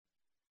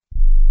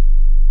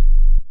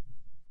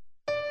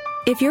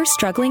If you're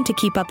struggling to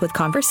keep up with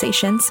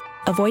conversations,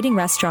 avoiding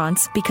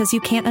restaurants because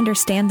you can't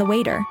understand the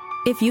waiter,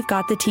 if you've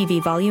got the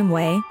TV volume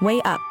way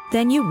up,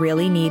 then you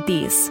really need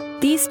these.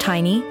 These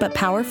tiny but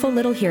powerful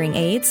little hearing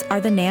aids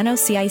are the Nano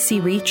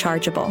CIC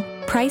Rechargeable,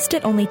 priced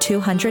at only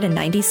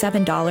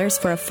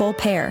 $297 for a full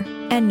pair.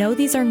 And no,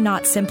 these are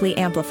not simply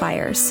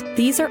amplifiers.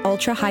 These are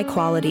ultra high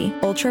quality,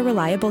 ultra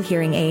reliable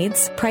hearing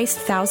aids, priced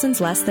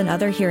thousands less than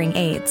other hearing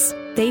aids.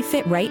 They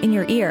fit right in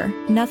your ear,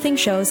 nothing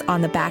shows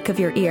on the back of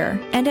your ear,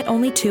 and at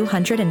only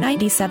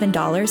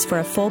 $297 for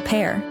a full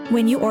pair.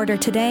 When you order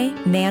today,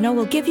 Nano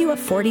will give you a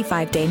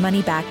 45-day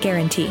money-back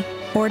guarantee.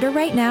 Order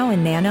right now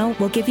and Nano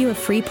will give you a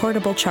free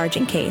portable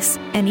charging case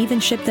and even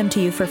ship them to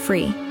you for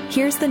free.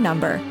 Here's the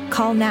number.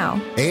 Call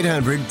now.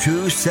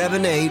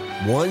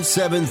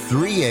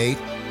 800-278-1738.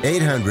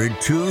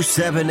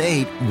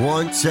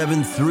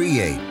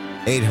 800-278-1738.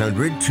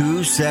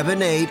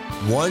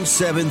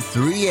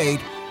 800-278-1738.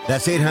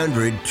 That's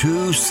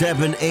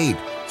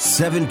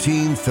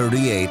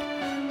 800-278-1738.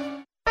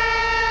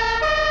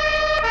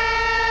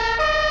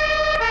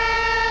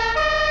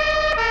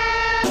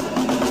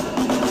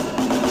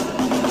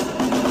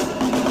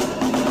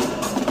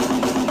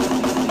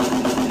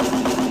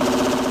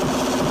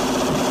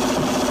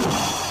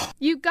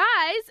 You guys,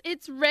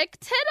 it's Rick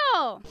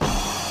Tittle.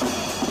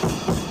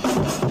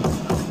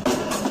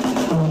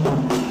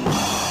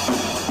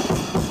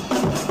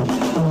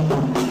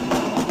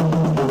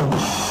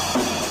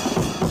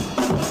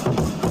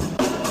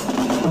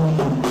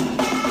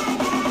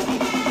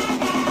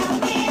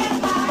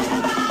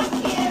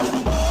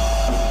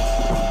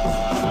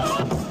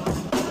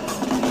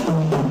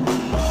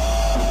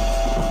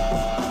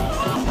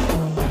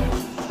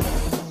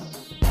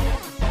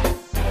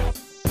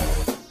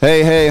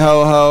 Hey, hey,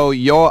 ho, ho,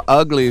 your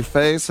ugly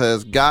face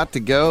has got to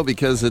go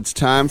because it's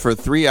time for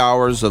 3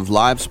 hours of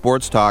live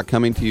sports talk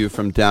coming to you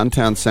from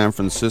downtown San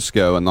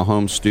Francisco in the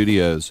home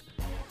studios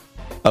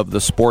of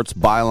the Sports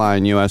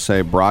Byline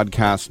USA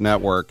Broadcast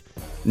Network.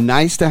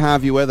 Nice to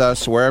have you with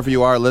us wherever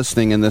you are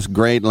listening in this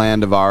great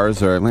land of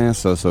ours, or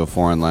so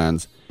foreign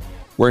lands.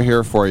 We're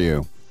here for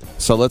you.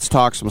 So let's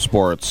talk some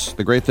sports.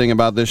 The great thing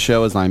about this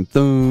show is is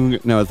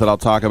that I'll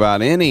talk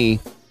about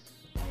any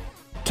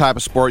type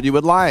of sport you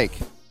would like.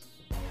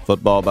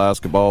 Football,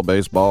 basketball,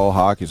 baseball,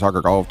 hockey,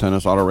 soccer, golf,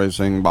 tennis, auto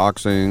racing,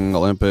 boxing,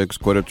 Olympics,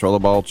 Quidditch,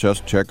 rollerball, chess,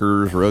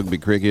 checkers, rugby,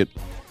 cricket.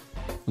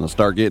 And I'll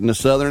start getting a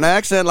southern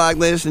accent like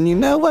this, and you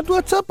know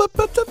what's up.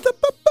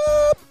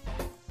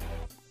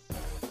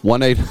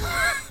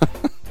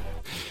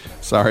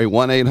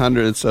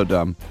 1-800, it's so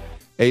dumb.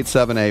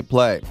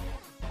 878-PLAY.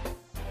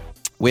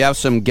 We have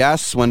some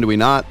guests, when do we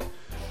not?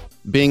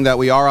 Being that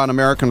we are on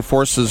American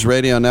Forces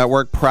Radio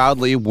Network,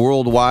 proudly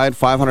worldwide,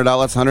 500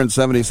 outlets,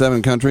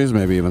 177 countries,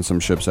 maybe even some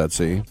ships at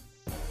sea.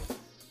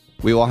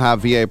 We will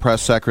have VA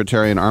Press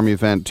Secretary and Army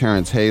vet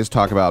Terrence Hayes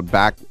talk about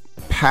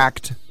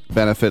packed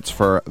benefits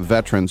for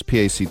veterans,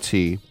 PACT.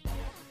 It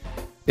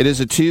is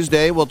a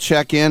Tuesday. We'll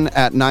check in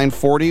at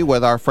 9:40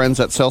 with our friends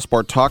at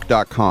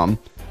SailSportTalk.com.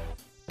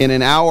 In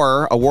an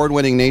hour,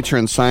 award-winning nature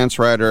and science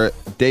writer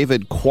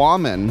David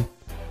Quammen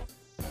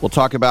will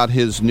talk about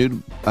his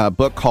new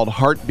book called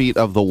Heartbeat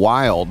of the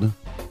Wild,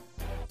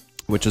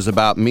 which is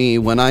about me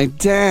when I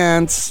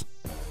dance.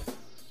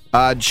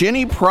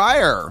 Ginny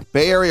Pryor,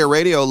 Bay Area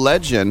radio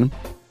legend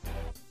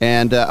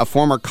and a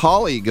former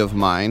colleague of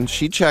mine,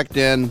 she checked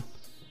in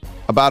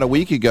about a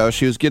week ago.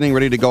 She was getting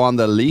ready to go on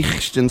the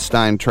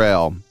Liechtenstein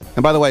Trail.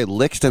 And by the way,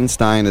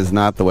 Liechtenstein is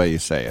not the way you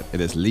say it.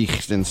 It is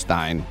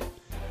Liechtenstein.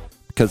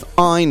 Because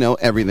I know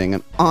everything,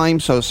 and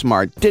I'm so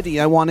smart. Diddy,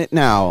 I want it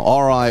now.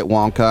 All right,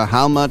 Wonka,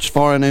 how much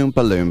for an Oompa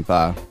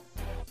Loompa?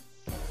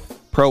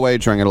 Pro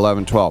wagering at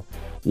 11:12.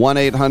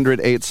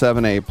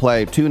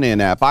 1-800-878-PLAY.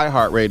 TuneIn app,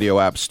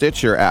 iHeartRadio app,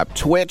 Stitcher app,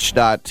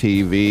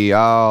 Twitch.tv.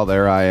 Oh,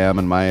 there I am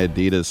in my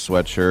Adidas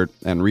sweatshirt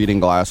and reading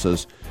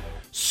glasses.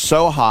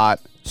 So hot,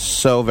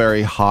 so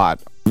very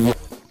hot.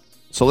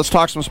 So let's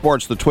talk some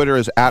sports. The Twitter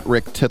is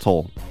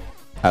 @RickTittle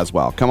as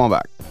well. Come on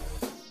back.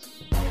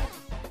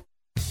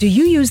 Do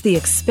you use the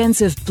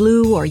expensive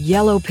blue or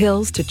yellow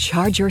pills to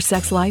charge your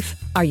sex life?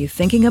 Are you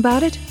thinking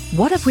about it?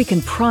 What if we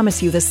can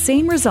promise you the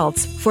same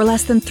results for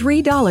less than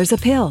 $3 a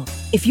pill?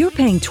 If you're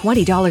paying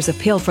 $20 a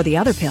pill for the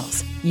other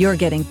pills, you're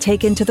getting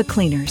taken to the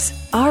cleaners.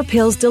 Our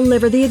pills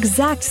deliver the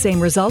exact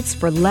same results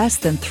for less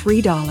than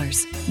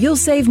 $3. You'll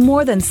save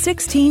more than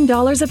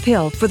 $16 a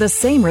pill for the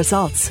same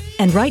results.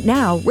 And right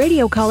now,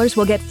 radio callers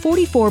will get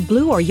 44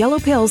 blue or yellow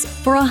pills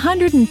for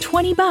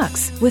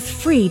 $120 with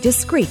free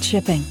discreet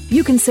shipping.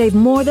 You can save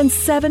more than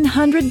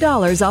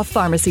 $700 off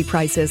pharmacy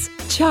prices.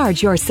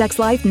 Charge your sex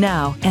life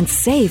now and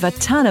save a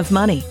ton of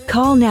money.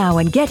 Call now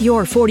and get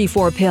your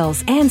 44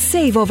 pills and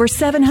save over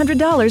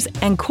 $700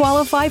 and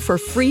qualify for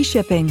free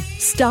shipping.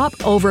 Stop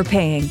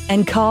overpaying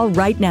and call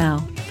right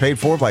now. Paid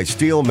for by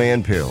Steel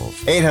Man Pills.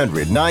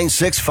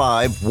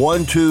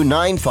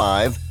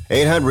 800-965-1295.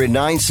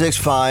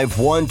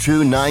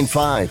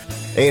 800-965-1295.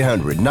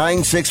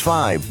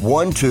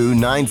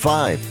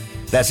 800-965-1295.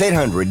 That's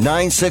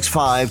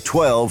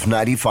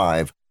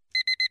 800-965-1295.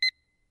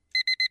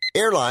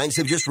 Airlines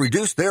have just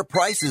reduced their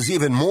prices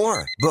even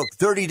more. Book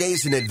 30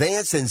 days in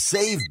advance and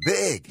save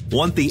big.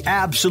 Want the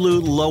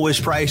absolute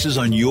lowest prices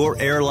on your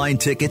airline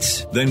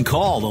tickets? Then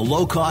call the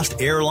Low Cost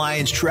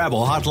Airlines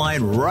Travel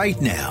Hotline right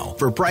now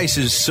for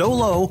prices so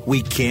low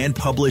we can't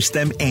publish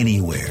them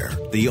anywhere.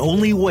 The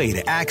only way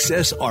to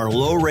access our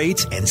low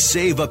rates and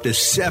save up to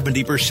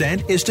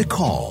 70% is to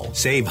call.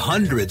 Save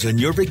hundreds on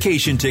your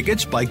vacation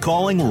tickets by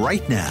calling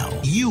right now.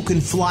 You can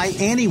fly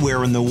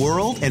anywhere in the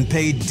world and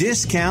pay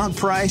discount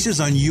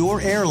prices on your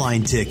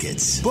airline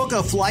tickets. Book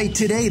a flight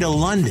today to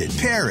London,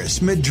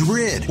 Paris,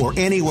 Madrid, or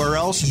anywhere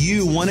else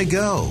you want to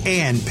go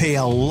and pay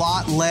a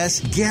lot less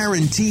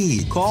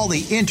guaranteed. Call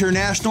the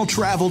International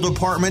Travel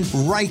Department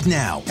right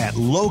now at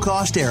Low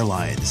Cost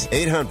Airlines.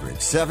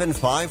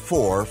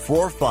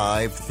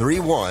 800-754-4531.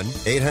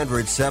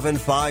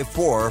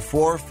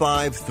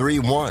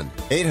 800-754-4531.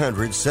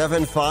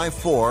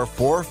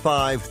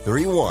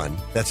 800-754-4531.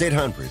 That's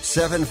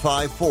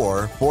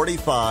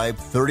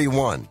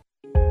 800-754-4531.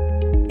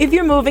 If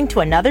you're moving to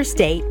another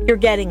state, you're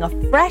getting a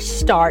fresh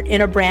start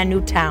in a brand new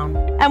town.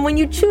 And when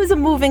you choose a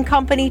moving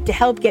company to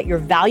help get your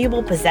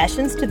valuable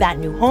possessions to that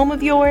new home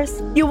of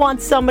yours, you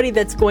want somebody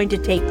that's going to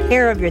take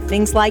care of your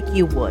things like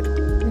you would.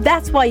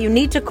 That's why you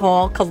need to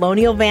call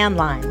Colonial Van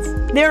Lines.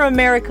 They're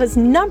America's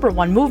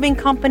 #1 moving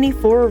company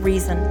for a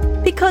reason.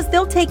 Because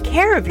they'll take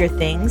care of your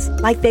things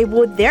like they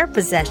would their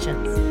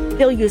possessions.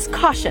 They'll use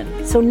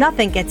caution so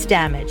nothing gets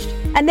damaged.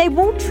 And they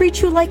won't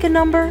treat you like a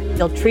number,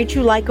 they'll treat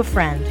you like a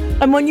friend.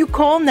 And when you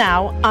call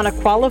now on a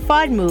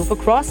qualified move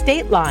across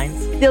state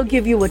lines, they'll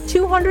give you a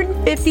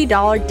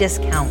 $250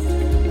 discount.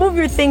 Move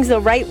your things the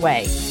right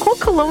way. Call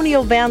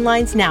Colonial Van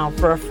Lines now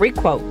for a free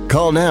quote.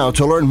 Call now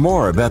to learn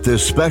more about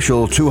this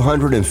special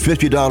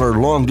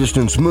 $250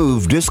 long-distance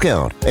move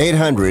discount.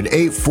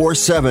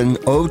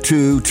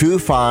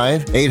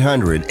 800-847-0225.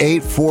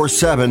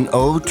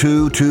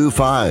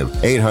 800-847-0225.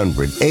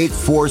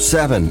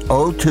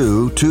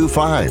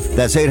 800-847-0225.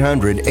 That's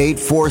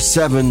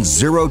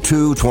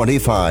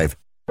 800-847-0225.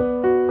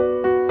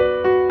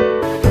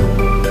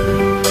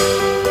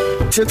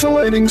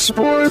 Titillating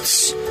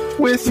Sports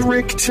with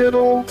Rick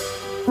Tittle.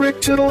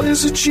 Rick Tittle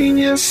is a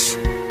genius,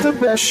 the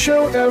best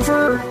show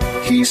ever.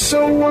 He's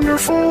so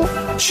wonderful,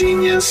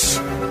 genius,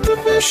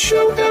 the best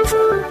show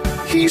ever.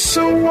 He's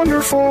so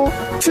wonderful.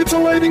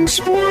 Titillating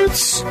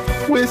Sports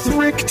with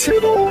Rick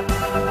Tittle.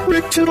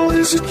 Rick Tittle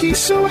he's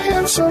so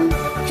handsome,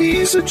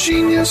 he's a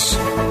genius.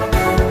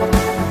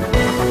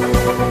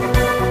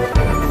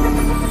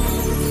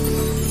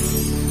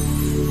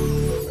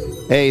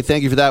 Hey,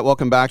 thank you for that.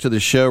 Welcome back to the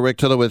show. Rick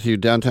Tittle with you,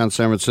 downtown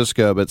San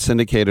Francisco, but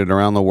syndicated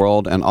around the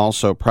world and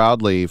also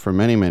proudly for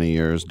many, many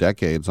years,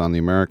 decades, on the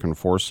American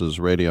Forces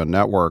Radio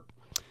Network.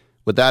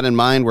 With that in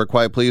mind, we're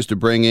quite pleased to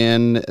bring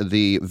in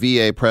the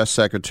VA Press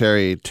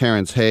Secretary,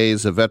 Terrence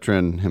Hayes, a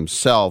veteran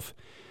himself,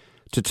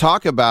 to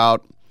talk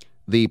about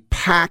the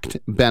PACT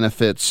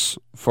benefits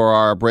for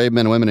our brave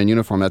men and women in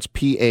uniform. That's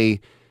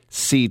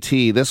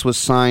PACT. This was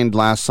signed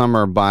last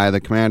summer by the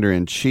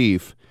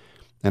Commander-in-Chief,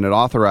 and it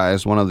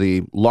authorized one of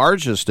the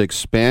largest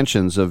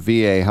expansions of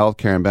VA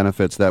healthcare and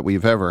benefits that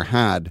we've ever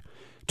had.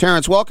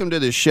 Terrence, welcome to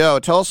the show.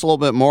 Tell us a little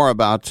bit more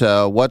about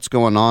what's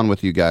going on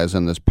with you guys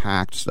in this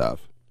PACT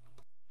stuff.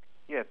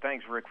 Yeah,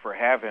 thanks, Rick, for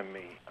having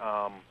me.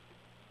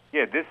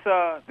 This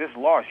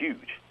law is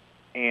huge,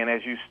 and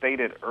as you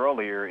stated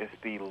earlier, it's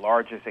the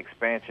largest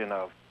expansion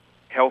of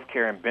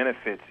healthcare and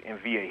benefits in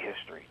VA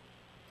history.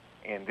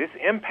 And this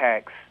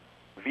impacts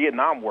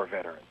Vietnam War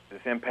veterans.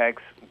 This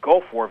impacts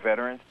Gulf War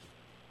veterans.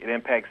 It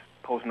impacts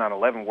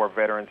post-9/11 war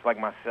veterans like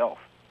myself,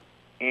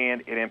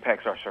 and it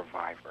impacts our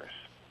survivors.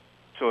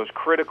 So it's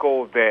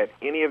critical that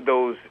any of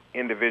those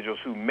individuals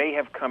who may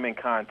have come in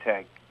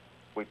contact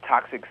with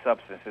toxic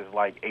substances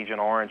like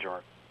Agent Orange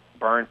or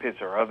burn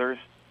pits or others,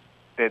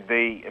 that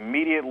they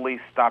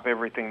immediately stop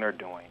everything they're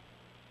doing,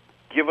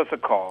 give us a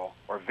call,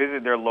 or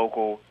visit their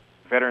local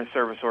veteran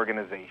service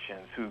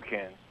organizations who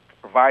can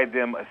provide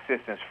them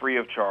assistance free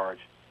of charge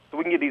so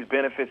we can get these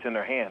benefits in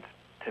their hands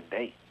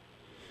today.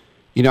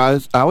 You know,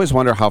 I always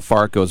wonder how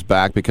far it goes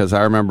back, because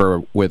I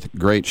remember with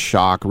great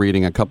shock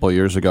reading a couple of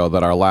years ago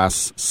that our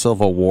last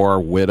Civil War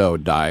widow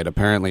died.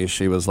 Apparently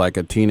she was like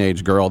a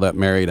teenage girl that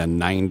married a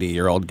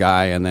 90-year-old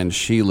guy, and then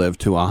she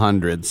lived to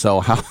 100.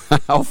 So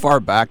how far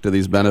back do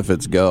these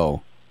benefits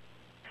go?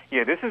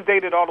 Yeah, this is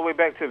dated all the way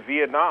back to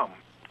Vietnam.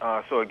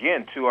 So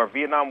again, to our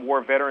Vietnam War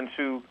veterans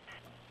who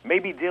may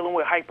be dealing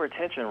with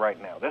hypertension right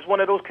now, that's one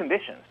of those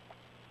conditions.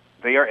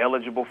 They are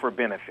eligible for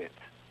benefits.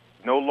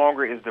 No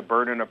longer is the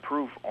burden of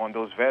proof on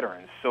those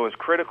veterans. So it's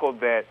critical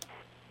that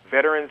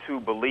veterans who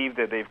believe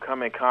that they've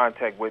come in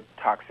contact with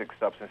toxic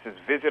substances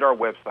visit our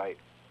website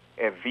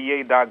at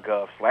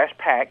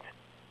va.gov/PACT,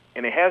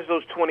 and it has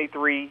those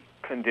 23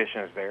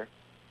 conditions there.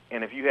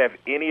 And if you have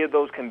any of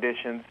those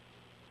conditions,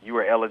 you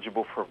are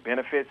eligible for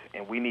benefits,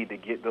 and we need to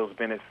get those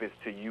benefits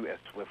to you as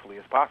swiftly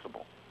as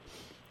possible.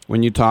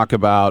 When you talk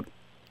about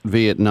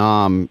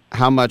Vietnam,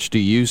 how much do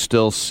you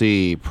still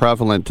see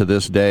prevalent to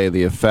this day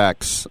the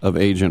effects of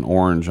Agent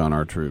Orange on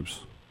our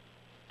troops?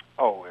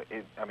 Oh,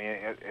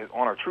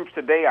 on our troops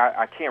today,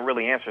 I can't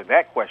really answer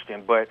that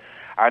question. But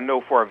I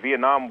know for our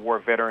Vietnam War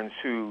veterans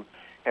who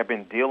have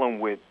been dealing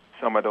with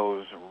some of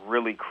those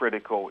really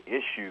critical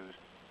issues,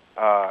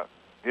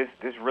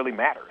 this really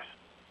matters.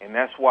 And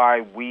that's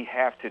why we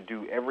have to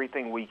do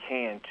everything we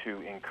can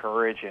to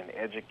encourage and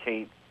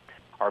educate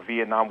our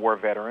Vietnam War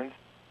veterans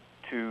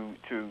to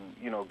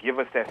give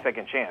us that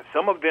second chance.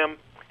 Some of them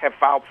have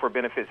filed for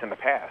benefits in the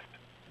past,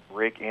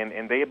 Rick,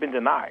 and they have been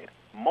denied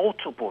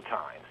multiple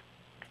times.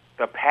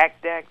 The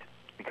PACT Act,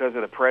 because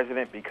of the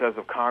president, because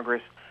of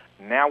Congress,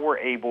 now we're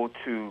able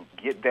to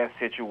get that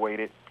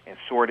situated and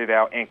sorted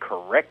out and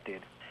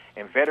corrected.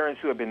 And veterans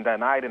who have been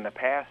denied in the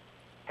past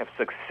have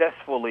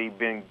successfully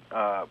been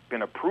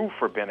approved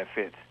for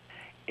benefits.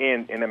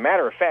 And a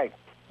matter of fact,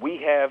 we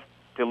have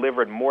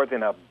delivered more than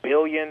 $1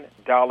 billion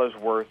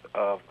worth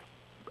of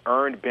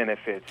earned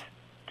benefits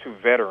to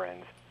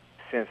veterans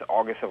since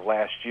August of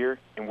last year,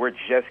 and we're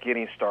just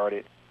getting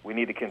started. We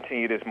need to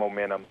continue this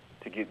momentum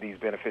to get these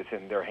benefits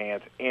in their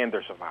hands and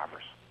their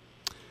survivors.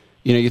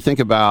 You know, you think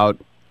about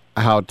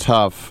how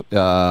tough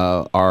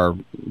our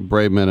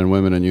brave men and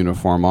women in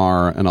uniform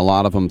are, and a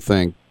lot of them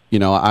think,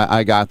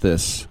 I got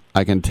this.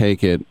 I can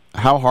take it.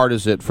 How hard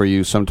is it for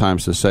you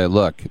sometimes to say,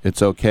 look,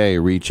 it's okay,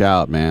 reach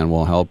out, man,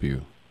 we'll help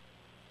you?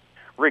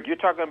 Rick, you're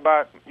talking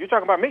about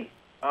me.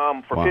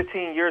 For Wow.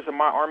 15 years of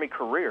my Army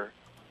career,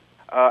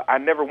 I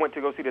never went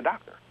to go see the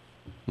doctor.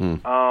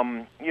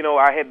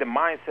 I had the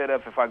mindset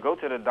of if I go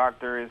to the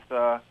doctor, it's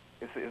a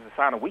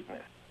sign of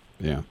weakness.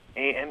 Yeah.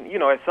 And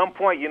at some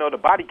point, the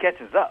body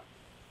catches up.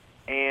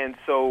 And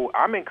so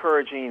I'm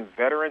encouraging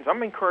veterans,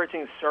 I'm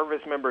encouraging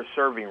service members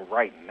serving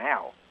right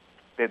now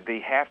that they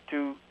have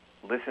to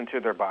listen to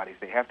their bodies.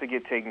 They have to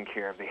get taken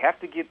care of. They have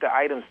to get the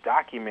items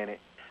documented,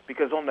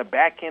 because on the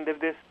back end of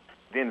this,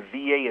 then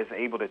VA is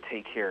able to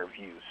take care of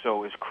you.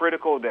 So it's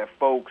critical that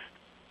folks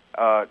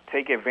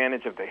take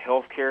advantage of the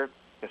health care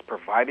that's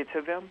provided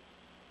to them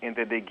and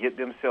that they get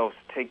themselves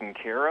taken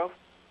care of,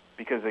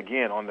 because,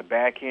 again, on the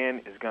back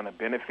end is going to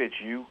benefit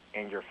you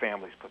and your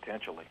families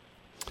potentially.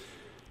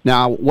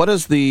 Now, what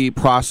is the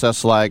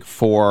process like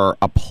for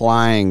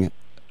applying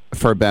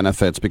for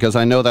benefits? Because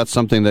I know that's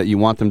something that you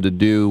want them to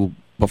do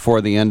before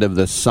the end of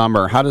the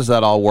summer. How does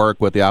that all work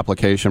with the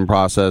application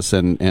process,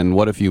 and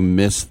what if you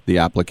miss the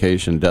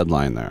application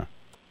deadline there?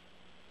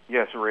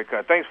 Yes, Rick.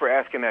 Thanks for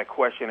asking that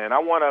question. And I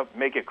want to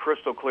make it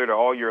crystal clear to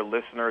all your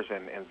listeners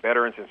and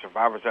veterans and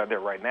survivors out there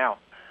right now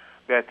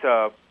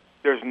that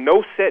there's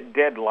no set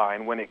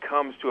deadline when it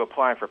comes to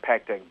applying for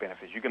PACT Act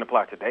benefits. You can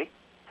apply today.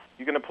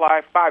 You can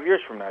apply 5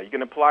 years from now. You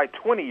can apply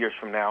 20 years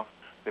from now.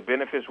 The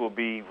benefits will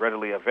be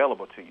readily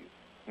available to you.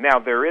 Now,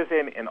 there is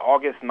an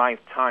August 9th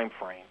time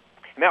frame.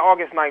 And that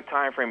August 9th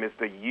time frame is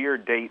the year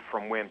date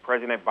from when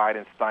President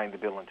Biden signed the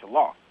bill into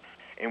law.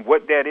 And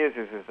what that is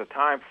a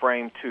time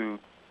frame to,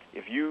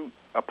 if you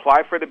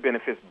apply for the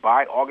benefits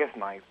by August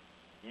 9th,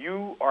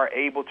 you are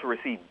able to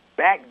receive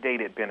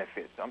backdated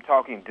benefits. I'm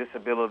talking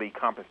disability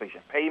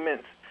compensation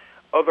payments,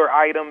 other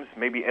items,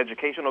 maybe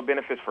educational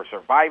benefits for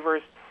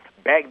survivors,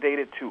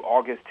 backdated to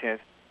August 10th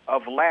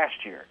of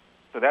last year.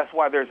 So that's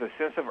why there's a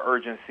sense of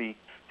urgency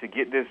to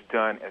get this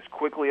done as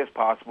quickly as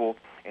possible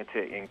and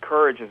to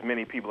encourage as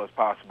many people as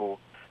possible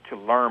to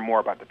learn more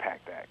about the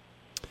PACT Act.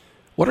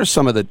 What are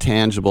some of the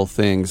tangible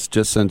things,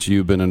 just since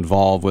you've been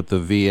involved with the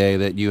VA,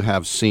 that you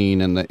have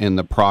seen in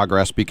the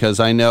progress? Because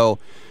I know,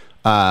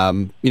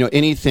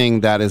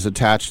 anything that is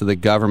attached to the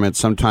government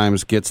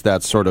sometimes gets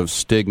that sort of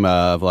stigma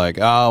of like,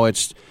 oh,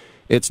 it's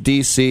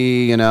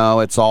D.C.,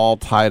 it's all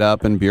tied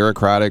up in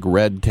bureaucratic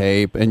red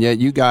tape. And yet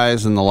you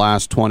guys in the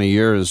last 20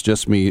 years,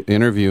 just me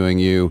interviewing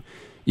you,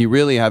 you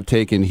really have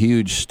taken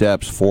huge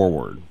steps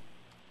forward.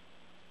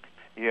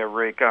 Yeah,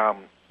 Rick,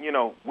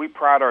 we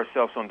pride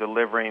ourselves on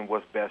delivering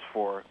what's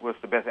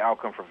the best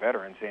outcome for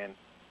veterans. And,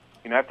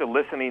 after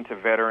listening to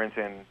veterans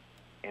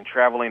and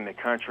traveling the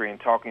country and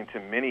talking to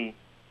many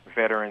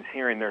veterans,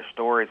 hearing their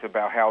stories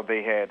about how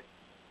they had,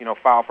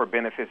 filed for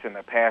benefits in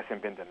the past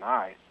and been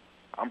denied,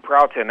 I'm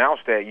proud to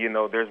announce that,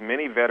 there's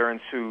many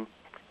veterans who,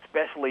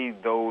 especially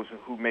those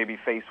who may be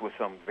faced with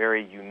some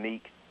very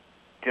unique,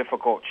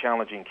 difficult,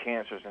 challenging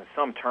cancers and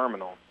some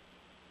terminal,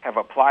 have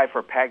applied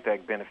for PACT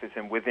Act benefits,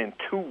 and within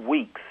 2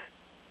 weeks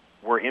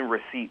were in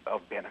receipt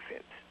of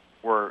benefits.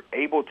 We're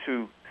able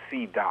to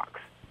see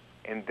docs.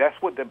 And that's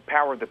what the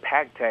power of the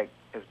PACT Act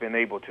has been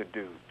able to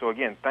do. So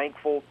again, thanks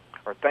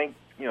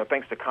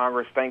to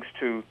Congress, thanks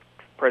to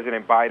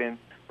President Biden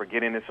for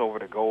getting this over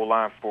the goal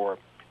line for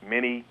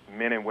many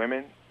men and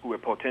women who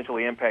it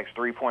potentially impacts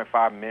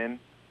 3.5 men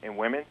and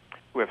women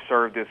who have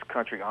served this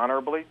country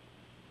honorably.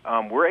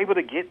 We're able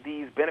to get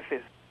these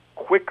benefits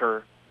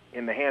quicker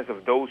in the hands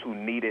of those who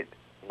need it,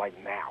 like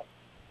now.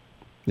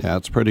 Yeah,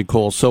 it's pretty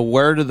cool. So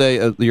where do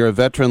they, you're a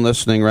veteran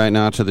listening right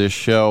now to this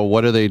show,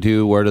 what do they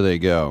do, where do they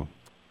go?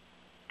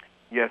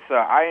 Yes,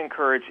 I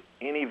encourage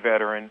any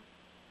veteran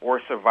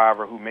or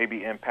survivor who may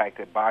be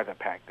impacted by the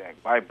PACT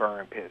Act, by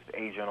burn pits,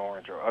 Agent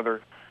Orange, or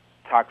other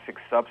toxic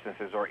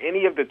substances, or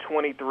any of the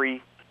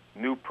 23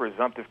 new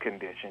presumptive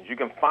conditions. You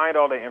can find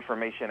all the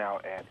information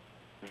out at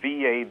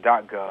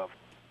va.gov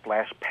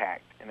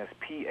 1-800-698-2411/PACT, and that's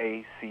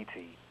PACT.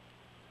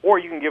 Or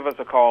you can give us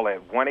a call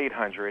at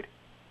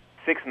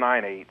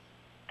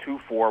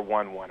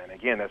 1-800-698-2411. And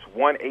again, that's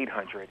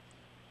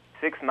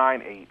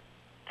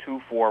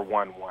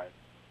 1-800-698-2411.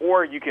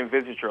 Or you can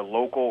visit your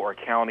local or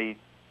county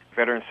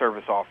Veteran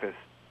Service Office,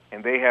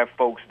 and they have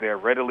folks there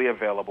readily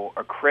available,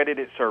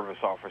 accredited service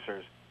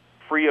officers,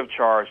 free of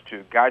charge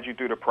to guide you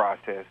through the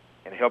process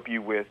and help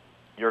you with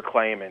your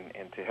claim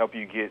and to help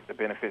you get the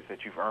benefits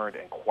that you've earned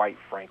and quite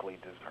frankly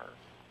deserve.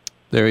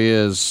 There he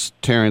is,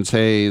 Terrence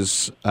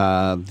Hayes,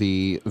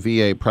 the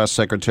VA press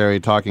secretary,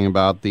 talking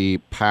about the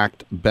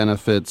PACT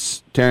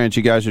benefits. Terrence,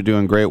 you guys are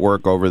doing great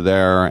work over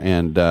there,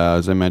 and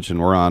as I mentioned,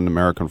 we're on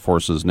American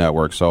Forces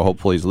Network, so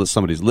hopefully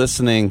somebody's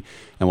listening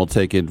and will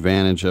take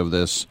advantage of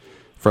this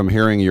from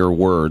hearing your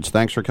words.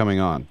 Thanks for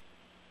coming on.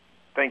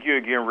 Thank you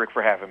again, Rick,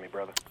 for having me,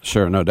 brother.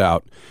 Sure, no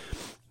doubt.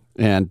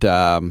 And,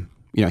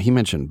 he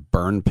mentioned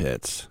burn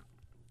pits.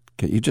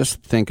 Can you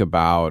just think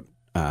about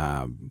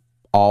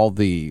all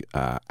the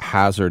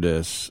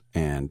hazardous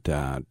and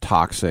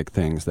toxic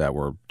things that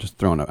were just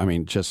thrown up? I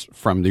mean, just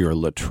from your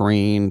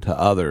latrine to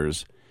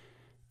others,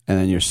 and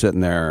then you're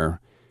sitting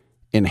there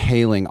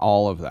inhaling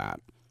all of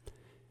that.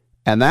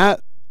 And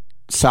that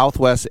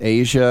Southwest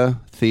Asia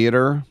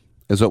theater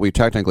is what we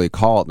technically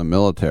call it in the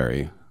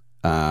military.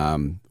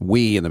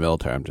 We in the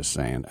military, I'm just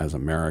saying, as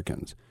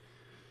Americans.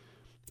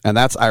 And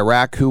that's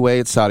Iraq,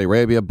 Kuwait, Saudi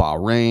Arabia,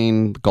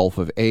 Bahrain, Gulf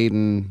of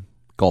Aden,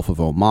 Gulf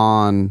of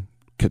Oman,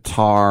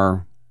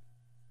 Qatar,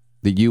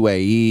 the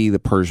UAE, the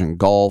Persian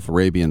Gulf,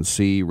 Arabian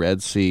Sea,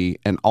 Red Sea,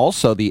 and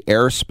also the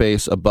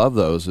airspace above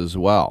those as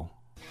well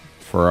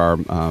for our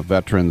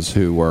veterans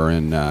who were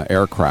in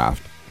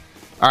aircraft.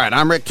 All right,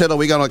 I'm Rick Tittle.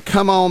 We're going to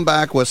come on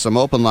back with some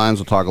open lines.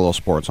 We'll talk a little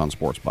sports on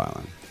Sports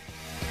Byline.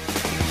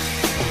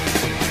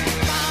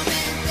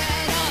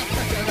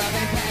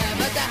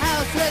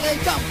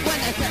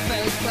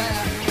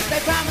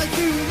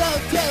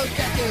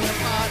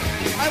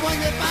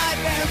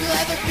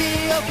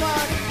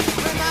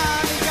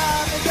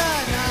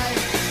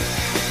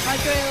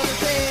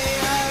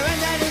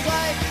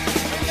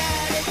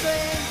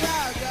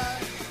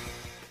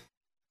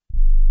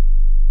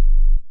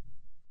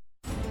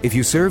 If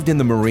you served in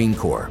the Marine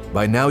Corps,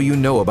 by now you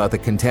know about the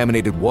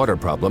contaminated water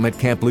problem at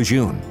Camp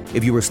Lejeune.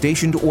 If you were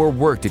stationed or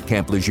worked at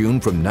Camp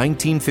Lejeune from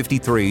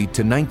 1953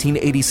 to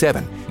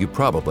 1987, you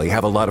probably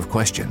have a lot of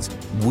questions.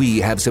 We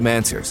have some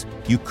answers.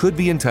 You could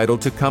be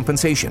entitled to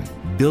compensation.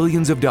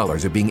 Billions of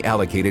dollars are being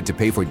allocated to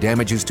pay for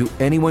damages to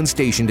anyone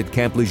stationed at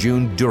Camp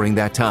Lejeune during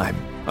that time.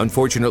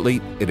 Unfortunately,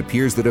 it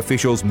appears that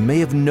officials may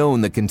have known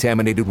the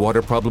contaminated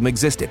water problem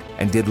existed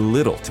and did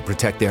little to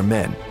protect their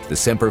men. The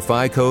Semper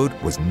Fi code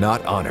was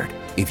not honored.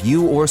 If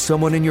you or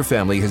someone in your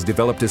family has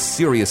developed a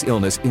serious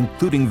illness,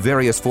 including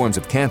various forms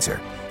of cancer,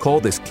 call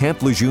this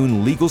Camp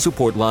Lejeune legal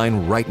support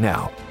line right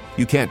now.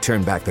 You can't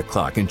turn back the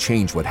clock and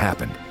change what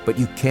happened, but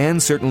you can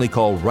certainly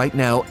call right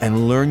now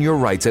and learn your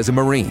rights as a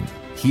Marine.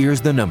 Here's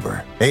the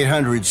number.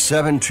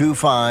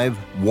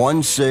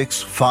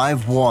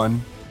 800-725-1651.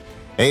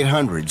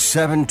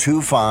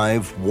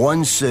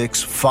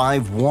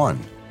 800-725-1651.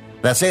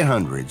 That's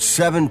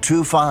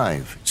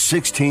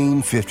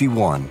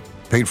 800-725-1651.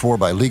 Paid for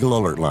by Legal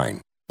Alert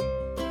Line.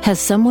 Has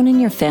someone in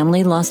your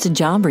family lost a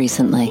job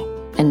recently,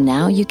 and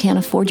now you can't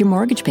afford your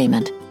mortgage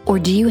payment? Or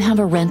do you have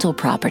a rental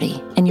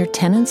property and your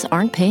tenants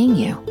aren't paying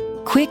you?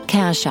 Quick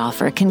Cash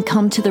Offer can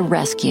come to the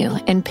rescue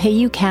and pay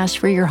you cash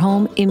for your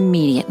home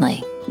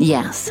immediately.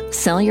 Yes,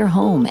 sell your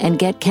home and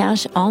get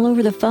cash all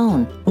over the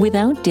phone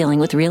without dealing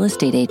with real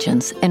estate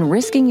agents and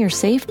risking your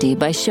safety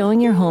by showing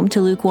your home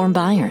to lukewarm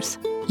buyers.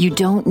 You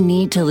don't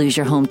need to lose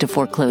your home to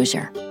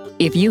foreclosure.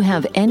 If you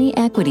have any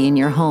equity in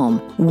your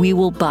home, we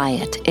will buy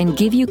it and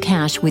give you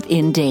cash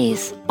within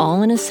days,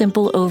 all in a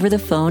simple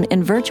over-the-phone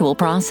and virtual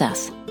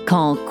process.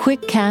 Call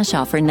Quick Cash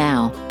Offer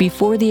now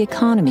before the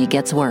economy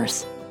gets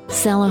worse.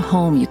 Sell a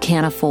home you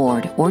can't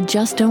afford or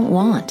just don't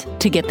want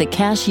to get the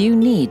cash you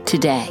need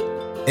today.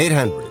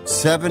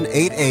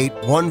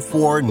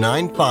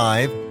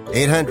 800-788-1495.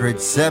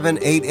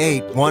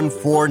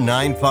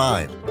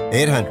 800-788-1495.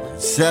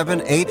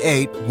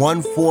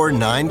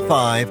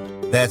 800-788-1495.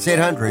 That's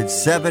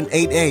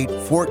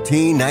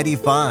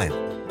 800-788-1495.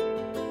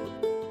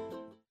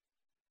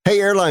 Hey,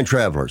 airline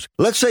travelers,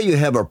 let's say you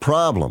have a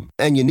problem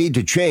and you need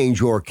to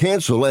change or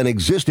cancel an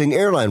existing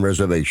airline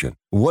reservation.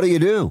 What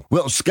do?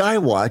 Well,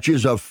 Skywatch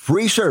is a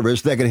free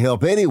service that can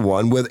help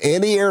anyone with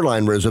any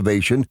airline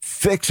reservation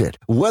fix it.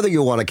 Whether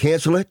you want to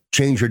cancel it,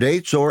 change your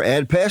dates, or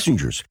add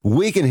passengers,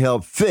 we can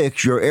help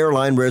fix your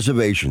airline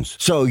reservations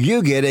so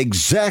you get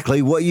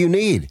exactly what you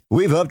need.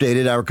 We've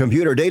updated our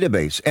computer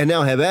database and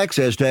now have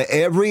access to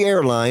every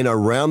airline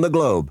around the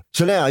globe.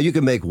 So now you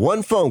can make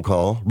one phone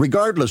call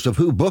regardless of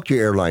who booked your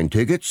airline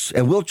tickets,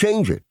 and we'll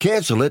change it,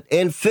 cancel it,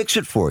 and fix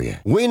it for you.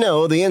 We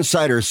know the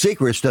insider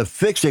secrets to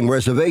fixing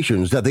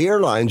reservations that the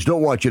airlines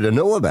don't want you to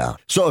know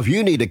about. So if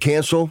you need to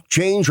cancel,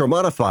 change, or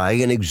modify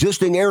an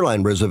existing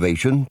airline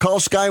reservation, call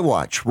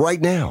Skywatch right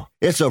now.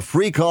 It's a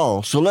free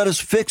call, so let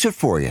us fix it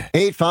for you.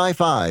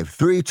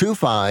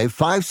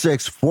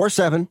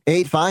 855-325-5647.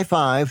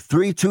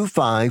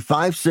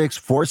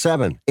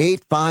 855-325-5647.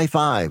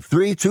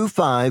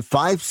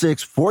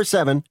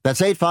 855-325-5647.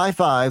 That's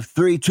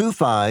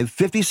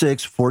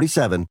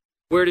 855-325-5647.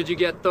 Where did you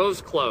get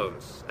those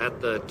clothes? At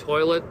the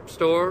toilet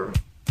store?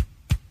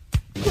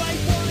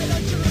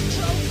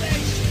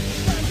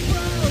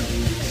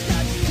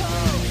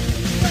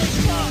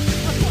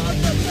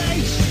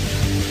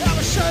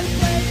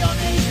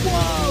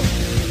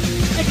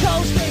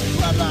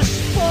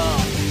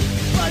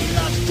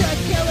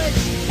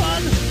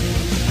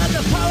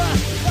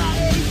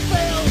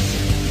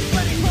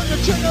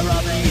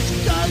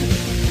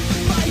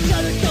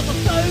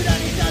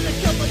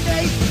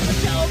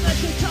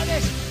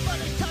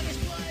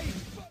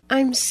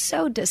 I'm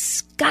so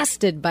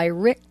disgusted by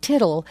Rick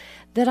Tittle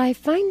that I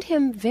find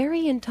him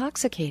very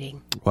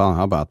intoxicating. Well,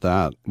 how about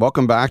that?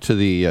 Welcome back to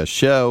the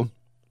show.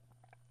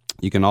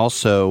 You can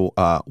also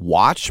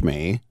watch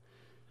me.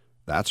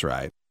 That's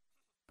right.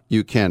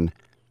 You can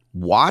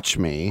watch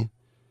me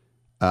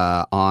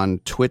on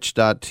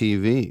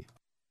twitch.tv.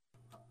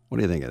 What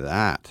do you think of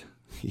that?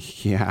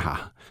 Yeah.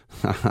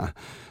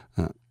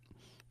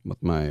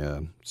 With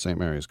my St.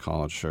 Mary's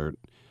College shirt.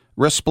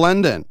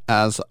 Resplendent,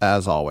 as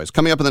always.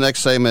 Coming up in the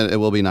next segment, it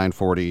will be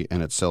 9:40,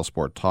 and it's Sales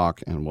Sport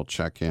Talk, and we'll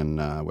check in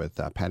with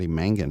Patty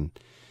Mangan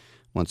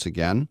once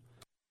again.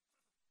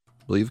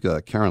 I believe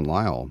Karen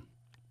Lyle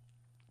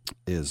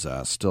is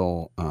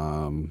still,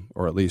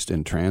 or at least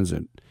in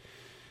transit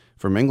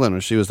from England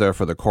when she was there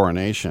for the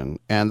coronation,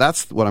 and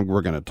that's what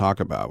we're going to talk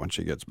about when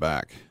she gets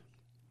back.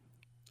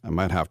 I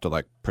might have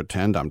to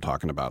pretend I'm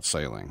talking about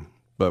sailing,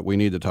 but we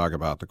need to talk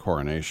about the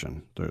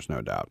coronation. There's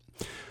no doubt.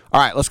 All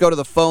right, let's go to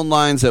the phone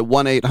lines at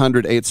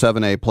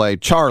 1-800-878-PLAY.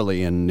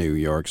 Charlie in New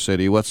York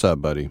City. What's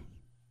up, buddy?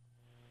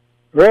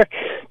 Rick,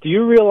 do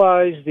you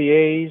realize the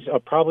A's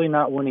are probably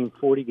not winning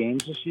 40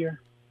 games this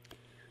year?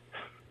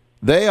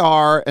 They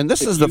are, and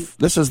this is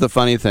the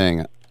funny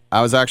thing.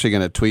 I was actually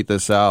going to tweet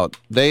this out.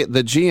 The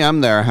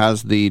GM there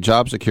has the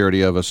job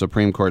security of a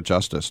Supreme Court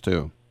justice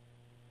too.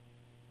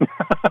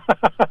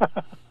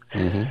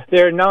 Mm-hmm.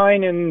 They're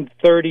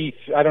 9-30.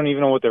 I don't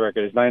even know what the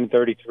record is.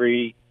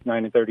 9-33,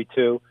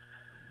 9-32.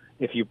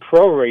 If you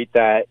prorate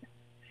that,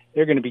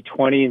 they're going to be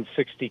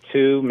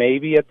 20-62,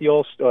 maybe at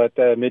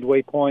the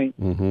midway point.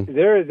 Mm-hmm.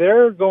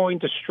 They're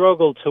going to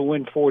struggle to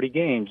win 40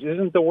 games.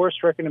 Isn't the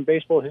worst record in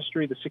baseball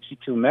history the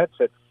 62 Mets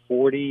at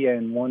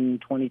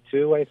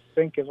 40-122? I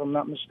think, if I'm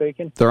not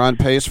mistaken. They're on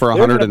pace for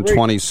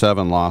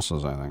 127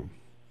 losses, I think.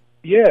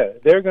 Yeah,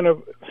 they're going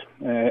to.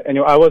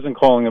 Anyway, I wasn't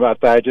calling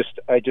about that.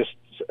 I just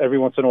every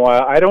once in a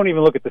while, I don't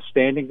even look at the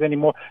standings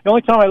anymore. The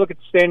only time I look at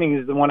the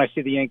standings is the one I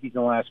see the Yankees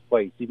in last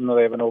place. Even though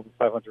they have an over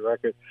 500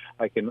 record,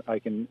 I can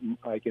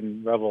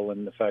revel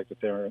in the fact that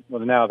they're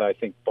now that I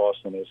think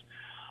Boston is.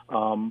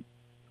 I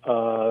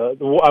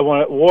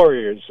want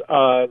Warriors.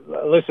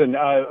 Listen,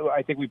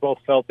 I think we both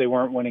felt they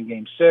weren't winning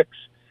Game 6.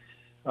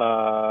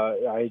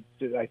 I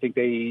think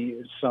they,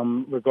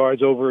 some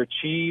regards,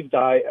 overachieved.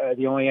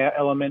 The only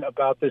element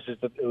about this is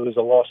that it was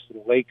a loss to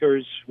the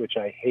Lakers, which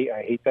I hate.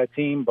 I hate that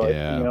team, but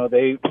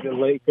the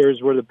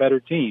Lakers were the better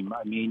team.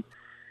 I mean,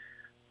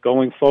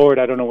 going forward,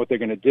 I don't know what they're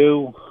going to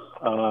do.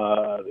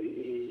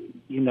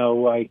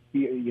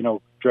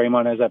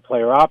 Draymond has that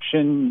player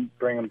option.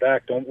 Bring him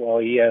back.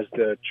 He has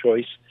the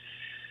choice.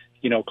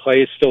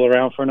 Clay is still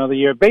around for another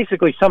year.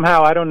 Basically,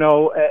 somehow, I don't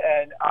know,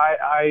 and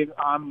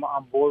I'm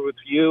on board with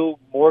you.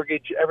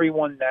 Mortgage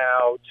everyone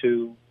now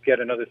to get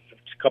another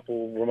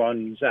couple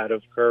runs out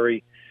of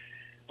Curry.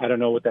 I don't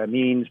know what that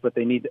means, but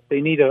they need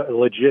a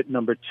legit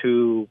number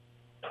 2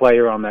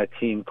 player on that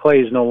team.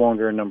 Clay is no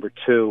longer a number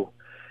 2,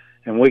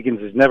 and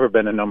Wiggins has never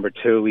been a number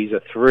 2. He's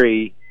a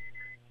 3.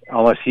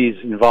 Unless he's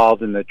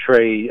involved in the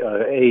trade,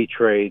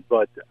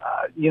 But,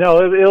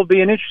 it'll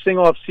be an interesting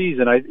off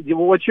season.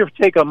 What's your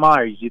take on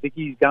Myers? Do you think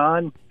he's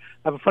gone?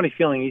 I have a funny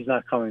feeling he's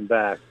not coming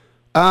back.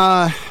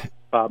 Yeah,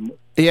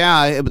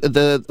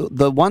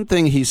 the one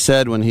thing he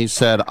said when he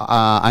said,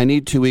 I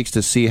need 2 weeks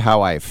to see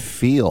how I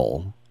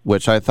feel,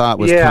 which I thought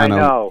was kind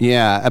of...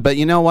 Yeah, but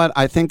you know what?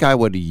 I think I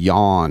would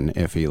yawn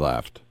if he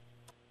left.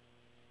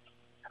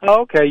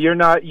 Oh, okay, you're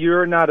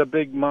not a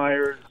big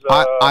Myers.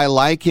 I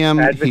like him.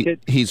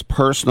 He's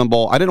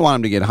personable. I didn't want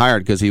him to get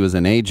hired because he was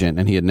an agent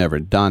and he had never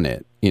done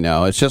it.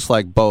 It's just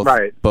like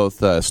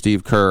both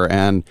Steve Kerr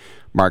and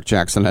Mark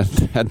Jackson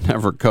had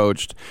never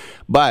coached.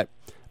 But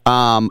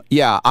I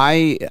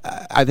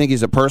think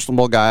he's a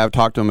personable guy. I've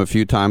talked to him a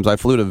few times. I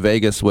flew to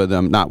Vegas with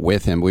him, not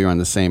with him. We were on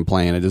the same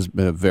plane. It just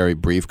been a very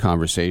brief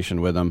conversation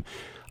with him.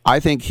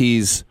 I think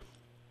he's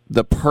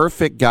the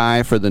perfect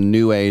guy for the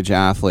new age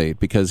athlete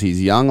because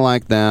he's young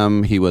like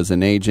them. He was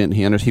an agent.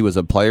 He was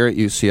a player at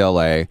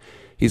UCLA.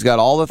 He's got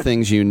all the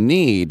things you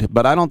need,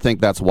 but I don't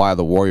think that's why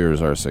the Warriors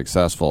are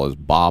successful as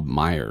Bob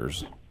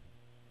Myers.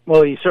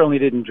 Well, he certainly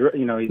didn't.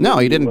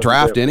 He didn't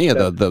draft any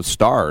of the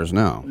stars.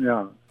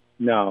 No,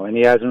 and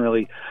he hasn't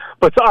really.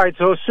 But all right,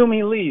 so assume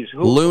he leaves.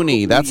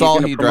 Looney. That's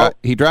all he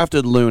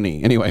drafted.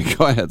 Looney. Anyway,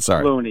 go ahead.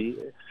 Sorry, Looney.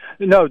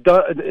 No,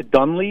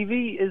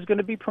 Dunleavy is going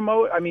to be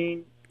promoted. I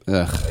mean,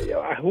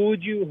 who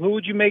would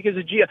you make as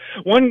a GM?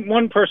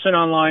 One person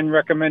online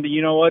recommended,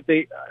 you know what,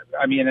 that's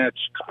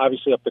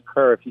obviously up to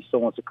Kerr if he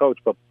still wants to coach,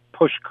 but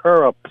push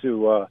Kerr up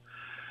to,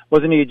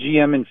 wasn't he a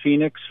GM in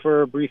Phoenix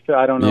for a brief,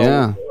 I don't know.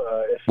 Yeah.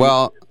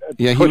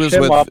 He was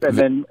with, up and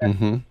then,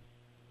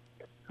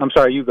 I'm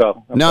sorry, you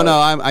go.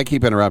 I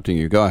keep interrupting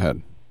you. Go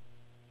ahead.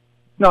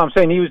 No, I'm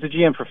saying he was the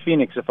GM for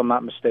Phoenix, if I'm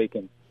not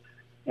mistaken.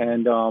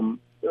 And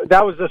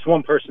that was just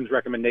one person's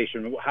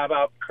recommendation. How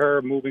about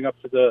Kerr moving up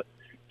to the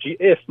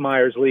if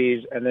Myers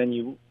leaves, and then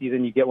you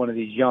get one of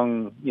these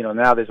young,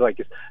 now there's like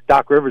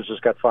Doc Rivers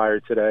just got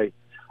fired today.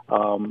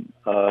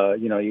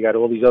 You got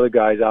all these other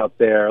guys out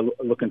there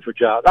looking for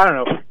jobs. I don't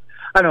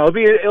know.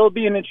 It'll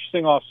be an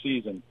interesting off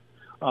season.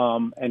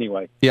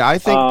 Anyway. Yeah, I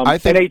think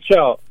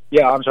NHL.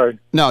 Yeah, I'm sorry.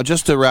 No,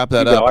 just to wrap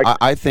that up,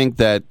 I think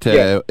that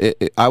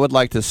I would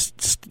like to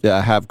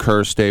have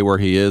Kerr stay where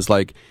he is.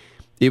 Like,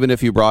 even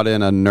if you brought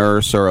in a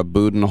Nurse or a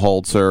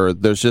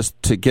Budenholzer, there's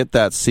just to get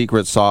that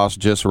secret sauce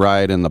just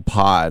right in the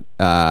pot.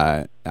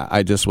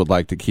 I just would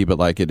like to keep it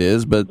like it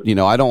is. But,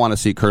 I don't want to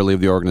see Kerr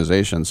leave the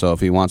organization. So if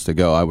he wants to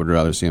go, I would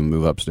rather see him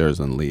move upstairs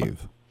than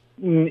leave.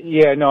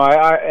 Yeah, no,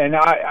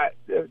 I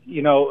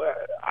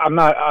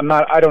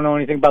don't know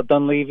anything about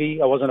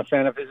Dunleavy. I wasn't a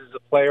fan of his as a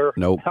player.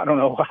 Nope. I don't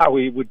know how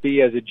he would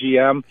be as a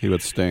GM. He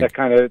would stink. That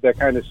kind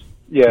of,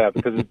 yeah,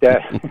 because of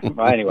that.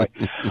 Well, anyway,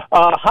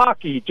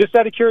 hockey. Just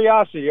out of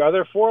curiosity, are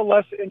there 4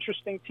 less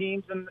interesting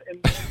teams? And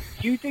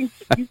do you think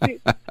the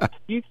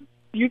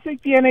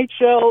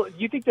NHL? Do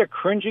you think they're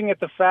cringing at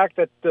the fact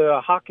that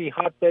the hockey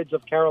hotbeds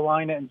of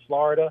Carolina and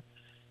Florida,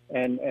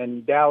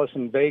 and Dallas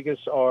and Vegas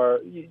are?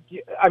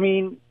 I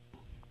mean,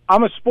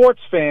 I'm a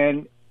sports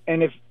fan,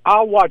 and if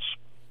I'll watch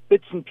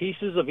bits and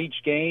pieces of each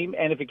game,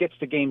 and if it gets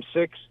to Game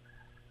 6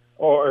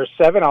 or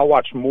 7, I'll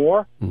watch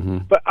more. Mm-hmm.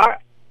 But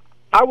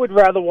I would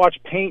rather watch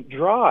paint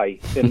dry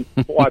than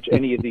watch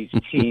any of these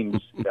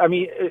teams. I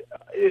mean,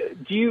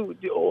 do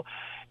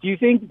you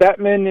think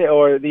Batman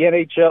or the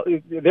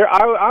NHL?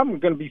 I'm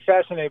going to be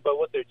fascinated by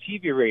what their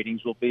TV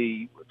ratings will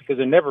be because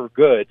they're never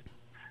good.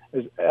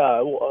 Do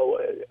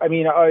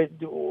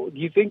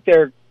you think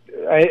they're?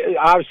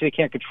 Obviously, they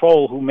can't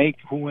control who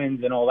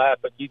wins and all that.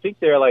 But do you think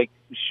they're like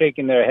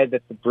shaking their head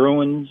at the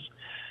Bruins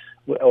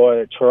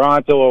or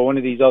Toronto or one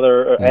of these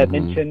other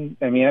Edmonton?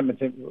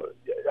 Edmonton.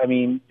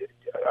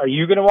 Are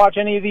you going to watch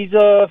any of these?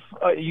 Are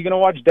you going to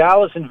watch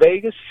Dallas and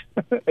Vegas?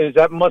 Is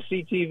that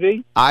must-see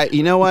TV?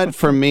 You know what?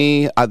 For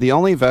me, the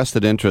only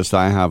vested interest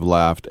I have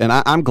left, and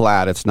I'm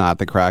glad it's not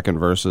the Kraken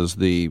versus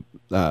the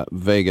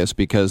Vegas,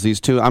 because these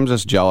two, I'm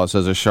just jealous.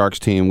 As a Sharks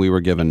team, we were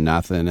given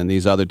nothing, and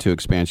these other 2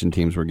 expansion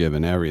teams were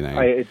given everything.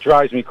 It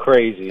drives me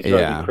crazy.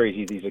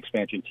 These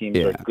expansion teams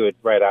are good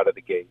right out of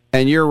the gate.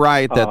 And you're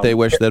right that they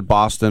wish that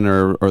Boston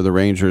or the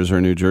Rangers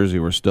or New Jersey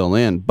were still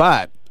in,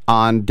 but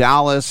on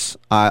Dallas,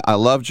 I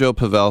love Joe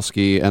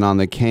Pavelski, and on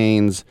the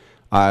Canes,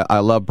 I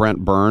love Brent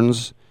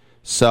Burns.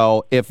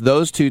 So if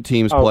those 2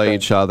 teams play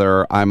each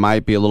other, I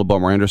might be a little bit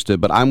more interested.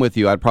 But I'm with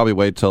you. I'd probably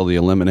wait till the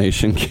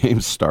elimination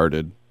game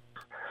started.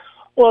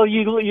 Well,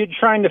 you're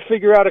trying to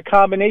figure out a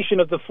combination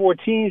of the 4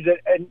 teams,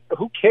 and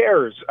who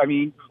cares? I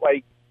mean,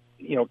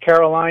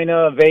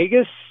 Carolina,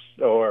 Vegas,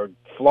 or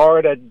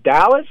Florida,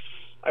 Dallas.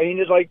 I mean,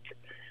 it's like.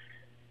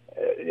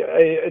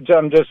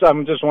 I'm just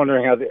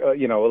wondering how the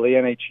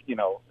NH,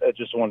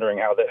 just wondering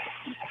how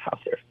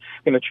they're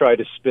going to try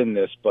to spin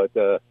this. But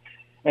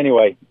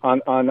anyway,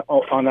 on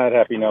that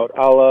happy note,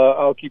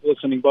 I'll keep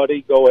listening,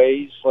 buddy. Go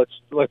A's. Let's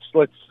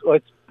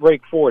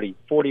break 40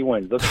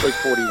 wins. Let's break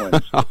 40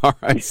 wins. All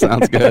right,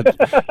 sounds good.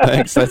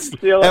 Thanks.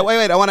 Hey,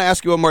 wait. I want to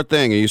ask you one more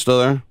thing. Are you still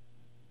there,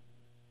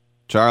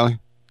 Charlie?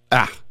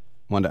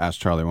 Wanted to ask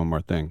Charlie one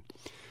more thing.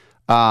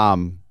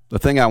 The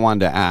thing I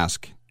wanted to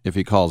ask, if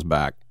he calls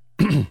back,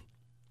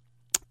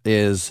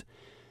 is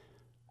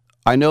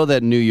I know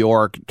that New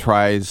York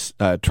tried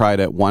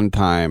at one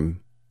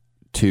time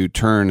to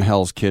turn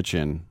Hell's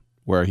Kitchen,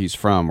 where he's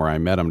from, where I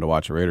met him to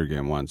watch a Raider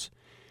game once.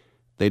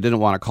 They didn't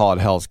want to call it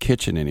Hell's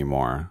Kitchen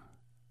anymore,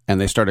 and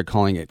they started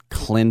calling it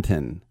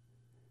Clinton.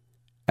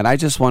 And I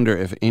just wonder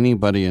if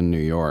anybody in New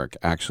York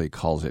actually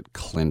calls it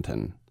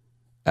Clinton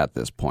at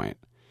this point.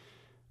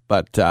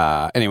 But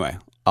anyway,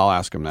 I'll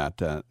ask him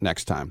that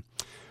next time.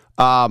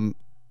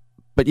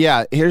 But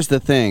yeah, here's the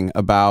thing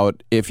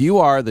about if you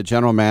are the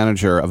general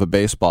manager of a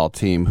baseball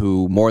team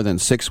who more than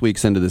 6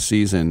 weeks into the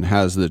season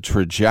has the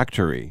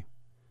trajectory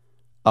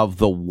of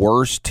the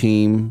worst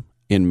team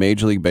in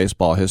Major League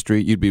Baseball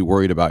history, you'd be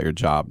worried about your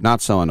job.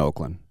 Not so in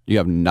Oakland. You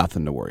have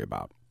nothing to worry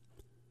about.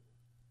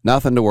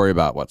 Nothing to worry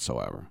about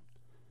whatsoever.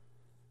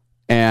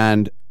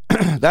 And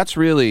that's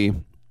really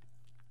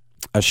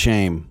a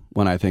shame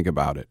when I think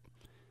about it,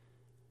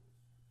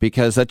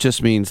 because that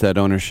just means that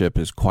ownership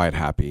is quite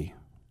happy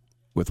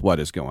with what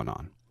is going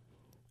on.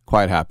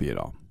 Quite happy at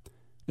all.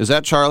 Is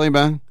that Charlie,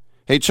 Ben?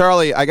 Hey,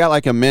 Charlie, I got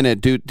like a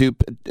minute.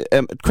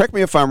 Correct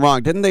me if I'm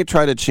wrong. Didn't they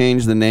try to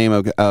change the name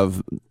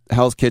of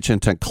Hell's Kitchen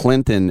to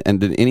Clinton,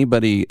 and did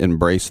anybody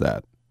embrace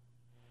that?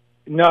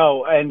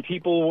 No, and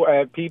people,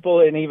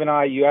 and even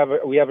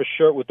we have a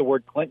shirt with the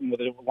word Clinton with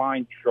a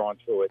line drawn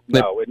through it.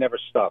 No, it never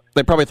stuck.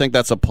 They probably think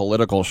that's a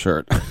political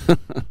shirt.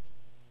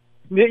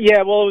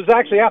 Yeah, well, it was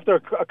actually after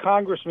a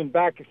congressman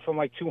back from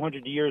like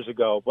 200 years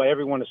ago, but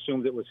everyone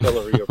assumed it was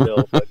Hillary or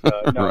Bill. But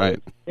no,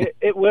 right.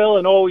 it will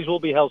and always will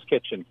be Hell's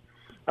Kitchen.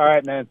 All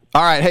right, man.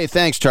 All right. Hey,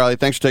 thanks, Charlie.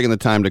 Thanks for taking the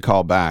time to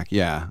call back.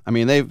 Yeah. I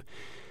mean,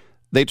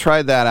 they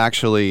tried that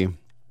actually.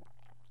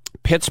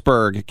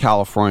 Pittsburgh,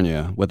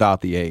 California, without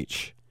the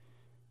H,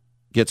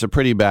 gets a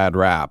pretty bad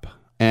rap.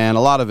 And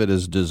a lot of it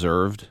is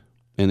deserved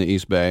in the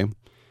East Bay.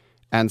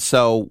 And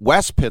so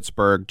West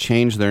Pittsburgh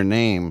changed their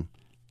name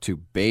to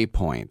Bay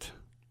Point.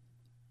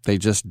 They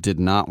just did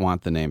not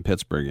want the name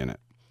Pittsburgh in it.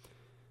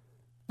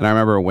 And I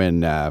remember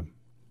when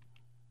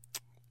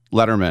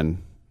Letterman,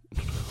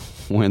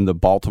 when the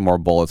Baltimore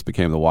Bullets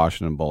became the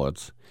Washington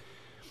Bullets,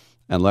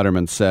 and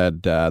Letterman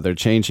said they're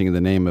changing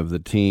the name of the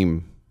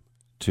team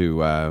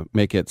to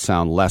make it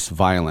sound less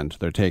violent.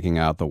 They're taking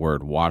out the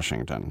word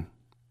Washington.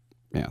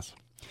 Yes.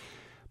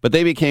 But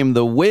they became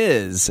the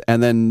Wiz,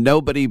 and then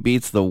Nobody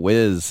Beats the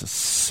Wiz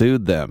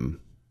sued them.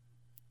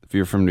 If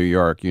you're from New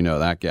York, you know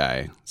that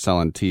guy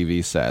selling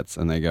TV sets,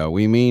 and they go,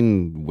 we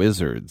mean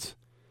Wizards.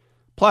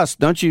 Plus,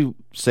 don't you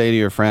say to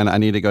your friend, I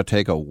need to go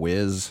take a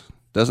whiz?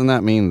 Doesn't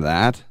that mean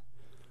that?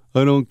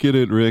 I don't get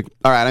it, Rick.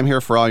 All right, I'm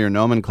here for all your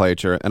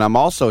nomenclature, and I'm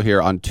also here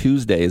on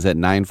Tuesdays at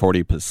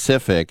 9:40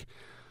 Pacific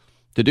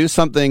to do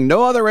something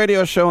no other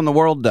radio show in the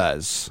world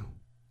does.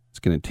 It's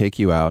going to take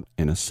you out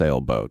in a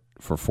sailboat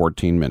for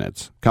 14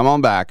 minutes. Come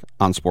on back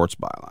on Sports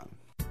Byline.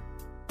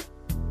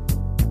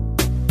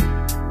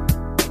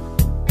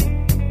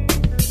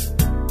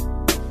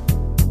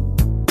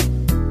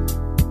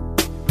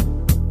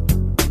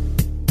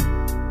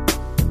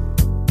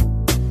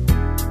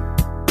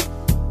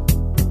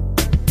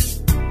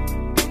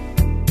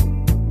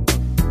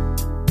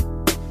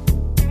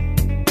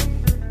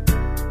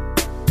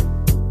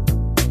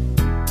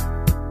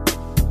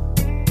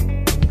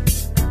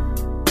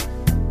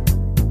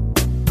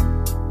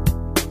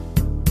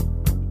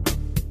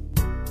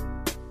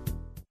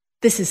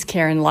 This is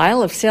Karen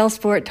Lyle of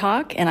Salesport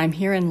Talk, and I'm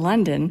here in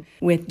London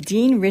with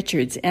Dean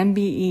Richards,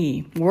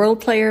 MBE,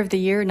 World Player of the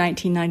Year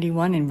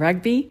 1991 in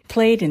rugby,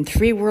 played in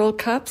 3 World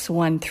Cups,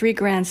 won 3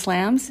 Grand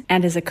Slams,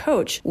 and as a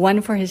coach, won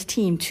for his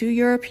team 2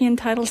 European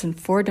titles and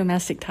 4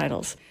 domestic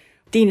titles.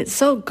 Dean, it's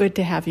so good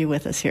to have you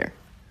with us here.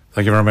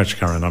 Thank you very much,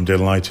 Karen. I'm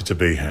delighted to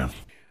be here.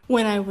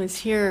 When I was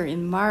here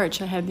in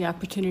March, I had the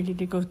opportunity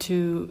to go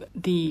to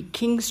the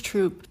King's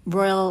Troop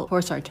Royal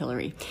Horse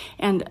Artillery,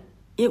 and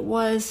it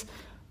was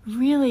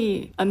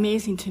really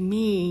amazing to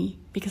me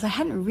because I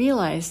hadn't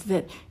realized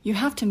that you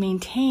have to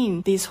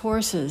maintain these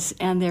horses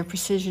and their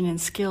precision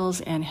and skills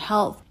and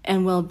health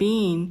and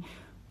well-being,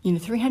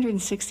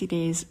 360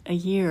 days a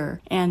year,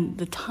 and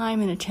the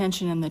time and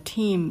attention and the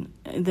team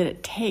that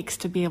it takes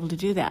to be able to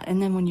do that.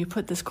 And then when you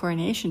put this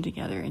coronation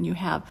together and you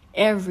have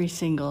every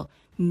single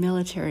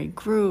military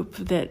group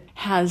that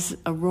has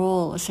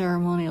a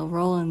ceremonial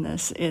role in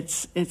this,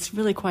 it's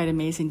really quite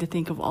amazing to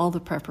think of all the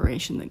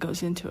preparation that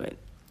goes into it.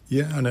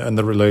 Yeah, and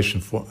the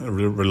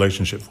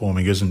relationship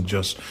forming isn't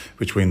just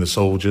between the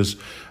soldiers;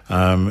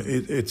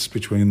 it's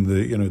between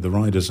the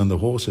riders and the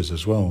horses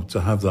as well.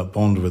 To have that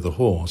bond with the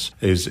horse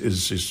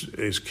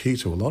is key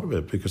to a lot of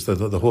it, because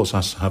the horse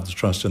has to have the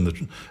trust in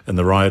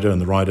the rider,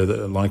 and the rider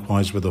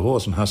likewise with the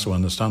horse, and has to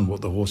understand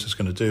what the horse is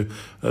going to do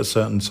at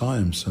certain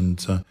times. And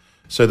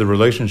so the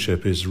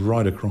relationship is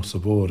right across the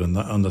board, and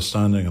that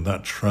understanding and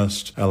that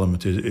trust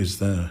element is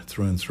there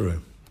through and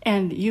through.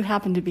 And you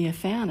happen to be a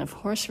fan of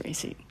horse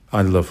racing.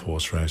 I love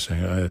horse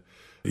racing. I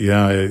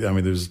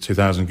mean, there was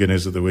 2,000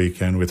 guineas at the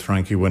weekend with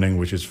Frankie winning,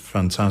 which is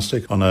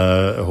fantastic, on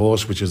a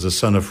horse which is the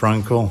son of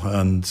Frankel.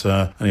 And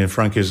in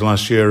Frankie's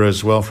last year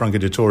as well, Frankie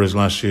Dettori's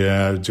last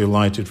year,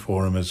 delighted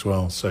for him as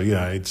well. So,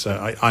 yeah, it's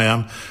I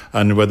am.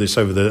 And whether it's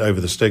over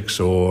the sticks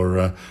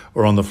or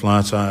on the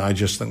flat, I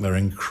just think they're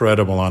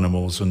incredible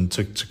animals. And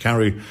to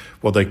carry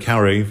what they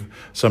carry,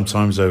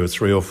 sometimes over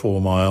 3 or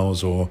 4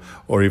 miles or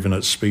even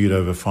at speed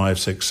over 5,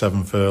 6,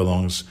 7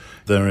 furlongs,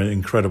 they're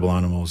incredible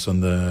animals.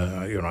 And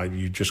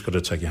you just got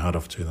to take your hat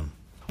off to them.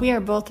 We are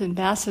both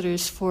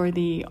ambassadors for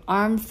the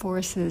Armed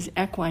Forces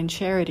Equine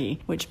Charity,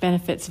 which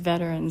benefits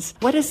veterans.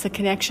 What is the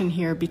connection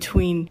here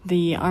between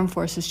the Armed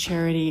Forces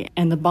Charity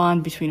and the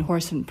bond between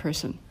horse and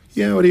person?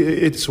 Yeah, well,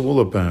 it's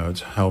all about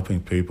helping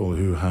people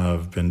who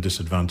have been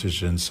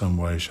disadvantaged in some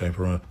way, shape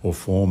or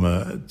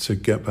form to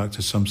get back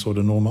to some sort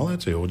of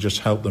normality, or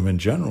just help them in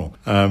general.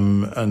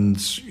 And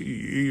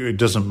it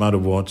doesn't matter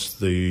what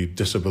the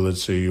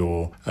disability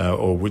or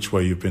which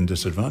way you've been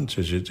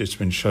disadvantaged. It's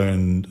been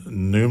shown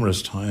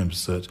numerous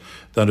times that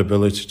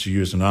ability to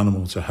use an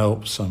animal to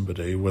help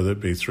somebody, whether it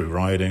be through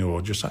riding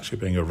or just actually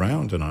being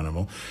around an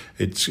animal,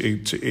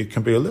 it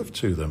can be a lift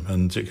to them,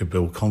 and it could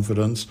build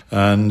confidence,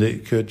 and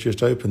it could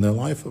just open their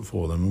life up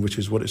for them, which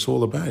is what it's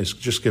all about. It's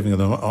just giving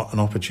them an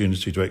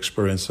opportunity to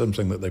experience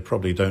something that they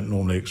probably don't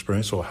normally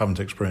experience or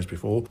haven't experienced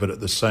before, but at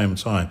the same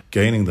time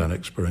gaining that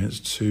experience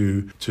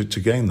to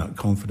gain that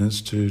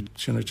confidence to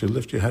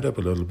lift your head up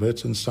a little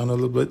bit and stand a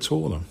little bit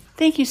taller.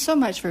 Thank you so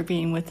much for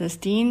being with us,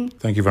 Dean.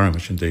 Thank you very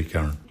much indeed,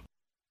 Karen.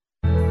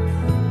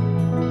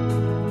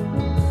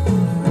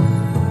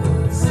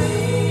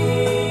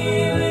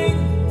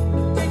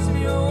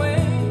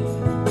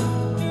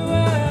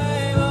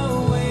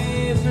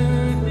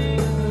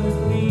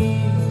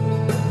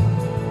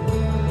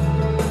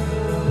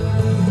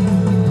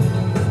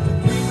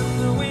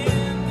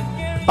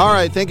 All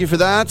right, thank you for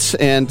that.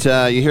 And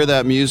you hear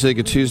that music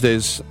at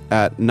Tuesdays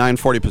at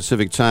 9:40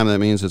 Pacific time. That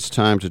means it's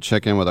time to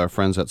check in with our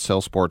friends at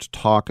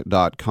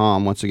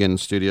SaleSportsTalk.com. Once again in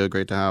studio,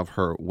 great to have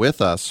her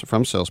with us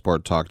from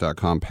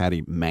SaleSportsTalk.com,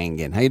 Patty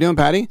Mangan. How you doing,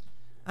 Patty?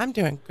 I'm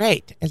doing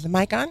great. Is the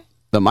mic on?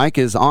 The mic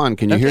is on.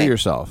 Can you hear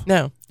yourself?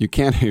 No. You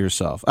can't hear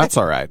yourself. That's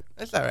all right.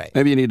 That's all right.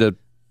 Maybe you need to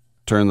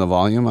turn the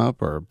volume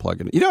up or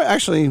plug it in.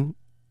 Actually,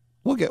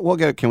 we'll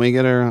get. Can we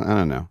get her? I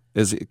don't know.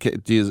 Is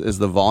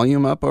the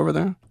volume up over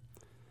there?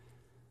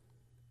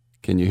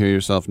 Can you hear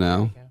yourself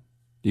now?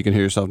 You can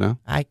hear yourself now?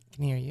 I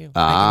can hear you.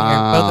 I can hear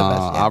both of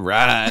us. Yeah. All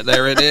right.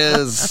 There it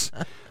is.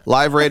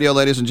 Live radio,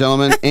 ladies and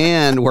gentlemen.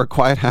 And we're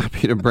quite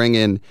happy to bring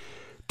in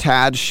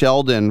Tad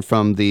Sheldon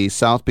from the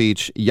South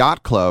Beach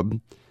Yacht Club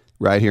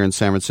right here in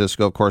San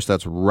Francisco. Of course,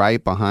 that's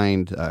right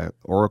behind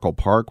Oracle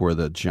Park where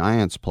the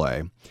Giants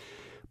play.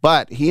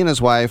 But he and his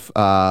wife,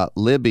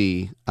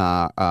 Libby,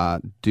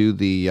 do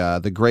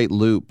the Great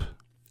Loop.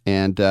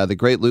 And the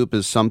Great Loop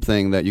is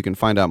something that you can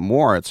find out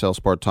more at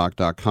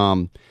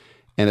SaleSportsTalk.com.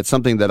 And it's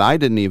something that I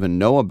didn't even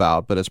know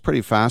about, but it's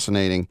pretty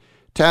fascinating.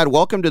 Tad,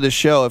 welcome to the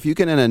show. If you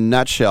can, in a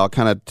nutshell,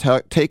 kind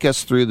of take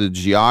us through the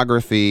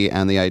geography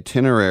and the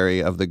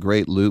itinerary of the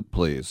Great Loop,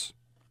 please.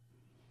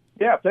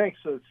 Yeah, thanks.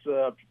 It's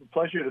a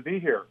pleasure to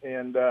be here.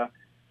 And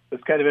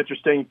it's kind of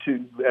interesting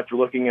after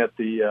looking at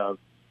the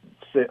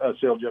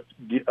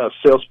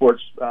Sail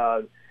Sports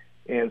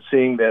and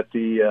seeing that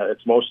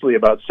it's mostly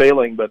about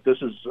sailing, but this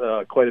is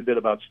quite a bit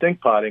about stink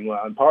potting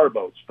on power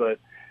boats. But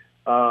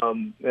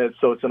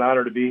so it's an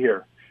honor to be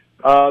here.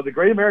 The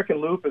Great American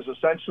Loop is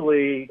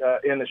essentially,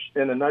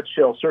 in a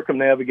nutshell,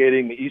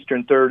 circumnavigating the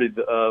eastern third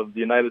of the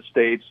United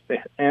States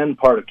and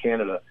part of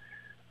Canada.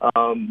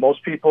 A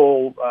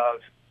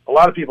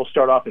lot of people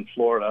start off in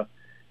Florida,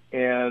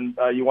 and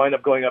you wind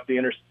up going up the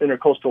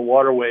intercoastal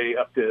waterway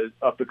up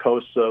the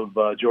coasts of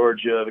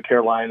Georgia, the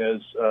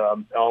Carolinas,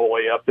 all the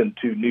way up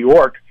into New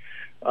York,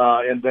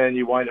 and then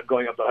you wind up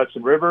going up the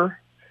Hudson River,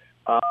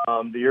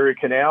 the Erie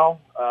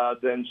Canal.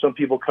 Then some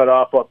people cut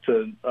off up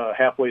to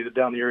halfway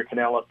down the Erie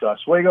Canal up to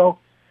Oswego.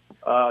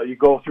 You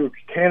go through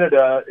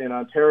Canada in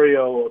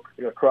Ontario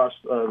across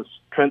the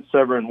Trent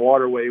Severn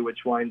Waterway,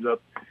 which winds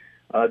up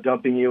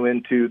dumping you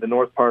into the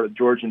north part of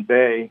Georgian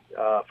Bay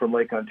from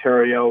Lake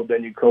Ontario.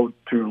 Then you go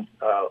through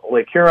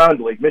Lake Huron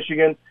to Lake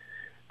Michigan,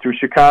 through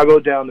Chicago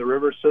down the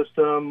river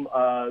system.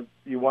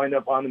 You wind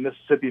up on the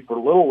Mississippi for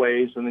a little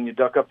ways, and then you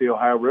duck up the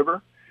Ohio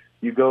River.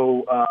 You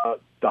go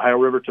the Ohio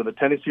River to the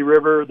Tennessee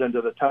River, then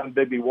to the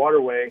Tombigbee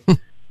Waterway,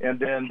 and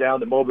then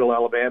down to Mobile,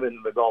 Alabama, into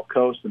the Gulf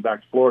Coast and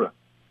back to Florida.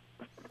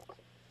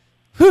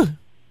 Whew.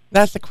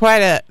 That's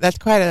quite a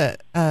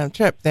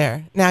trip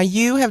there. Now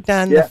you have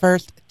done the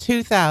first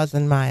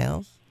 2,000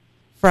 miles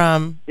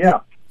from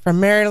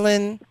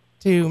Maryland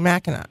to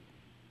Mackinac.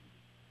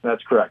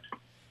 That's correct.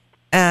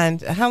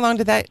 And how long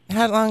did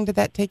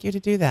that take you to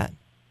do that?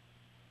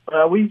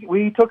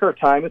 We took our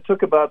time. It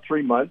took about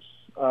 3 months.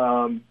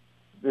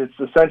 It's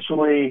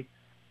essentially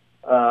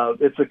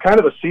it's a kind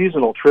of a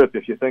seasonal trip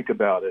if you think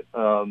about it.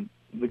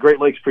 The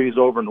Great Lakes freeze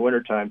over in the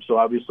wintertime, so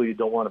obviously you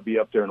don't want to be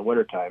up there in the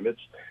wintertime.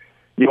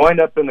 You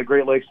wind up in the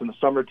Great Lakes in the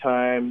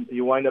summertime.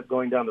 You wind up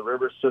going down the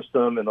river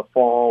system in the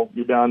fall.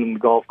 You're down in the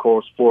Gulf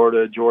Coast,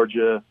 Florida,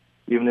 Georgia,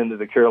 even into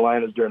the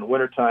Carolinas during the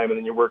wintertime, and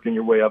then you're working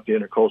your way up the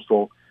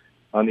intercoastal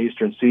on the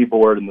eastern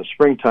seaboard in the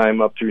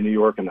springtime up through New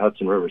York and the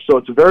Hudson River. So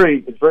it's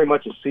very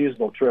much a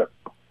seasonal trip.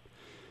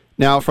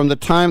 Now, from the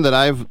time that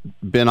I've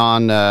been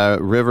on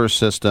river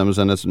systems,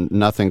 and it's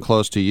nothing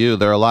close to you,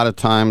 there are a lot of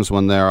times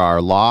when there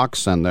are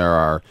locks and there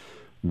are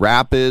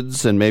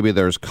rapids and maybe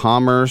there's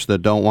commerce that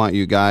don't want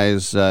you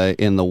guys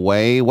in the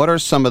way. What are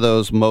some of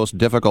those most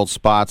difficult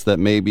spots that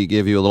maybe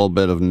give you a little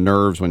bit of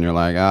nerves when you're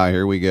like,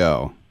 here we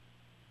go?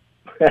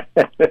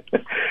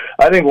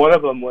 I think one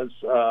of them was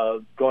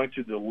going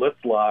through the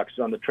lift locks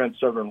on the Trent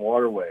Severn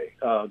Waterway.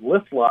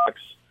 Lift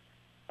locks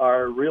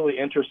are really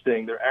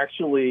interesting. They're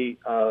actually,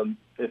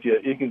 if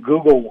you can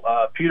Google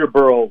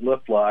Peterborough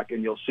lift lock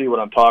and you'll see what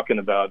I'm talking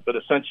about. But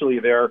essentially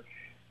they're,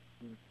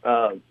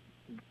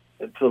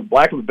 for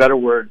lack of a better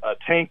word, a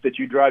tank that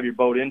you drive your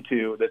boat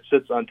into that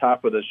sits on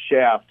top of the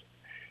shaft.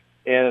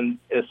 And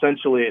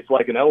essentially it's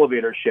like an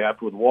elevator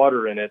shaft with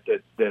water in it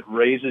that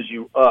raises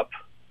you up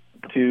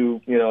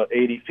to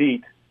 80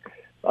 feet.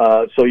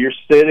 So you're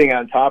sitting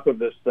on top of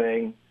this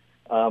thing,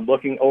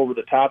 looking over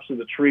the tops of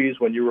the trees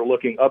when you were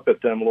looking up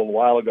at them a little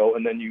while ago,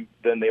 and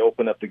then they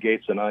open up the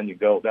gates and on you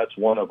go. That's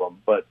one of them.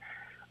 But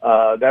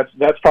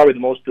that's probably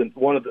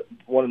one of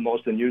the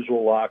most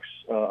unusual locks.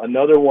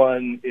 Another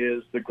one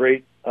is the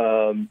great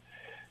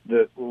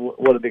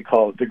what do they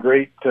call it? The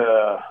great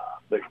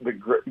the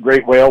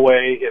Great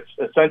Whaleway.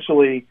 It's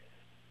essentially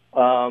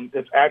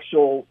it's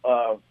actual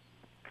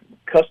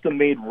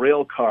custom-made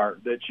rail car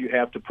that you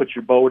have to put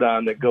your boat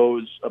on that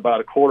goes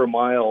about a quarter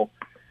mile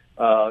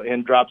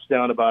and drops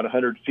down about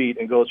 100 feet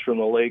and goes from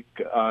the Lake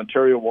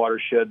Ontario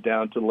watershed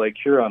down to the Lake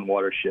Huron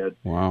watershed.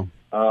 Wow.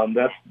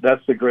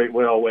 That's the Great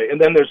Whaleway. And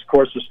then there's, of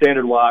course, the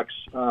standard locks.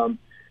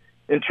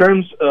 In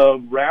terms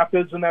of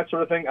rapids and that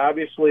sort of thing,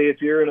 obviously,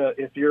 if you're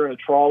in a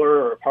trawler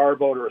or a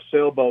powerboat or a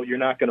sailboat, you're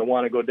not going to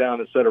want to go down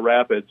a set of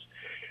rapids.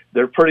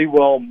 They're pretty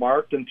well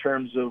marked in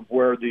terms of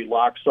where the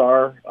locks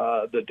are.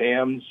 The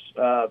dams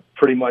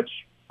pretty much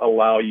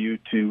allow you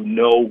to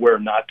know where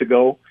not to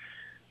go.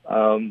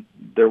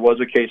 There was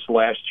a case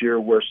last year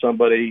where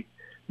somebody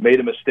made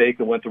a mistake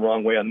and went the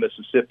wrong way on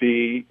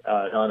Mississippi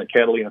on a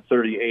Catalina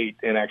 38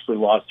 and actually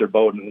lost their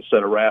boat in a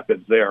set of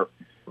rapids there.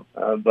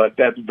 But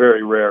that's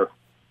very rare.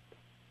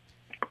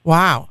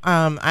 Wow.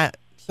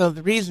 So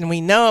the reason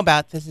we know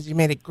about this is you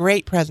made a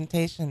great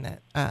presentation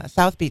at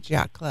South Beach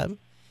Yacht Club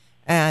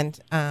and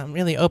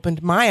really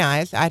opened my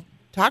eyes. I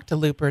talked to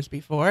loopers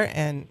before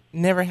and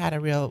never had a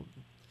real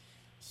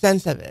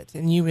sense of it.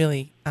 And you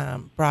really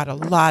brought a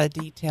lot of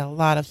detail, a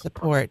lot of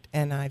support,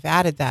 and I've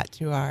added that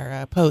to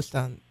our post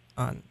on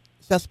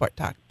Sail Sport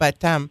Talk.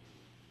 But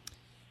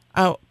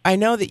I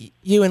know that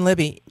you and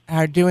Libby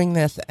are doing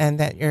this and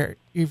that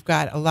you've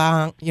got a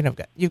long,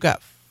 you've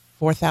got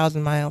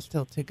 4,000 miles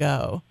still to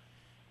go.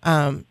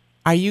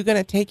 Are you going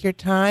to take your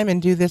time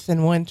and do this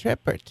in one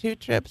trip or two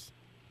trips?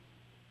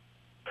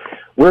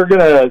 We're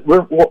gonna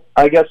do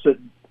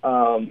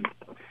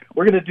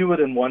it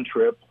in one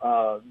trip.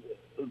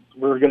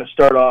 We're going to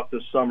start off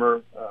this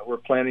summer. We're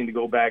planning to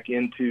go back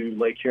into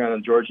Lake Huron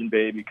and Georgian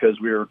Bay because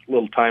we were a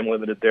little time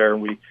limited there,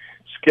 and we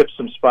skipped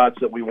some spots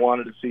that we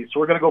wanted to see. So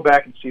we're going to go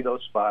back and see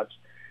those spots.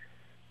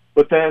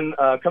 But then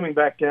coming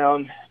back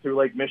down through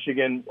Lake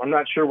Michigan, I'm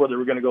not sure whether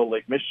we're going to go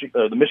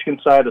the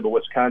Michigan side or the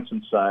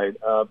Wisconsin side,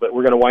 but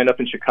we're going to wind up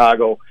in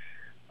Chicago.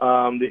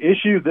 The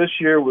issue this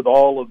year with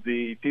all of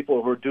the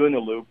people who are doing the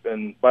loop,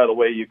 and by the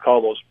way, you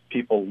call those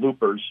people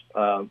loopers,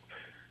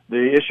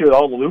 the issue that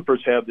all the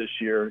loopers have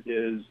this year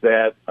is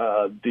that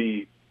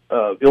the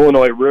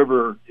Illinois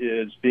River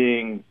is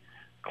being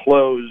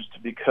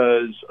closed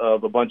because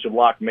of a bunch of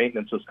lock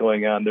maintenance that's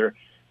going on there.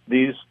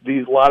 A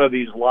lot of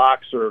these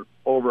locks are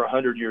over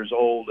 100 years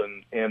old,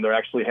 and they're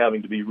actually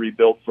having to be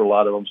rebuilt for a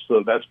lot of them.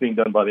 So that's being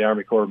done by the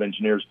Army Corps of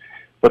Engineers.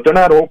 But they're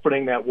not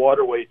opening that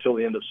waterway till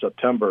the end of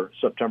September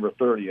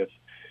 30th.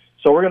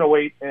 So we're going to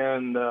wait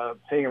and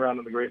hang around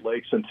in the Great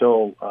Lakes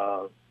until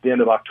the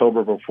end of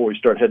October before we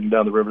start heading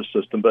down the river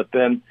system. But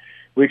then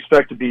we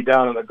expect to be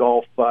down in the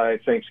Gulf by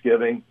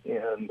Thanksgiving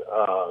and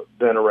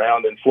then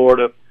around in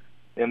Florida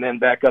and then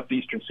back up the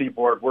Eastern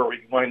Seaboard where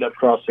we wind up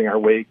crossing our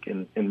wake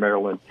in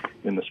Maryland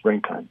in the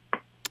springtime.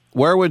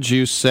 Where would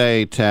you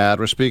say, Tad,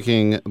 we're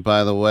speaking,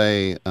 by the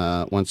way,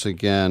 once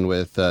again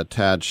with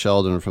Tad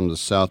Sheldon from the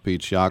South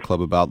Beach Yacht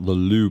Club about the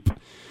Loop.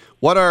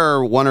 What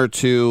are one or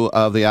two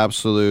of the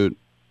absolute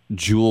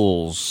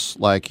jewels,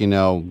 like,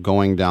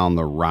 going down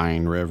the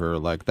Rhine River,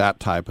 like that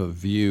type of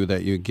view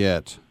that you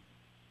get?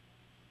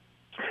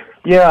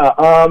 Yeah,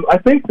 I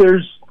think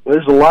there's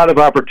a lot of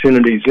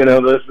opportunities.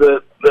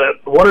 The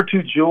one or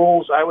two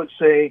jewels, I would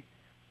say,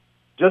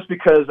 just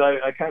because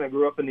I kind of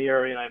grew up in the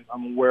area and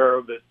I'm aware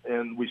of it,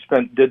 and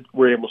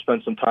were able to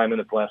spend some time in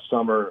it last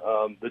summer.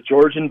 The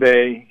Georgian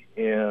Bay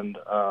and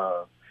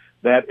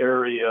that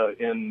area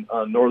in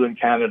northern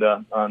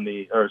Canada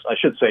or I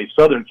should say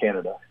southern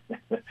Canada,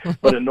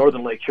 but in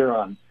northern Lake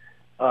Huron,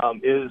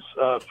 is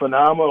a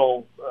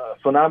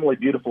phenomenally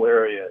beautiful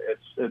area.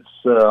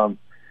 It's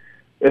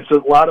a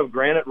lot of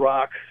granite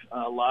rock,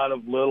 a lot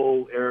of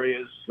little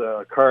areas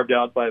carved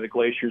out by the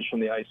glaciers from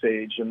the Ice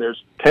Age, and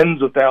there's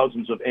tens of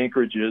thousands of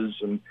anchorages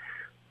and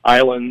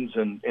islands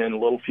and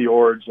little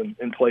fjords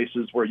and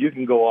places where you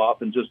can go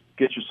off and just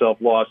get yourself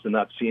lost and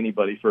not see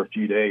anybody for a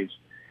few days.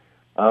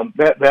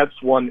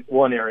 That's one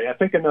area. I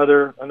think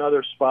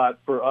another spot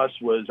for us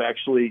was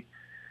actually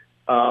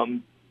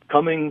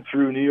coming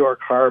through New York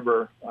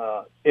Harbor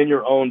in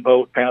your own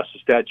boat past the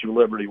Statue of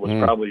Liberty was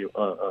probably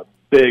a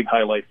big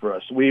highlight for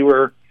us. We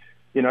were,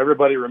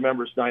 everybody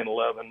remembers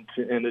 9/11,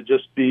 and to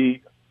just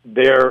be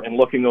there and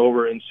looking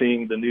over and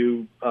seeing the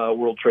new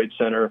World Trade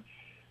Center,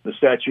 the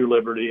Statue of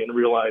Liberty, and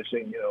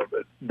realizing,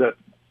 that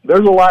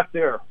there's a lot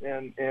there,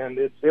 and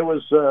it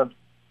was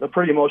a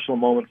pretty emotional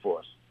moment for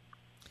us.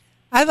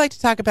 I'd like to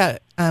talk about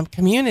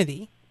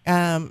community.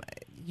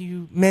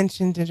 You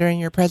mentioned during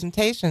your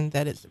presentation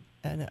that it's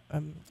a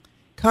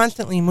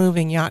constantly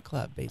moving yacht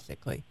club,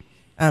 basically,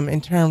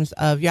 in terms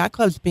of yacht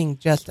clubs being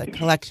just a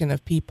collection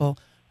of people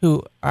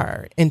who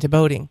are into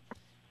boating.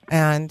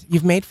 And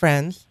you've made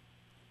friends,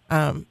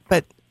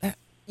 but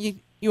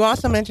you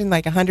also mentioned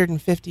like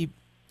 150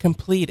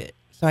 completed.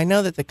 So I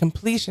know that the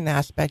completion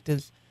aspect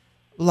is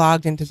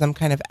logged into some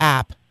kind of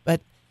app,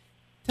 but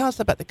tell us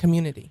about the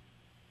community.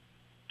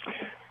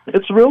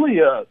 It's really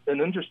an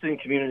interesting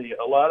community.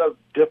 A lot of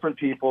different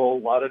people, a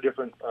lot of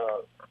different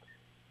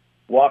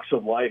walks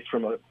of life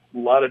from a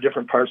lot of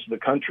different parts of the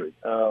country.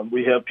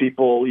 We have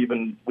people we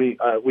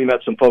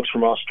met some folks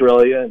from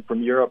Australia and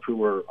from Europe who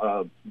were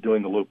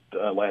doing the loop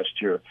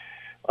last year.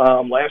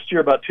 Last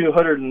year, about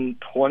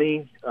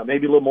 220,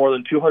 maybe a little more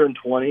than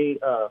 220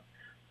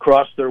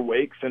 crossed their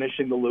wake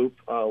finishing the loop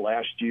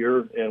last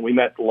year, and we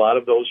met a lot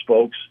of those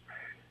folks.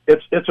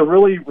 It's a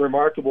really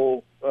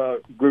remarkable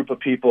group of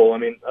people. I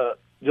mean,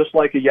 just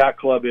like a yacht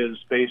club is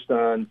based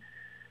on,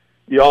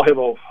 you all have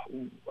a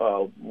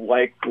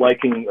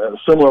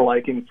similar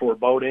liking for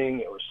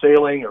boating or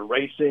sailing or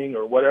racing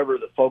or whatever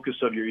the focus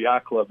of your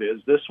yacht club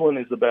is. This one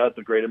is about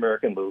the Great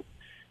American Loop.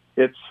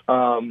 You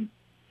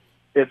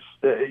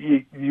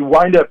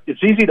wind up.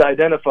 It's easy to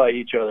identify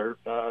each other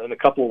in a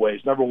couple of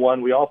ways. Number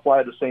one, we all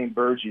fly the same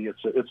burgee.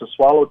 It's a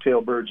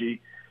swallowtail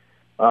burgee.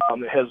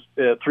 It has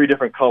 3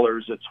 different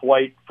colors. It's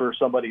white for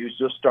somebody who's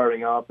just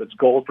starting off. It's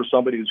gold for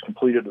somebody who's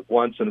completed it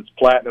once, and it's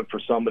platinum for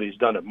somebody who's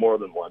done it more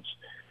than once.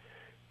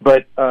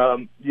 But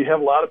you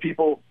have a lot of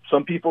people.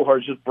 Some people are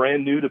just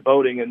brand new to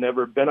boating and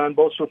never been on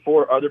boats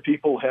before. Other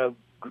people have,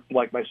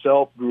 like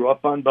myself, grew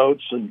up on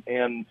boats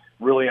and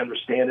really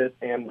understand it.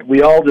 And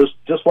we all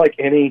just like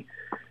any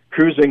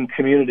cruising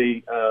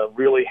community,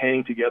 really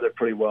hang together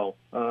pretty well.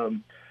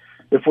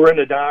 If we're in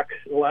the dock,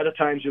 a lot of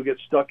times you'll get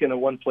stuck in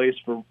one place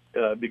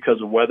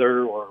because of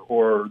weather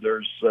or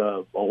there's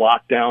a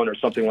lockdown or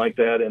something like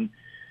that.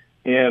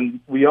 And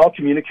we all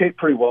communicate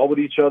pretty well with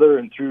each other,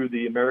 and through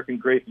the American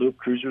Great Loop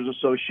Cruisers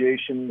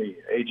Association, the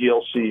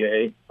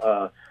AGLCA,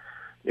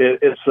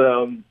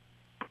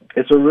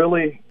 it's a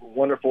really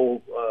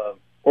wonderful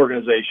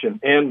organization.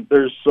 And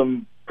there's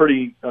some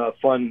pretty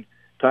fun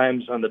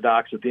times on the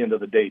docks at the end of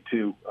the day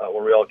too,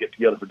 where we all get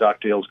together for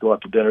docktails, go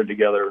out to dinner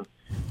together,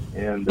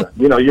 and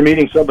you're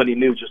meeting somebody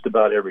new just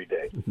about every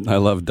day. I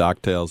love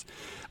docktails.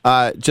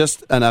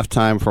 Just enough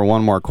time for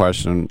one more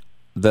question.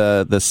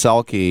 The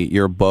Selkie,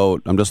 your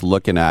boat, I'm just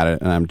looking at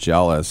it and I'm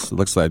jealous. It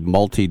looks like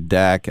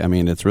multi-deck. I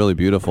mean, it's really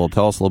beautiful.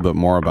 Tell us a little bit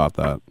more about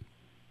that.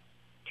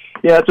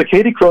 Yeah, it's a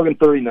Katie Krogan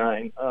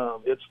 39.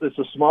 It's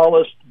the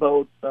smallest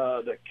boat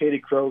that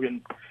Katie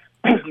Krogan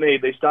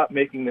made. They stopped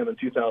making them in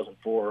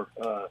 2004.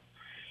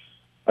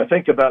 I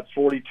think about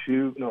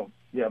 42 of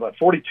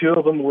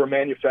them were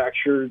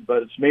manufactured,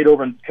 but it's made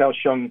over in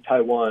Kaohsiung,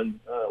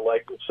 Taiwan,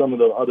 like some of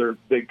the other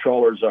big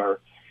trawlers are.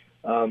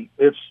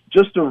 It's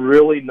just a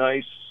really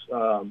nice,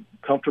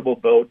 comfortable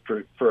boat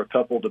for a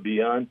couple to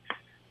be on.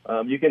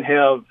 You can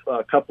have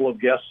a couple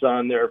of guests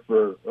on there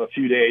for a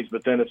few days,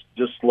 but then it's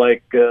just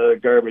like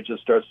garbage. It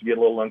starts to get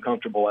a little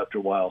uncomfortable after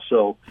a while.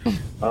 So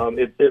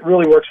it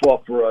really works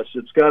well for us.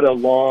 It's got it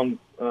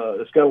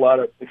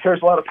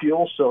carries a lot of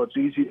fuel, so it's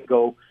easy to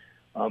go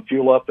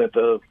fuel up at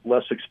the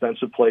less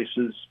expensive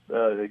places.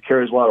 It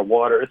carries a lot of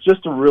water. It's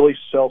just a really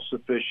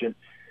self-sufficient,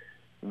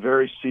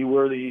 very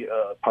seaworthy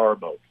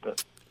powerboat.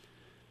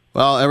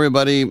 Well,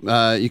 everybody,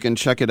 you can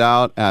check it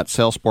out at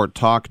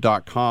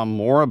sailsporttalk.com.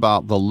 More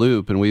about the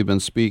Loop, and we've been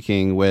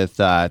speaking with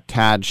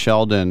Tad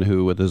Sheldon,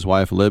 who, with his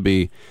wife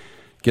Libby,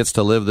 gets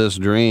to live this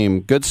dream.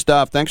 Good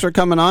stuff. Thanks for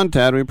coming on,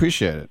 Tad. We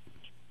appreciate it.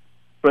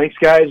 Thanks,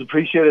 guys.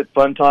 Appreciate it.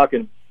 Fun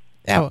talking.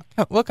 Yeah,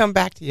 we'll come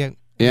back to you.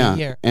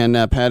 Yeah, and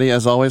Patty,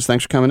 as always,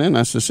 thanks for coming in.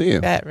 Nice to see you.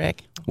 You bet,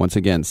 Rick. Once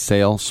again,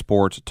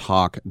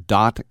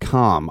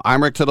 sailsporttalk.com.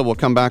 I'm Rick Tittle. We'll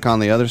come back on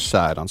the other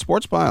side on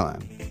Sports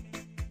Byline.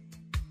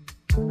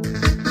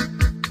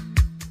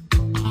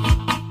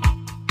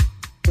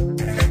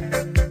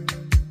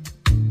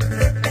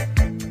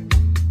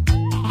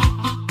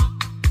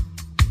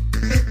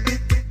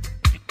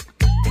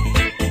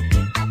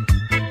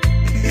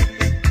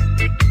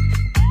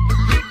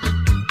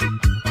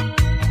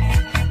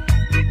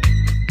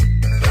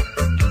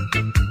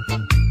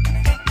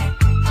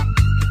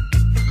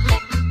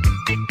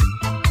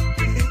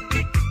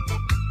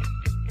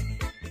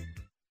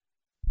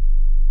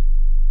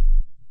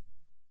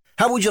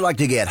 How would you like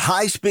to get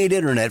high-speed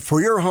internet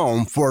for your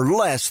home for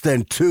less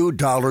than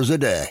 $2 a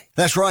day?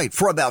 That's right.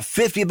 For about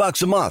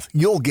 $50 a month,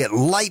 you'll get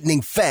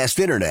lightning-fast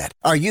internet.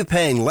 Are you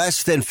paying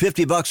less than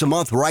 $50 a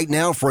month right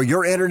now for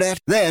your internet?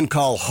 Then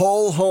call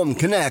Whole Home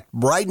Connect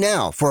right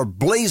now for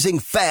blazing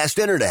fast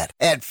internet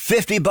at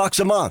 $50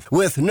 a month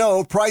with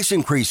no price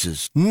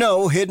increases,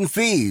 no hidden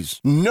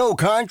fees, no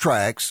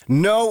contracts,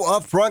 no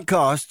upfront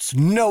costs,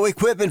 no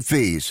equipment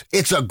fees.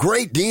 It's a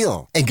great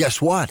deal. And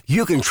guess what?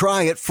 You can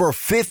try it for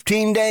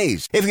 15 days.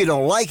 If you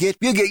don't like it,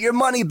 you get your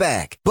money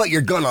back. But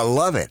you're going to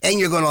love it, and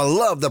you're going to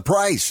love the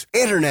price.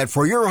 Internet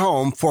for your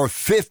home for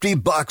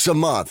 $50 a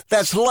month.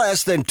 That's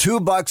less than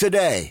 $2 a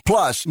day.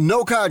 Plus,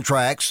 no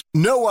contracts,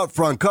 no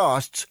upfront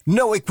costs,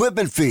 no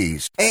equipment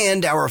fees,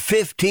 and our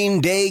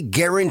 15-day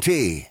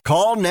guarantee.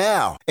 Call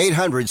now.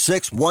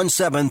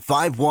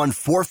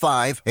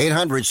 800-617-5145.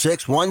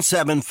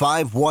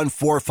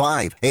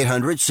 800-617-5145.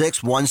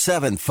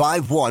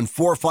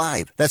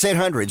 800-617-5145. That's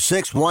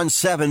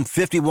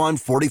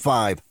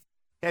 800-617-5145.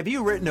 Have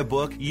you written a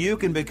book? You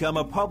can become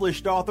a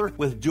published author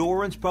with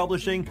Dorrance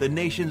Publishing, the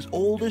nation's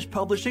oldest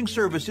publishing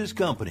services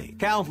company.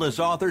 Countless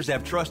authors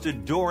have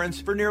trusted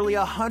Dorrance for nearly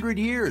 100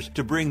 years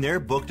to bring their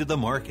book to the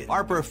market.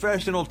 Our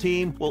professional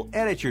team will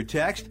edit your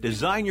text,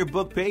 design your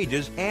book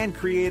pages, and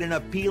create an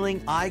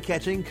appealing,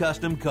 eye-catching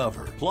custom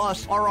cover.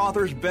 Plus, our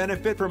authors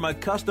benefit from a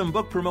custom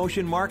book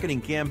promotion marketing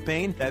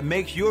campaign that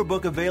makes your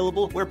book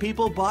available where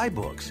people buy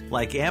books,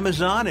 like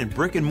Amazon and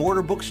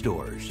brick-and-mortar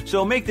bookstores.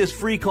 So make this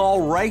free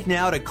call right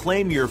now to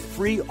claim your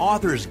free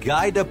author's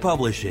guide to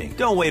publishing.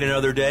 Don't wait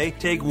another day.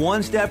 Take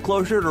one step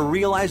closer to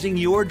realizing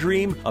your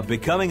dream of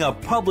becoming a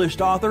published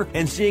author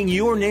and seeing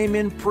your name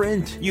in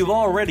print. You've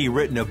already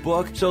written a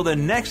book, so the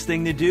next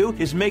thing to do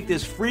is make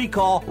this free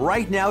call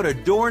right now to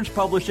Dorrance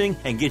Publishing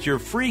and get your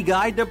free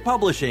guide to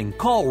publishing.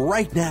 Call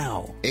right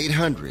now.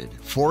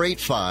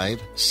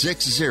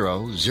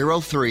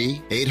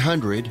 800-485-6003.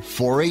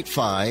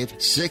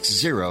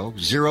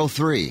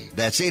 800-485-6003.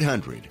 That's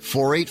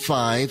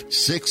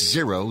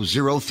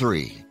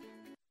 800-485-6003.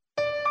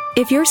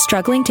 If you're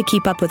struggling to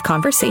keep up with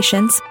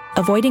conversations,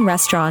 avoiding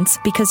restaurants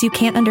because you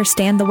can't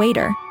understand the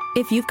waiter,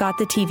 if you've got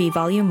the TV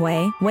volume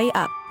way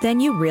up, then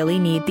you really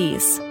need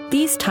these.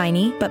 These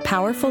tiny but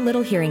powerful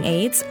little hearing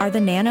aids are the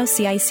Nano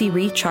CIC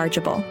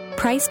Rechargeable,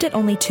 priced at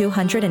only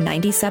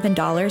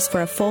 $297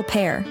 for a full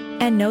pair.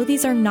 And no,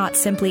 these are not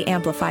simply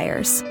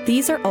amplifiers.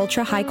 These are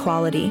ultra high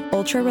quality,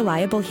 ultra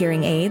reliable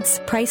hearing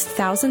aids, priced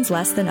thousands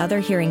less than other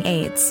hearing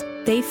aids.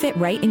 They fit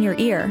right in your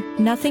ear,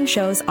 nothing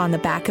shows on the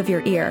back of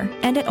your ear,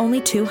 and at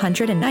only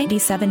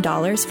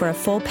 $297 for a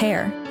full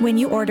pair. When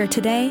you order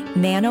today,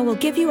 Nano will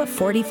give you a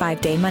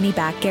 45-day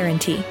money-back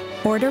guarantee.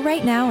 Order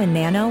right now and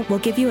Nano will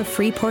give you a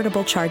free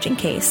portable charging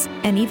case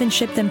and even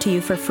ship them to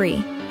you for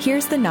free.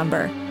 Here's the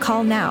number.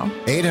 Call now.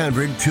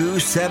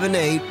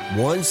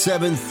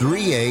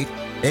 800-278-1738.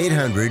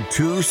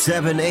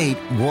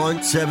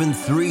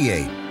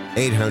 800-278-1738.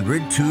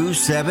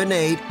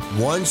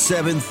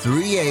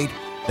 800-278-1738.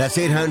 That's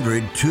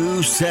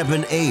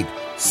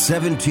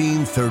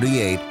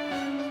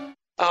 800-278-1738.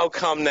 Oh,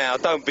 come now,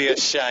 don't be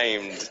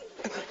ashamed.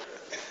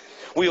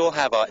 We all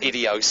have our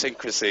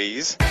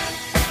idiosyncrasies.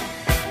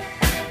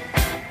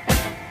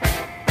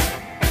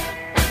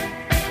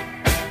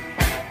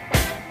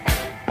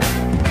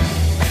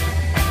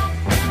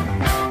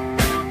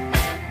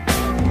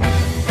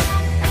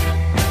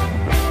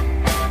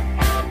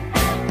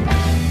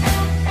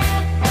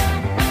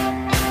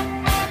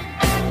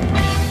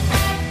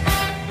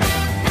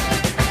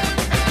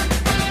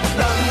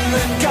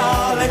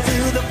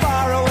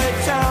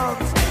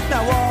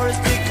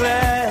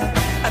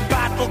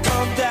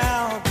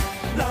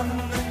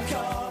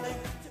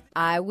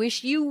 I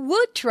wish you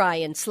would try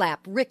and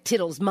slap Rick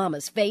Tittle's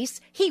mama's face.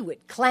 He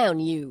would clown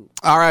you.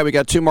 All right, we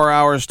got 2 more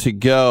hours to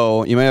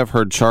go. You may have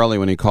heard Charlie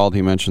when he called.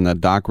 He mentioned that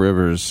Doc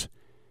Rivers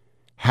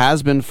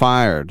has been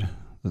fired,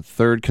 the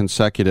third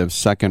consecutive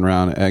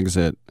second-round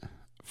exit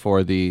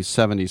for the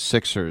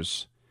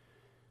 76ers.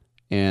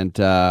 And,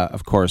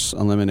 of course,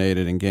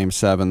 eliminated in Game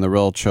 7. The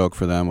real choke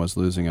for them was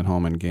losing at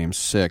home in Game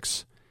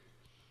 6.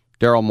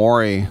 Daryl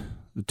Morey,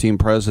 the team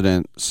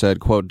president, said,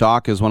 quote,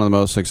 Doc is one of the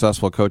most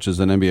successful coaches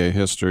in NBA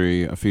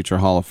history, a future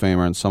Hall of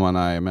Famer, and someone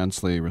I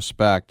immensely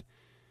respect.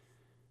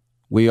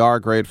 We are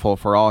grateful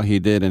for all he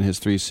did in his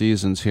 3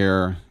 seasons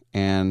here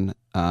and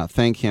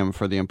thank him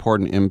for the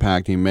important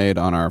impact he made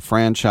on our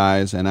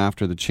franchise. And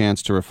after the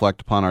chance to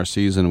reflect upon our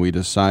season, we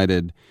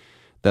decided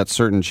that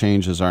certain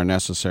changes are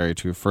necessary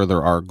to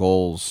further our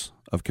goals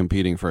of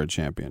competing for a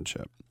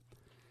championship.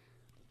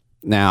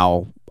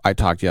 Now, I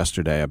talked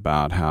yesterday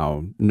about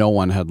how no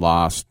one had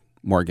lost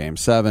more Game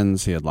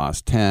 7s. He had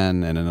lost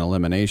 10, and in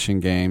elimination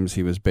games,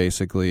 he was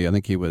basically, I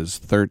think he was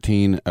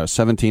 17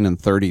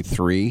 and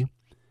 33,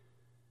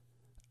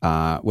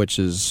 which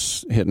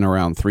is hitting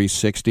around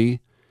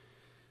 360.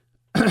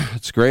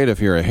 It's great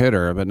if you're a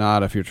hitter, but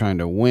not if you're trying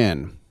to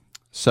win.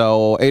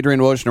 So Adrian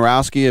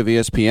Wojnarowski of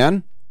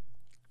ESPN,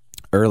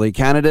 early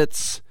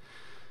candidates,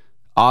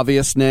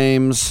 obvious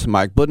names,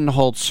 Mike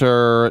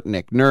Budenholzer,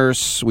 Nick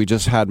Nurse. We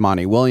just had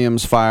Monty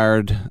Williams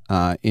fired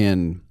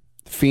in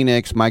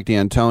Phoenix, Mike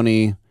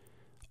D'Antoni.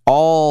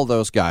 All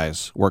those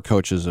guys were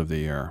coaches of the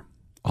year.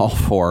 All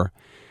 4.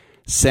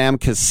 Sam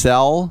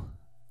Cassell,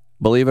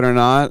 believe it or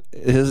not,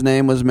 his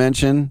name was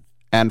mentioned.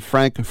 And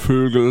Frank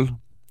Vogel,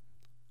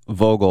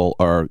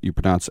 or you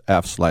pronounce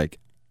F's like,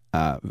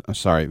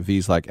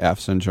 V's like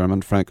F's in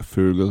German. Frank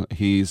Vogel,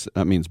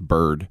 that means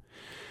bird.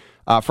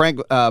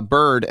 Frank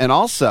Bird, and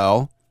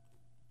also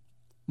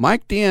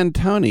Mike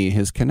D'Antoni,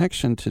 his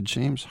connection to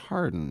James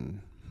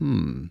Harden.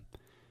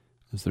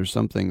 Is there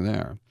something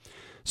there?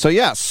 So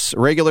yes,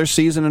 regular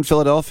season in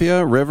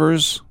Philadelphia,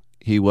 Rivers,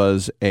 he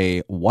was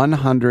a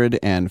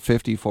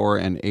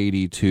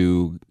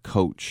 154-82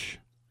 coach.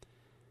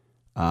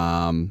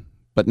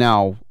 But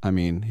now, I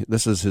mean,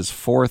 this is his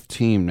 4th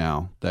team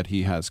now that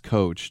he has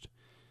coached.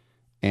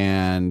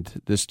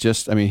 And this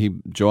just, I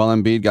mean, Joel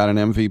Embiid got an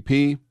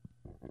MVP.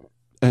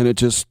 And it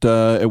just,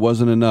 it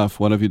wasn't enough.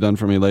 What have you done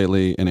for me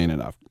lately? It ain't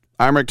enough.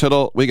 I'm Rick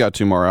Tittle. We got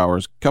 2 more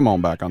hours. Come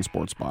on back on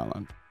Sports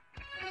Byline.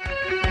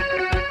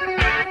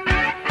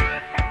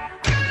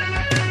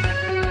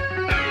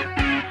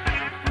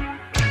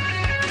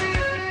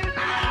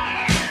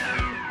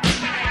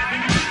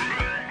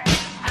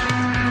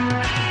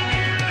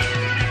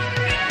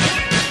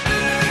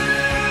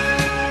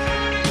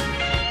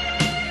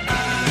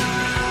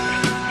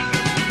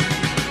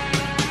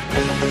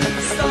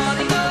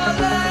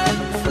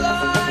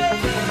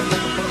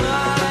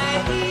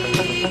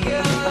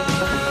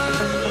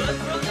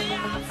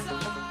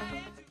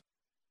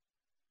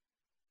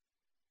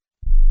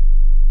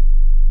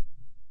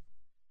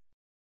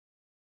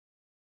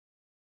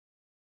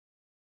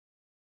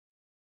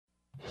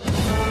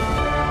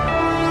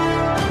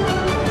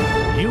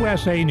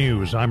 USA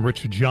News, I'm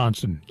Richard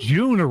Johnson.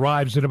 June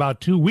arrives in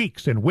about 2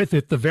 weeks, and with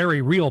it, the very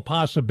real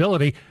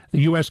possibility the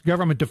U.S.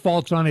 government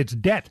defaults on its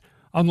debt,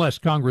 unless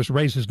Congress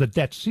raises the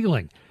debt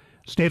ceiling.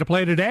 State of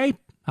play today,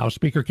 House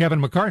Speaker Kevin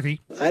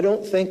McCarthy. I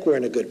don't think we're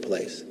in a good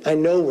place. I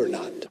know we're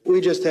not. We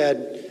just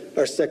had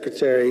our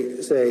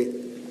secretary say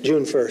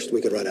June 1st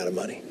we could run out of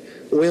money.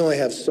 We only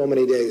have so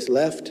many days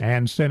left.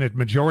 And Senate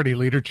Majority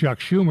Leader Chuck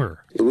Schumer.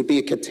 It would be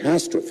a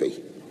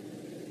catastrophe.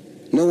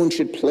 No one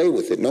should play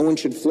with it. No one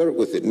should flirt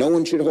with it. No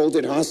one should hold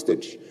it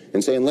hostage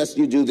and say, unless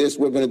you do this,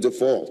 we're going to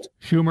default.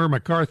 Schumer,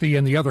 McCarthy,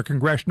 and the other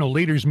congressional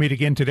leaders meet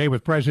again today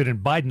with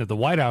President Biden at the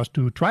White House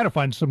to try to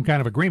find some kind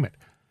of agreement.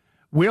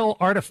 Will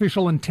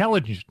artificial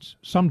intelligence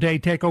someday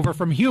take over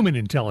from human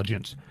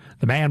intelligence?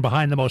 The man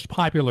behind the most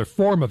popular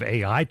form of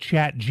AI,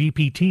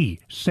 ChatGPT,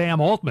 Sam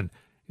Altman,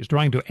 is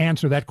trying to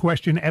answer that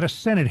question at a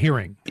Senate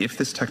hearing. If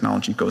this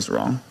technology goes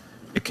wrong,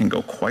 it can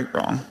go quite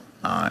wrong.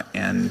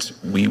 And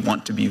we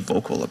want to be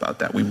vocal about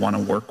that. We want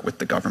to work with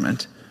the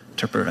government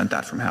to prevent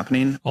that from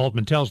happening.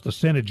 Altman tells the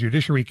Senate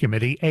Judiciary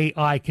Committee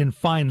AI can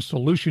find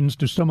solutions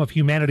to some of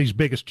humanity's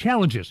biggest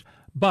challenges,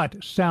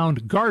 but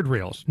sound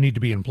guardrails need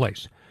to be in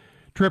place.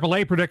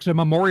 AAA predicts a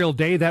Memorial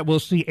Day that will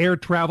see air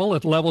travel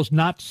at levels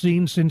not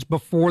seen since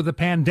before the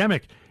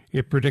pandemic.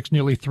 It predicts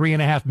nearly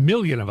 3.5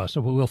 million of us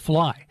will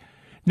fly.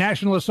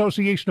 National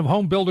Association of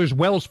Home Builders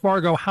Wells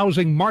Fargo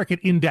Housing Market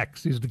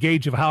Index is the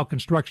gauge of how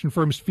construction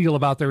firms feel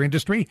about their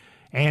industry,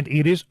 and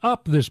it is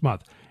up this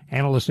month.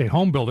 Analysts say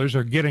home builders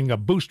are getting a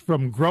boost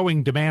from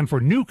growing demand for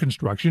new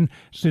construction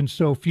since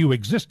so few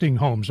existing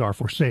homes are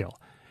for sale.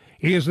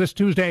 Is this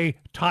Tuesday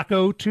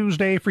Taco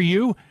Tuesday for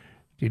you?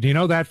 Did you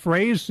know that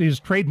phrase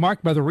is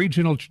trademarked by the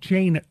regional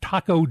chain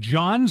Taco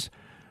John's?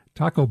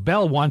 Taco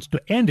Bell wants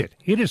to end it.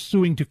 It is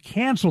suing to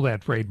cancel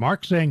that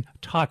trademark, saying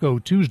Taco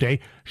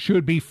Tuesday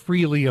should be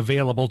freely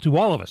available to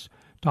all of us.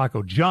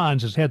 Taco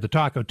John's has had the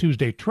Taco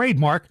Tuesday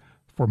trademark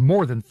for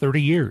more than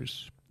 30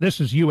 years. This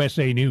is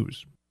USA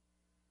News.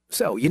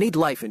 So, you need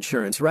life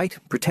insurance, right?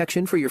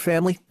 Protection for your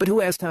family? But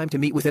who has time to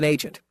meet with an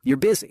agent? You're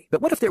busy.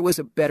 But what if there was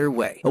a better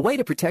way? A way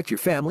to protect your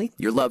family,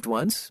 your loved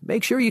ones,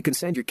 make sure you can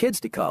send your kids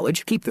to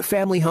college, keep the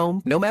family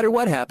home, no matter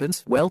what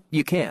happens? Well,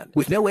 you can.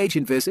 With no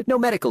agent visit, no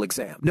medical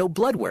exam, no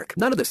blood work,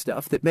 none of the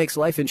stuff that makes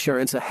life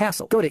insurance a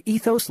hassle. Go to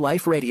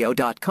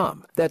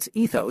ethosliferadio.com. That's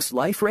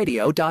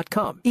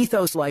ethosliferadio.com.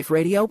 Ethos Life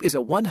Radio is a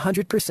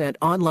 100%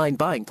 online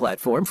buying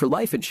platform for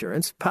life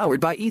insurance powered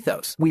by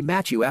Ethos. We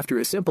match you after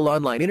a simple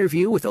online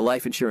interview with a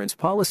life insurance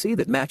policy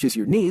that matches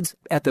your needs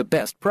at the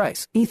best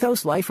price.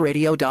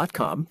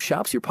 EthosLifeRadio.com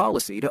shops your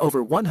policy to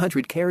over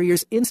 100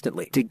 carriers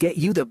instantly to get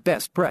you the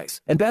best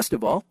price. And best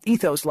of all,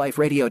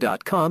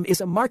 EthosLifeRadio.com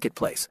is a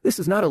marketplace. This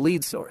is not a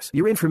lead source.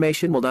 Your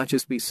information will not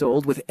just be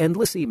sold with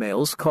endless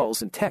emails,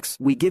 calls, and texts.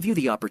 We give you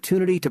the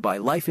opportunity to buy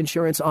life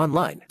insurance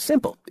online.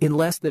 Simple. In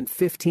less than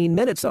 15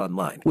 minutes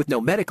online. With no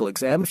medical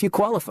exam if you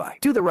qualify.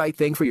 Do the right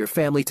thing for your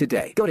family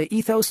today. Go to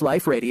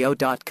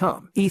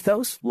EthosLifeRadio.com.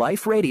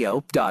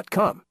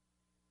 EthosLifeRadio.com.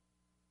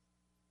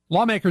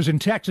 Lawmakers in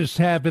Texas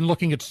have been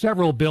looking at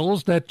several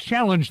bills that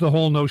challenge the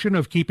whole notion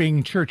of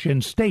keeping church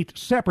and state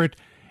separate,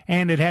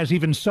 and it has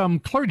even some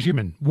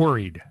clergymen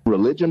worried.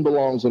 Religion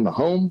belongs in the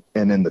home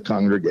and in the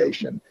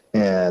congregation,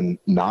 and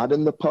not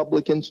in the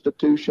public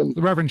institution.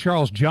 The Reverend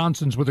Charles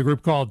Johnson's with a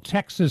group called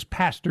Texas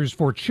Pastors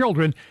for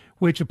Children,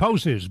 which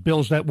opposes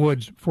bills that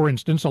would, for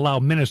instance, allow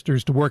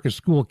ministers to work as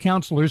school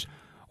counselors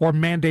or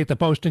mandate the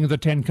posting of the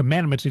Ten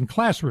Commandments in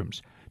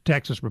classrooms.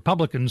 Texas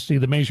Republicans see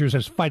the measures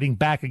as fighting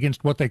back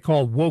against what they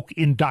call woke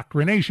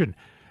indoctrination.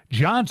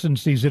 Johnson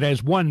sees it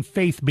as one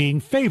faith being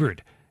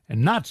favored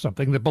and not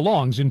something that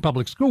belongs in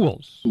public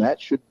schools.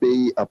 That should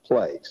be a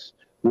place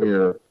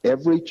where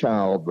every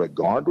child,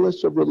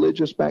 regardless of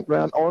religious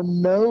background or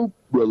no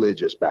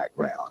religious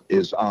background,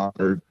 is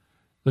honored.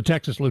 The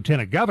Texas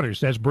Lieutenant Governor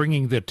says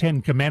bringing the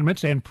Ten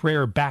Commandments and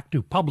prayer back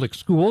to public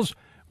schools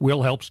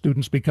will help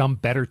students become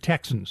better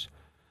Texans.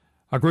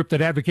 A group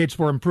that advocates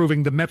for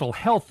improving the mental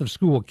health of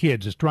school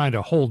kids is trying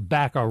to hold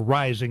back a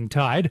rising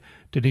tide.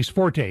 Denise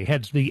Forte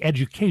heads the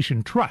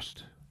Education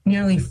Trust.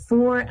 Nearly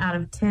 4 out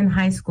of 10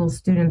 high school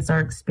students are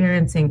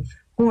experiencing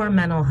poor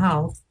mental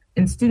health,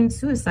 and student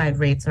suicide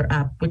rates are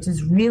up, which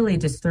is really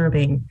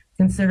disturbing,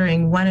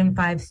 considering 1 in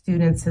 5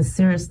 students has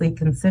seriously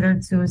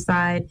considered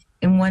suicide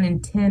and 1 in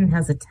 10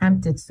 has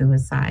attempted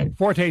suicide.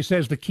 Forte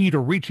says the key to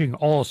reaching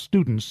all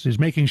students is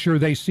making sure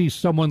they see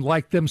someone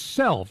like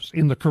themselves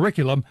in the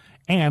curriculum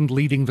and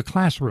leading the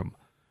classroom.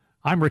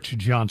 I'm Richard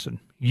Johnson,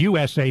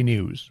 USA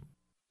News.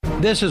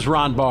 This is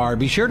Ron Barr.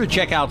 Be sure to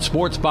check out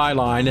Sports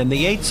Byline and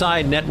the 8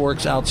 Side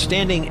Network's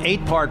outstanding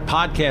 8-part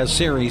podcast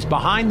series,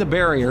 Behind the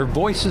Barrier,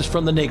 Voices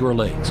from the Negro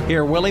Leagues.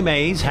 Hear Willie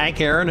Mays, Hank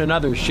Aaron, and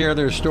others share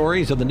their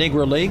stories of the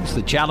Negro Leagues,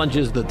 the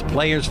challenges that the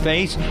players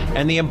face,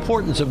 and the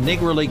importance of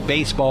Negro League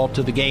baseball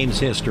to the game's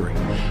history.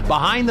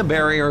 Behind the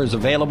Barrier is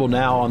available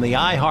now on the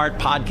iHeart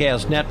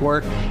Podcast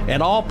Network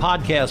and all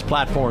podcast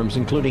platforms,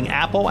 including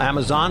Apple,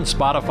 Amazon,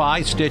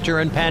 Spotify, Stitcher,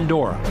 and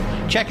Pandora.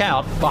 Check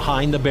out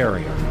Behind the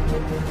Barrier.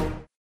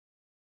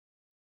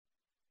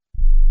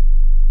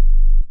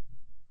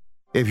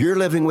 If you're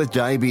living with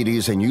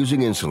diabetes and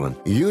using insulin,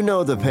 you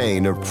know the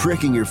pain of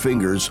pricking your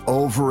fingers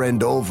over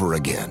and over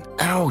again.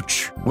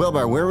 Ouch! Well,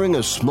 by wearing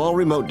a small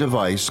remote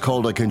device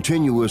called a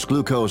continuous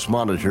glucose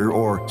monitor,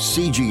 or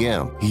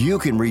CGM, you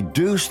can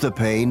reduce the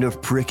pain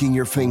of pricking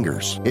your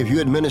fingers. If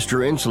you administer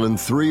insulin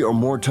 3 or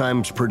more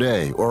times per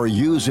day or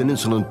use an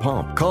insulin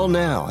pump, call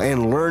now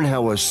and learn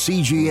how a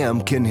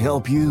CGM can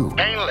help you.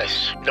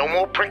 Painless. No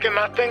more pricking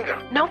my finger.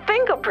 No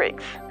finger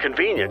pricks.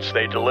 Convenience.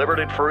 They delivered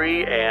it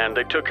free and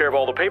they took care of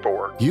all the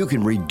paperwork. You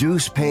can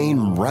reduce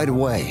pain right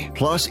away.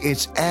 Plus,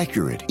 it's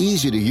accurate,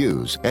 easy to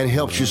use, and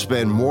helps you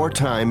spend more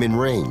time in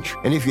range.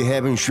 And if you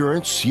have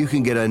insurance, you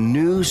can get a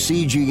new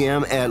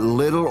CGM at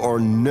little or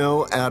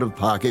no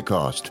out-of-pocket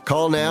cost.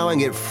 Call now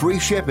and get free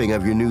shipping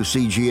of your new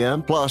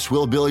CGM. Plus,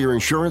 we'll bill your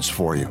insurance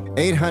for you.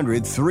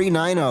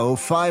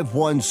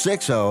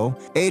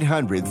 800-390-5160.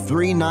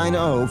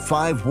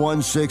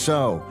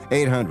 800-390-5160.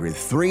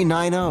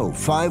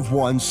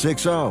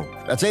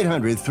 800-390-5160. That's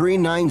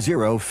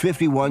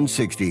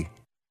 800-390-5160.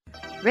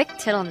 Rick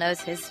Tittle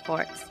knows his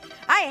sports.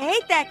 I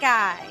hate that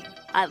guy.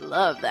 I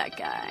love that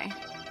guy.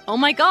 Oh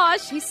my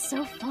gosh, he's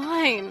so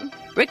fine.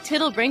 Rick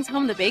Tittle brings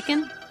home the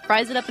bacon,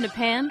 fries it up in a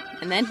pan,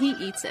 and then he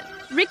eats it.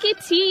 Ricky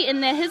T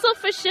in the hizzle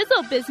for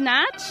shizzle,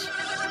 biznatch.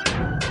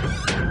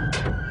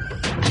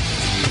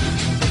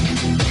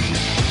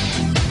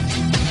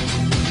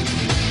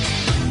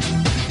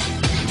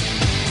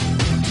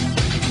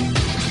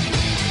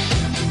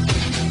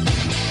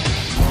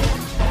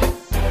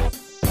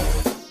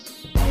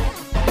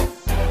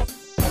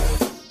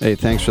 Hey,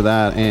 thanks for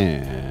that,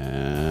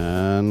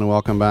 and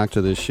welcome back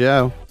to the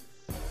show.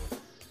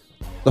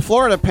 The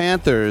Florida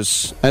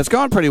Panthers, it's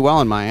going pretty well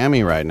in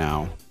Miami right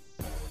now.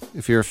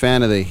 If you're a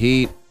fan of the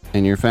Heat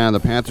and you're a fan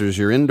of the Panthers,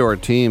 your indoor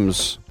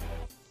teams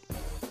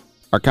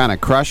are kind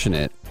of crushing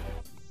it.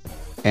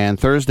 And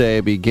Thursday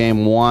be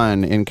game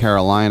 1 in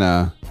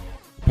Carolina,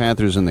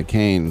 Panthers and the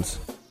Canes.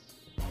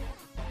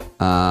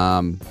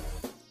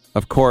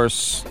 Of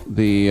course,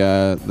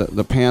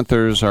 the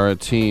Panthers are a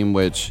team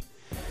which,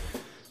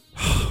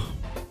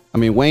 I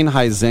mean, Wayne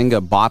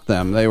Huizenga bought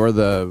them. He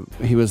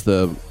was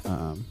the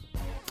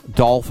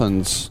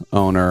Dolphins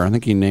owner. I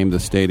think he named the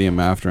stadium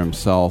after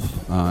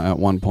himself at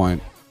one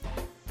point.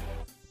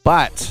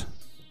 But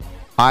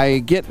I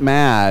get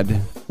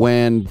mad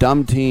when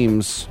dumb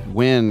teams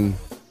win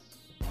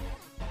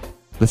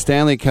the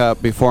Stanley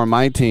Cup before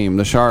my team,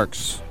 the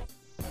Sharks.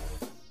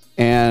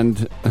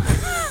 And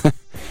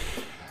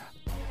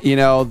you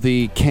know,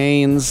 the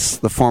Canes,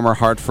 the former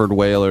Hartford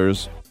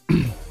Whalers,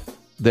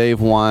 they've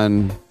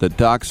won. The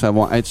Ducks have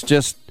won. It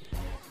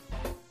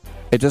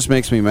just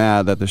makes me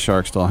mad that the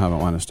Sharks still haven't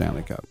won a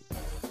Stanley Cup.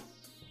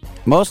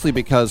 Mostly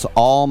because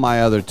all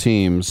my other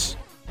teams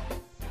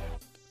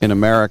in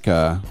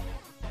America,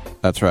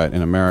 that's right,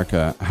 in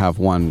America, have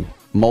won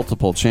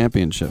multiple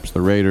championships. The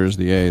Raiders,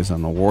 the A's,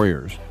 and the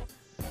Warriors.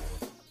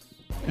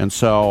 And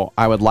so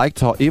I would like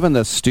to, even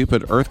the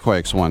stupid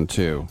Earthquakes won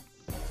too.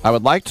 I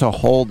would like to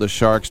hold the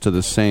Sharks to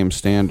the same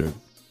standard.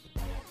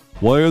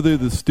 Why are they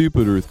the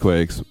stupid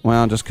Earthquakes?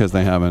 Well, just because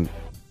they haven't.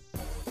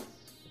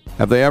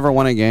 Have they ever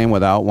won a game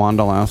without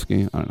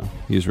Wondolowski? I don't know.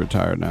 He's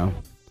retired now.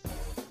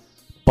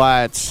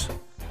 But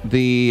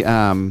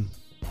and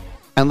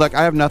look,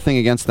 I have nothing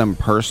against them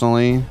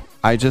personally.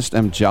 I just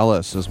am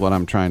jealous is what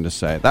I'm trying to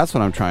say. That's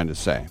what I'm trying to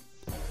say,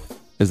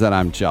 is that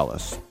I'm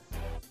jealous.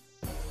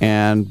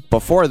 And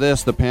before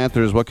this, the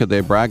Panthers, what could they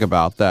brag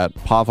about? That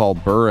Pavel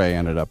Bure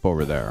ended up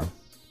over there.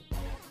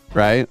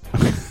 Right?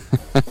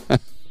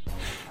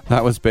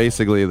 That was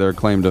basically their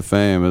claim to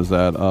fame, is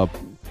that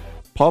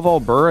Pavel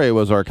Bure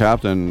was our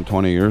captain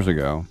 20 years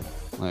ago.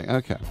 Like,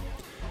 okay.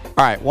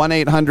 All right,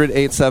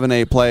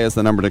 1-800-878-PLAY is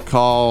the number to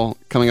call.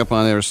 Coming up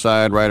on the other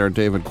side, writer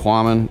David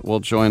Quammen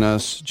will join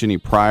us. Ginny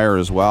Pryor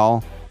as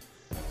well.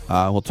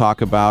 We'll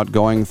talk about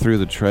going through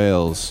the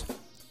trails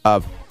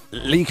of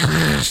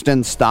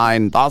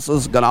Liechtenstein. Das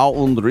ist genau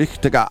und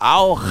richtiger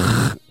auch.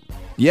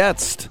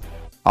 Jetzt.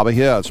 Aber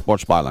hier,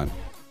 Sportsbyline.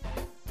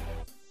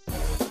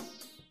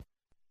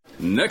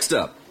 Next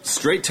up,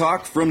 Straight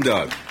Talk from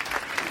Doug.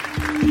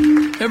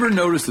 Ever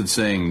notice that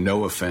saying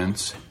no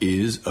offense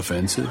is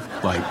offensive?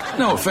 Like,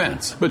 no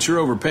offense, but you're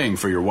overpaying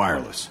for your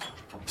wireless.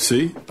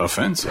 See?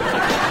 Offensive.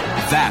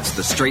 That's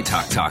the Straight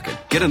Talk talking.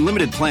 Get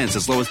unlimited plans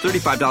as low as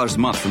 $35 a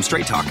month from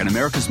Straight Talk on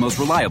America's most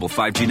reliable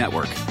 5G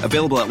network.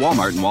 Available at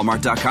Walmart and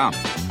Walmart.com.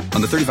 On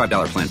the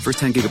 $35 plan, first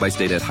 10 gigabytes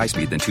data at high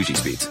speed, then 2G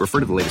speeds.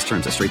 Refer to the latest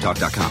terms at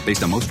straighttalk.com.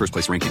 Based on most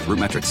first-place rankings, root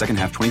metrics, second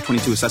half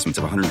 2022 assessments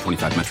of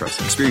 125 metros.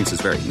 Experiences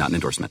vary, not an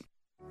endorsement.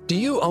 Do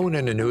you own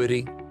an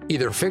annuity,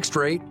 either fixed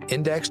rate,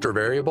 indexed, or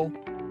variable?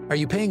 Are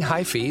you paying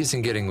high fees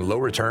and getting low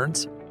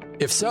returns?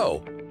 If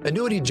so,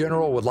 Annuity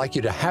General would like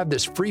you to have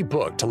this free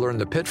book to learn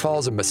the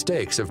pitfalls and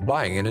mistakes of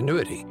buying an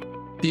annuity.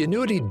 The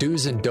Annuity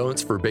Do's and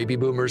Don'ts for Baby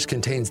Boomers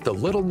contains the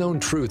little-known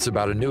truths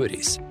about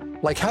annuities,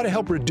 like how to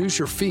help reduce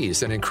your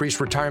fees and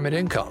increase retirement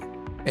income.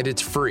 And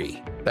it's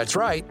free. That's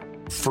right,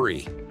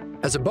 free.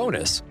 As a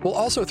bonus, we'll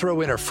also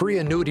throw in a free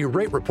annuity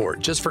rate report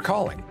just for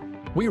calling.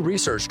 We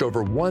researched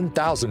over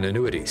 1,000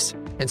 annuities,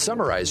 and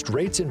summarized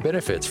rates and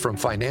benefits from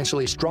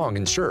financially strong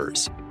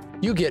insurers.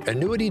 You get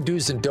annuity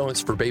do's and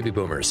don'ts for baby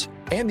boomers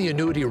and the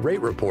annuity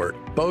rate report,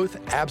 both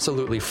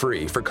absolutely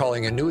free for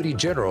calling Annuity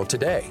General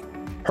today.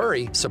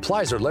 Hurry,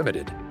 supplies are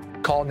limited.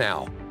 Call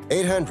now.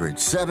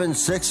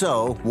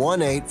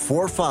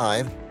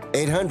 800-760-1845.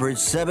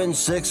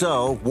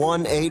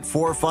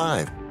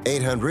 800-760-1845.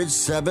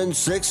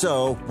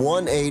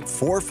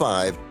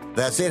 800-760-1845.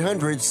 That's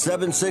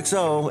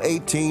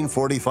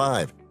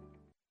 800-760-1845.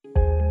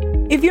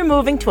 If you're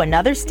moving to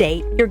another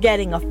state, you're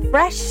getting a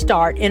fresh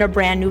start in a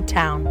brand new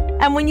town.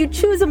 And when you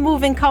choose a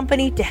moving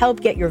company to help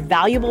get your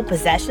valuable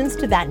possessions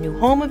to that new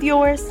home of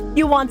yours,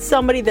 you want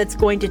somebody that's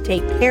going to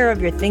take care of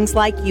your things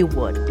like you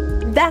would.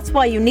 That's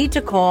why you need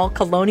to call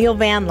Colonial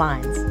Van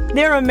Lines.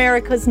 They're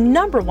America's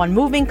 #1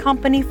 moving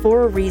company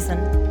for a reason.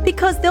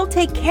 Because they'll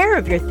take care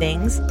of your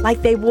things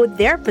like they would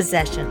their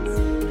possessions.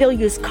 They'll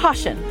use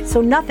caution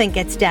so nothing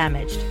gets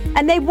damaged.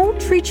 And they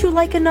won't treat you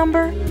like a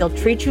number, they'll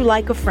treat you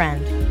like a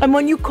friend. And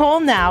when you call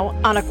now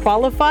on a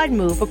qualified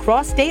move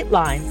across state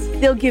lines,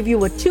 they'll give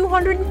you a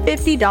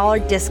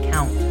 $250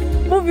 discount.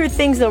 Move your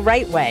things the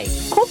right way.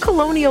 Call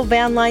Colonial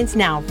Van Lines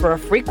now for a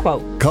free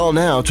quote. Call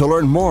now to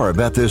learn more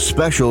about this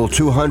special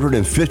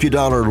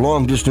 $250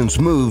 long-distance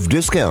move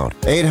discount.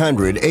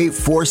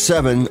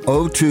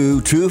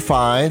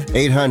 800-847-0225.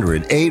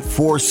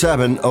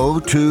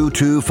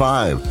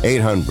 800-847-0225.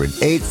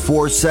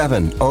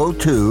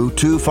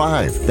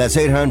 800-847-0225. That's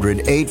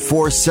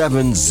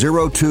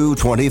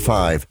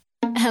 800-847-0225.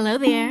 Hello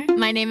there.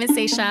 My name is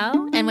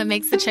Seychelle, and what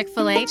makes the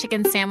Chick-fil-A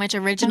chicken sandwich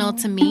original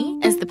to me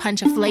is the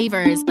punch of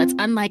flavors that's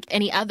unlike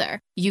any other.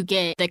 You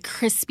get the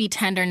crispy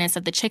tenderness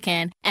of the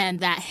chicken and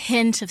that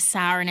hint of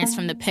sourness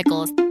from the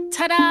pickles.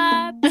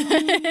 Ta-da!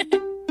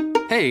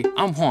 Hey,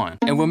 I'm Juan,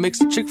 and what makes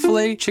the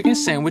Chick-fil-A chicken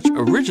sandwich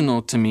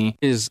original to me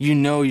is you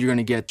know you're going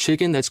to get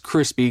chicken that's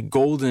crispy,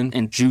 golden,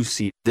 and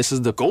juicy. This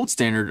is the gold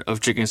standard of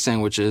chicken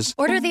sandwiches.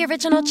 Order the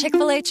original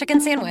Chick-fil-A chicken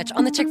sandwich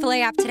on the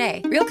Chick-fil-A app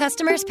today. Real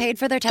customers paid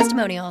for their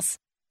testimonials.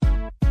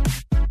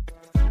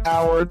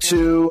 Hour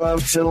 2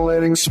 of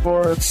Titillating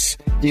Sports.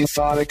 You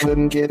thought it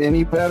couldn't get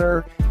any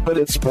better, but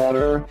it's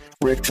better.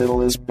 Rick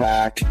Tittle is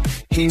back.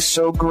 He's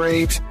so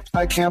great.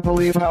 I can't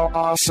believe how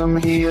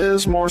awesome he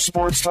is. More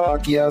sports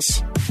talk,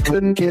 yes.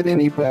 Couldn't get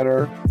any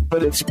better,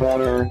 but it's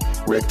better.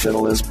 Rick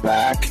Tittle is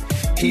back.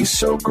 He's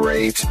so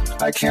great.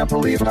 I can't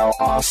believe how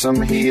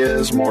awesome he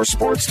is. More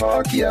sports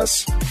talk,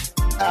 yes.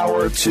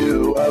 Hour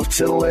 2 of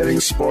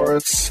Titillating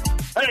Sports.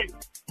 Hey,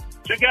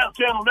 check out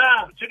Channel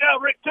 9. Check out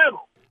Rick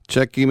Tittle.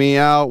 Checking me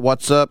out.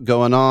 What's up?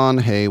 Going on?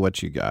 Hey,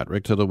 what you got?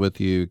 Rick Tittle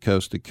with you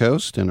coast to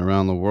coast and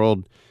around the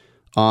world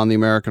on the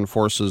American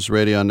Forces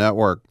Radio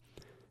Network.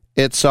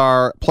 It's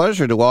our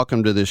pleasure to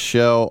welcome to this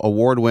show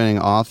award-winning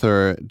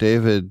author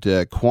David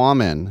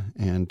Quammen,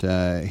 and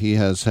he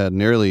has had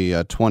nearly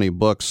 20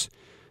 books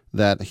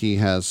that he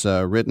has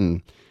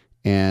written,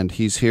 and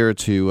he's here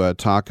to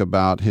talk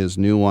about his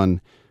new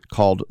one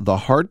called The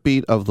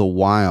Heartbeat of the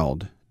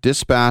Wild,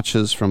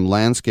 Dispatches from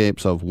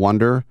Landscapes of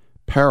Wonder,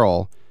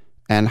 Peril,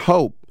 and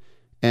Hope.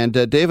 And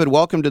David,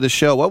 welcome to the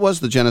show. What was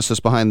the genesis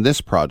behind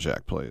this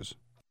project, please?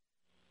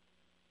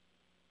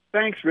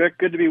 Thanks, Rick.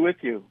 Good to be with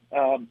you.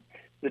 The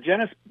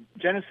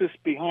genesis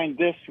behind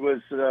this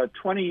was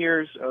 20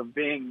 years of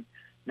being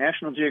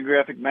National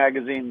Geographic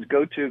Magazine's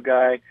go-to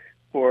guy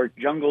for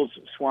jungles,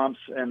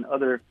 swamps, and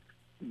other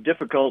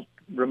difficult,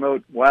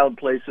 remote, wild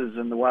places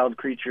and the wild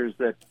creatures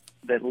that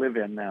live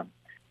in them.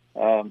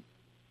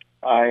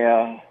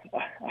 I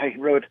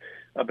wrote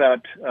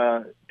about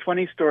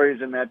 20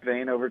 stories in that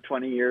vein over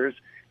 20 years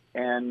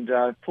and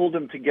pulled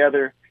them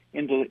together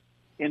into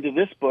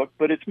this book,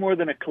 but it's more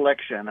than a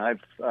collection. I've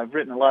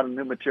written a lot of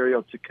new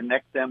material to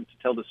connect them, to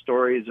tell the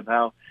stories of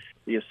how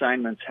the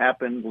assignments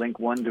happened, link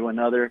one to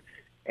another,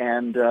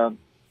 and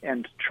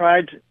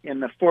tried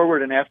in the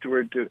forward and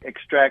afterward to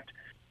extract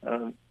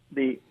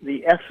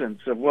the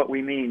essence of what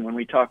we mean when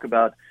we talk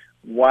about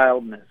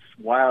wildness,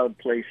 wild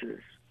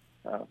places.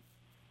 So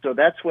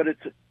that's what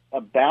it's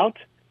about.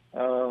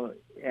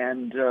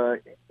 And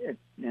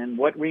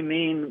what we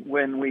mean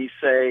when we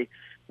say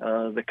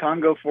the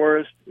Congo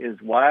forest is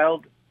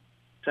wild,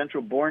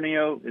 Central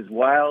Borneo is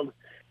wild.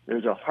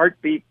 There's a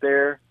heartbeat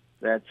there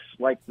that's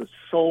like the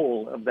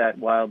soul of that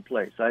wild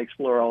place. I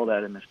explore all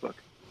that in this book.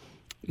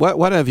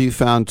 What have you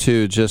found,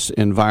 too, just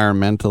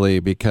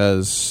environmentally?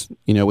 Because,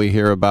 you know, we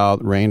hear about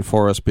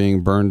rainforests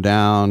being burned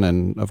down,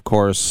 and, of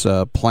course,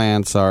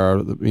 plants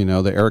are, you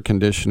know, the air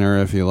conditioner,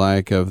 if you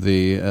like, of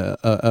the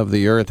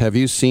earth. Have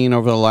you seen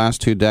over the last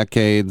 2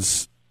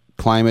 decades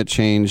climate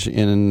change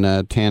in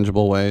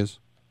tangible ways?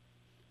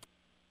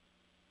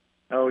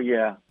 Oh,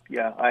 yeah.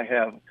 Yeah, I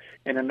have,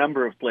 in a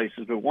number of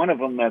places. But one of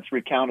them that's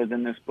recounted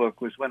in this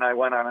book was when I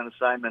went on an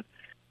assignment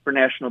for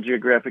National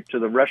Geographic to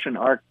the Russian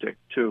Arctic,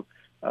 to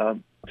a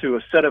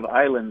set of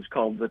islands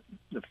called the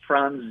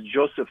Franz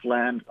Josef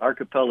Land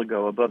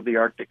Archipelago above the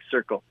Arctic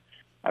Circle.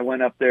 I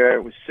went up there.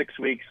 It was 6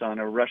 weeks on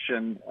a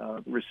Russian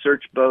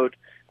research boat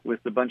with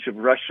a bunch of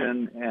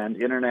Russian and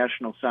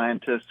international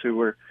scientists who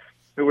were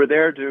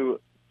there to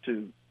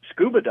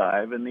scuba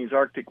dive in these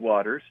Arctic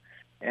waters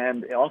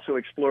and also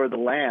explore the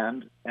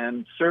land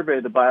and survey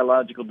the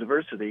biological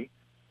diversity.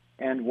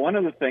 And one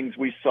of the things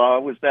we saw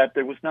was that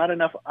there was not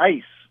enough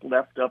ice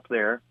left up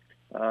there,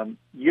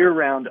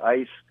 year-round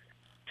ice,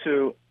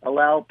 to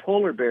allow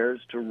polar bears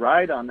to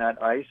ride on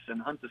that ice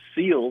and hunt the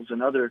seals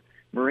and other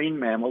marine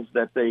mammals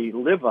that they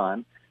live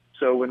on.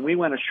 So when we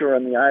went ashore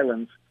on the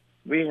islands,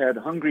 we had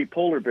hungry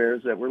polar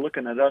bears that were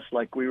looking at us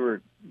like we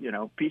were,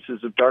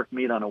 pieces of dark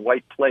meat on a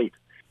white plate.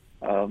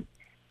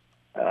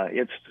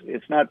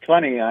 It's not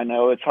funny, I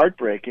know, it's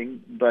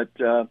heartbreaking, but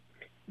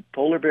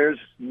polar bears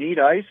need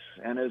ice,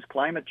 and as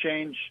climate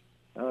change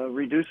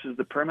reduces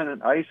the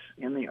permanent ice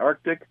in the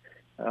Arctic,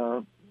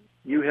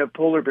 you have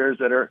polar bears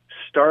that are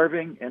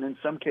starving and in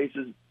some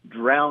cases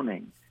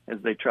drowning as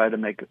they try to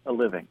make a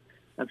living.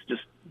 That's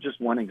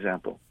just one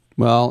example.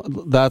 Well,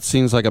 that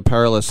seems like a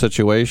perilous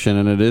situation,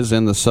 and it is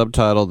in the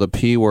subtitle, the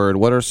P word.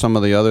 What are some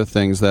of the other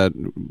things that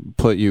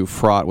put you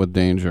fraught with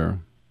danger?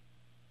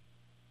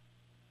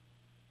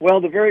 Well,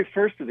 the very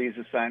first of these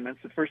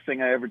assignments, the first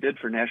thing I ever did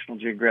for National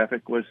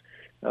Geographic was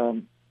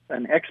an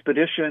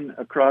expedition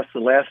across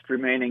the last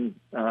remaining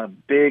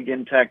big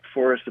intact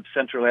forest of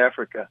Central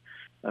Africa,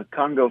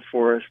 Congo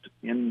forest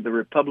in the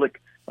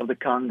Republic of the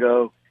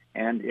Congo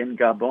and in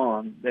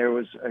Gabon. There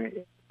was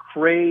a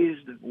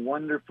crazed,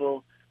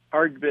 wonderful,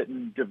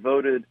 hard-bitten,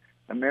 devoted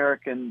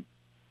American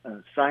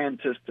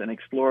scientist and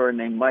explorer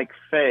named Mike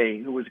Fay,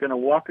 who was going to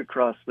walk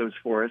across those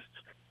forests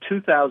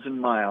 2,000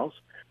 miles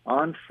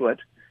on foot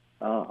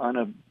on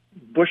a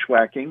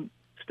bushwhacking,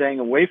 staying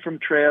away from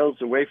trails,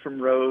 away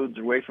from roads,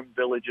 away from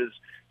villages,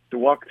 to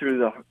walk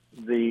through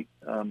the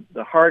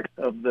heart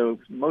of the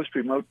most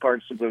remote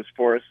parts of those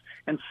forests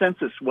and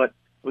census what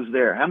was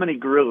there. How many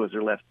gorillas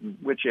are left in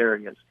which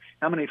areas?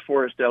 How many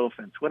forest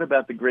elephants? What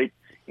about the great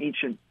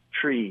ancient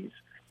trees?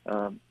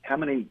 How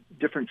many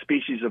different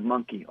species of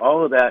monkey?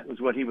 All of that was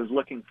what he was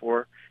looking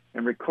for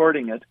and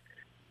recording it.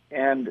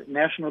 And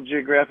National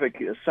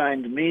Geographic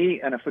assigned me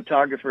and a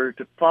photographer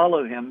to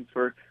follow him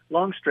for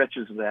long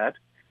stretches of that,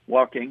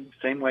 walking,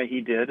 same way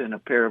he did, in a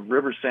pair of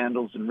river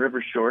sandals and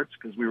river shorts,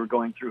 because we were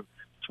going through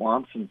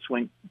swamps and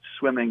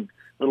swimming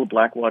little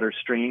blackwater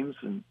streams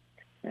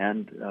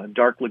and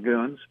dark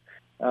lagoons,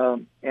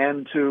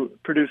 and to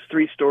produce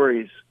 3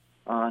 stories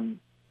on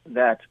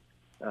that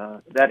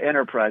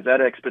enterprise,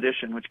 that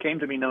expedition, which came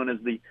to be known as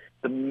the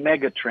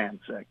Mega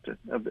Transect,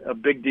 a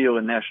big deal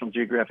in National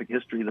Geographic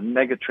history, the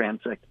Mega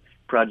Transect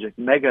project.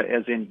 Mega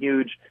as in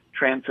huge,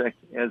 transect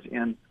as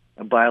in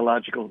a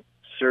biological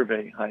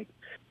survey hike.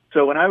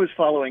 So when I was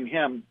following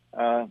him,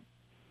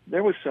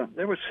 there was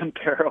some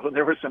peril,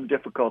 there were some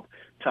difficult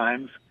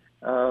times.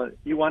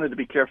 You wanted to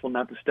be careful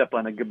not to step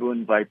on a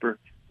gaboon viper.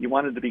 You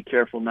wanted to be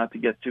careful not to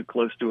get too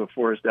close to a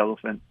forest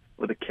elephant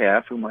with a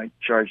calf who might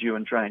charge you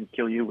and try and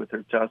kill you with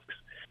her tusks.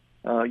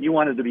 You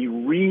wanted to be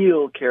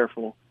real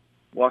careful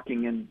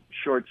walking in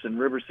shorts and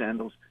river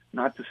sandals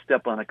not to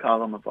step on a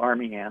column of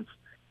army ants.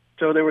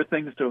 So there were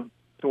things to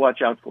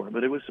watch out for.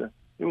 But it was a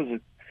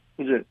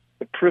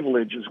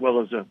privilege as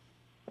well as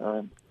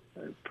a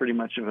pretty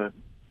much of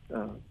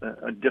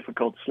a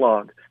difficult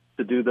slog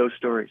to do those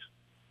stories.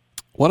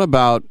 What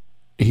about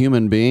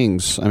human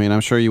beings? I mean,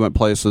 I'm sure you went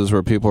places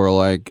where people were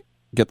like,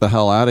 get the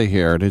hell out of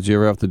here. Did you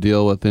ever have to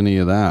deal with any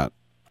of that?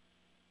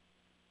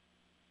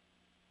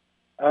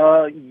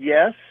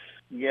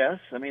 Yes.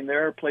 I mean,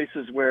 there are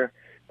places where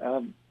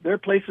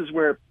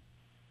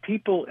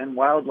people and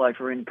wildlife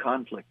are in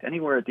conflict.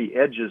 Anywhere at the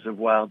edges of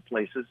wild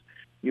places,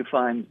 you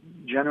find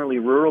generally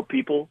rural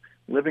people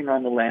living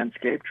on the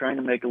landscape, trying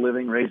to make a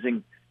living,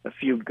 raising a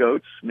few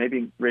goats,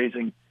 maybe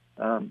raising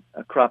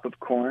a crop of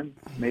corn.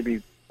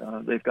 Maybe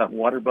they've got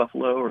water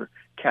buffalo or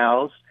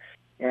cows.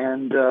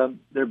 And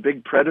they're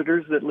big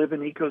predators that live in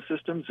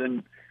ecosystems.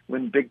 And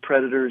when big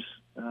predators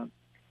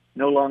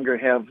no longer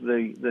have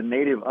the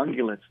native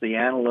ungulates, the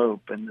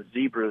antelope and the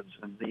zebras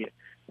and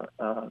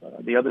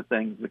the other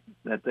things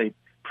that they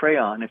prey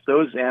on, if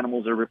those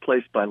animals are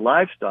replaced by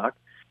livestock,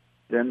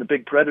 then the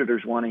big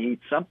predators want to eat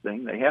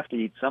something. They have to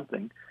eat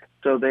something.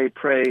 So they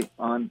prey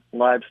on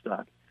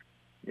livestock.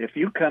 If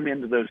you come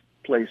into those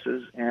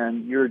places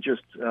and you're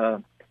just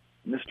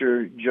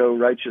Mr. Joe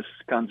Righteous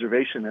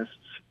conservationist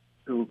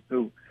who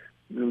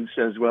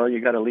says, well,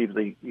 you got to leave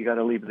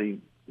the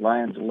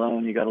lions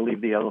alone, you got to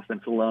leave the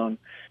elephants alone,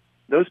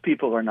 those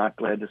people are not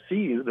glad to see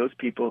you. Those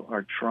people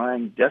are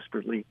trying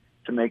desperately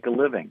to make a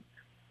living.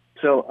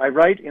 So I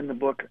write in the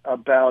book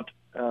about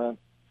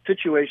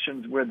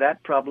situations where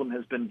that problem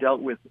has been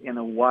dealt with in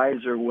a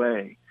wiser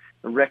way,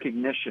 a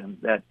recognition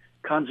that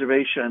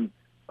conservation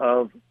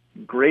of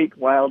great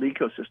wild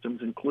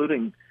ecosystems,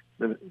 including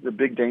the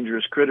big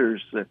dangerous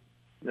critters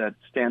that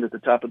stand at the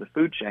top of the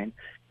food chain,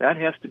 that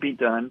has to be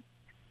done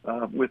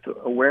with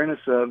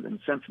awareness of and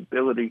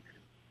sensibility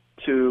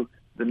to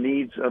the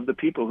needs of the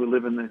people who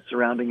live in the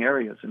surrounding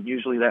areas. And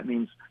usually that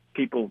means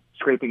people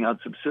scraping out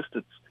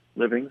subsistence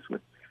livings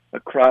with a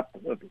crop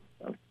of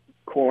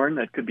corn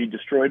that could be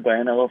destroyed by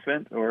an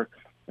elephant or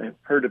a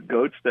herd of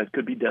goats that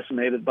could be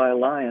decimated by a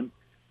lion.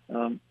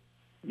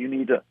 You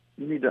need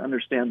You need to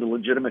understand the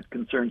legitimate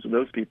concerns of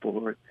those people,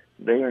 or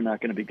they are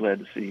not going to be glad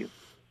to see you.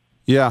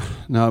 Yeah,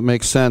 no, it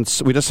makes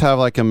sense. We just have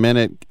like a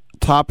minute.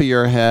 Top of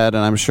your head,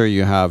 and I'm sure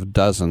you have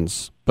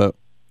dozens, but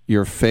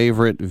your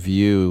favorite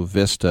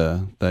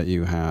vista that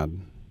you had?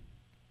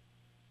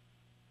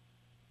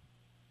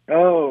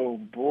 Oh,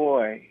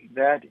 boy,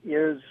 that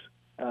is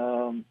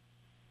a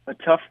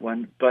tough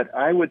one. But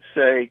I would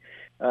say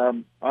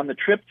on the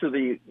trip to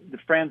the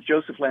Franz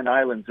Josef Land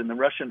Islands in the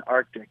Russian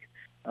Arctic,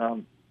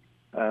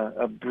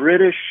 a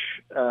British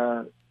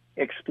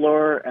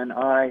explorer and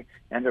I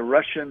and a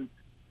Russian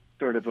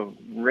sort of a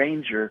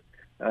ranger,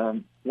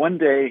 one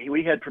day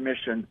we had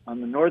permission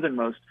on the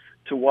northernmost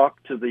to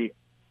walk to the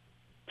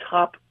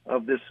top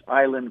of this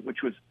island,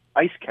 which was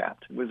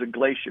ice-capped. It was a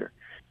glacier.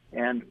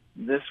 And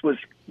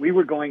we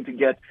were going to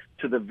get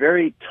to the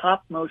very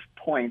topmost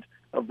point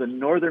of the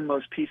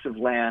northernmost piece of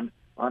land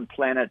on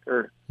planet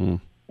Earth.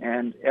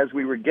 And as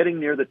we were getting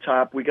near the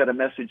top, we got a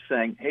message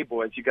saying, hey,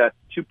 boys, you got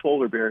 2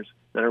 polar bears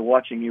that are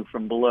watching you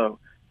from below.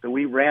 So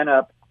we ran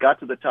up, got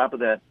to the top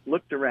of that,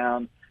 looked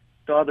around,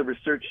 saw the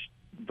research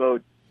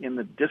boat in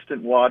the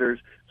distant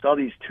waters, saw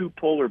these 2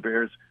 polar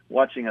bears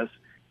watching us,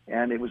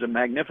 and it was a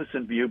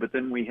magnificent view, but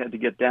then we had to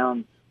get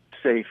down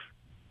safe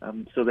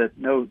so that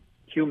no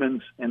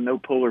humans and no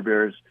polar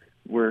bears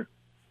were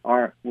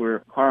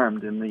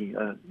harmed in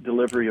the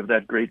delivery of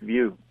that great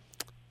view.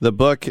 The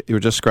book, you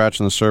were just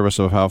scratching the surface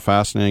of how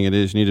fascinating it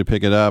is. You need to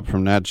pick it up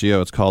from Nat Geo.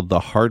 It's called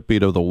The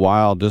Heartbeat of the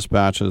Wild,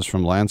 Dispatches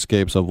from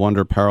Landscapes of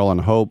Wonder, Peril,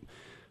 and Hope,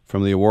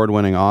 from the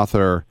award-winning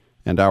author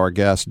and our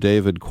guest,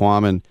 David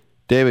Quammen.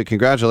 David,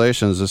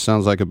 congratulations. This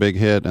sounds like a big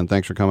hit, and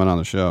thanks for coming on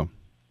the show.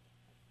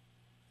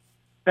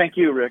 Thank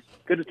you, Rick.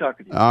 Good to talk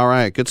to you. All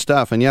right, good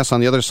stuff. And yes,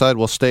 on the other side,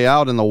 we'll stay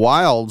out in the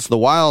wilds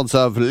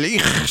of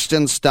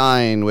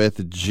Liechtenstein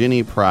with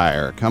Ginny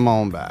Pryor. Come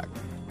on back.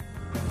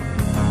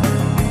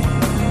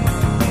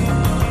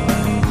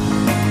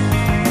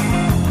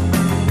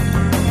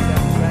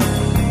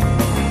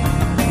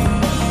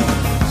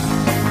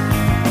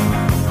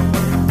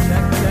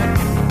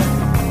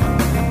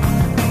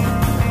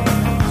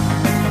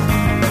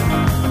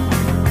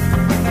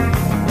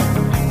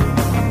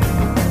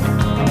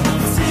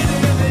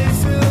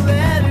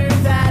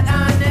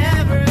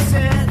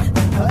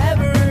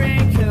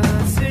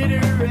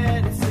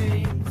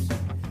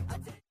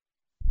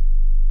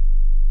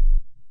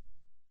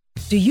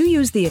 Do you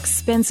use the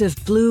expensive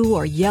blue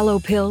or yellow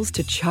pills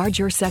to charge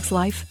your sex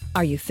life?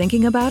 Are you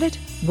thinking about it?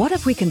 What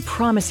if we can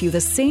promise you the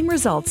same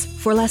results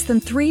for less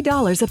than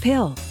 $3 a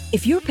pill?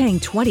 If you're paying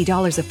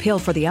 $20 a pill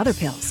for the other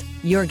pills,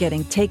 you're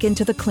getting taken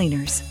to the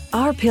cleaners.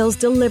 Our pills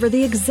deliver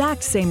the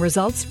exact same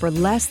results for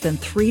less than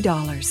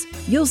 $3.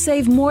 You'll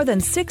save more than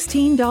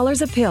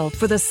 $16 a pill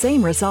for the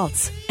same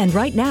results. And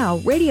right now,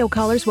 radio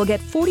callers will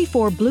get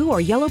 44 blue or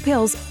yellow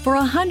pills for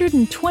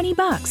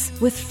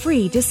 $120 with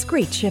free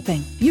discreet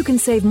shipping. You can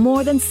save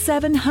more than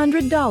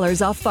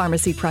 $700 off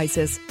pharmacy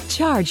prices.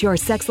 Charge your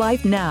sex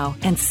life now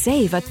and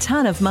save a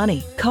ton of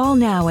money. Call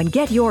now and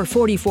get your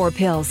 44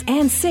 pills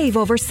and save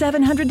over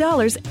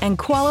 $700 and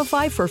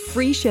qualify for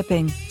free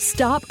shipping.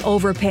 Stop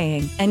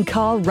overpaying and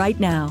call right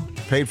now.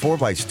 Paid for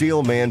by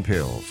Steelman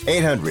Pills.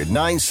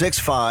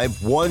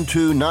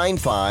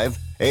 800-965-1295.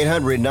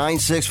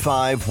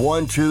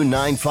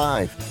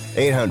 800-965-1295.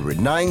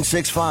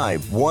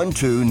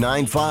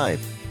 800-965-1295.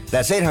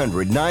 That's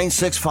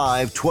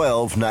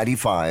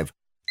 800-965-1295.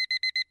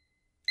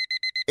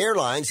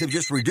 Airlines have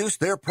just reduced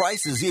their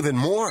prices even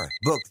more.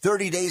 Book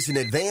 30 days in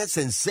advance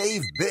and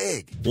save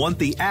big. Want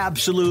the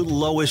absolute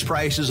lowest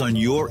prices on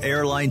your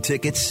airline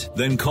tickets?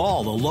 Then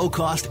call the Low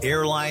Cost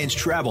Airlines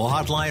Travel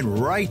Hotline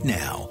right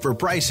now for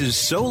prices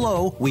so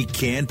low we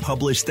can't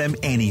publish them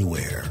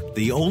anywhere.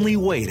 The only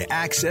way to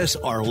access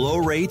our low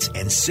rates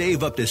and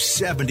save up to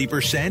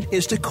 70%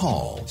 is to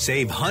call.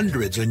 Save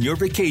hundreds on your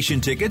vacation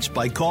tickets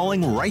by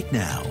calling right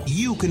now.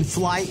 You can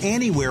fly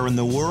anywhere in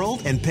the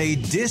world and pay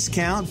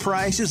discount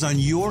prices on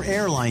your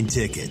airline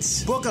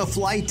tickets. Book a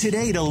flight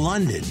today to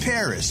London,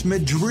 Paris,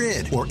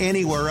 Madrid, or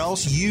anywhere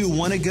else you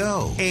want to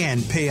go.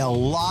 And pay a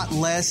lot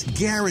less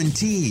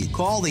guaranteed.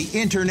 Call the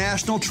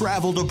International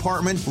Travel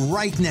Department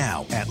right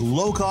now at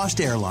Low Cost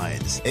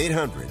Airlines.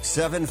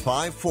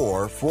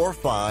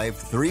 800-754-4531.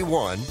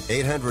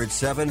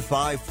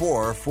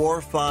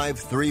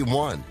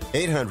 800-754-4531.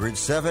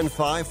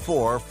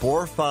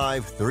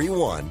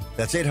 800-754-4531.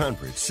 That's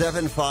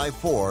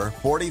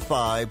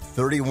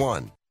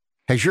 800-754-4531.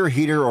 Has your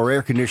heater or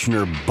air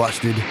conditioner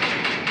busted?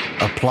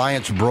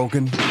 Appliance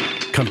broken?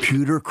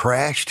 Computer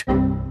crashed?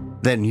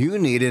 Then you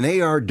need an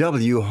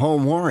ARW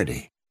home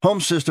warranty.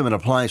 Home system and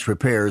appliance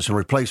repairs and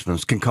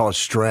replacements can cause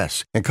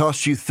stress and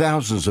cost you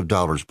thousands of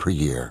dollars per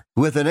year.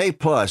 With an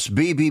A-plus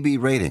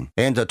BBB rating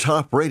and a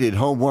top-rated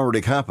home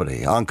warranty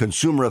company on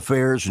Consumer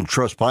Affairs and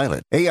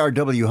Trustpilot,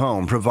 ARW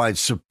Home provides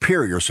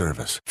superior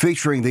service,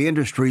 featuring the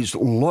industry's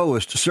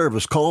lowest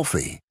service call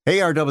fee.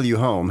 ARW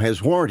Home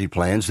has warranty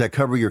plans that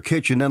cover your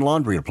kitchen and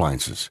laundry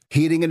appliances,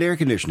 heating and air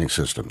conditioning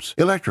systems,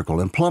 electrical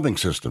and plumbing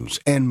systems,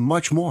 and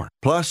much more.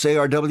 Plus,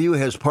 ARW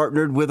has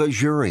partnered with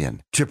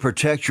Azurian to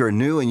protect your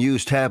new and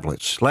used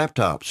tablets,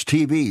 laptops,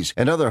 TVs,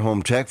 and other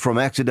home tech from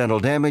accidental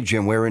damage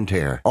and wear and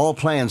tear. All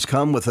plans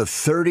come with a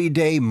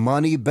 30-day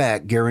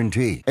money-back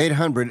guarantee.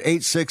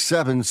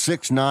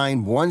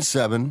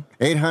 800-867-6917.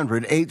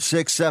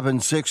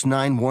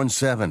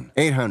 800-867-6917.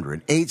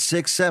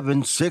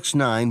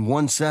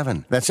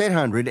 800-867-6917. That's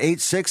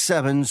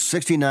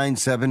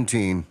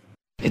 800-867-6917.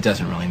 It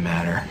doesn't really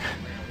matter.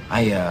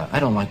 I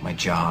don't like my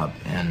job,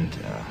 and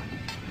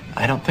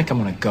I don't think I'm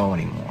going to go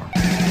anymore.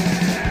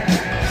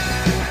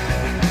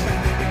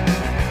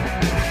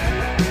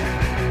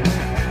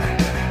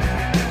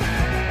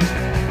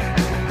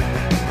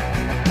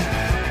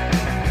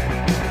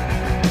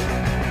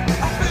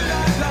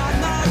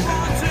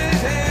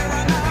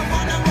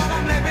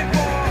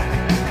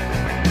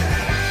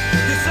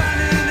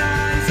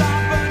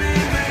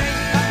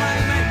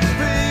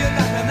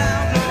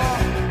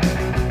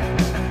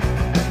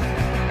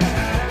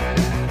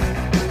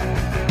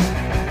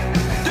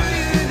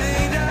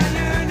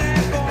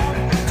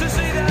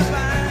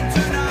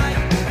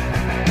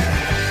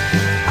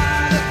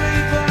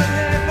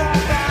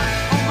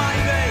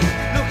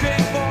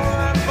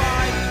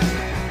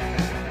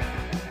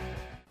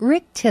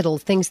 Rick Tittle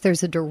thinks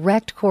there's a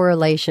direct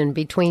correlation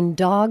between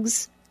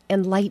dogs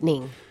and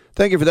lightning.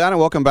 Thank you for that, and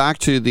welcome back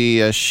to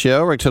the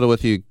show. Rick Tittle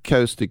with you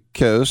coast to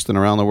coast and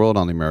around the world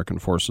on the American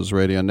Forces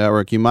Radio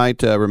Network. You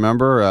might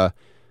remember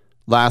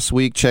last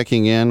week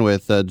checking in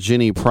with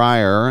Ginny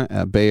Pryor,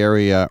 a Bay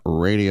Area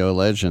radio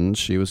legend.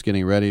 She was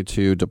getting ready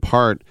to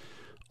depart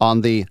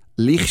on the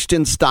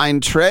Liechtenstein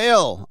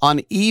Trail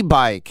on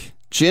e-bike.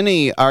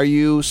 Ginny, are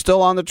you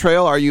still on the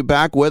trail? Are you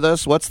back with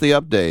us? What's the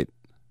update?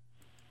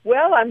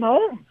 Well, I'm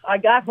home. I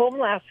got home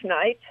last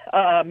night.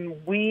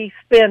 We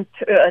spent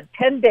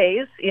 10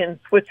 days in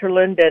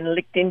Switzerland and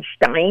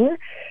Liechtenstein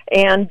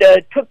and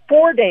took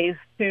 4 days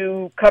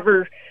to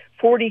cover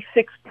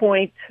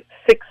 46.6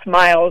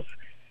 miles,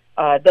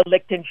 the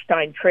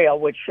Liechtenstein Trail,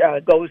 which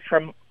goes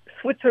from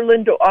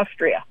Switzerland to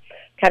Austria,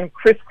 kind of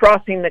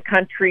crisscrossing the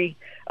country.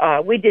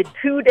 We did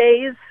 2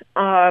 days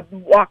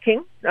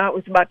walking. It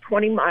was about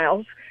 20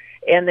 miles.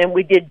 And then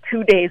we did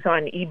 2 days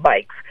on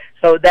e-bikes.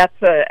 So that's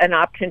an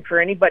option for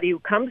anybody who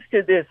comes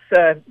to this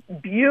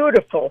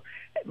beautiful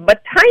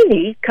but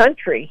tiny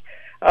country.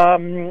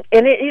 And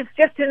it is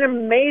just an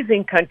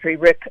amazing country,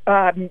 Rick.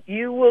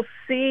 You will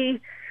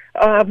see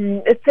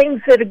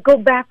things that go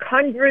back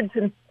hundreds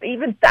and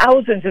even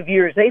thousands of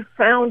years. They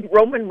found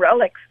Roman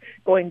relics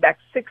going back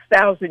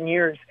 6,000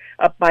 years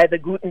up by the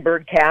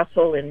Gutenberg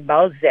Castle in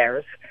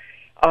Balzers.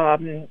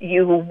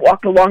 You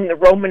walk along the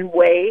Roman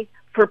Way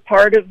for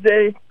part of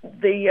the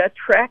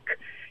trek.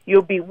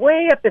 You'll be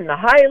way up in the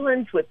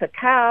highlands with the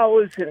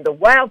cows, and the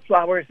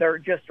wildflowers are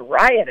just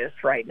riotous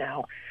right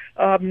now.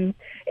 And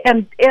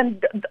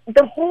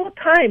the whole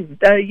time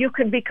you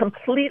can be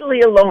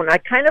completely alone. I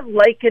kind of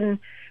liken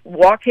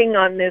walking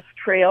on this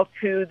trail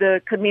to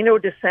the Camino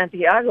de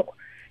Santiago.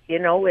 You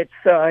know, it's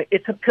a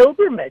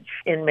pilgrimage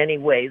in many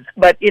ways,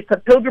 but it's a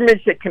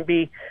pilgrimage that can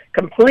be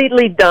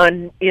completely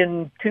done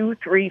in 2,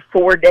 3,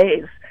 4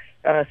 days.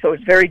 So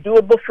it's very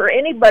doable for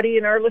anybody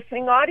in our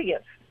listening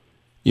audience.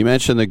 You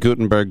mentioned the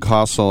Gutenberg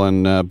Castle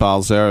in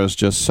Balzers,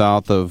 just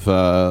south of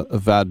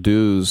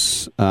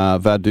Vaduz.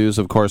 Vaduz,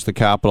 of course, the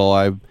capital.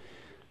 I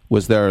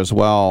was there as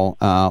well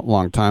a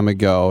long time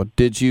ago.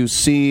 Did you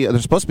see,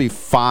 there's supposed to be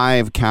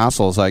 5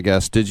 castles, I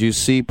guess. Did you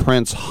see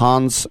Prince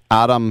Hans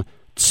Adam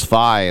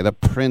II, the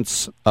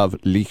Prince of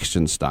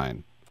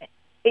Liechtenstein?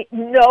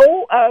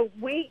 No,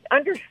 we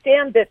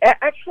understand that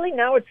actually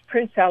now it's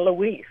Prince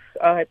Alois.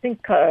 I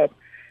think,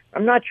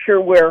 I'm not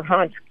sure where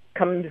Hans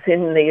comes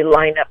in the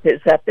lineup.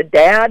 Is that the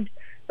dad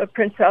of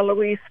Prince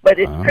Alois? But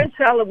it's Prince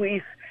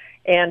Alois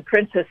and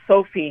Princess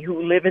Sophie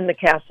who live in the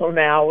castle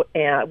now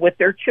with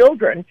their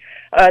children.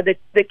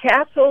 The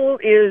castle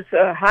is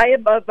high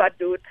above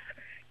Vaduz,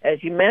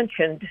 as you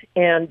mentioned,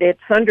 and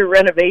it's under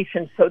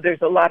renovation, so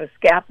there's a lot of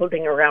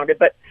scaffolding around it.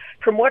 But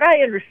from what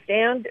I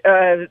understand,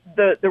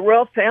 the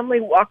royal family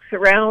walks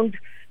around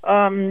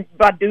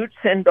Vaduz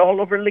and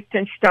all over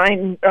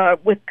Liechtenstein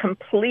with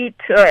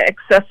complete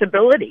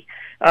accessibility.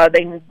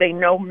 They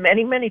know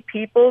many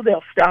people.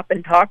 They'll stop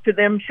and talk to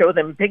them, show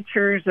them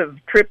pictures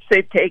of trips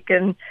they've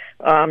taken.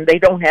 They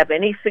don't have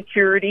any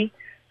security.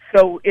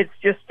 So it's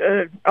just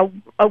a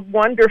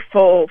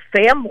wonderful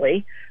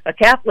family, a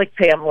Catholic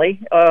family.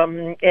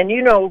 And,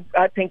 you know,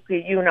 I think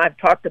you and I have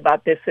talked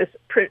about this.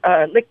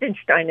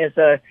 Liechtenstein is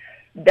a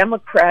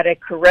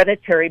democratic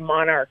hereditary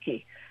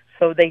monarchy.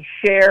 So they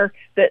share,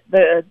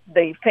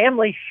 the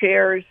family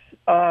shares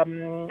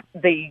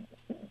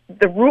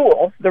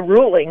the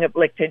ruling of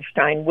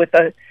Liechtenstein with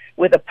a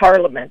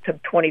parliament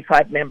of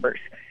 25 members,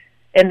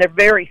 and they're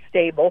very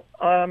stable.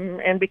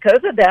 And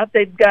because of that,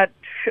 they've got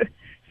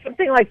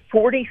something like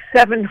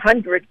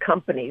 4,700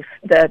 companies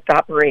that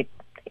operate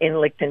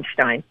in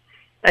Liechtenstein.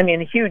 I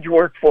mean, a huge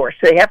workforce.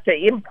 They have to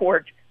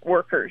import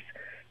workers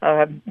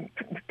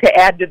to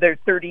add to their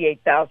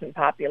 38,000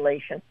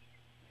 population.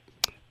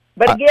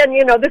 But again,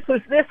 you know, this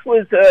is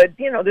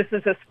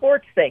a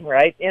sports thing,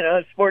 right? You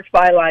know, sports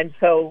byline.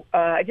 So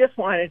I just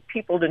wanted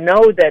people to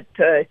know that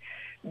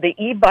the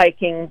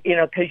e-biking,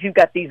 because you've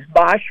got these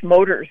Bosch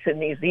motors in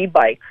these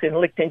e-bikes in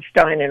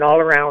Liechtenstein and all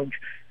around,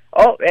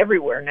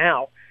 everywhere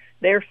now.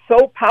 They're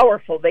so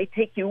powerful. They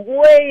take you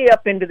way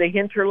up into the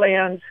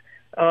hinterlands.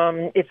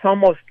 It's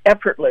almost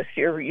effortless.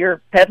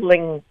 You're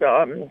pedaling,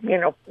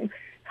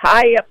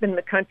 high up in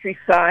the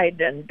countryside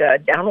and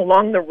down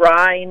along the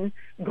Rhine,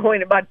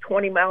 going about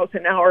 20 miles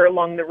an hour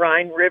along the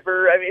Rhine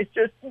River. I mean, it's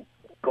just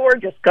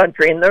gorgeous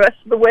country. And the rest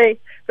of the way,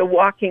 the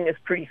walking is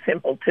pretty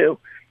simple, too.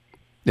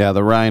 Yeah,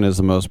 the Rhine is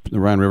the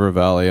Rhine River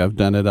Valley. I've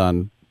done it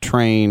on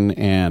train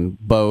and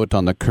boat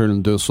on the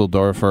Köln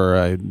Düsseldorfer.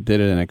 I did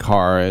it in a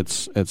car.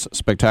 It's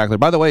spectacular.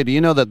 By the way, do you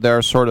know that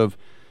they're sort of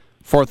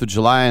 4th of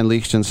July in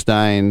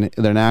Liechtenstein,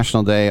 their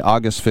national day,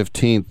 August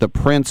 15th, the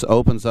prince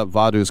opens up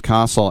Vaduz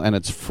Castle, and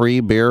it's free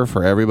beer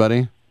for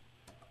everybody?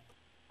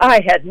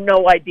 I had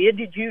no idea.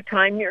 Did you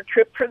time your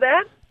trip for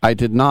that? I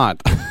did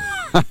not.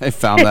 I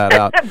found that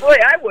out. Boy,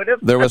 I would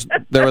have. There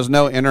was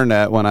no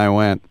internet when I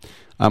went.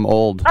 I'm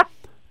old.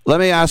 Let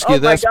me ask you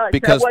this, my gosh,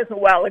 because that was a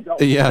while ago.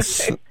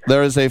 Yes,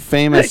 there is a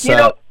famous.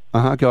 Go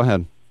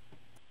ahead.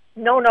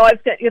 No,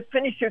 you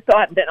finish your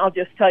thought, and then I'll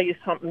just tell you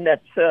something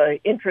that's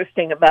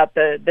interesting about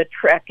the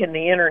trek and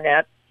the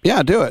internet.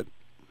 Yeah, do it.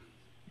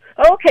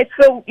 Okay,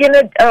 so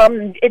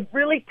it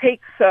really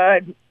takes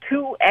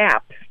 2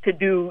 apps to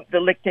do the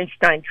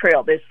Liechtenstein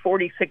Trail. This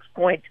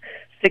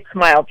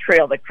 46.6-mile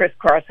trail that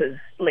crisscrosses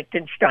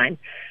Liechtenstein.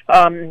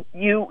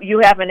 You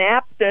have an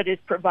app that is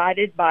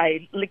provided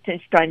by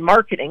Liechtenstein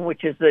Marketing,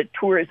 which is the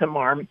tourism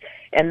arm,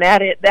 and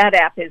that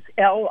app is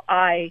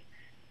LI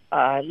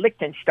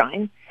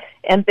Liechtenstein,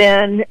 and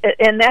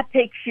that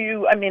takes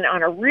you,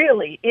 on a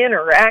really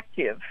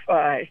interactive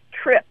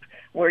trip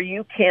where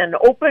you can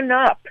open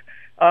up,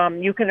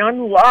 you can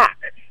unlock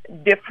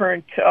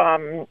different,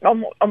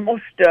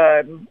 almost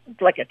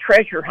like a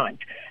treasure hunt,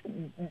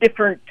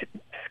 different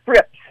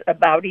scripts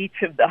about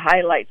each of the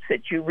highlights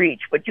that you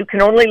reach, but you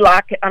can only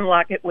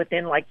unlock it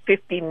within like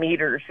 50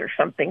 meters or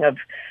something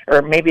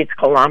or maybe it's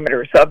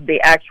kilometers of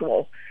the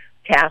actual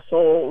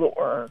castle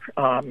or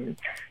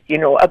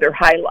other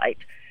highlight.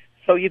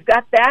 So you've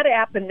got that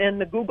app and then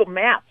the Google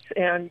Maps,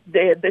 and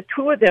the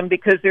two of them,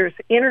 because there's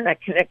internet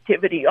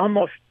connectivity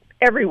almost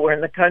everywhere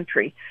in the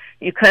country,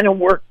 you kind of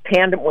work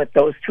tandem with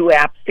those two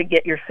apps to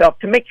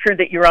make sure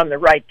that you're on the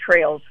right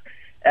trails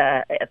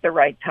at the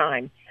right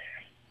time.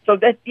 So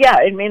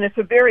it's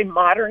a very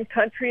modern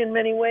country in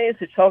many ways.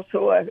 It's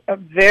also a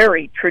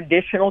very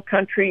traditional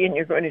country, and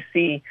you're going to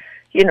see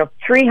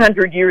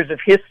 300 years of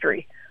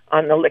history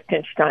on the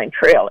Liechtenstein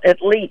Trail,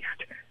 at least.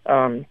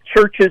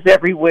 Churches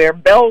everywhere,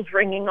 bells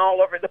ringing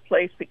all over the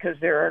place because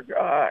they're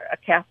a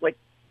Catholic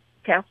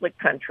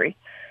country.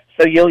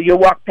 So you'll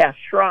walk past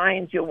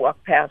shrines, you'll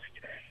walk past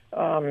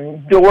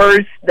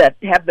doors that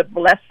have the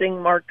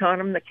blessing marked on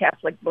them, the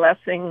Catholic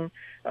blessing.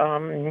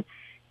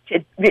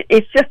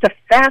 It's just a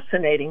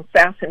fascinating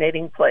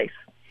place.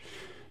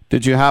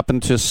 Did you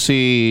happen to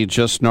see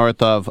just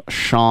north of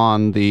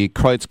Schaan the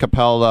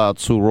Kreuzkapelle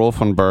zu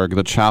Rothenburg,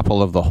 the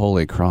Chapel of the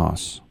Holy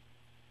Cross?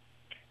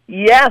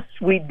 Yes,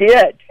 we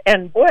did.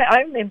 And boy,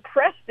 I'm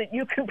impressed that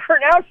you can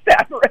pronounce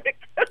that, Rick.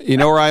 You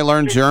know where I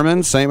learned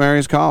German? St.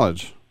 Mary's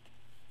College.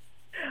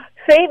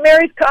 St.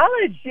 Mary's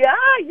College, yeah,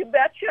 you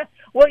betcha.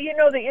 Well,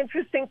 the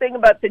interesting thing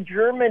about the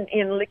German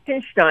in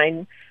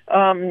Liechtenstein,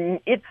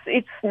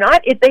 it's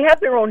not, they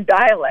have their own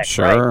dialect,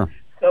 sure. Right?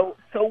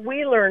 So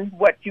we learned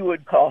what you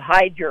would call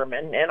High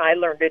German, and I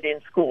learned it in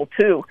school,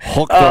 too.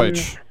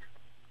 Hochdeutsch.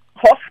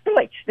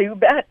 Hochdeutsch, you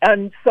bet.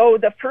 And so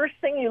the first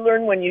thing you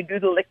learn when you do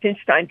the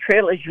Liechtenstein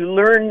Trail is you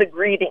learn the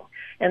greeting.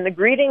 And the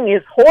greeting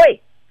is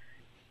hoi.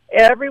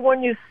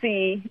 Everyone you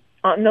see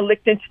on the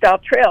Liechtenstein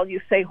Trail,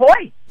 you say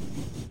hoi.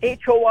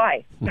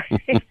 H-O-I.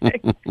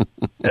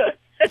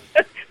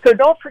 So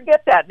don't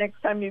forget that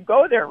next time you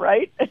go there,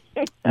 right?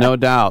 No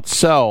doubt.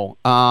 So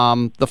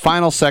the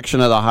final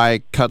section of the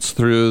hike cuts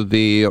through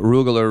the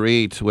Rugeler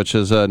Riet, which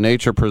is a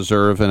nature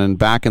preserve, and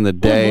back in the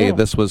day,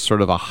 this was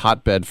sort of a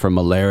hotbed for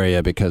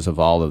malaria because of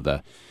all of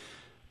the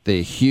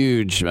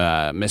huge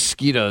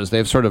mosquitoes.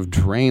 They've sort of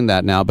drained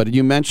that now. But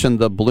you mentioned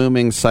the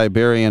blooming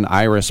Siberian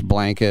iris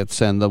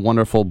blankets and the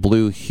wonderful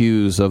blue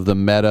hues of the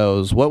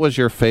meadows. What was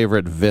your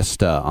favorite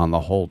vista on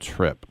the whole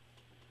trip?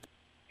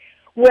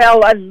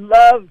 Well, I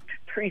loved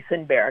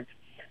Triesenberg.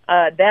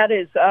 That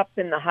is up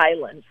in the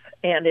highlands,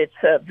 and it's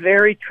a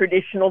very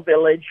traditional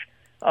village.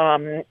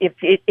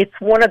 It's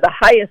one of the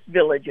highest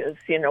villages.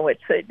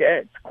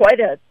 It's quite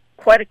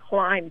a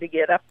climb to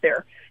get up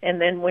there. And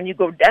then when you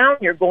go down,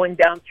 you're going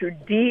down through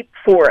deep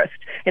forest.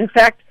 In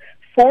fact,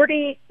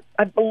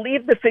 I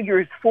believe the figure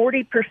is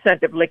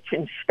 40% of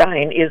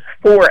Liechtenstein is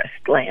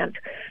forest land.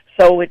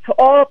 So it's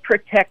all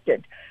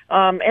protected.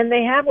 And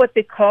they have what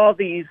they call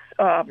these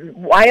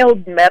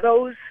wild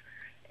meadows,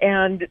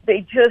 and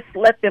they just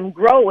let them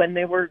grow. And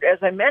they were, as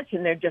I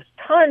mentioned, there are just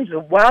tons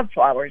of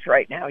wildflowers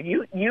right now.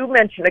 You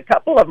mentioned a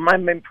couple of them.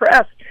 I'm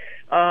impressed.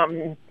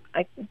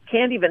 I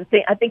can't even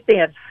think. I think they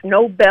have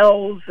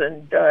snowbells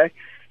and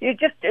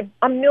just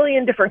a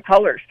million different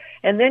colors.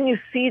 And then you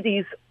see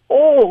these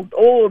old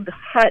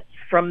huts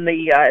from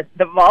the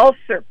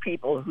Walser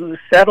people who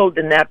settled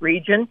in that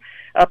region,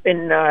 up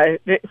in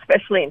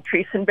especially in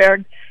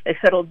Triesenberg. They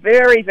settled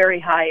very, very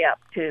high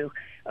up to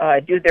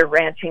do their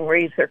ranching,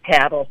 raise their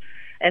cattle.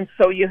 And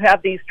so you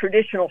have these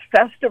traditional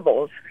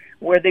festivals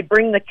where they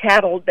bring the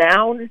cattle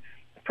down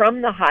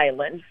from the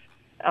highlands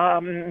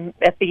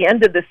at the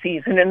end of the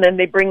season, and then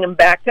they bring them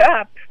back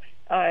up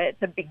at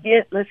the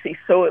begin. Let's see.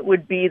 So it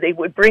would be they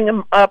would bring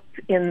them up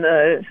in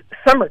the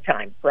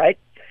summertime, right?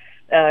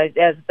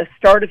 As the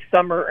start of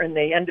summer and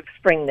the end of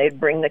spring, they'd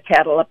bring the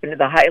cattle up into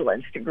the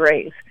highlands to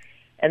graze,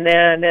 and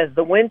then as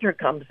the winter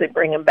comes, they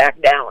bring them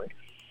back down.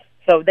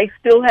 So they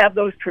still have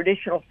those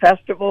traditional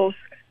festivals.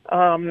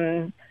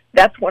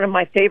 That's one of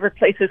my favorite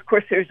places. Of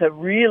course, there's a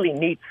really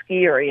neat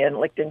ski area in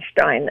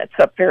Liechtenstein that's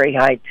up very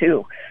high,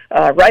 too,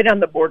 right on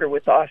the border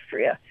with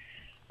Austria.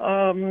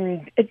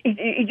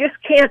 You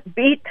just can't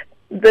beat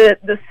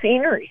the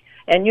scenery.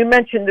 And you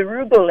mentioned the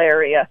Rugel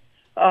area.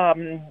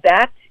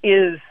 That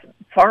is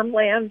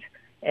farmland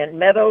and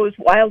meadows,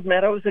 wild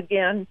meadows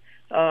again.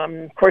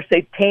 Of course,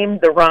 they've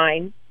tamed the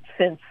Rhine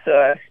since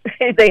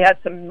they had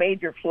some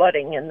major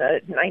flooding in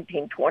the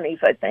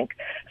 1920s, I think.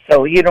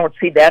 So you don't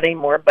see that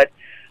anymore. But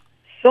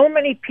so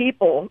many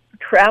people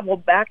travel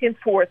back and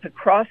forth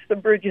across the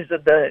bridges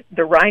of the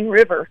Rhine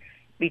River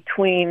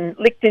between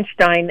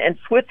Liechtenstein and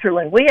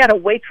Switzerland. We had a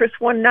waitress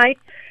one night.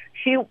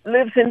 She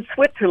lives in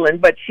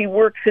Switzerland, but she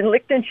works in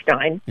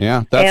Liechtenstein.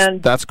 Yeah,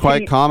 that's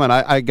quite common.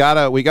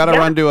 We gotta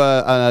run to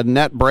a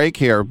net break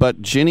here.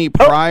 But Ginny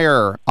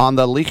Pryor on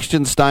the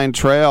Liechtenstein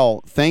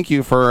Trail, thank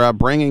you for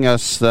bringing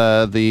us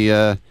all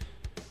the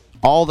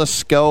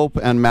scope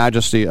and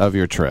majesty of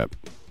your trip.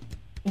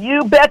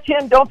 You bet,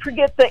 Tim. Don't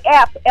forget the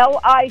app,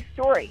 LI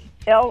Story.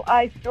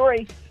 LI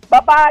Story.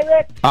 Bye-bye,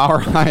 Rick. All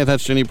right,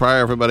 that's Ginny Pryor,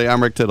 everybody.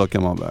 I'm Rick Tittle.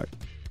 Come on back.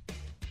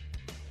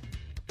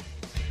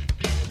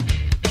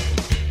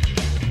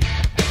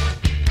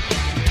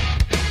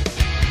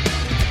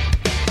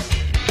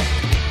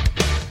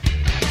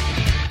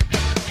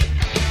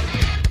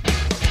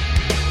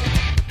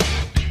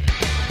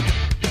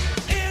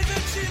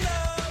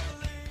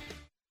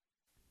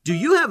 Do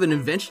you have an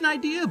invention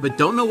idea but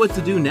don't know what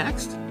to do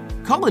next?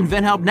 Call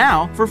InventHelp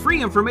now for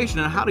free information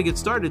on how to get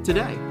started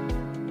today.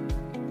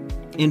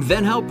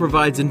 InventHelp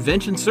provides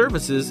invention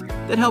services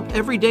that help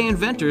everyday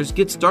inventors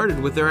get started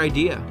with their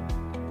idea.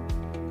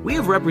 We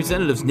have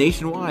representatives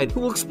nationwide who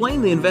will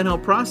explain the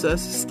InventHelp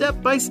process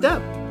step by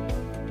step.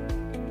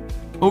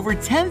 Over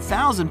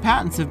 10,000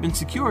 patents have been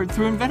secured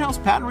through InventHelp's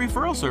patent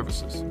referral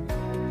services.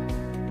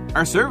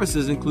 Our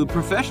services include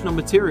professional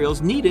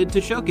materials needed to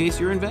showcase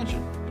your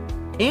invention,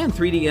 and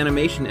 3D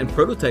animation and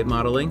prototype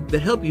modeling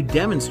that help you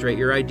demonstrate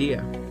your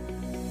idea.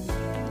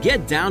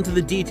 Get down to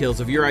the details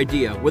of your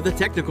idea with a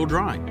technical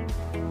drawing.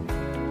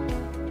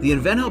 The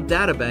InventHelp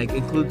Databank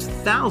includes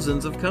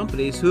thousands of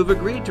companies who have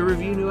agreed to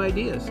review new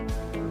ideas.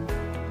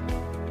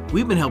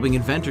 We've been helping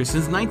inventors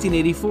since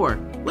 1984.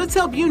 Let's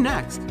help you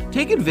next.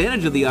 Take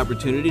advantage of the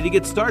opportunity to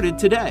get started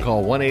today.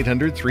 Call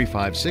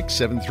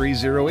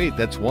 1-800-356-7308.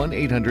 That's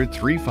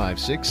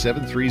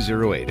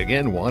 1-800-356-7308.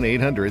 Again,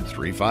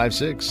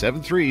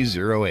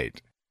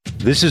 1-800-356-7308.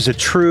 This is a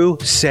true,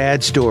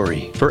 sad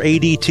story for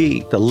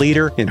ADT, the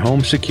leader in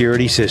home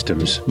security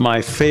systems.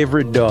 My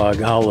favorite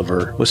dog,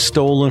 Oliver, was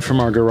stolen from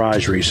our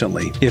garage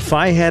recently. If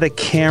I had a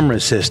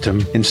camera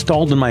system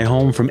installed in my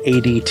home from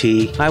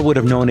ADT, I would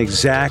have known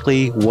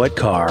exactly what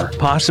car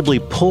possibly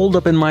pulled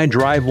up in my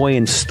driveway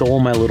and stole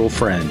my little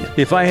friend.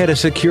 If I had a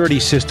security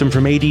system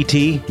from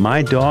ADT,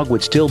 my dog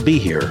would still be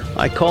here.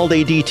 I called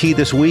ADT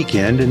this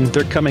weekend, and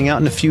they're coming out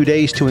in a few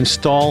days to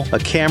install a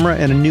camera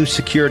and a new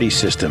security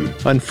system.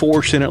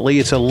 Unfortunately,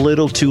 it's a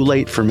little too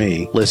late for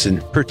me.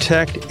 Listen,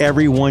 protect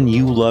everyone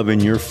you love in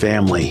your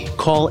family.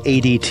 Call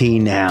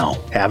ADT now.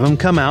 Have them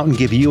come out and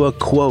give you a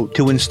quote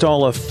to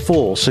install a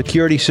full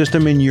security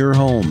system in your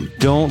home.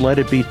 Don't let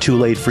it be too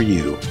late for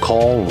you.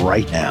 Call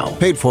right now.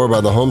 Paid for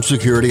by the Home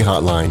Security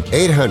Hotline.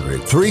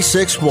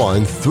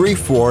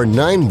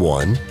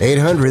 800-361-3491.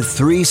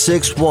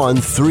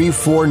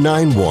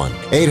 800-361-3491.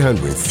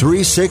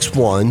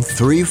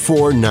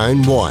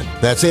 800-361-3491.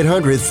 That's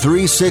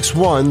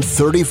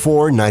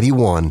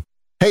 800-361-3491.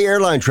 Hey,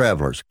 airline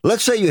travelers,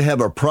 let's say you have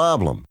a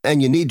problem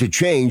and you need to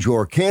change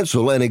or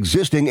cancel an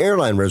existing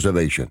airline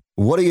reservation.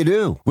 What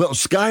do? Well,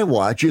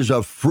 Skywatch is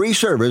a free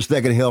service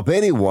that can help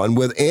anyone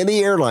with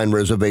any airline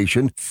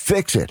reservation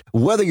fix it.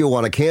 Whether you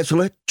want to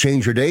cancel it,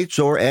 change your dates,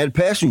 or add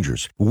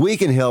passengers, we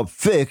can help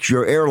fix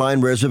your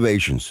airline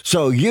reservations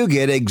so you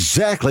get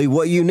exactly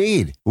what you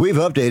need. We've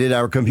updated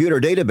our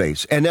computer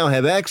database and now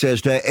have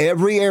access to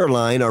every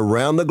airline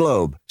around the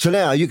globe. So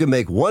now you can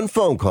make one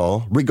phone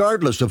call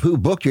regardless of who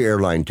booked your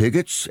airline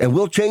tickets, and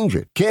we'll change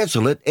it,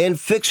 cancel it, and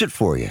fix it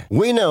for you.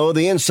 We know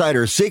the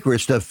insider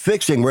secrets to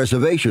fixing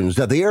reservations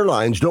that the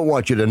airlines don't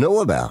want you to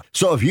know about.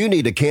 So if you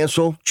need to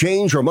cancel,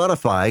 change, or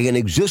modify an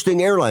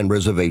existing airline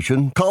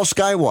reservation, call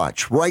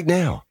Skywatch right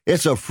now.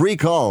 It's a free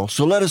call,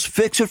 so let us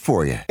fix it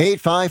for you.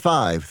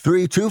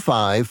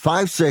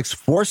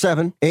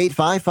 855-325-5647.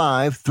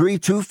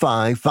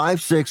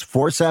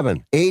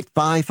 855-325-5647.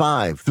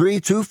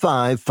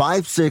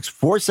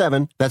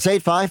 855-325-5647. That's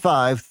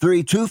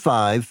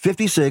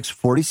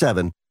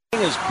 855-325-5647.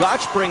 As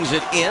Gotch brings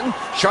it in,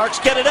 Sharks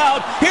get it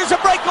out. Here's a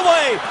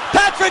breakaway.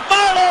 Patrick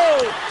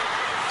Marleau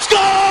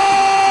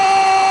scores!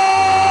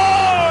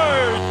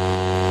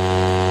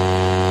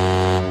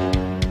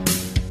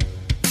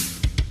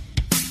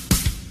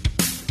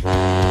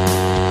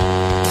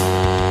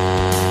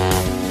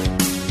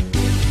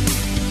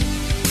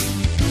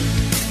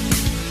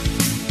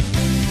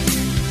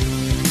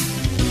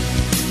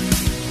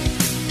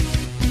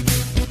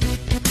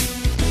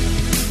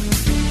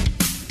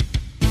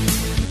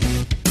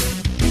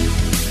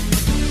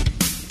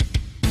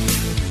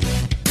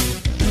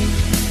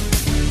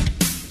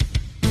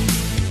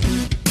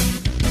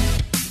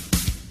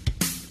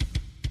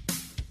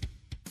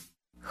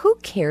 Who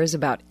cares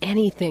about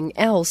anything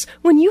else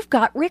when you've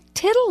got Rick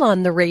Tittle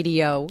on the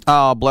radio?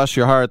 Oh, bless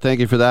your heart. Thank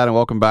you for that, and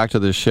welcome back to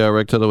the show.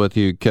 Rick Tittle with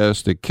you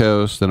coast to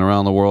coast and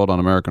around the world on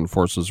American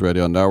Forces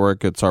Radio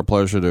Network. It's our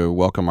pleasure to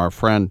welcome our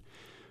friend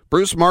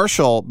Bruce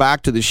Marshall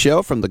back to the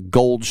show from the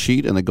Gold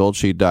Sheet and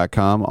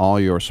thegoldsheet.com. All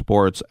your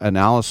sports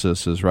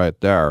analysis is right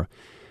there.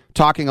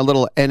 Talking a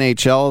little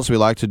NHL, as we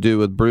like to do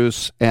with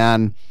Bruce.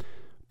 And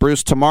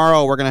Bruce,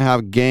 tomorrow we're going to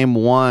have game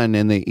 1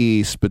 in the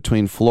East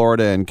between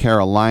Florida and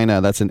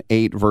Carolina. That's an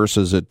 8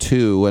 versus a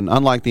 2. And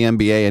unlike the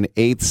NBA, an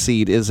 8th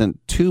seed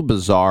isn't too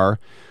bizarre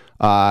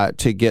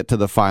to get to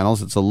the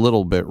finals. It's a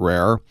little bit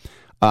rare.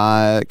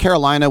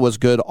 Carolina was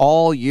good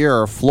all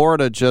year.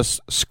 Florida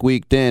just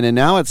squeaked in. And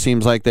now it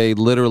seems like they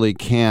literally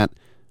can't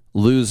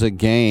lose a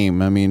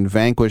game. I mean,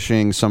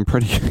 vanquishing some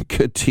pretty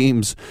good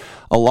teams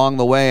along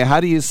the way. How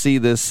do you see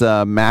this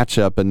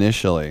matchup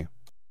initially?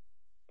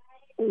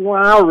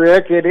 Wow,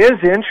 Rick, it is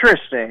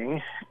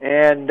interesting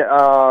and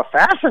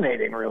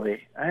fascinating,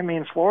 really. I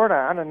mean, Florida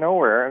out of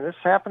nowhere. This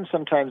happens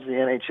sometimes in the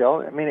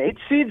NHL. I mean, 8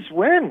 seeds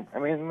win. I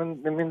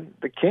mean,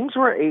 the Kings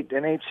were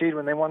an 8 seed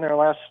when they won their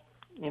last,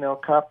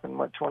 cup in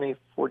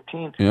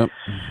 2014. Yep.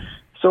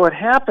 So it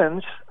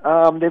happens.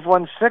 They've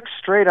won 6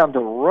 straight on the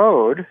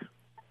road,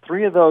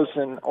 3 of those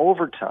in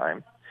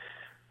overtime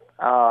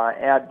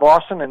at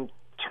Boston and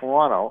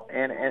Toronto,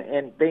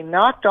 and they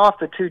knocked off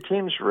the 2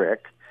 teams,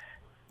 Rick,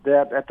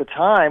 that at the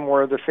time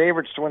were the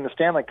favorites to win the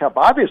Stanley Cup.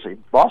 Obviously,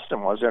 Boston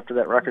was after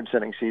that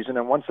record-setting season,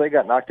 and once they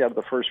got knocked out of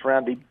the first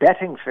round, the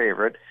betting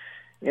favorite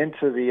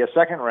into the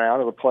second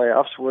round of the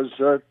playoffs was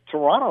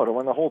Toronto to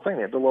win the whole thing.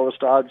 They had the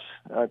lowest odds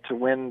to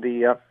win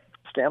the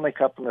Stanley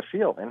Cup in the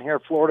field. And here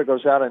Florida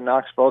goes out and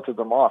knocks both of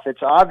them off.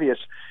 It's obvious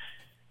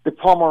that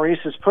Paul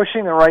Maurice is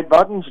pushing the right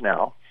buttons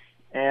now,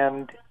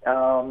 and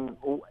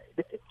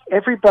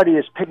everybody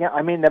is picking up.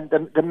 I mean,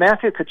 the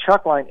Matthew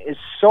Tkachuk line is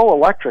so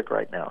electric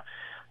right now.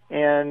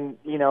 And,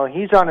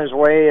 he's on his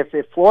way. If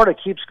Florida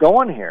keeps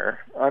going here,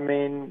 I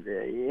mean,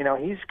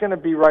 he's going to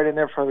be right in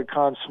there for the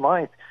Conn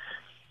Smythe.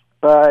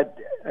 But,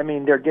 I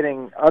mean, they're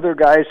getting other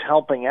guys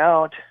helping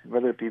out,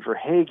 whether it be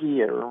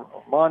Verhaeghe or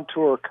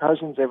Montour or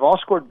Cousins. They've all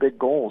scored big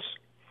goals.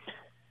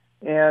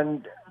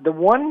 And the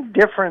one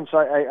difference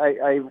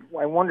I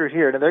wonder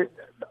here,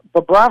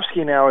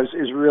 Bobrovsky now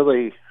is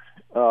really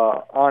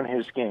on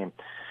his game.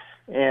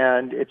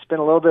 And it's been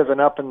a little bit of an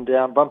up and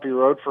down, bumpy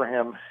road for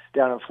him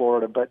down in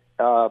Florida. But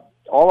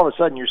all of a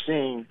sudden you're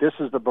seeing this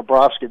is the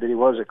Bobrovsky that he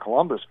was at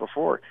Columbus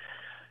before.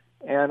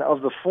 And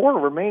of the 4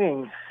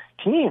 remaining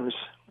teams,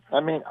 I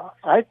mean,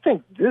 I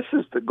think this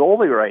is the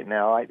goalie right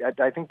now.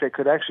 I think they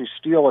could actually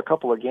steal a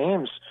couple of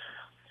games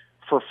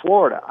for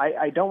Florida.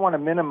 I don't want to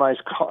minimize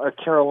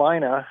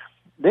Carolina.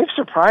 They've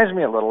surprised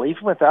me a little,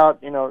 even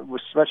without,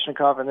 with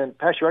Svechnikov, and then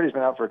Pacioretty's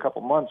been out for a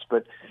couple months,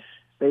 but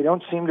they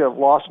don't seem to have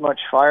lost much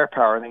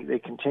firepower. They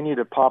continue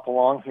to pop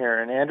along here,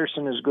 and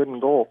Anderson is good in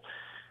goal.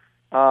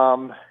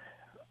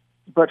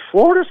 But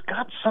Florida's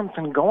got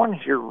something going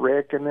here,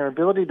 Rick, and their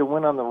ability to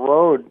win on the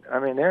road. I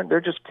mean,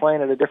 they're just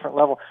playing at a different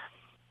level.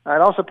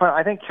 I'd also point,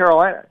 I think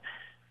Carolina,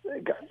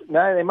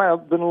 they might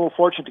have been a little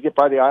fortunate to get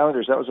by the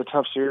Islanders. That was a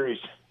tough series,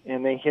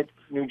 and they hit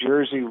New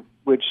Jersey,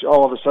 which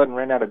all of a sudden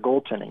ran out of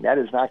goaltending. That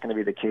is not going to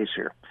be the case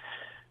here.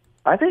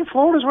 I think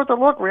Florida's worth a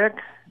look, Rick.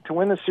 To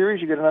win the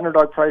series, you get an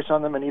underdog price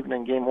on them, and even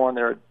in Game 1,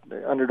 they're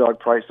the underdog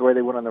price, the way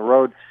they went on the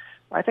road.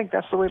 I think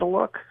that's the way to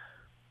look.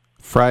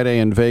 Friday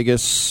in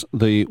Vegas,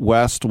 the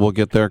West will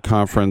get their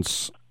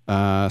conference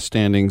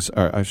standings,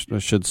 or I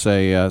should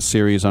say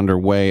series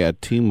underway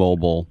at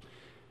T-Mobile.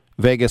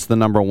 Vegas, the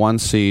number 1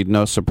 seed,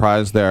 no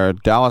surprise there.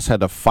 Dallas had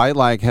to fight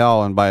like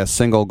hell and by a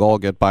single goal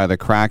get by the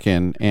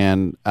Kraken.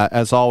 And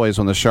as always,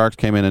 when the Sharks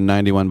came in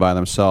 91 by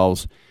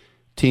themselves,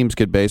 teams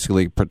could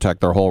basically protect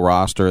their whole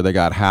roster. They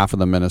got half of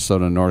the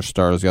Minnesota North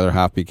Stars. The other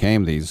half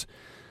became these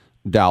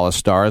Dallas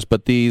Stars.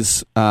 But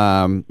these,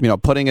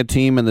 putting a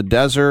team in the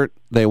desert,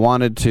 they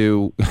wanted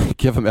to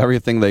give them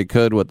everything they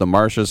could with the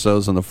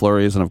Marchessaults and the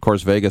Fleuries. And, of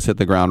course, Vegas hit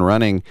the ground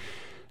running.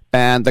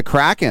 And the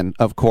Kraken,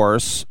 of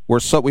course,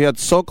 we had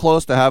so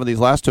close to having these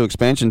last 2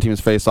 expansion teams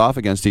face off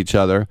against each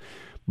other.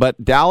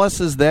 But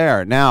Dallas is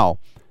there. Now,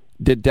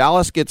 did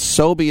Dallas get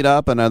so beat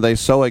up and are they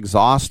so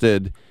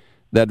exhausted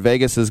that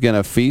Vegas is going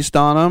to feast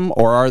on them,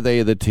 or are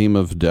they the team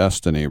of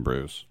destiny,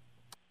 Bruce?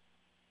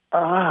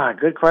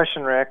 Good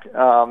question, Rick.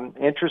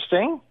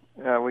 Interesting.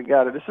 We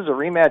got it. This is a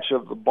rematch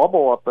of the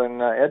bubble up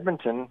in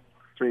Edmonton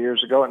 3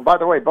 years ago. And by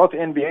the way, both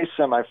NBA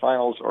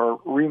semifinals are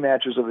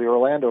rematches of the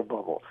Orlando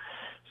bubble.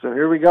 So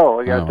here we go.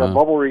 We got the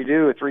bubble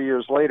redo 3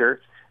 years later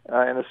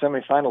in the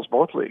semifinals,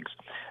 both leagues.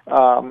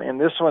 And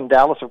this one,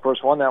 Dallas, of course,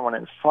 won that one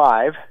in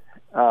 5.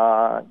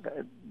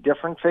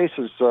 Different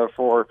faces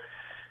for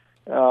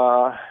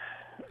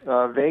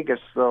Vegas,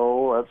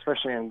 though,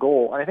 especially in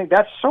goal. I think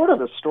that's sort of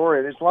the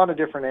story. There's a lot of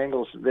different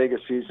angles to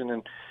Vegas season,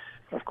 and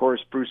of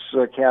course, Bruce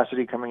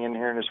Cassidy coming in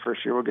here in his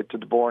first year. We'll get to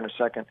DeBoer in a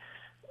second.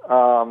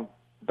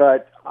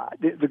 But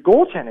the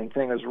goaltending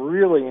thing is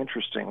really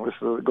interesting with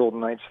the Golden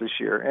Knights this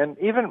year. And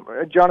even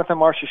Jonathan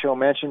Marchessault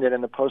mentioned it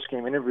in the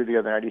post-game interview the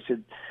other night. He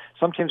said,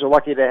 some teams are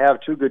lucky to have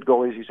 2 good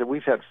goalies. He said,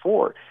 we've had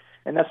 4.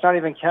 And that's not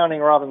even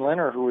counting Robin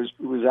Lehner, who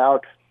was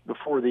out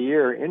before the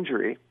year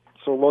injury.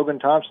 So Logan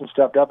Thompson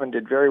stepped up and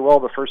did very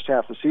well the first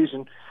half of the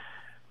season.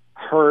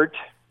 Hurt.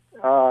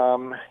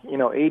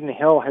 Aiden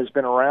Hill has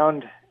been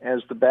around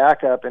as the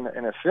backup and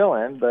a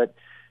fill-in, but,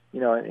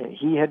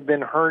 he had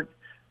been hurt.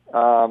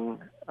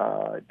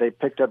 They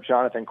picked up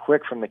Jonathan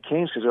Quick from the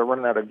Kings because they're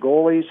running out of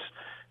goalies,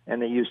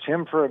 and they used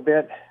him for a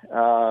bit.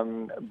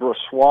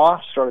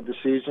 Brossoit started the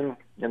season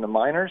in the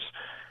minors,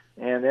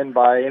 and then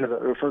by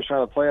the first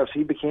round of the playoffs,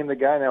 he became the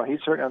guy. Now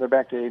he's hurt, now they're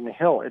back to Aiden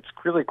Hill. It's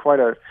really quite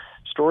a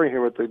story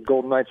here what the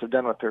Golden Knights have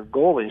done with their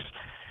goalies.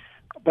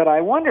 But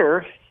I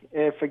wonder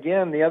if,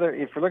 again,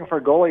 if we're looking for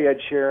a goalie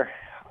edge here,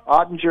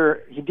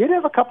 Ottinger, he did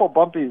have a couple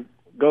bumpy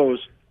goes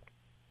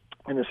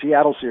in the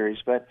Seattle series,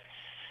 but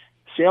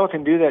Seattle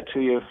can do that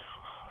to you,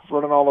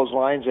 running all those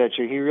lines at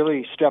you. He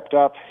really stepped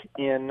up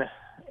in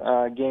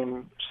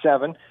Game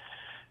 7.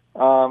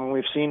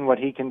 We've seen what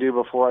he can do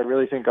before. I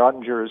really think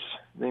Ottinger is,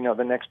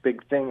 the next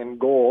big thing in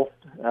goal.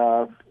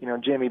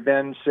 Jamie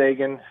Benn,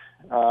 Sagan,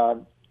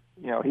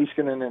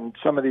 Heiskanen, and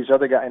some of these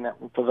other guys, and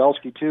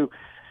Pavelski too.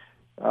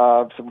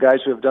 Some guys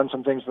who have done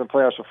some things in the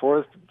playoffs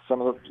before.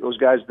 Some of those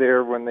guys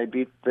there when they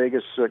beat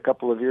Vegas a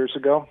couple of years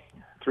ago,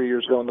 3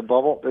 years ago in the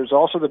bubble. There's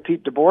also the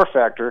Pete DeBoer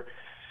factor.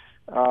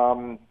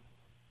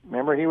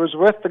 Remember, he was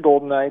with the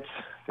Golden Knights.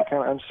 They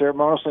kind of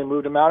unceremoniously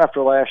moved him out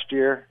after last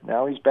year.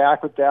 Now he's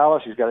back with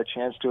Dallas. He's got a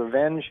chance to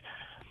avenge.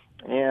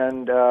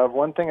 And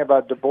one thing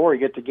about DeBoer, you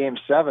get to Game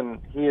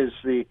 7, he is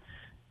the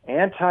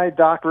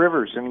anti-Doc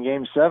Rivers in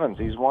Game 7.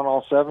 He's won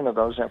all 7 of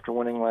those after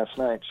winning last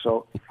night.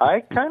 So I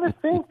kind of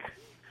think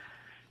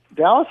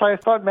Dallas, I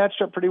thought,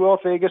 matched up pretty well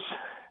with Vegas.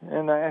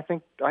 And I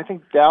think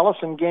Dallas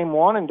in Game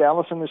 1 and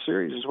Dallas in the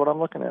series is what I'm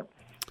looking at.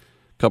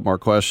 Couple more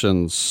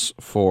questions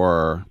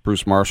for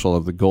Bruce Marshall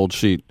of the Gold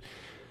Sheet.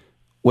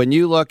 When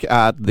you look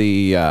at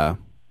the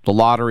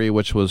lottery,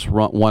 which was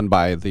won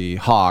by the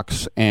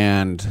Hawks,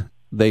 and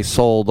they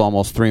sold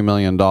almost $3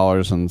 million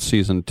in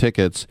season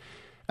tickets,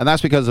 and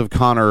that's because of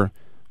Connor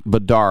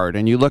Bedard.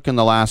 And you look in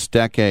the last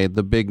decade,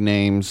 the big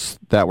names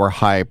that were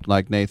hyped,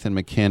 like Nathan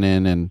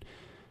McKinnon and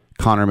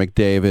Connor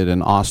McDavid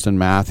and Austin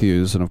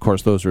Matthews, and of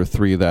course those are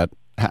 3 that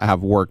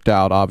have worked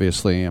out,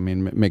 obviously. I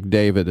mean,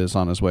 McDavid is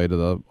on his way to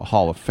the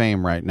Hall of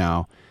Fame right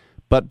now.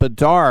 But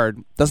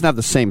Bedard doesn't have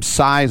the same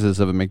sizes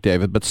of a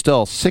McDavid, but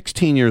still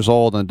 16 years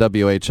old in the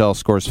WHL,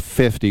 scores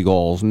 50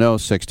 goals. No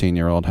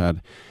 16-year-old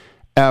had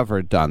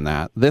ever done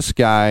that. This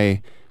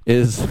guy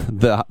is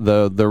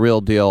the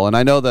real deal. And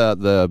I know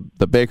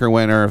the Baker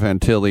winner,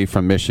 Fantilli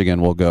from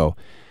Michigan, will go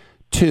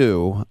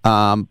too.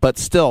 But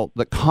still,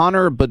 the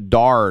Connor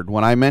Bedard,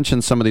 when I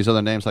mention some of these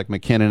other names like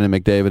McKinnon and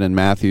McDavid and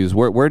Matthews,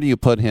 where do you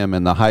put him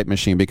in the hype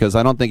machine? Because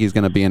I don't think he's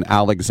going to be an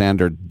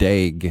Alexander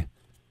Daig.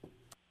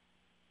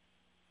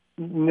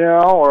 No,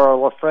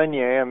 or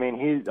Lafreniere. I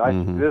mean,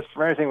 this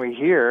from everything we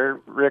hear,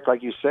 Rick,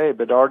 like you say,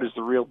 Bedard is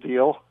the real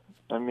deal.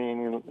 I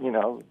mean,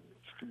 it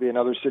could be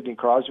another Sidney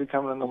Crosby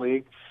coming in the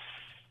league.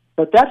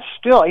 But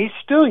he's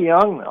still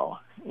young though.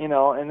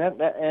 And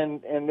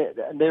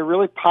they're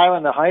really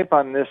piling the hype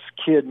on this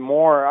kid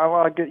more.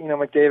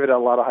 McDavid had a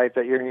lot of hype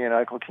that year. He and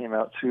Eichel came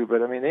out too,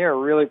 but I mean, they are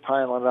really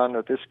piling on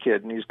with this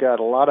kid, and he's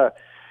got a lot of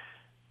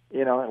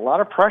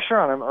pressure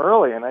on him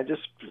early. And I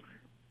just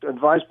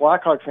advise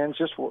Blackhawk fans,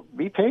 just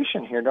be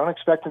patient here. Don't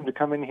expect him to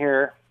come in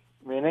here.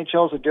 I mean,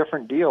 NHL is a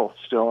different deal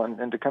still,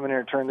 and to come in here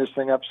and turn this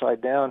thing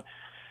upside down,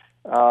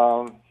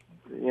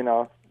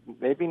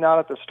 maybe not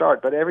at the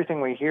start, but everything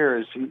we hear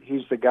is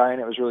he's the guy,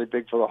 and it was really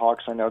big for the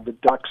Hawks. I know the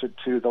Ducks at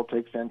 2, they'll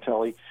take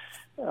Fantilli,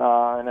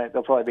 and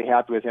they'll probably be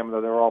happy with him,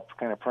 though they're all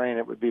kind of praying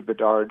it would be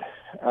Bedard.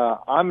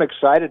 I'm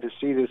excited to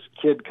see this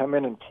kid come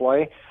in and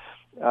play,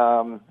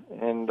 and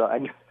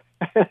the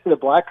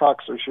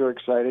Blackhawks are sure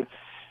excited.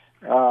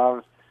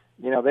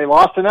 They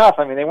lost enough.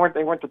 I mean, they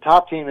weren't the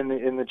top team in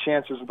the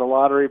chances of the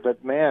lottery,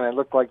 but man, it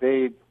looked like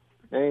they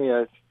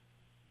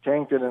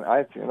tanked it, and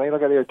they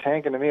look like they were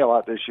tanking to me a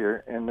lot this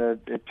year, and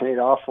it paid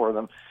off for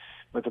them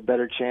with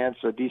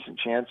a decent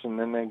chance, and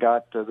then they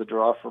got the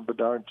draw for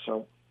Bedard.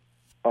 So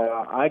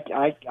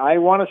I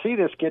want to see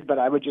this kid, but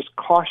I would just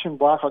caution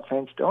Blackhawk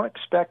fans, don't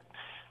expect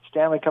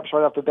Stanley Cups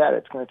right off the bat.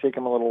 It's going to take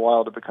him a little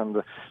while to become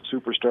the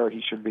superstar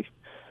he should be.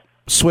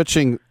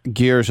 Switching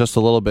gears just a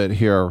little bit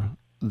here,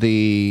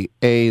 the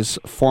A's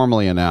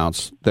formally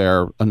announced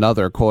their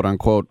another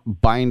quote-unquote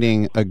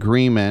binding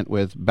agreement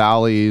with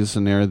Bally's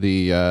near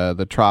the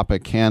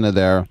Tropicana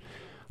there.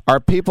 Are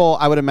people,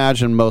 I would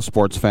imagine most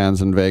sports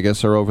fans in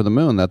Vegas are over the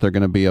moon that they're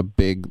going to be a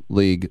big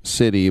league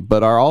city,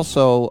 but are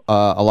also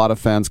a lot of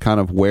fans kind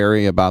of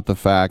wary about the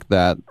fact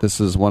that this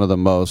is one of the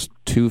most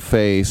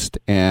two-faced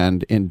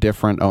and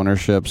indifferent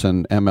ownerships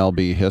in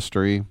MLB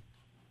history?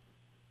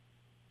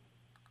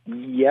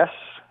 Yes,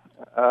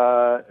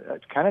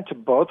 kind of to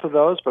both of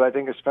those, but I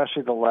think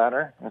especially the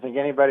latter. I think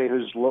anybody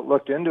who's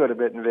looked into it a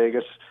bit in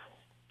Vegas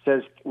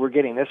says, we're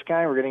getting this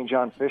guy, we're getting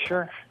John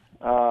Fisher.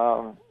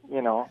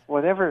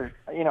 Whatever,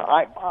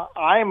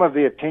 I am of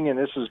the opinion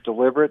this is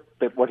deliberate,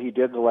 that what he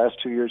did the last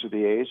 2 years with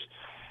the A's,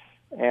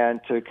 and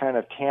to kind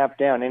of tamp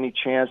down any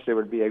chance there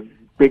would be a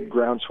big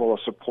groundswell of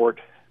support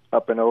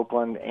up in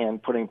Oakland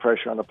and putting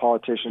pressure on the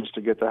politicians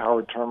to get the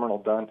Howard Terminal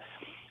done.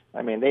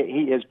 I mean,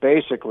 he has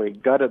basically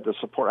gutted the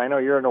support. I know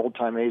you're an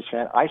old-time A's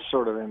fan. I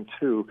sort of am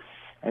too,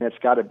 and it's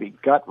got to be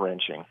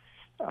gut-wrenching.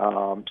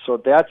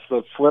 So that's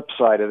the flip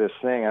side of this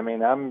thing. I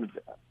mean, I'm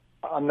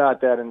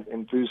not that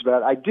enthused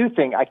about it. I do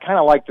think I kind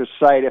of like this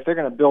site. If they're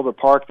going to build a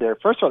park there,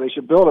 first of all, they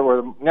should build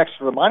it next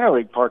to the minor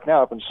league park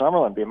now up in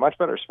Summerlin. Be a much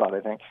better spot, I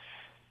think.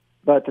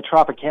 But the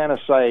Tropicana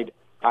site,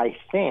 I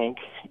think,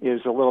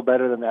 is a little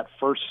better than that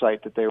first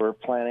site that they were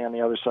planning on the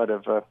other side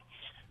of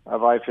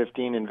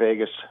I-15 in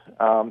Vegas.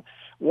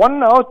 One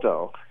note,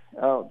 though,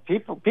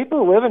 people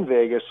who live in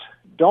Vegas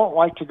don't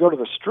like to go to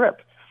the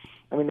Strip.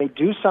 I mean, they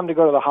do some to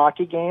go to the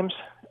hockey games,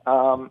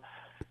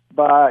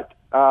 but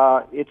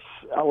it's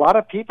a lot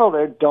of people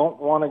there don't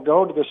want to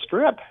go to the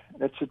Strip.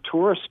 It's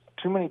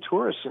too many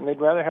tourists, and they'd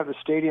rather have the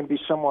stadium be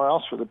somewhere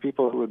else for the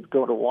people who would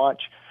go to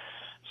watch.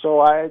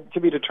 So to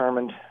be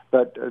determined.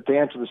 But to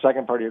answer the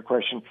second part of your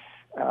question,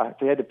 if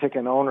they had to pick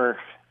an owner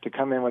to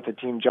come in with the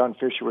team, John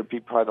Fisher would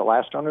be probably the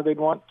last owner they'd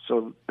want.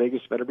 So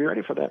Vegas better be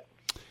ready for that.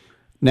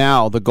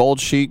 Now, the Gold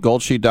Sheet,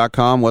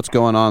 goldsheet.com, what's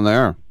going on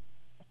there?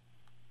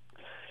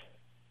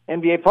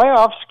 NBA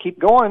playoffs keep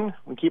going.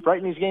 We keep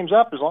writing these games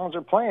up as long as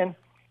they're playing.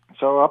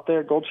 So up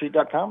there,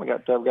 goldsheet.com, we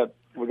got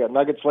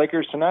Nuggets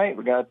Lakers tonight.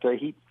 We got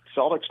Heat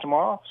Celtics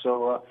tomorrow.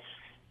 So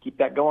keep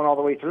that going all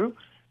the way through.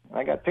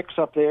 I got picks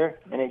up there: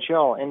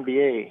 NHL,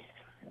 NBA,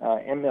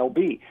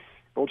 MLB,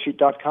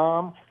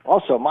 goldsheet.com.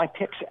 Also, my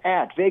picks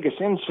at Vegas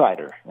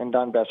Insider and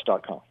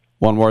DonBest.com.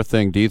 One more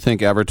thing: do you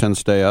think Everton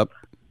stay up?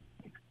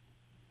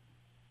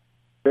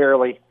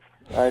 Barely.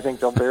 I think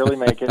they'll barely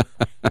make it.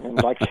 And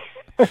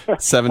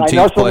 17th I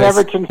know some place.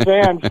 Everton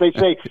fans, they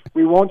say,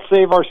 we won't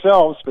save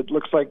ourselves, but it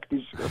looks like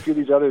a few of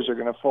these others are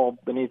going to fall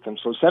beneath them.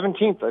 So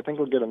 17th, I think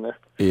we'll get them there.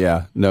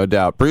 Yeah, no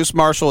doubt. Bruce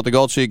Marshall at the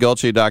Gold Sheet,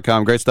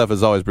 goldsheet.com. Great stuff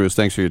as always, Bruce.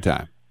 Thanks for your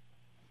time.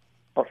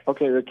 Oh,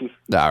 okay, Ricky.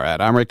 All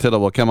right, I'm Rick Tittle.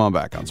 We'll come on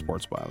back on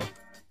Sports Bylaw.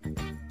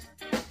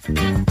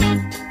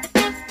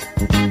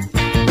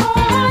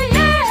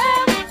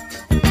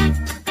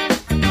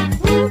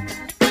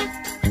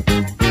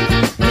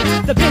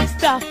 The big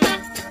stuff.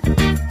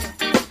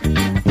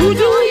 Who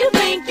do you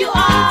think you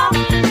are?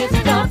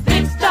 It's the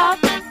big stuff.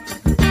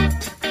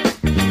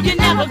 You're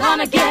never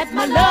gonna get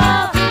my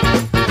love.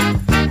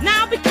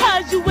 Now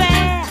because you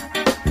wear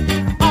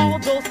all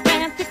those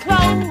fancy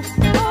clothes.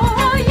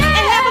 Oh yeah.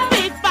 And have a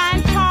big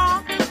fine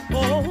car.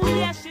 Oh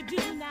yes you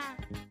do now.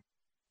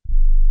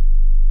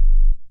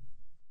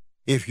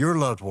 If your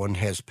loved one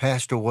has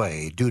passed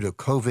away due to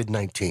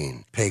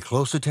COVID-19, pay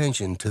close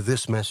attention to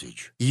this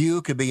message.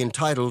 You could be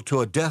entitled to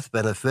a death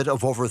benefit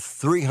of over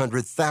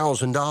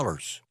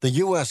 $300,000. The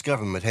U.S.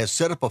 government has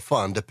set up a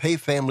fund to pay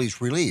families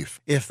relief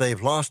if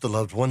they've lost a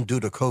loved one due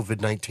to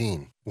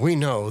COVID-19. We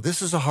know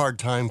this is a hard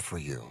time for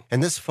you,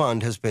 and this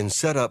fund has been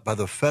set up by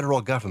the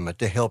federal government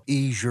to help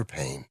ease your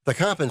pain. The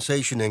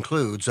compensation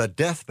includes a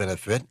death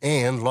benefit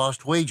and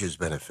lost wages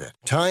benefit.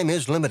 Time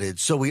is limited,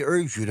 so we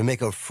urge you to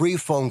make a free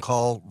phone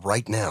call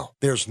right now.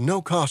 There's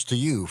no cost to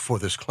you for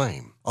this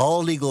claim.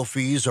 All legal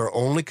fees are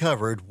only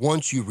covered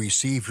once you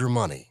receive your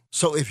money.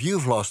 So if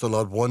you've lost a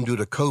loved one due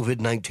to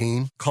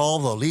COVID-19, call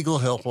the legal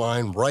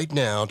helpline right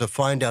now to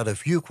find out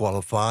if you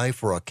qualify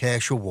for a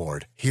cash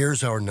award.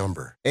 Here's our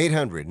number: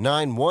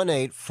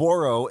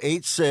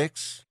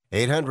 800-918-4086.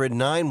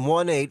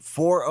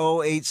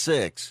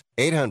 800-918-4086.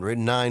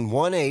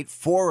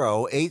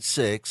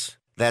 800-918-4086.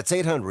 That's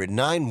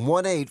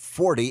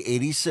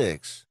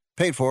 800-918-4086.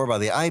 Paid for by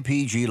the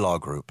IPG Law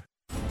Group.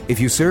 If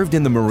you served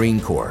in the Marine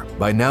Corps,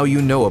 by now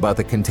you know about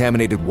the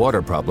contaminated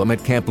water problem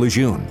at Camp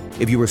Lejeune.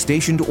 If you were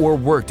stationed or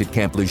worked at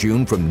Camp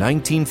Lejeune from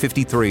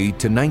 1953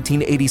 to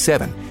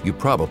 1987, you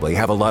probably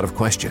have a lot of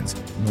questions.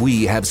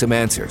 We have some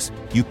answers.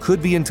 You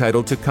could be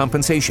entitled to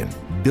compensation.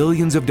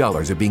 Billions of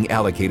dollars are being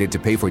allocated to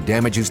pay for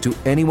damages to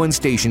anyone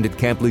stationed at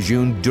Camp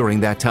Lejeune during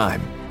that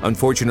time.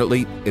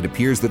 Unfortunately, it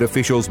appears that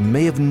officials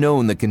may have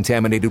known the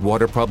contaminated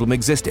water problem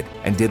existed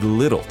and did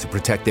little to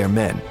protect their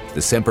men.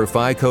 The Semper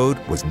Fi Code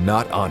was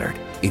not honored.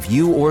 If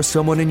you or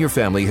someone in your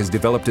family has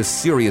developed a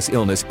serious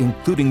illness,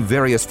 including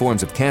various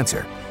forms of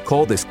cancer,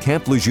 call this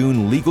Camp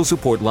Lejeune legal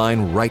support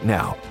line right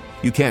now.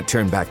 You can't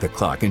turn back the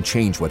clock and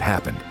change what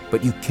happened,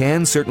 but you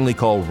can certainly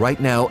call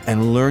right now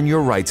and learn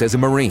your rights as a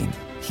Marine.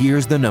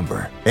 Here's the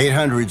number.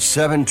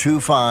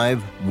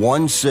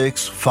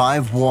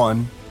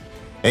 800-725-1651.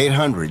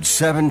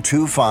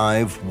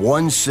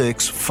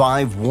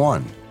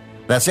 800-725-1651.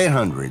 That's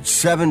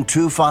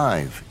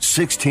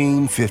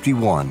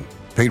 800-725-1651.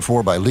 Paid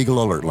for by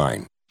Legal Alert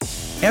Line.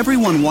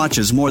 Everyone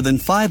watches more than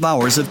 5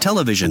 hours of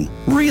television.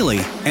 Really?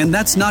 And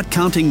that's not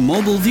counting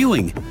mobile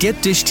viewing.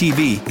 Get Dish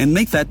TV and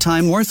make that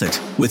time worth it.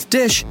 With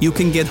Dish, you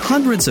can get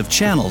hundreds of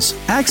channels,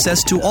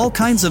 access to all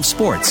kinds of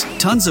sports,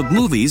 tons of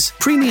movies,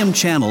 premium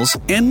channels,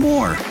 and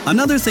more.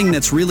 Another thing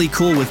that's really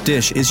cool with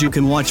Dish is you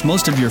can watch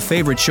most of your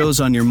favorite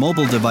shows on your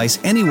mobile device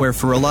anywhere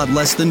for a lot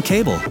less than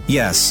cable.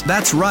 Yes,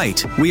 that's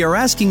right. We are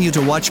asking you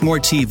to watch more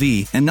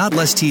TV and not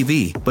less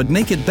TV, but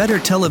make it better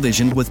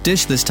television with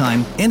Dish this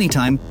time,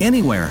 anytime,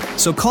 anywhere.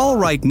 So call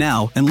right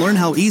now and learn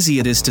how easy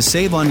it is to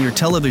save on your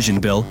television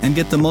bill and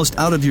get the most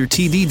out of your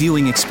TV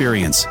viewing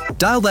experience.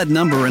 Dial that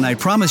number and I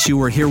promise you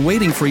we're here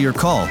waiting for your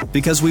call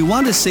because we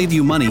want to save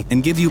you money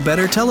and give you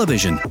better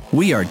television.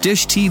 We are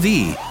Dish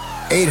TV.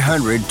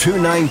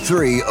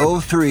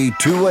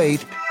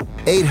 800-293-0328.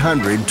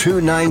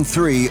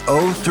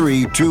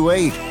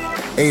 800-293-0328.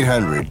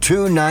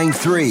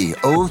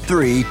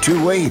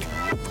 800-293-0328.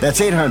 That's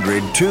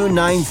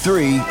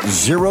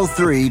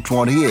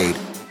 800-293-0328.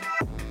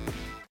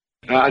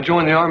 I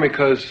joined the Army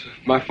because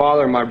my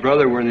father and my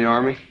brother were in the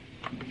Army.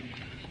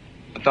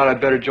 I thought I'd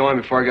better join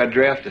before I got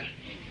drafted.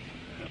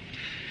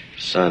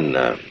 Son,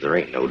 there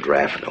ain't no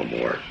draft no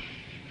more.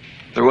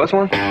 There was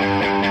one?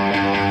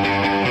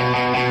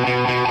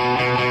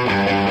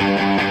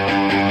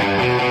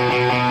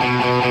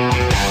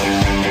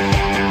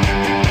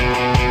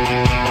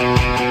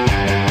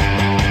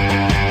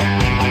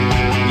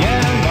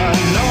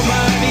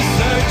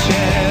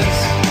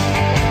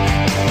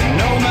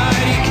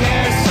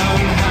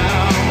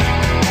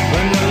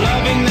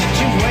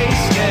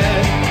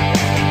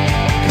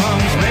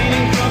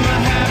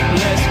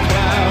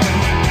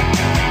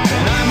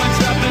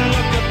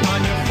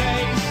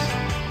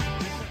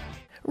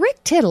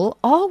 Tittle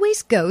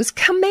always goes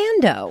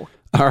commando.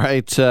 All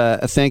right.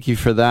 Thank you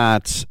for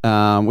that.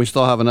 We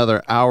still have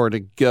another hour to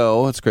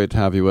go. It's great to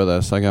have you with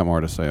us. I got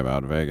more to say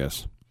about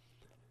Vegas.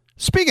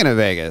 Speaking of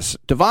Vegas,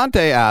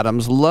 Davante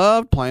Adams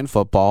loved playing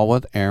football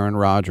with Aaron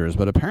Rodgers,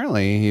 but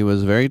apparently he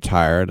was very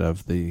tired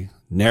of the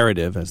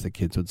narrative, as the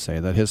kids would say,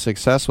 that his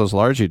success was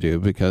largely due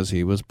because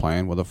he was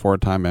playing with a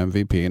 4-time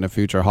MVP and a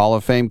future Hall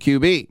of Fame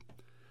QB.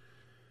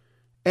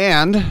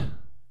 And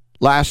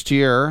last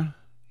year,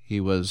 he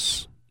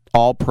was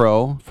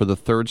All-Pro for the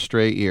third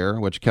straight year,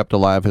 which kept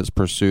alive his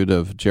pursuit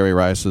of Jerry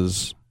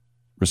Rice's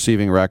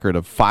receiving record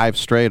of 5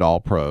 straight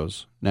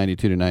All-Pros,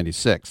 92 to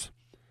 96.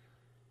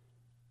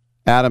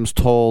 Adams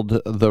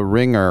told The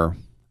Ringer,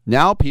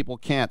 "Now people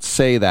can't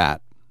say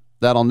that.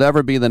 That'll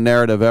never be the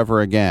narrative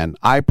ever again.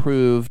 I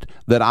proved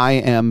that I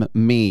am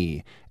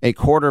me. A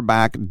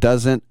quarterback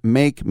doesn't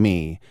make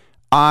me.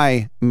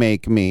 I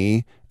make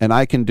me, and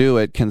I can do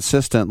it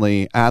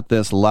consistently at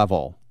this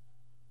level."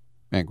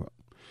 End quote.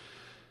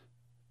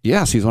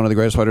 Yes, he's one of the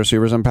greatest wide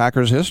receivers in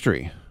Packers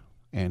history.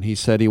 And he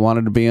said he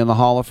wanted to be in the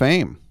Hall of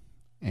Fame.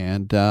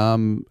 And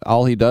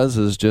all he does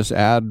is just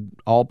add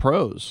all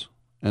pros.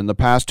 In the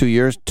past 2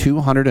 years,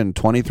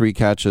 223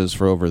 catches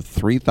for over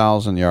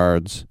 3,000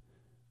 yards,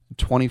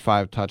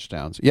 25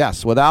 touchdowns.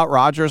 Yes, without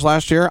Rodgers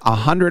last year,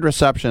 100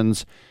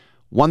 receptions,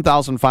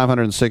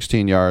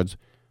 1,516 yards,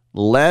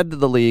 led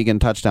the league in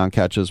touchdown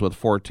catches with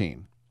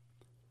 14.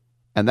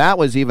 And that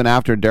was even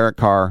after Derek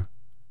Carr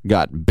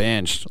got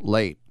benched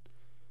late.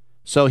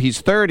 So he's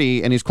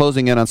 30, and he's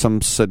closing in on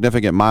some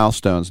significant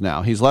milestones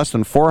now. He's less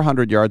than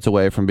 400 yards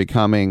away from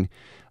becoming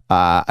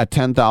a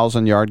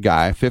 10,000-yard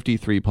guy.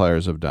 53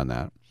 players have done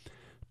that.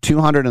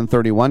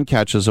 231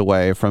 catches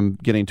away from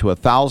getting to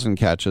 1,000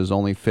 catches.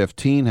 Only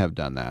 15 have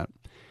done that.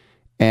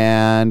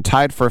 And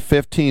tied for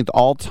 15th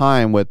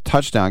all-time with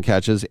touchdown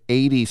catches,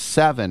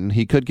 87.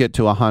 He could get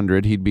to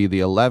 100. He'd be the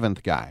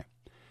 11th guy.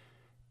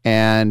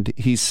 And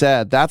he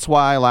said, that's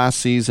why last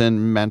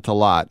season meant a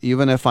lot.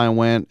 Even if I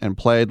went and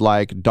played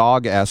like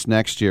dog-s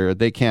next year,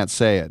 they can't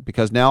say it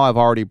because now I've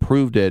already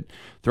proved it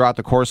throughout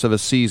the course of a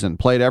season.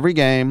 Played every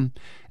game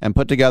and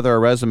put together a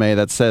resume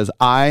that says,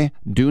 I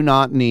do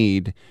not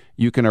need,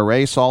 you can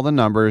erase all the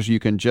numbers, you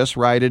can just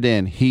write it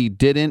in. He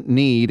didn't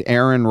need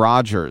Aaron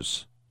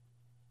Rodgers.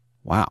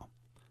 Wow.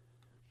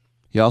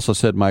 He also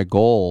said, my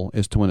goal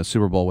is to win a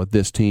Super Bowl with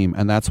this team,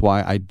 and that's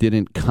why I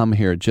didn't come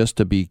here just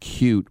to be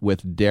cute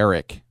with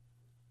Derek.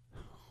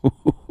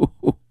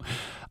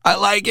 I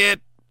like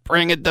it.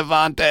 Bring it,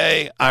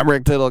 Davante. I'm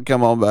Rick Tittle.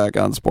 Come on back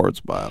on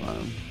Sports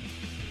Byline.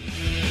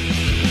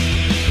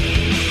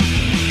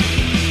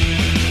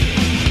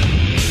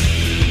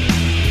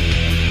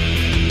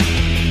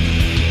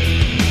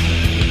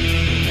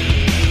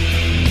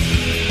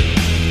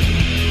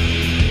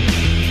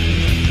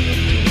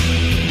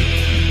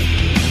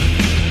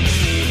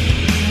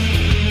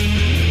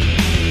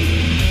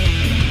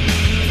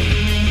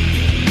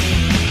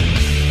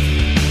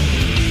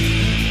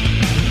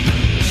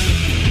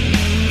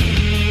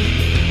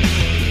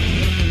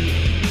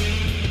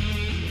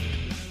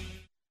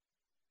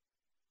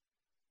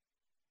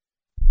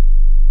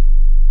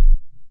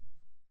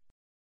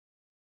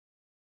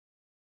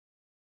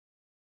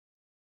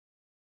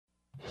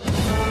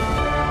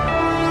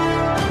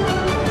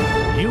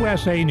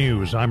 USA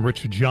News, I'm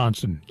Richard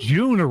Johnson.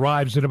 June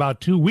arrives in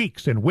about 2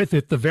 weeks, and with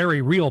it, the very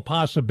real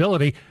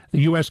possibility the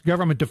U.S.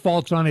 government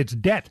defaults on its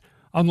debt,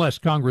 unless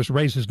Congress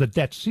raises the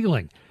debt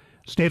ceiling.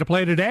 State of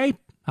play today,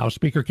 House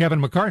Speaker Kevin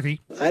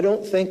McCarthy. I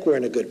don't think we're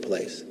in a good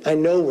place. I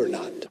know we're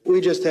not. We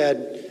just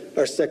had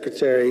our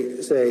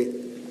secretary say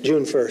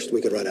June 1st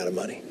we could run out of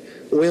money.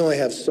 We only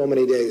have so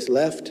many days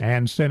left.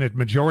 And Senate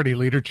Majority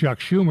Leader Chuck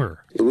Schumer.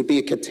 It would be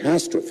a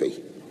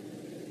catastrophe.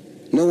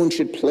 No one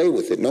should play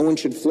with it. No one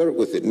should flirt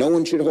with it. No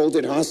one should hold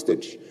it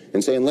hostage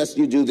and say, unless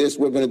you do this,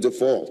 we're going to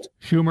default.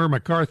 Schumer,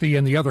 McCarthy,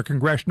 and the other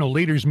congressional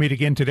leaders meet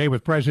again today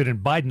with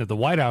President Biden at the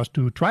White House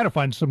to try to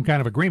find some kind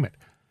of agreement.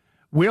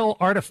 Will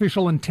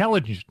artificial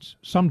intelligence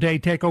someday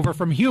take over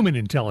from human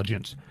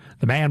intelligence?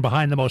 The man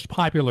behind the most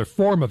popular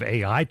form of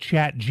AI,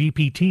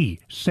 ChatGPT,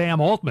 Sam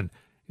Altman,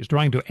 is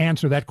trying to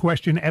answer that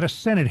question at a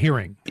Senate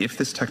hearing. If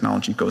this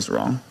technology goes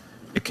wrong,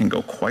 it can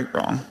go quite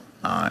wrong.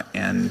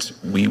 And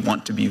we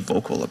want to be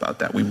vocal about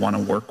that. We want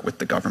to work with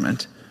the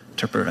government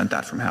to prevent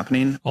that from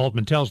happening.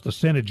 Altman tells the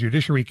Senate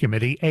Judiciary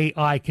Committee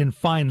AI can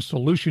find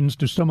solutions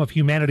to some of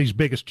humanity's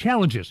biggest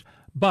challenges,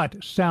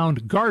 but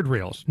sound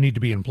guardrails need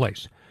to be in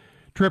place.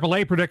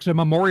 AAA predicts a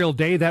Memorial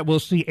Day that will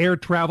see air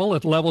travel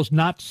at levels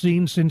not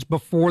seen since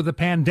before the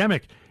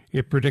pandemic.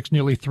 It predicts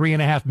nearly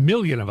 3.5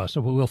 million of us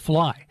will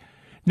fly.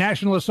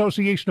 National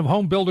Association of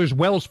Home Builders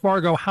Wells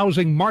Fargo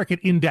Housing Market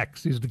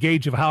Index is the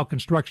gauge of how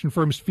construction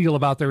firms feel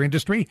about their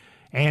industry,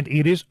 and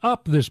it is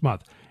up this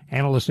month.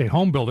 Analysts say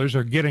home builders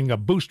are getting a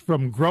boost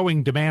from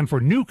growing demand for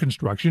new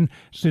construction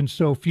since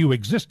so few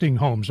existing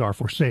homes are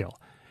for sale.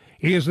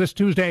 Is this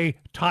Tuesday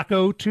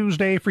Taco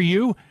Tuesday for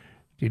you?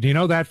 Did you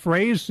know that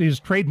phrase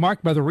is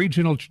trademarked by the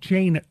regional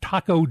chain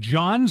Taco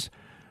John's?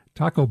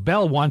 Taco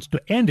Bell wants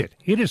to end it.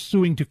 It is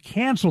suing to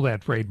cancel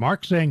that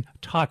trademark, saying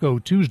Taco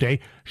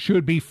Tuesday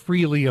should be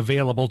freely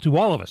available to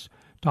all of us.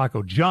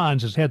 Taco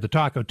John's has had the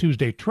Taco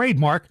Tuesday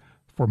trademark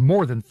for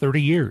more than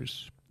 30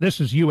 years. This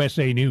is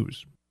USA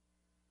News.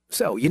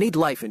 So, you need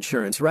life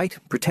insurance, right?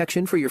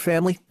 Protection for your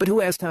family? But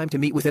who has time to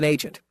meet with an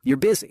agent? You're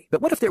busy.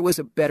 But what if there was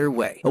a better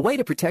way? A way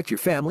to protect your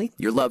family,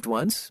 your loved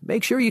ones,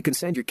 make sure you can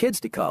send your kids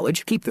to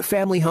college, keep the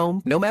family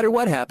home, no matter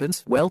what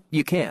happens? Well,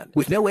 you can.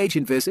 With no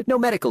agent visit, no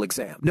medical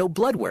exam, no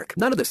blood work,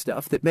 none of the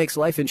stuff that makes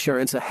life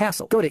insurance a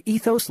hassle. Go to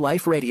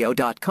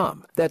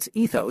ethosliferadio.com. That's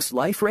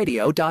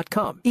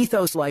ethosliferadio.com.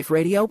 Ethos Life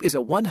Radio is a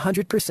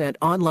 100%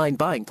 online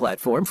buying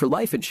platform for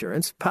life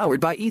insurance powered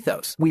by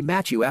Ethos. We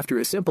match you after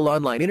a simple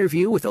online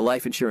interview with a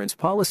life insurance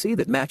policy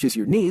that matches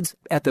your needs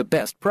at the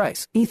best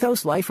price.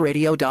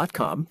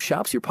 EthosLifeRadio.com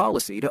shops your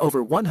policy to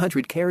over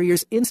 100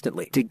 carriers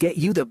instantly to get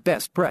you the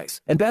best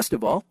price. And best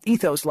of all,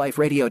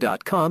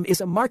 EthosLifeRadio.com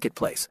is a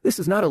marketplace. This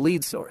is not a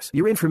lead source.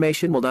 Your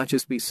information will not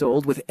just be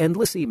sold with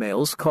endless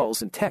emails,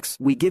 calls, and texts.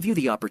 We give you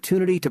the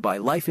opportunity to buy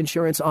life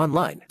insurance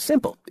online.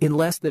 Simple. In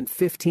less than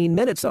 15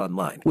 minutes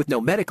online. With no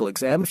medical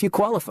exam if you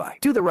qualify.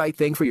 Do the right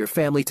thing for your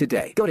family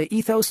today. Go to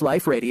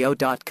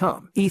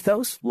EthosLifeRadio.com.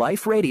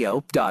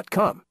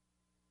 EthosLifeRadio.com.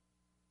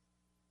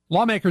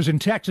 Lawmakers in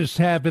Texas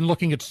have been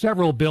looking at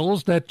several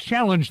bills that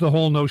challenge the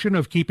whole notion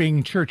of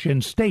keeping church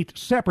and state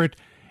separate,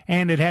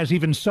 and it has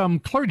even some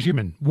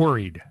clergymen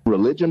worried.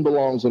 Religion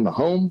belongs in the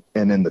home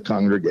and in the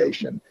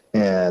congregation,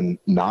 and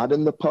not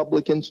in the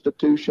public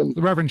institution.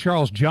 The Reverend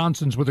Charles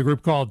Johnson's with a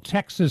group called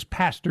Texas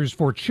Pastors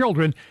for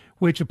Children,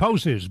 which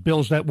opposes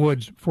bills that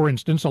would, for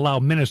instance, allow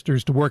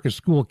ministers to work as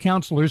school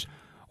counselors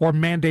or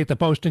mandate the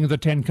posting of the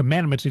Ten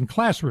Commandments in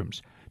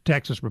classrooms.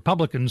 Texas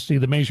Republicans see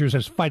the measures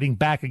as fighting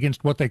back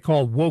against what they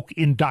call woke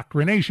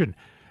indoctrination.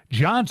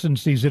 Johnson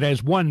sees it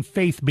as one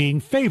faith being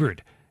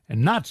favored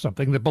and not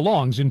something that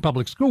belongs in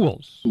public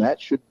schools.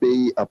 That should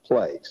be a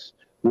place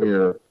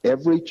where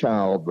every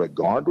child,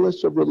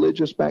 regardless of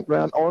religious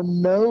background or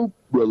no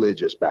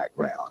religious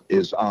background,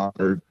 is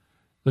honored.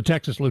 The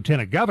Texas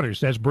Lieutenant Governor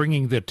says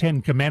bringing the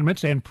Ten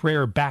Commandments and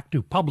prayer back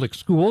to public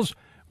schools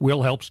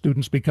will help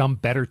students become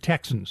better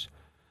Texans.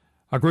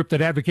 A group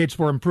that advocates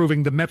for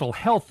improving the mental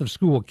health of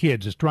school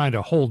kids is trying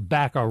to hold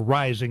back a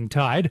rising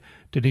tide.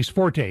 Denise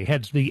Forte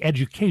heads the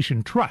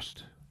Education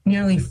Trust.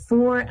 Nearly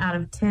 4 out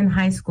of 10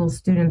 high school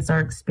students are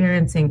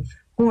experiencing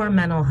poor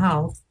mental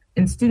health,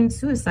 and student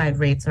suicide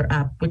rates are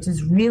up, which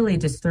is really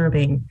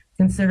disturbing,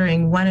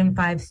 considering 1 in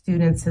 5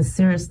 students has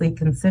seriously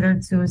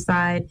considered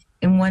suicide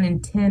and 1 in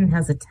 10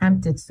 has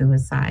attempted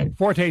suicide.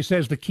 Forte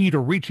says the key to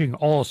reaching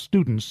all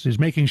students is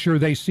making sure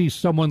they see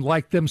someone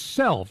like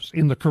themselves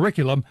in the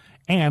curriculum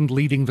and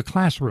leading the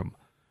classroom.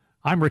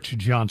 I'm Richard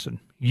Johnson,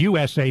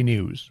 USA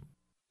News.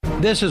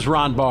 This is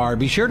Ron Barr.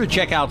 Be sure to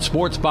check out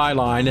Sports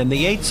Byline and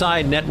the 8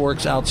 Side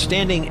Network's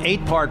outstanding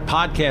 8-part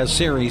podcast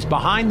series,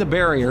 Behind the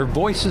Barrier,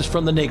 Voices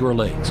from the Negro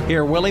Leagues.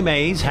 Hear Willie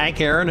Mays, Hank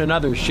Aaron, and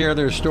others share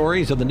their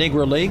stories of the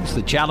Negro Leagues,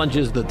 the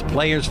challenges that the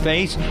players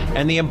face,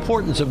 and the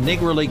importance of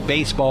Negro League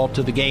baseball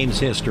to the game's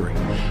history.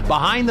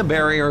 Behind the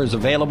Barrier is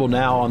available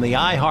now on the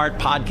iHeart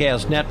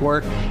Podcast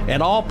Network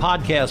and all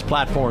podcast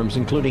platforms,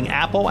 including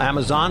Apple,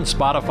 Amazon,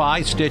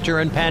 Spotify, Stitcher,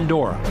 and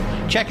Pandora.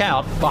 Check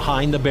out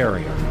Behind the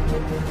Barrier.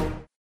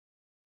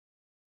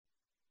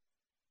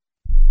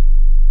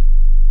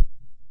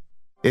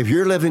 If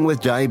you're living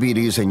with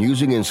diabetes and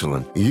using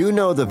insulin, you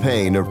know the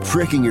pain of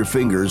pricking your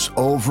fingers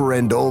over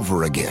and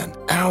over again.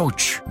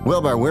 Ouch! Well,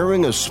 by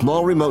wearing a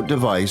small remote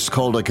device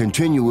called a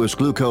continuous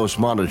glucose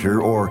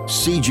monitor, or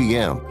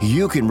CGM,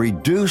 you can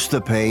reduce the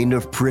pain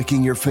of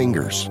pricking your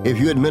fingers. If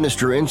you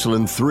administer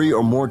insulin 3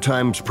 or more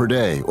times per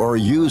day or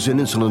use an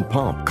insulin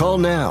pump, call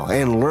now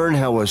and learn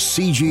how a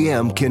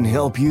CGM can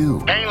help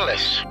you.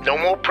 Painless. No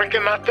more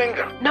pricking my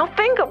finger. No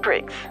finger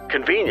pricks.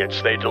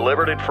 Convenience. They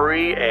delivered it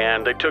free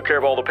and they took care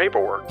of all the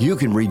paperwork. You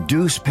can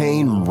reduce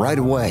pain right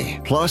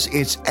away. Plus,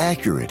 it's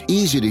accurate,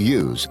 easy to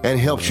use, and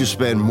helps you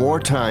spend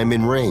more time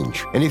in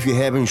range. And if you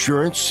have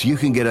insurance, you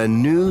can get a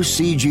new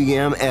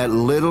CGM at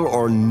little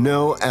or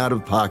no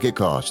out-of-pocket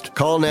cost.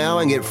 Call now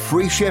and get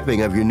free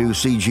shipping of your new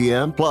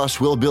CGM.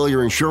 Plus, we'll bill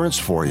your insurance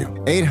for you.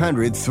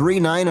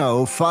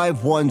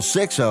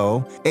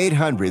 800-390-5160.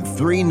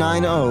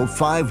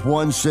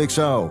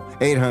 800-390-5160.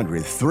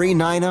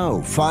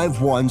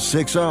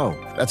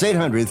 800-390-5160. That's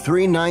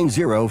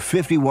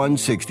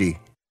 800-390-5160.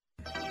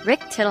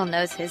 Rick Tittle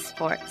knows his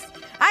sports.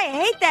 I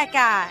hate that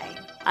guy.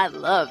 I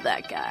love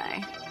that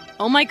guy.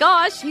 Oh my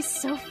gosh, he's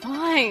so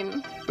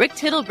fine. Rick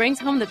Tittle brings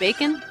home the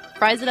bacon,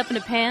 fries it up in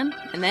a pan,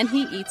 and then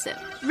he eats it.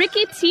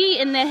 Ricky T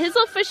in the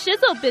hizzle for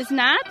shizzle,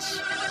 biznatch.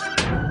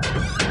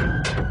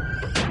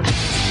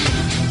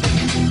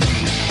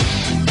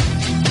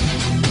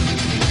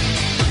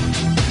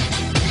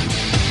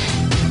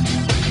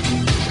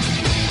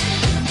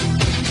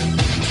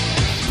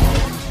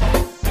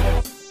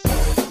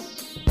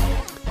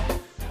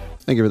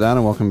 Thank you for that,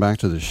 and welcome back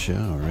to the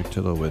show. Rick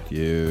Tittle with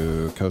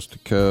you, coast to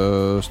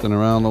coast and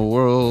around the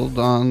world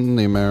on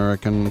the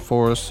American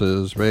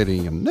Forces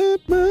Radio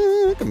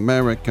Network.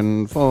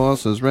 American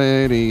Forces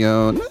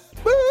Radio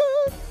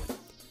Network.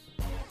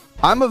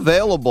 I'm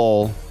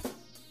available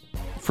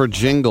for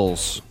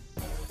jingles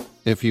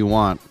if you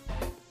want.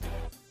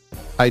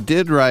 I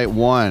did write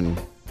one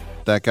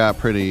that got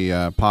pretty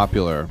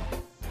popular.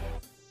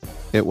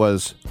 It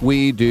was,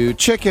 "We do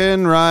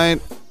chicken right."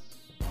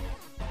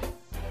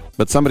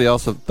 But somebody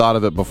else had thought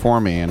of it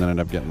before me and ended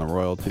up getting the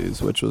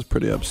royalties, which was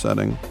pretty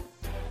upsetting.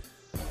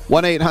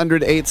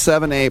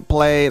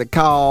 1-800-878-PLAY to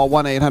call.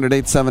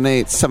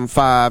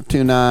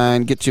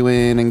 1-800-878-7529. Get you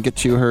in and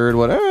get you heard,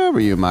 whatever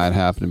you might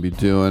happen to be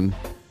doing.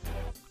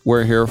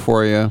 We're here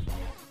for you.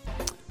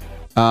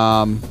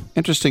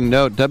 Interesting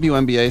note,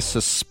 WNBA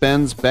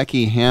suspends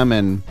Becky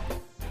Hammon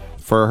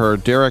for her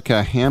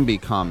Derica Hamby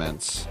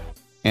comments.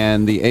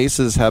 And the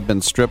Aces have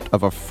been stripped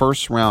of a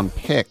first-round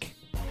pick.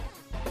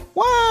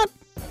 What?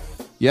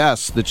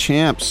 Yes, the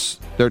champs,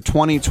 their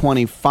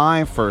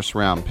 2025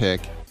 first-round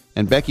pick,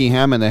 and Becky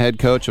Hammon, the head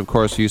coach, of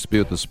course, who used to be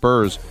with the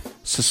Spurs,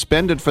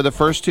 suspended for the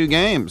first 2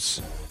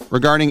 games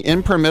regarding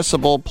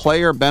impermissible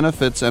player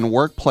benefits and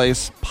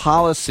workplace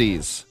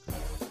policies.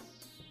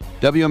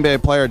 WNBA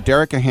player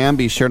Derica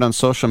Hamby shared on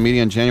social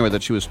media in January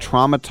that she was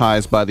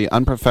traumatized by the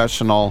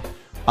unprofessional,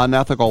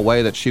 unethical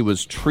way that she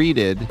was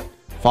treated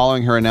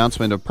following her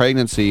announcement of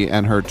pregnancy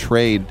and her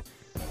trade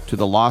to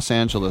the Los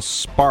Angeles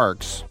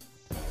Sparks.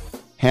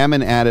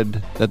 Hammon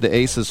added that the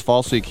Aces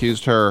falsely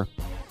accused her,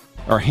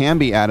 or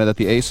Hamby added that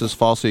the Aces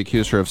falsely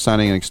accused her of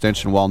signing an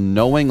extension while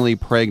knowingly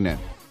pregnant.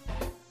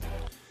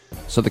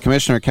 So the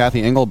commissioner,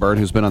 Kathy Engelbert,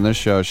 who's been on this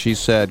show, she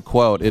said,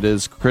 quote, "It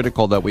is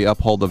critical that we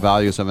uphold the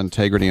values of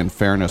integrity and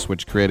fairness,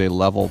 which create a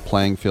level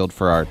playing field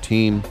for our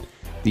team.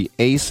 The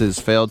Aces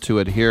failed to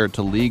adhere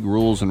to league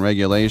rules and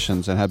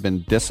regulations and have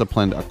been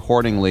disciplined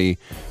accordingly.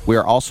 We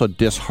are also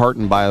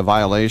disheartened by a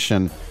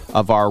violation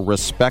of our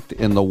respect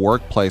in the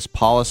workplace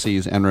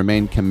policies and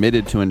remain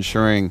committed to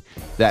ensuring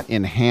that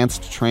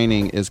enhanced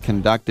training is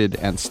conducted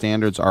and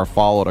standards are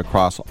followed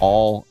across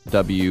all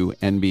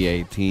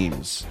WNBA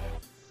teams."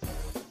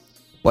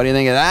 What do you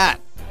think of that?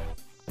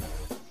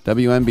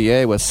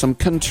 WNBA with some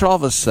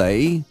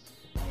controversy.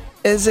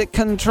 Is it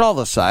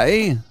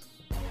controversy?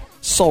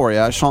 Sorry,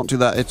 I shan't do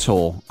that at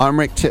all. I'm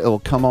Rick Tittle.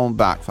 Come on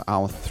back for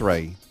hour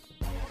 3.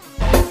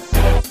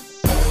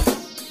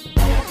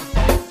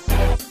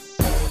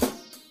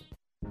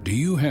 Do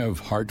you have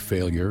heart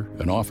failure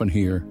and often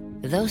hear,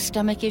 "Those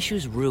stomach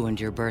issues ruined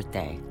your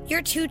birthday"?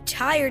 "You're too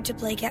tired to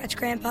play catch,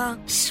 Grandpa."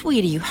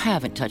 Sweetie, you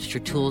haven't touched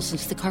your tools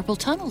since the carpal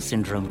tunnel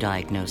syndrome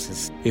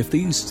diagnosis. If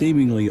these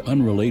seemingly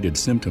unrelated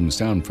symptoms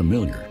sound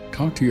familiar,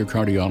 talk to your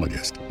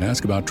cardiologist and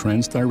ask about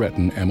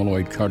transthyretin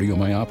amyloid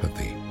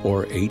cardiomyopathy,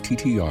 or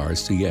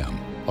ATTR-CM,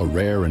 a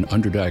rare and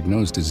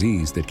underdiagnosed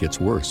disease that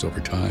gets worse over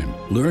time.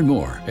 Learn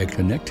more at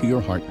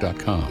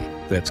connecttoyourheart.com.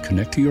 That's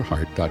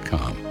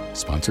connecttoyourheart.com.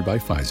 Sponsored by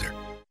Pfizer.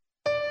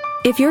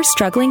 If you're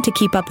struggling to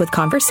keep up with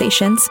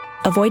conversations,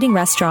 avoiding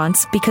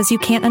restaurants because you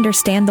can't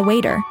understand the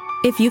waiter,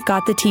 if you've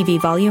got the TV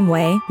volume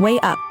way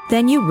up,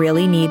 then you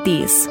really need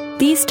these.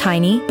 These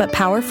tiny but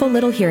powerful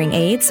little hearing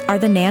aids are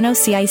the Nano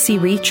CIC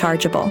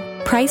Rechargeable,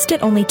 priced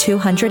at only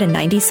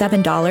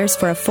 $297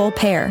 for a full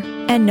pair.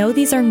 And no,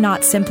 these are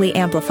not simply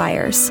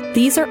amplifiers.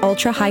 These are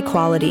ultra high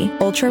quality,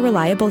 ultra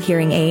reliable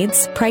hearing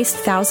aids, priced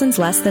thousands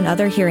less than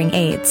other hearing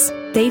aids.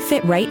 They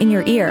fit right in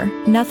your ear.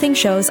 Nothing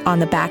shows on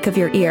the back of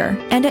your ear.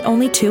 And at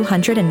only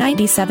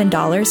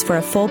 $297 for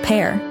a full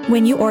pair.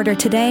 When you order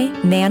today,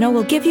 Nano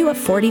will give you a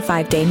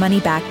 45-day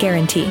money-back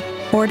guarantee.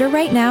 Order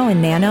right now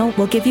and Nano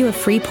will give you a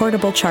free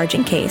portable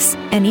charging case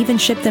and even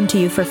ship them to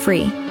you for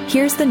free.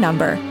 Here's the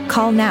number.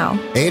 Call now.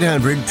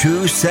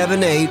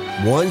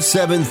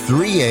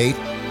 800-278-1738.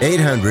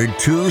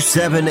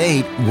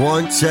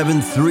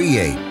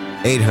 800-278-1738.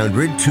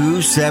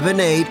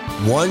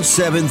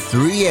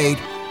 800-278-1738.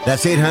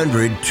 That's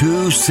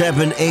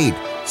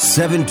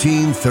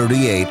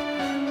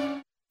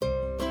 800-278-1738.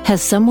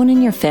 Has someone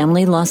in your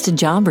family lost a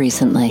job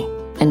recently,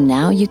 and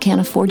now you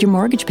can't afford your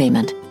mortgage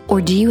payment? Or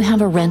do you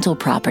have a rental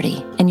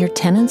property, and your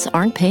tenants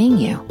aren't paying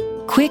you?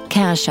 Quick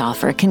Cash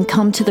Offer can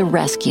come to the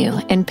rescue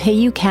and pay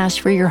you cash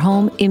for your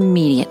home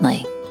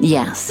immediately.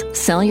 Yes,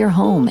 sell your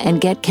home and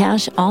get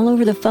cash all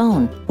over the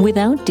phone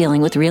without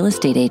dealing with real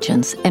estate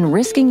agents and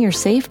risking your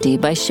safety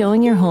by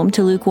showing your home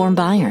to lukewarm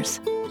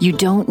buyers. You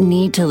don't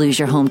need to lose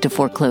your home to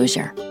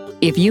foreclosure.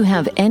 If you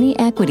have any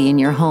equity in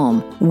your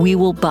home, we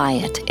will buy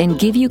it and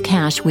give you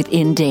cash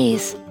within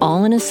days,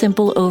 all in a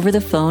simple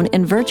over-the-phone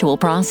and virtual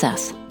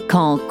process.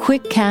 Call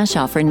Quick Cash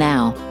Offer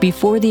now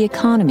before the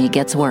economy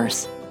gets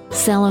worse.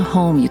 Sell a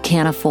home you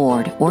can't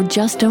afford or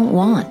just don't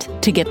want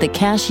to get the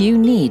cash you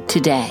need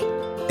today.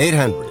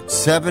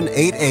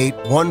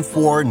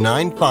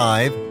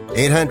 800-788-1495.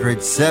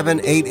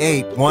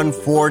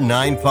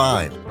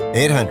 800-788-1495.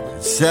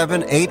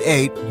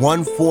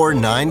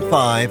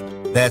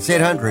 800-788-1495. That's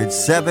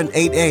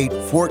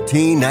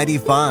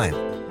 800-788-1495.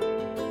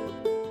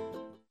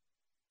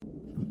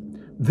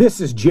 This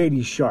is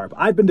JD Sharp.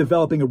 I've been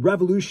developing a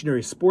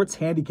revolutionary sports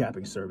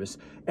handicapping service,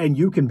 and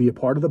you can be a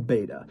part of the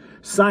beta.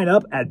 Sign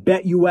up at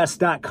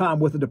betus.com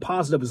with a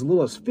deposit of as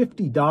little as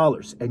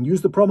 $50 and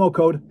use the promo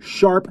code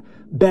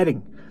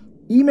SHARPBetting.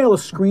 Email a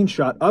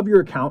screenshot of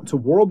your account to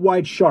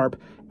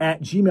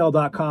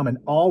worldwidesharp@gmail.com and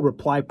I'll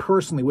reply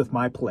personally with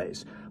my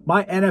plays.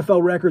 My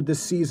NFL record this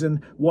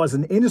season was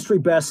an industry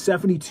best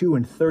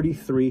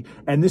 72-33,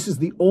 and this is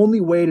the only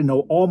way to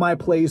know all my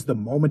plays the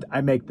moment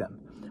I make them.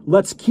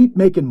 Let's keep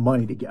making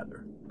money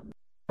together.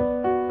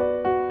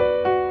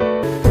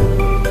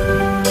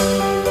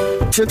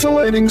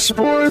 Titillating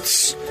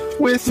Sports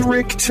with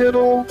Rick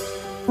Tittle.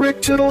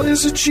 Rick Tittle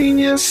is a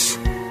genius,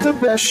 the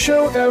best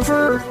show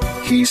ever.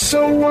 He's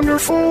so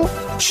wonderful,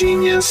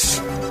 genius,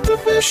 the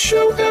best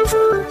show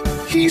ever.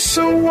 He's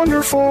so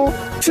wonderful.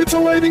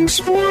 Titillating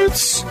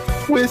Sports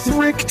with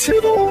Rick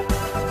Tittle.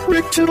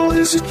 Rick Tittle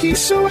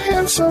he's so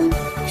handsome,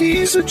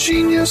 he's a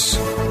genius.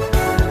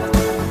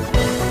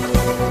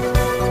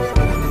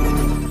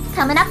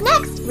 Coming up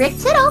next, Rick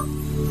Tittle.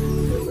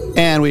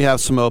 And we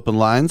have some open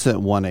lines at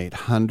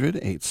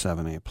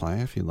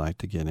 1-800-878-PLAY. If you'd like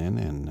to get in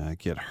and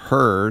get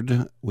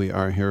heard, we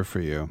are here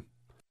for you.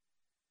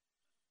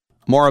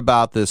 More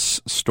about this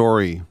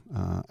story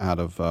out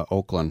of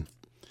Oakland.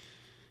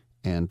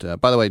 And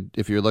by the way,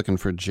 if you're looking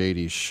for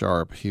J.D.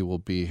 Sharp, he will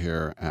be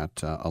here at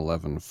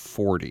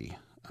 11:40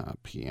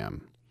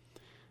 p.m.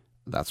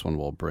 That's when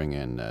we'll bring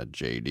in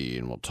J.D.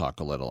 and we'll talk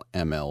a little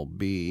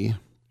MLB.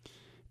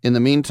 In the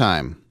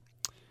meantime,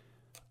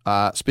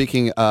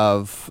 speaking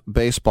of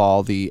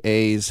baseball, the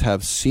A's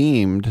have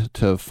seemed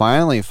to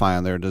finally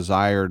find their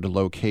desired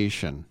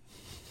location.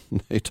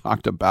 They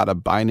talked about a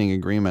binding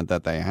agreement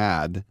that they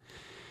had,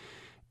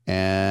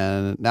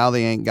 and now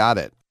they ain't got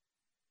it.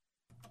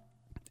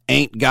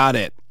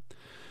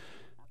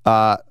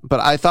 But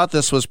I thought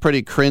this was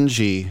pretty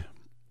cringy.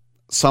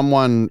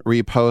 Someone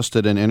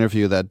reposted an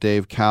interview that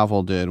Dave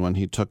Cavell did when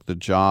he took the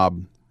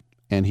job,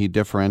 and he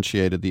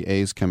differentiated the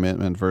A's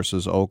commitment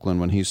versus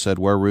Oakland when he said,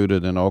 we're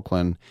rooted in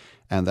Oakland,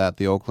 and that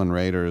the Oakland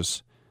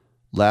Raiders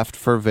left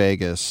for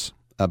Vegas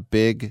a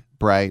big,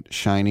 bright,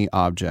 shiny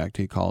object,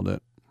 he called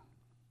it.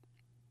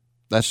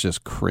 That's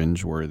just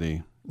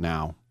cringeworthy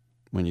now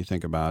when you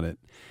think about it.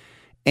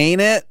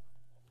 Ain't it?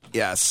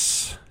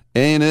 Yes.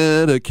 Ain't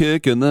it a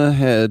kick in the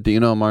head,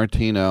 Dino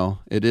Martino?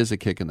 It is a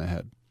kick in the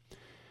head.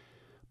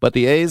 But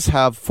the A's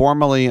have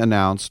formally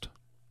announced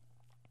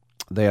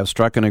they have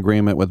struck an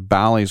agreement with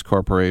Bally's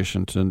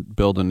Corporation to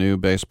build a new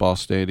baseball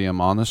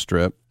stadium on the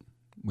Strip.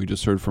 We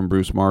just heard from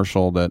Bruce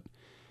Marshall that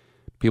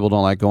people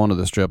don't like going to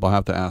the Strip. I'll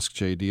have to ask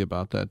JD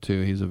about that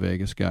too. He's a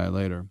Vegas guy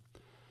later.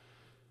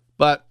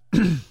 But,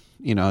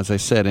 as I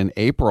said, in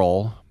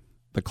April,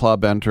 the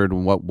club entered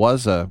what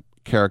was a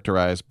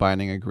characterized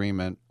binding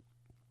agreement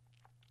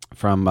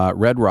from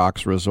Red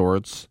Rocks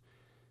Resorts.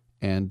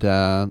 And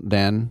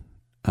then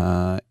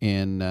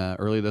in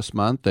early this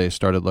month, they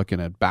started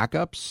looking at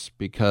backups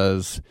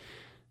because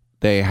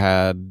they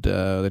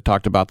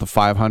talked about the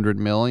 $500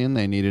 million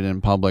they needed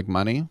in public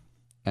money.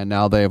 And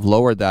now they've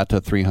lowered that to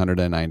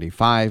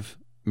 $395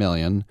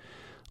 million,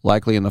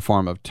 likely in the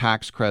form of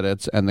tax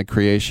credits and the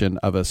creation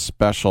of a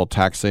special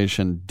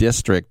taxation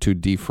district to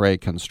defray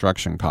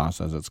construction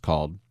costs, as it's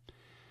called.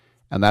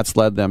 And that's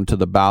led them to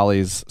the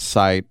Bally's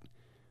site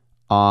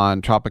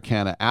on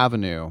Tropicana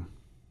Avenue.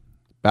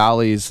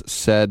 Bally's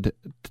said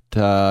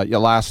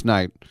last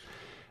night,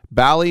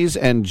 Bally's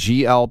and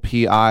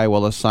GLPI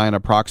will assign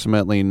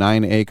approximately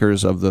 9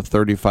 acres of the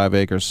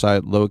 35-acre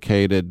site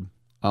located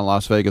on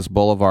Las Vegas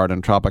Boulevard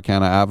and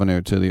Tropicana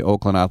Avenue to the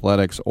Oakland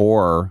Athletics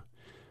or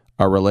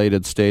a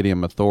related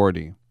stadium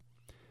authority.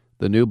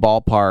 The new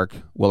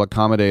ballpark will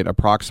accommodate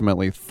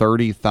approximately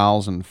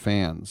 30,000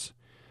 fans.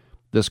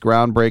 This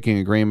groundbreaking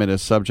agreement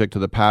is subject to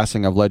the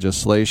passing of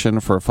legislation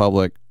for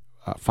public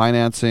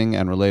financing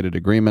and related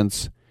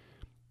agreements,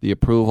 the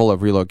approval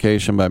of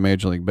relocation by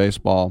Major League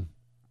Baseball,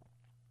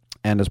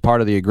 and as part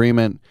of the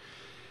agreement,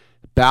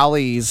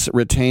 Bally's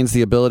retains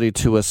the ability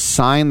to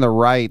assign the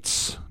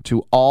rights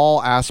to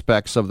all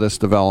aspects of this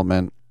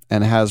development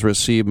and has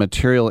received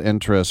material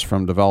interest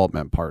from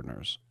development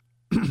partners.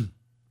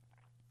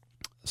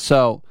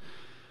 So,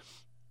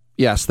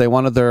 yes, they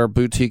wanted their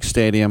boutique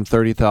stadium,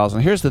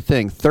 30,000. Here's the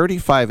thing,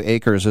 35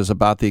 acres is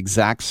about the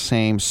exact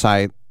same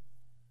site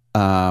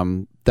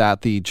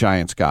that the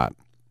Giants got.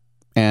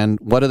 And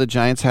what do the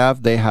Giants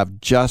have? They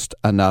have just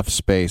enough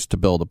space to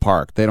build a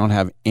park. They don't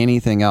have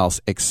anything else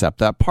except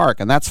that park,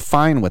 and that's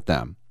fine with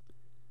them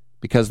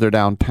because they're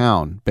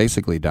downtown,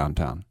 basically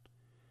downtown.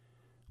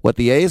 What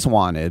the A's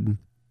wanted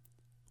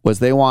was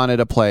they wanted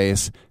a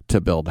place to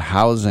build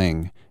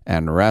housing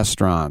and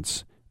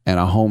restaurants and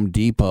a Home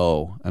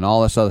Depot and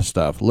all this other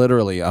stuff.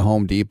 Literally a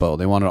Home Depot.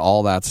 They wanted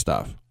all that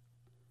stuff.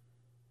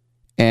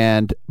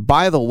 And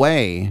by the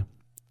way,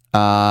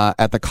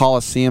 at the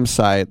Coliseum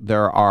site,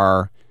 there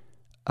are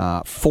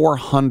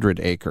 400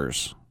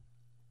 acres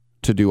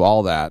to do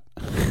all that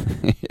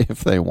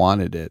if they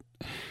wanted it,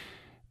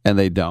 and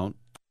they don't.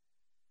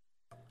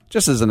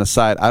 Just as an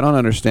aside, I don't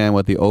understand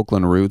what the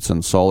Oakland Roots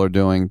and Soul are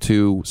doing.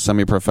 2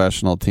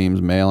 semi-professional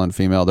teams, male and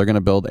female. They're going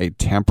to build a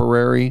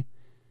temporary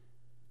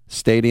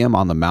stadium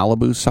on the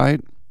Malibu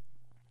site.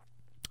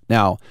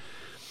 Now,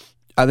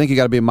 I think you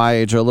got to be my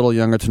age or a little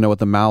younger to know what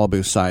the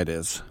Malibu site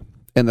is.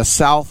 In the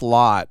south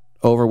lot,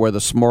 over where the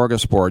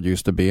Smorgasbord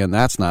used to be, and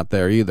that's not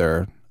there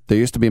either. There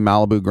used to be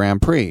Malibu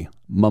Grand Prix.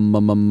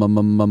 Malibu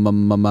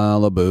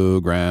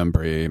Grand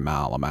Prix.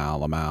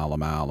 Malibu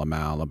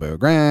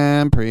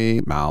Grand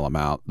Prix.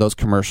 Malibu. Those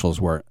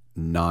commercials were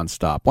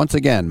nonstop. Once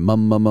again,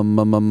 Malibu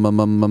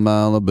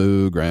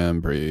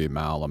Grand Prix.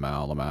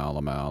 Malibu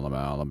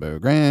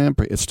Grand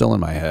Prix. It's still in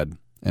my head,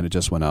 and it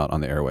just went out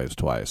on the airwaves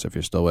twice. If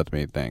you're still with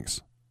me,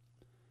 thanks.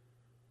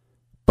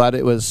 But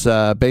it was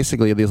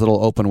basically these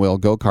little open-wheel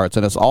go-karts,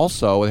 and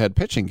it had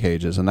pitching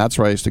cages, and that's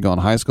where I used to go in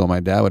high school. My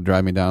dad would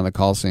drive me down to the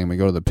Coliseum. We'd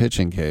go to the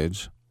pitching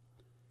cage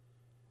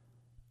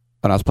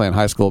when I was playing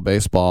high school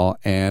baseball,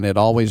 and it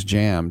always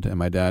jammed. And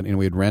my dad,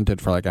 we'd rent it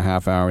for like a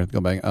half hour. We'd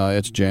go back,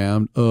 it's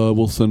jammed.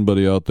 We'll send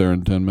somebody out there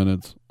in 10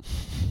 minutes.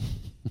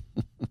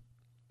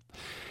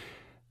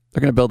 They're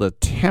going to build a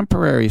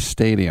temporary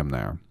stadium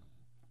there.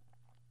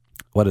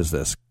 What is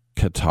this?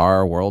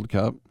 Qatar World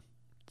Cup?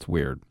 It's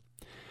weird.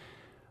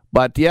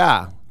 But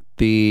yeah,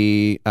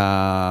 the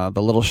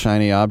little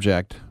shiny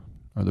object,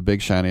 or the big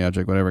shiny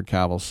object, whatever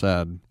Cavill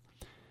said,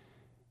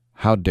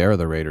 how dare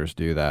the Raiders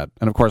do that?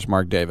 And of course,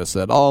 Mark Davis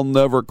said, I'll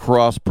never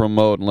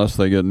cross-promote unless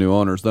they get new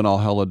owners. Then I'll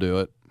hella do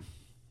it.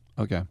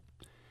 Okay.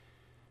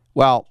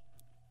 Well,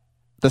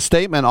 the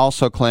statement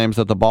also claims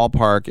that the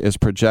ballpark is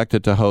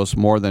projected to host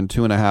more than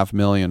 2.5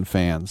 million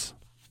fans.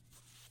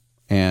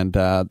 And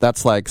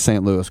that's like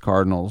St. Louis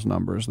Cardinals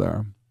numbers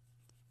there.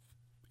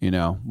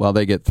 Well,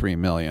 they get 3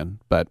 million,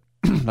 but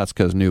that's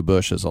because New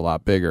Busch is a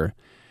lot bigger.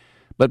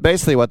 But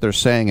basically what they're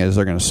saying is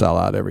they're going to sell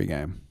out every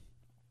game.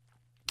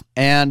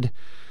 And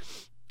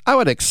I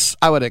would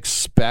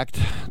expect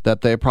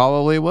that they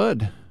probably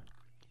would.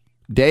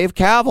 Dave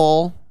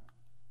Cavill,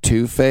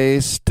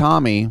 Two-Face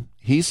Tommy,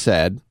 he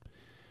said,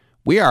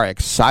 we are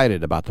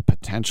excited about the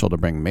potential to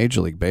bring Major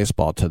League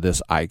Baseball to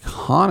this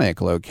iconic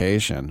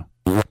location.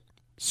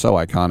 So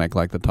iconic,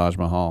 like the Taj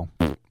Mahal.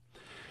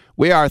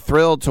 We are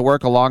thrilled to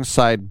work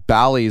alongside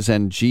Bally's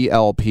and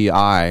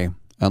GLPI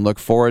and look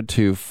forward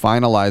to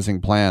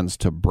finalizing plans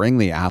to bring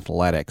the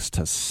Athletics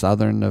to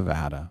Southern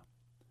Nevada.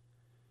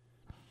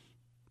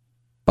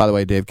 By the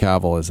way, Dave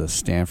Cavill is a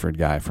Stanford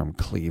guy from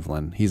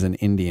Cleveland. He's an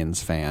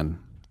Indians fan.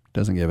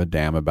 Doesn't give a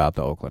damn about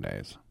the Oakland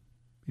A's.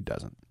 He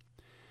doesn't.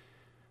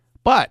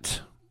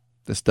 But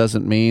this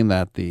doesn't mean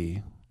that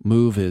the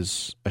move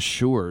is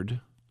assured.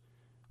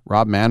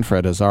 Rob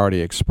Manfred has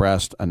already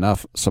expressed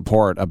enough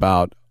support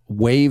about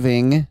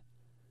waiving.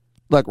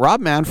 Look, Rob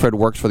Manfred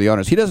works for the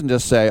owners. He doesn't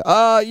just say,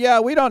 yeah,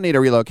 we don't need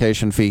a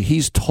relocation fee.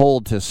 He's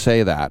told to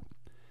say that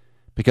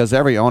because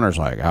every owner's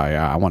like, oh,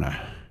 yeah, I want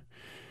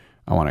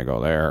to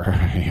go there.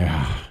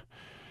 Yeah.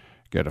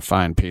 Get a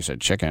fine piece of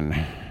chicken.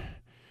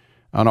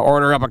 I want to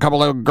order up a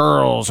couple of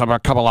girls, have a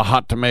couple of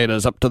hot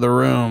tomatoes up to the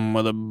room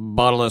with a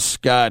bottle of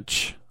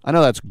scotch. I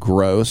know that's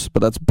gross,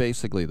 but that's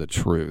basically the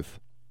truth.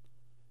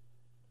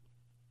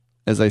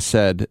 As I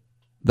said,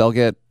 they'll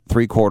get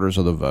 3/4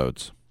 of the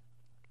votes.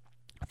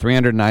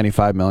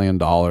 $395 million.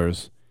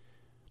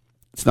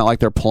 It's not like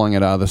they're pulling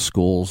it out of the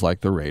schools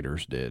like the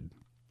Raiders did.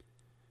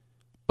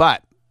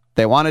 But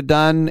they want it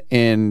done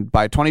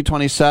by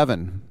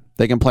 2027.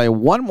 They can play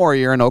one more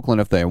year in Oakland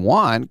if they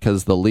want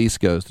because the lease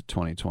goes to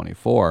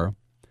 2024.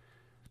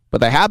 But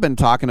they have been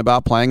talking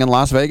about playing in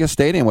Las Vegas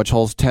Stadium, which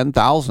holds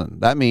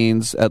 10,000. That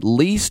means at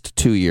least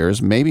 2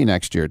 years, maybe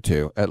next year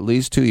too, at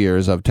least 2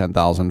 years of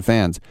 10,000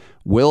 fans.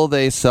 Will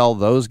they sell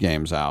those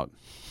games out?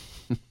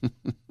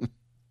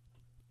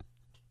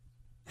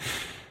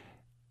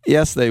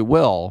 Yes, they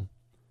will.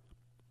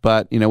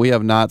 But, we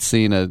have not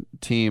seen a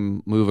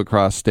team move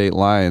across state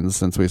lines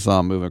since we saw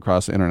them move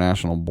across the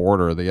international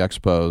border. The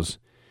Expos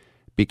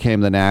became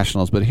the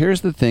Nationals. But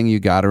here's the thing you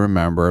got to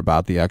remember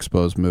about the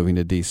Expos moving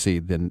to D.C.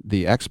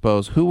 The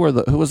Expos, who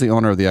was the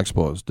owner of the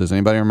Expos? Does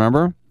anybody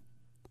remember?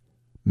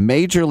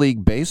 Major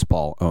League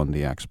Baseball owned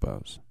the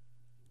Expos.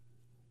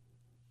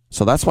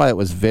 So that's why it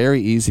was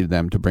very easy to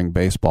them to bring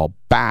baseball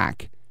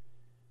back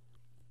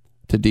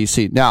to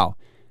D.C. Now,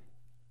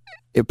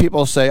 if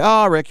people say,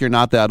 oh, Rick, you're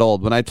not that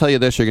old. When I tell you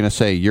this, you're going to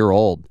say, you're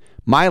old.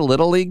 My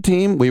Little League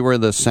team, we were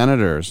the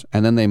Senators,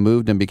 and then they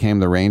moved and became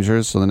the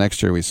Rangers. So the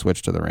next year we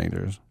switched to the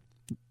Rangers.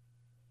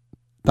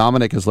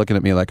 Dominic is looking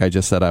at me like I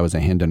just said I was a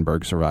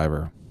Hindenburg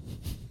survivor.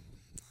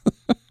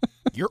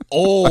 You're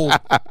old.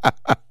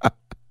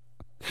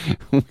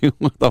 We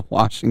were the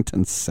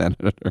Washington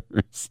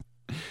Senators.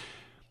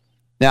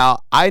 Now,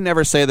 I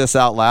never say this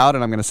out loud,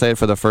 and I'm going to say it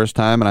for the first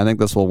time, and I think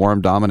this will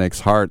warm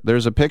Dominic's heart.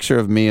 There's a picture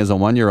of me as a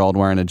 1-year-old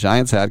wearing a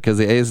Giants hat because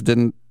the A's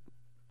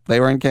they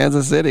were in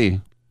Kansas City.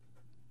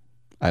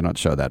 I don't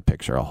show that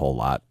picture a whole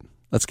lot.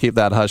 Let's keep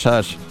that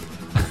hush-hush.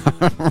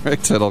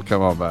 Rick Tittle,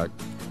 come on back.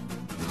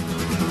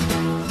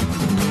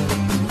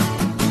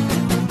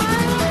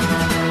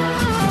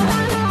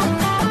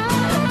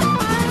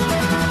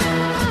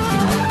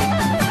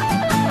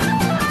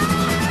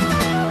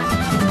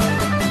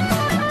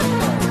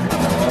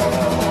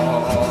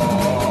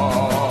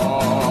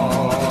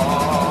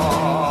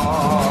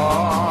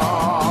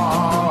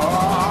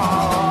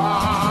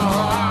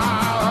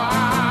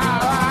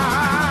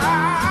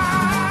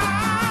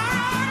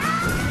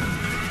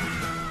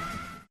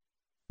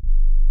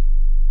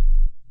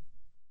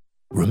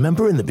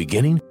 Remember in the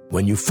beginning,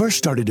 when you first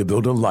started to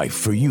build a life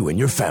for you and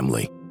your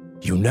family,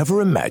 you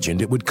never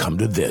imagined it would come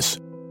to this.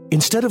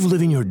 Instead of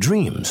living your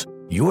dreams,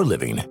 you're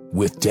living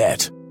with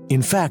debt.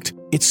 In fact,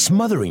 it's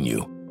smothering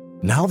you.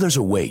 Now there's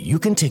a way you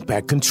can take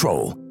back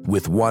control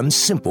with one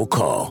simple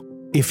call.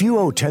 If you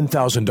owe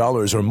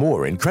 $10,000 or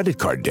more in credit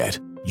card debt,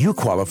 you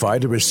qualify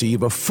to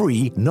receive a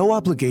free,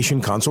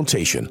 no-obligation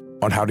consultation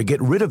on how to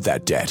get rid of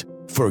that debt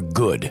for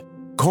good.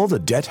 Call the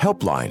Debt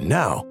Helpline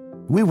now.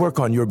 We work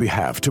on your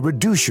behalf to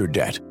reduce your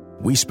debt.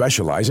 We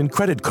specialize in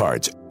credit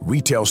cards,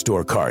 retail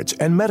store cards,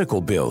 and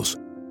medical bills.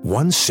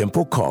 One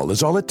simple call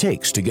is all it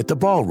takes to get the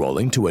ball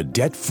rolling to a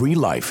debt-free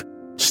life.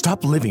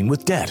 Stop living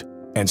with debt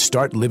and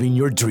start living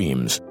your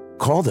dreams.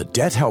 Call the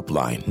Debt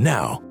Helpline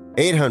now.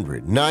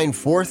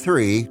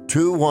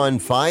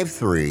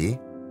 800-943-2153.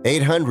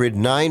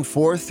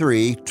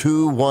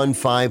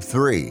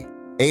 800-943-2153.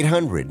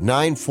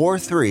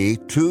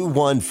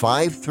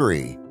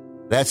 800-943-2153.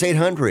 That's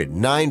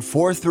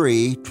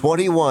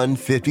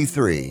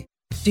 800-943-2153.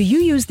 Do you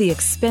use the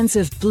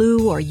expensive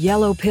blue or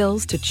yellow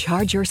pills to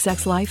charge your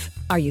sex life?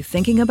 Are you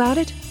thinking about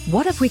it?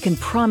 What if we can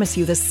promise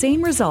you the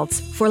same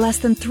results for less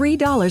than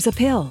 $3 a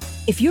pill?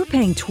 If you're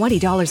paying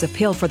 $20 a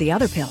pill for the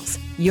other pills,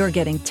 you're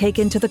getting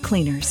taken to the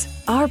cleaners.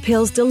 Our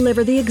pills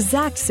deliver the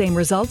exact same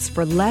results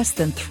for less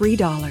than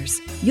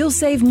 $3. You'll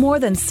save more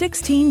than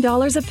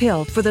 $16 a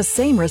pill for the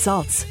same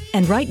results.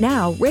 And right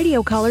now,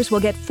 radio callers will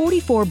get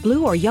 44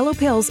 blue or yellow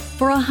pills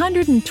for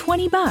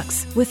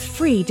 $120 with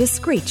free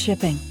discreet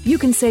shipping. You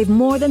can save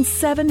more than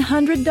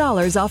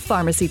 $700 off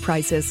pharmacy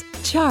prices.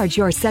 Charge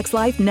your sex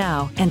life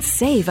now and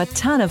save a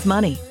ton of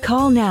money.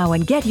 Call now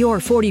and get your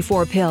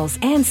 44 pills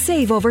and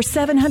save over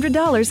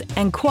 $700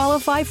 and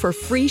qualify for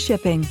free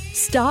shipping.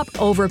 Stop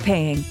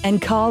overpaying and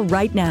call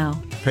right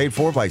now. Paid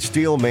for by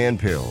Steel Man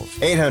Pills.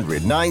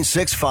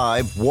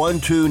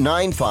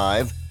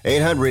 800-965-1295.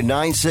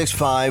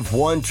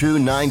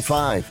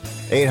 800-965-1295.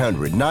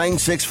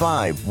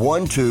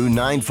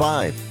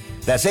 800-965-1295.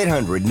 That's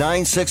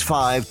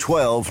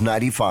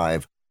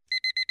 800-965-1295.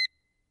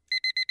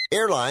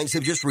 Airlines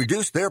have just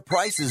reduced their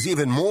prices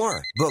even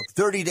more. Book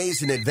 30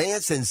 days in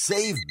advance and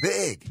save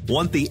big.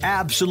 Want the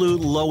absolute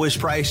lowest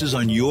prices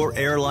on your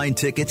airline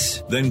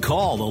tickets? Then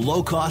call the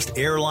Low Cost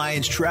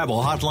Airlines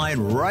Travel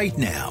Hotline right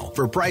now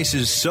for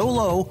prices so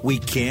low we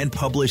can't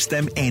publish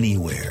them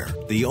anywhere.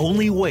 The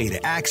only way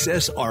to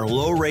access our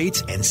low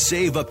rates and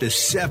save up to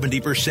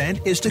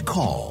 70% is to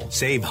call.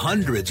 Save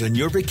hundreds on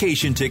your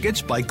vacation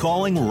tickets by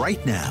calling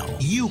right now.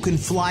 You can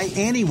fly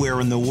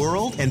anywhere in the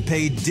world and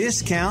pay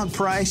discount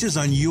prices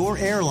on your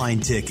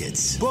airline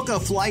tickets. Book a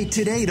flight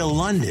today to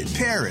London,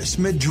 Paris,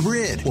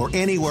 Madrid, or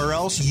anywhere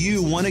else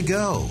you want to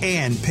go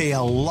and pay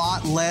a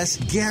lot less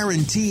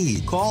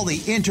guaranteed. Call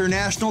the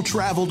International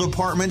Travel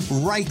Department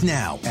right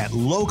now at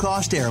Low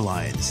Cost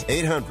Airlines.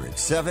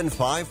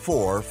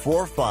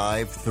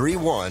 800-754-4531.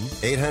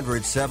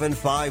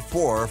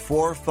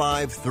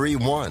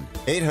 800-754-4531.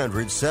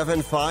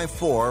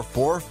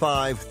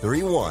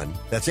 800-754-4531.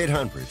 That's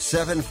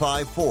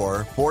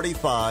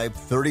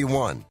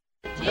 800-754-4531.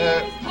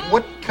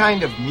 What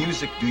kind of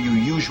music do you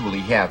usually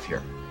have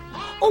here?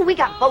 Oh, we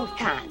got both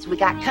kinds. We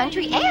got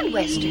country and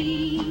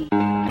western.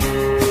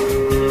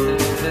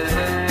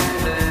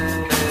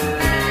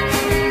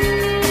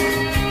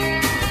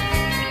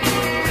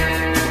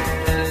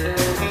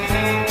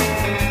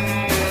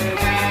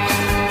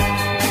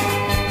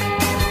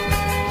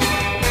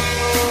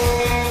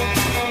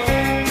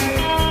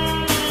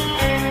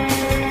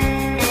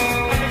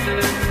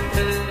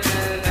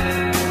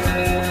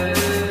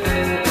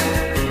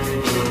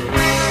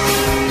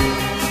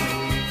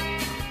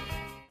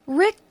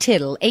 Rick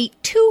Tittle ate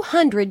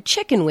 200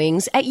 chicken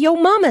wings at Yo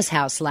Mama's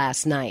house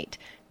last night.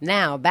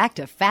 Now, back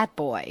to Fat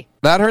Boy.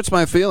 That hurts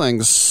my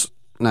feelings.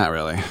 Not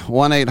really.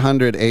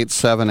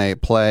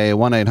 1-800-878-PLAY,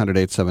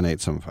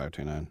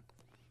 1-800-878-7529.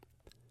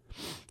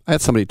 I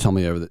had somebody tell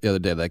me the other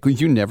day, like,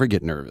 you never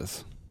get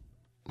nervous.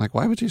 Like,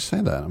 why would you say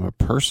that? I'm a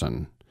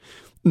person.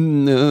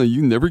 No,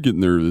 you never get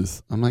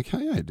nervous. I'm like,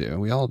 yeah, I do.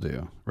 We all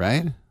do.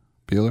 Right?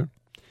 Bueller?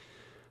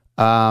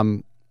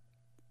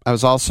 I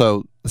was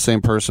also, the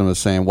same person was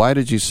saying, why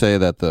did you say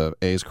that the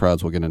A's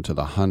crowds will get into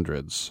the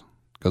hundreds?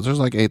 Because there's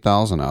like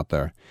 8,000 out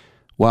there.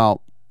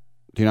 Well,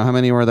 do you know how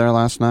many were there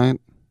last night?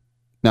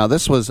 Now,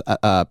 this was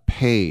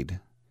paid.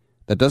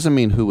 That doesn't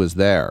mean who was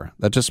there.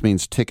 That just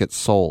means tickets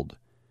sold.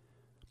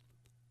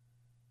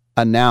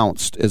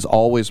 Announced is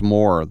always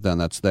more than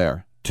that's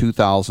there.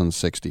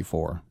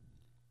 2,064.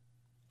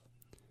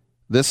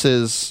 This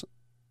is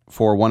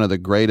for one of the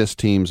greatest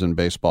teams in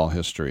baseball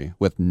history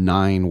with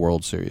 9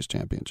 World Series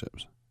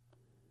championships.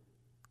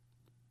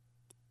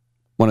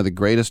 One of the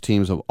greatest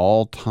teams of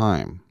all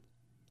time.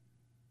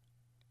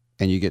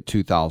 And you get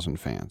 2,000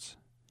 fans.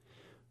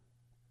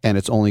 And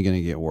it's only going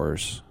to get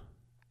worse.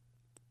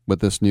 With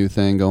this new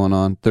thing going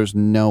on, there's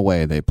no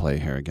way they play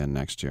here again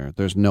next year.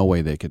 There's no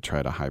way they could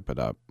try to hype it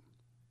up.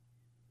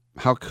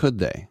 How could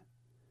they?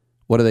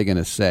 What are they going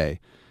to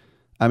say?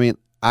 I mean,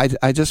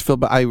 I just feel...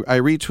 I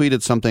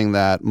retweeted something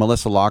that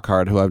Melissa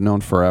Lockhart, who I've known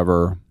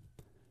forever,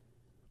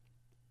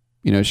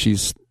 you know,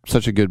 she's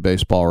such a good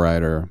baseball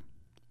writer,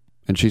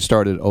 and she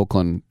started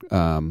Oakland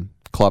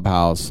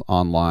Clubhouse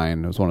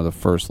online. It was one of the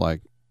first,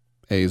 like,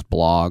 A's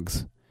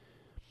blogs.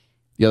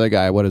 The other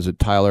guy, what is it,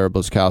 Tyler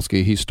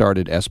Bliskowski, he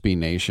started SB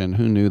Nation.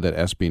 Who knew that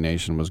SB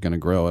Nation was going to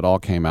grow? It all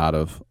came out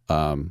of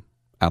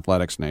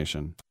Athletics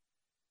Nation.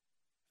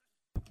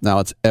 Now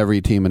it's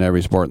every team in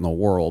every sport in the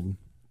world.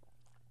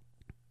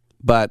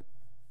 But,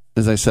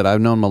 as I said,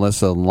 I've known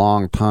Melissa a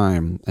long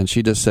time, and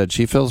she just said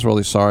she feels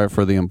really sorry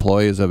for the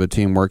employees of a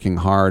team working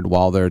hard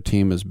while their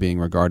team is being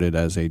regarded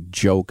as a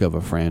joke of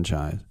a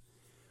franchise.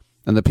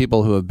 And the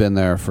people who have been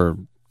there for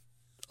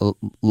a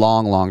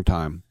long, long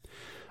time.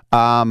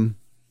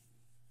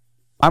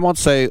 I won't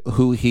say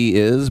who he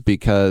is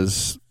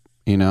because,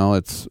 you know,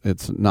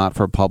 it's not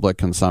for public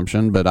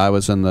consumption, but I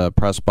was in the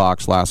press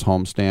box last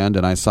homestand,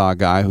 and I saw a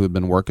guy who had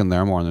been working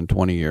there more than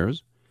 20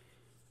 years.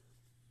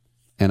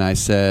 And I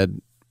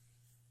said,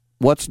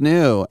 what's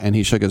new? And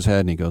he shook his head,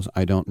 and he goes,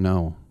 I don't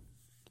know.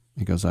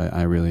 He goes,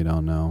 I really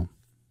don't know.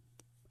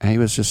 And he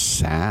was just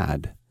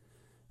sad.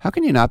 How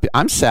can you not be?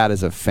 I'm sad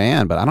as a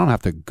fan, but I don't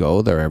have to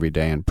go there every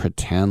day and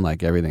pretend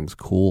like everything's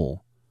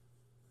cool.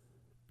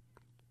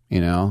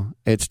 You know,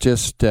 it's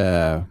just,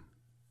 I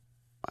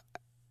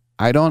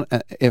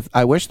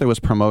wish there was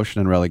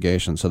promotion and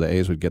relegation so the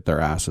A's would get their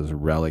asses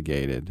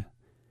relegated.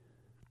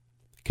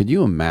 Could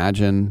you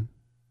imagine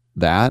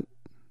that?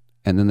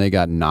 And then they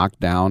got knocked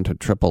down to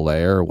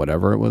AAA or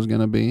whatever it was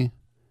going to be.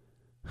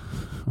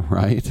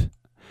 Right?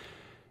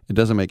 It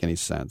doesn't make any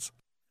sense.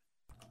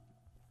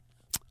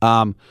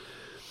 But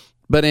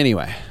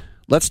anyway,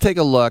 let's take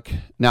a look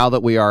now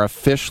that we are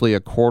officially a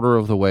quarter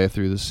of the way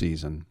through the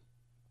season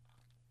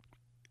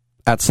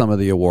at some of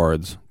the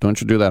awards.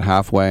 Don't you do that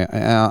halfway?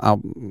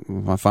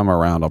 If I'm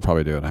around, I'll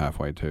probably do it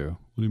halfway too.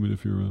 What do you mean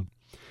if you're around?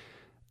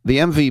 The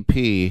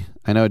MVP,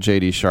 I know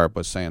J.D. Sharp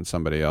was saying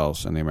somebody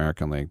else in the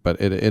American League, but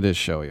it is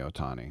Shohei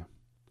Ohtani.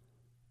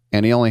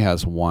 And he only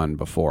has one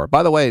before.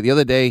 By the way, the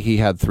other day he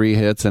had 3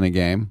 hits in a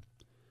game.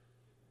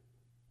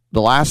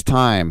 The last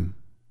time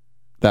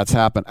that's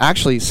happened,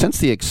 actually since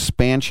the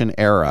expansion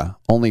era,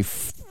 only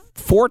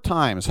 4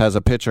 times has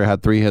a pitcher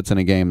had 3 hits in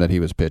a game that he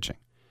was pitching.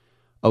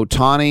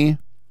 Ohtani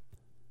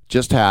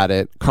just had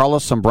it.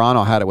 Carlos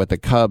Zambrano had it with the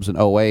Cubs in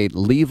 2008.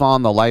 Leave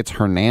on the lights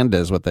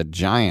Hernandez with the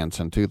Giants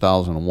in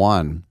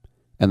 2001.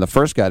 And the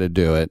first guy to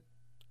do it,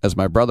 as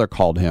my brother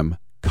called him,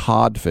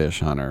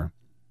 Codfish Hunter,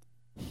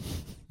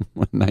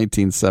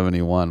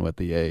 1971 with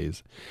the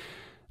A's.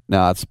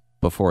 Now, that's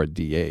before a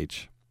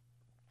DH,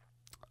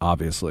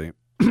 obviously.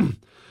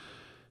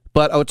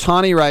 But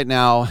Ohtani right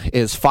now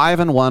is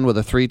 5-1 with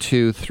a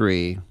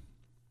 3.23,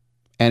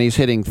 and he's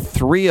hitting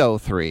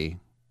 .303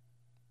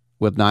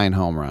 with 9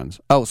 home runs.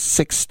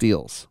 6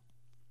 steals.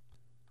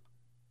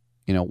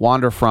 You know,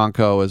 Wander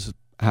Franco is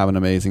having an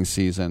amazing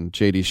season.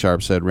 J.D.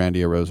 Sharp said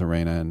Randy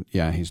Arozarena, and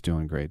yeah, he's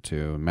doing great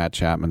too. Matt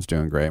Chapman's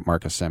doing great.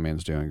 Marcus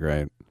Semion's doing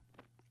great.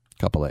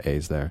 A couple of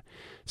A's there.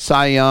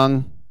 Cy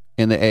Young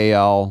in the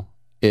AL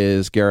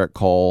is Garrett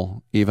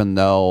Cole, even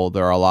though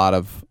there are a lot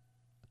of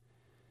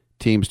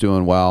teams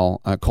doing well.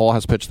 Cole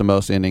has pitched the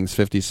most innings,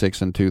 56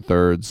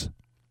 2/3.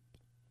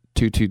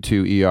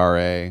 .222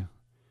 ERA,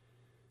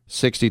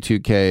 62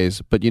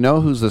 Ks. But you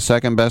know who's the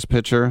second best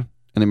pitcher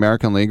in the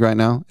American League right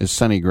now? Is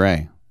Sonny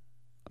Gray,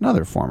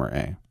 another former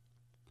A.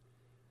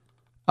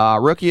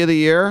 Rookie of the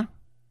Year,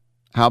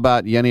 how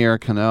about Yennier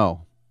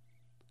Cano?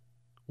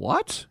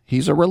 What?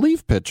 He's a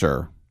relief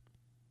pitcher.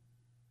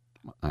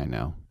 I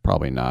know.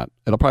 Probably not.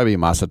 It'll probably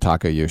be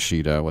Masataka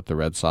Yoshida with the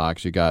Red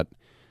Sox. You got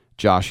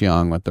Josh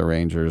Young with the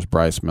Rangers,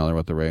 Bryce Miller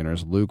with the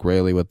Raiders, Luke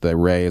Raley with the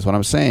Rays. What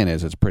I'm saying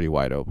is it's pretty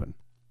wide open.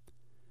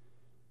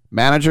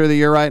 Manager of the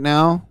Year right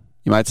now,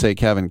 you might say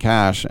Kevin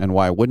Cash, and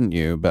why wouldn't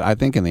you? But I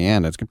think in the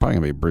end, it's probably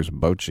going to be Bruce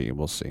Bochy.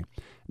 We'll see.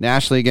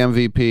 National League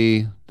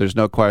MVP, there's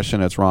no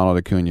question it's Ronald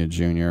Acuna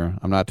Jr.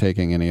 I'm not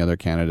taking any other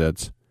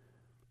candidates.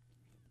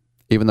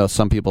 Even though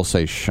some people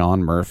say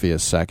Sean Murphy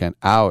is second.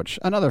 Ouch.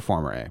 Another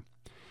former A.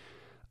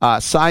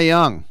 Cy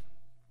Young.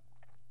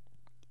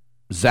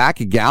 Zach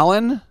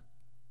Gallen.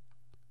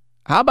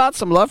 How about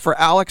some love for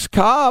Alex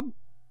Cobb?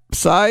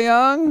 Cy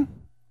Young.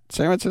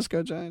 San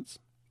Francisco Giants.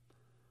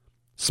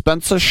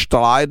 Spencer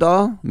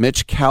Strider.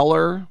 Mitch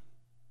Keller.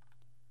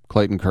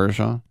 Clayton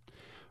Kershaw.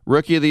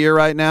 Rookie of the Year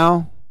right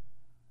now.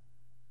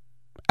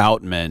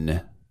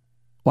 Outman.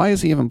 Why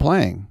is he even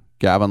playing?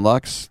 Gavin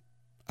Lux.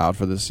 Out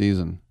for this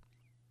season.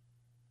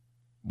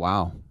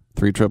 Wow.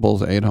 3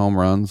 triples, 8 home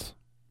runs.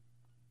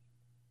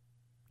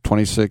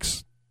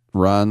 26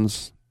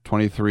 runs,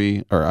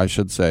 26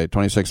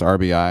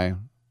 RBI,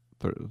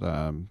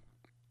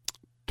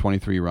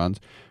 23 runs.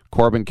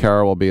 Corbin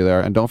Carroll will be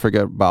there. And don't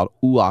forget about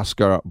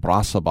Uoscar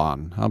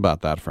Brasaban. How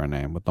about that for a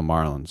name with the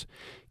Marlins?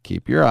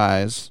 Keep your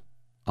eyes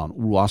on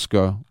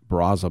Uoscar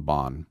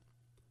Brasaban.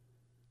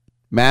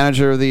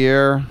 Manager of the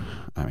Year,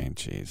 I mean,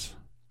 geez.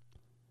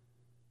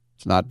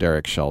 It's not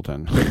Derek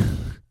Shelton.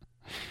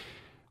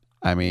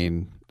 I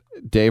mean,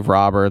 Dave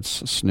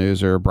Roberts,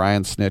 snoozer.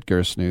 Brian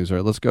Snitker,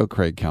 snoozer. Let's go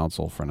Craig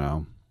Counsell for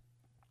now.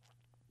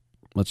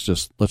 Let's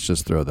just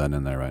throw that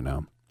in there right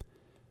now.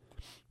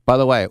 By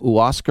the way,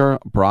 Uoscar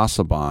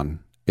Brasaban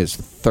is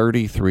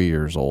 33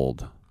 years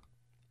old.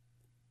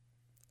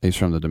 He's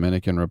from the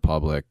Dominican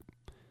Republic.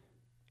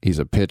 He's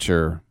a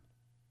pitcher,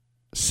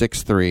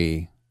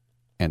 6'3",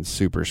 and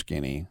super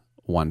skinny,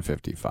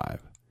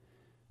 155.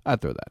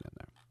 I'd throw that in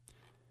there.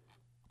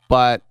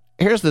 But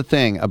here's the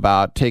thing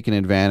about taking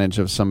advantage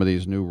of some of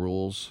these new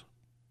rules.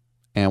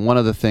 And one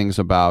of the things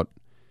about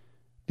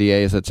the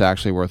A's that's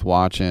actually worth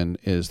watching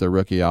is the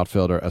rookie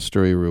outfielder,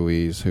 Asturi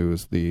Ruiz,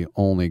 who's the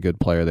only good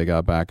player they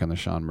got back in the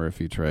Sean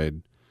Murphy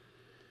trade.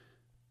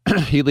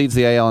 He leads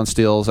the AL in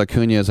steals.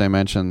 Acuna, as I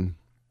mentioned,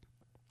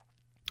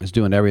 is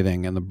doing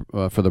everything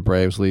for the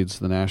Braves, leads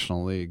the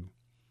National League.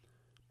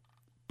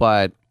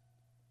 But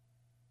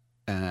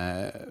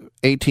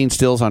 18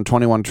 steals on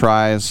 21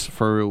 tries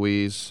for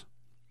Ruiz.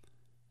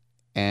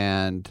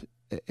 And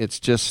it's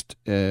just,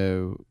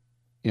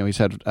 he's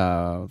had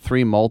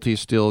 3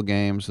 multi-steal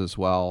games as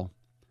well.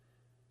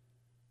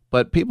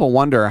 But people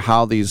wonder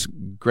how these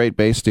great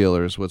base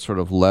stealers would sort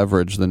of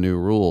leverage the new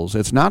rules.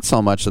 It's not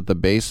so much that the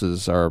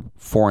bases are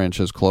 4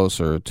 inches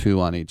closer,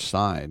 2 on each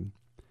side.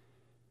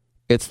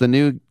 It's the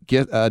new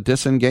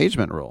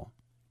disengagement rule.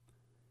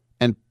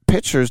 And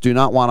pitchers do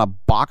not want to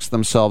box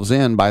themselves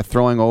in by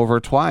throwing over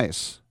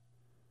twice.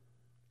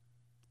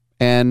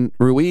 And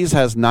Ruiz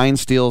has 9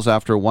 steals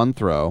after 1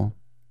 throw,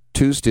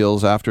 2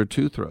 steals after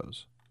 2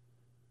 throws.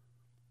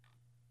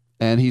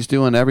 And he's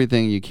doing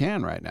everything you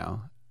can right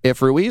now.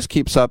 If Ruiz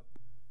keeps up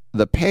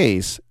the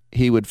pace,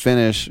 he would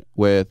finish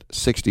with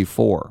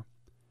 64,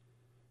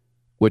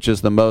 which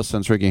is the most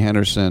since Ricky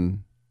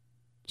Henderson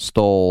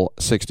stole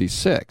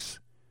 66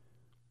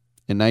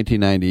 in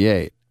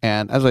 1998.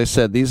 And as I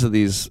said,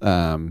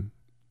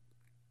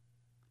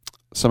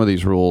 some of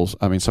these rules,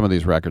 some of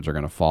these records are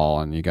going to fall,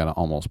 and you got to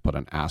almost put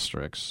an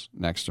asterisk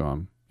next to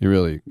them. You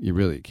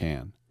really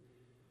can.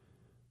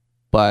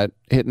 But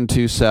hitting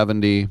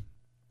 270,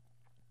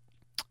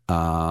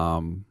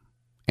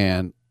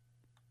 and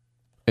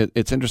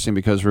it's interesting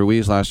because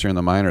Ruiz last year in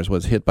the minors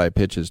was hit by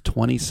pitches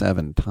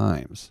 27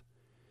 times,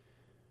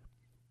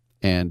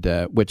 and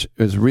which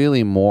is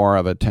really more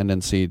of a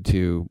tendency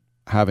to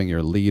having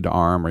your lead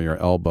arm or your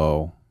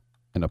elbow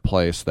in a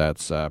place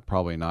that's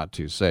probably not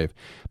too safe.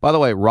 By the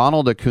way,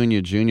 Ronald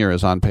Acuna Jr.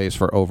 is on pace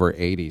for over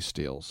 80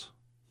 steals.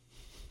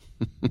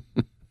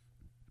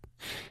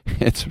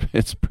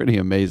 It's pretty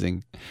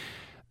amazing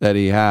that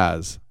he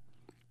has.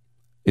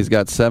 He's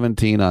got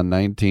 17 on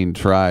 19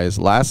 tries.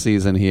 Last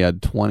season, he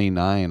had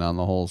 29 on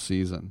the whole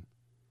season.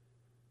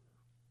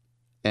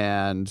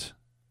 And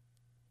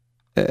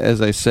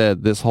as I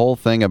said, this whole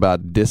thing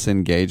about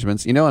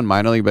disengagements, in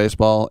minor league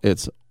baseball,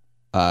 it's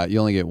you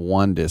only get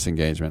 1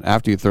 disengagement.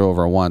 After you throw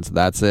over once,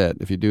 that's it.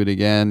 If you do it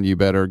again, you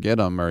better get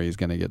him or he's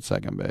going to get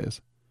second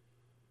base.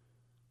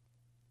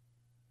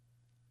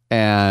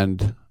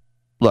 And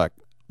look,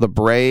 the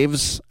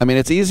Braves,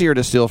 it's easier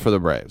to steal for the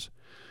Braves.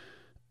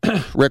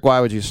 Rick,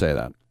 why would you say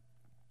that?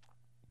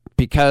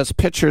 Because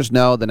pitchers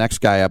know the next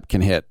guy up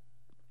can hit.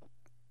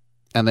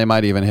 And they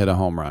might even hit a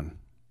home run.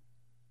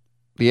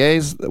 The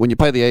A's, when you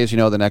play the A's,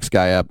 the next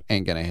guy up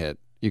ain't going to hit.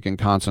 You can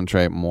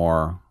concentrate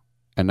more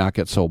and not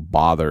get so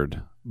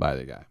bothered by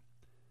the guy.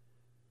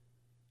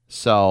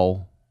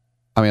 So,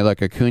 I mean,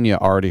 like Acuna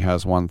already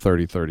has one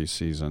 30-30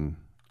 season,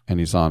 and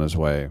he's on his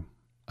way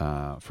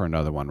for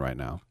another one right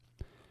now.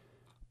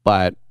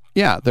 But,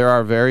 yeah, there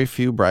are very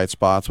few bright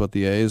spots with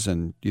the A's,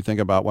 and you think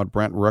about what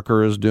Brent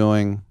Rooker is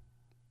doing.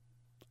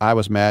 I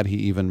was mad he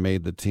even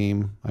made the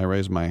team. I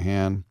raised my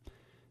hand.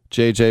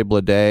 J.J.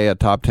 Bleday, a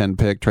top 10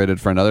 pick, traded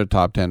for another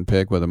top 10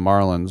 pick with the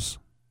Marlins.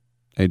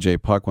 A.J.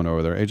 Puck went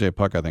over there. A.J.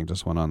 Puck, I think,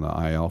 just went on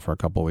the IL for a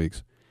couple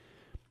weeks.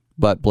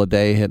 But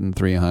Bleday hitting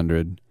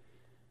 300.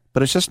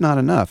 But it's just not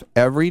enough.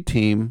 Every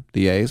team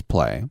the A's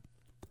play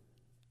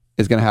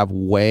is going to have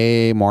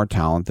way more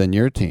talent than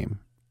your team.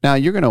 Now,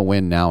 you're going to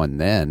win now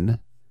and then,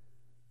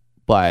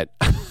 but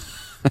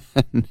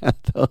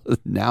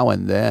now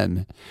and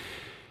then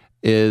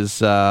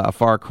is a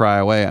far cry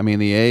away. I mean,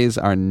 the A's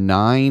are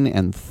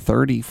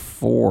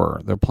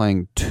 9-34. They're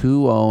playing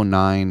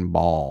 209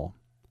 ball.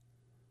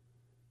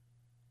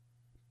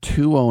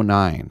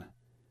 209.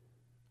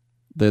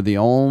 They're the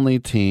only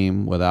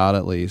team without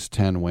at least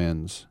 10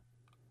 wins.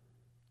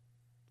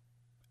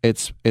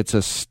 It's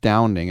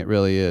astounding. It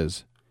really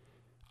is.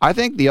 I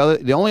think the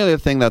only other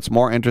thing that's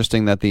more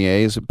interesting that the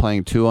A's are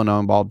playing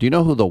 209 ball. Do you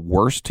know who the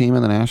worst team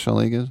in the National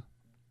League is?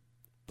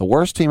 The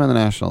worst team in the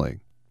National League.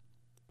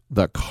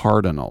 The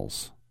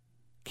Cardinals.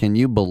 Can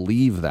you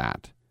believe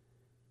that?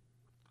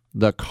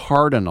 The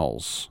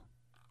Cardinals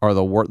are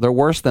they're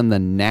worse than the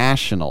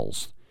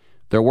Nationals.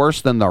 They're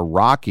worse than the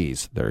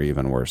Rockies. They're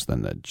even worse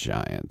than the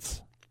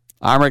Giants.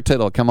 I'm Rick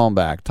Tittle. Come on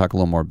back. Talk a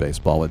little more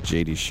baseball with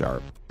J.D.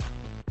 Sharp.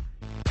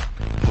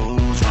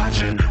 Who's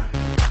watching?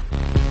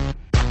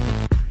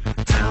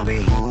 Tell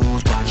me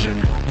who's watching?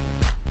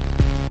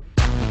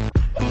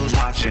 Who's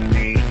watching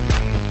me?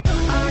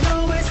 I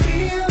always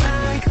feel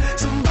like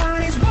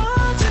somebody's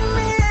watching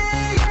me,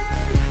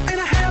 and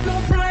I have no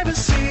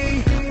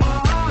privacy. Oh,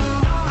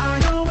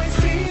 I always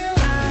feel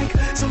like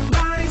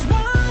somebody's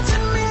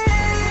watching me.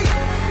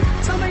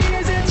 Tell me,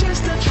 is it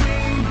just a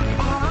dream?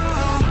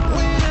 Oh,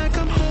 when I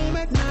come home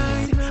at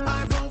night,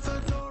 I bolt the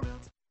door.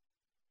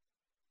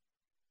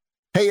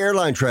 Hey,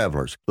 airline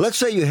travelers, let's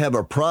say you have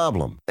a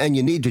problem and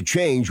you need to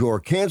change or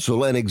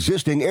cancel an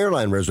existing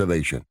airline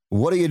reservation.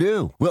 What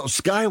do? Well,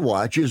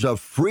 Skywatch is a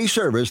free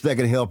service that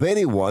can help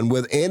anyone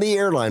with any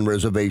airline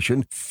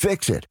reservation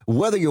fix it.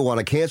 Whether you want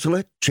to cancel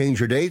it, change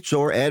your dates,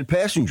 or add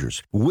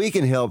passengers, we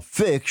can help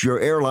fix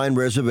your airline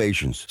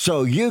reservations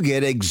so you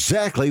get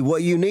exactly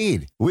what you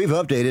need. We've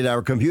updated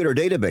our computer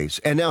database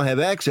and now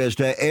have access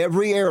to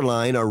every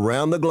airline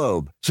around the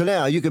globe. So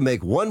now you can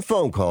make one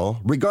phone call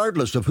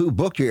regardless of who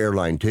booked your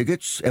airline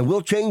tickets, and we'll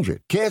change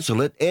it,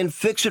 cancel it, and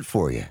fix it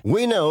for you.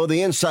 We know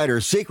the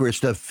insider secrets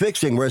to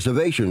fixing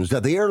reservations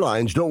that the airlines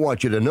don't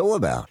want you to know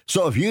about.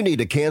 So if you need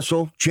to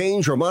cancel,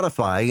 change, or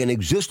modify an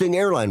existing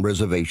airline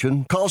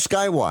reservation, call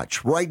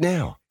Skywatch right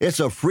now. It's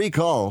a free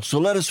call, so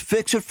let us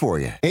fix it for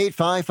you.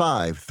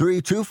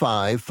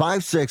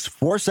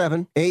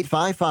 855-325-5647.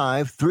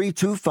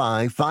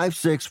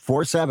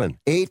 855-325-5647.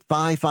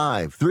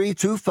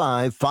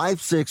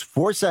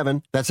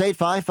 855-325-5647. That's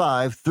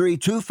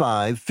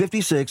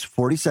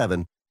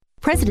 855-325-5647.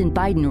 President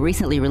Biden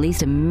recently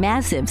released a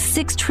massive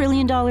 $6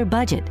 trillion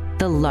budget,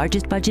 the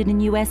largest budget in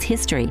U.S.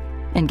 history.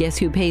 And guess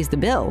who pays the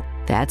bill?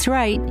 That's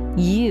right,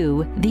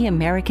 you, the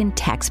American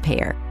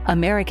taxpayer.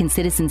 American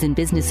citizens and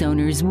business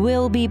owners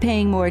will be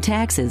paying more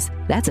taxes.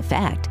 That's a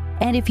fact.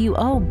 And if you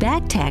owe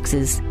back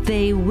taxes,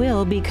 they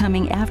will be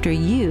coming after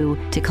you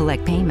to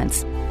collect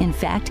payments. In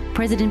fact,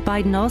 President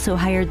Biden also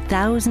hired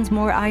thousands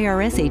more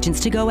IRS agents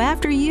to go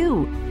after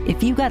you.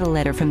 If you got a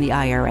letter from the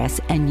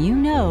IRS and you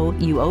know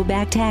you owe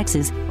back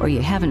taxes or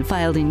you haven't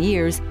filed in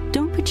years,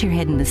 don't put your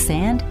head in the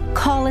sand.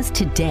 Call us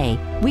today.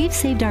 We've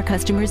saved our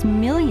customers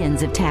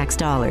millions of tax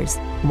dollars.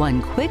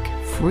 One quick,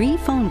 free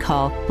phone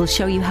call will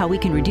show you how we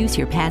can reduce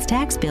your past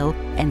tax bill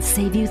and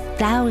save you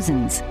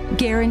thousands.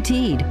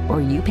 Guaranteed,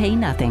 or you pay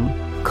nothing.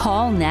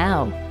 Call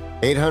now.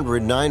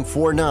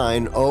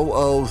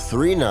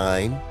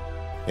 800-949-0039.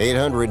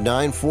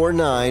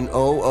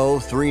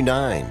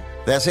 800-949-0039.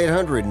 That's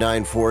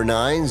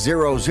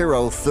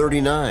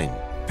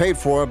 800-949-0039. Paid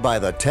for by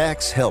the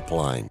Tax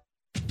Helpline.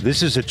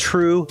 This is a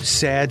true,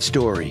 sad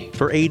story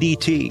for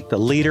ADT, the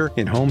leader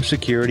in home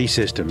security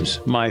systems.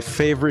 My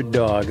favorite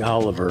dog,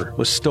 Oliver,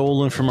 was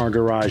stolen from our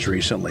garage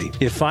recently.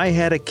 If I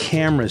had a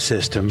camera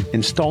system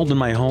installed in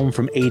my home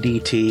from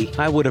ADT,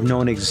 I would have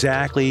known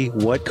exactly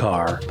what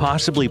car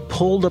possibly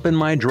pulled up in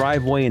my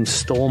driveway and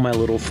stole my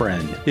little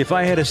friend. If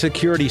I had a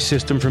security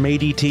system from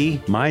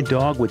ADT, my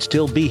dog would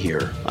still be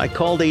here. I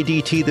called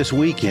ADT this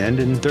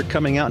weekend, and they're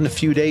coming out in a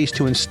few days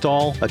to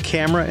install a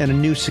camera and a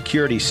new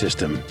security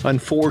system.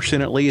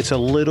 Unfortunately, Unfortunately, it's a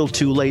little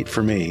too late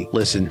for me.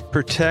 Listen,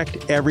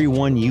 protect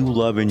everyone you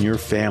love in your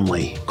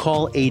family.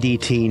 Call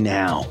ADT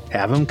now.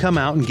 Have them come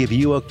out and give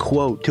you a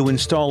quote to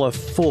install a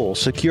full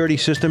security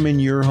system in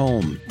your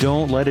home.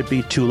 Don't let it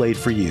be too late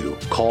for you.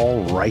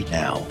 Call right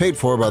now. Paid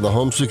for by the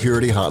Home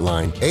Security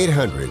Hotline.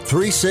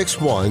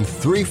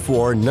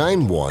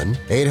 800-361-3491.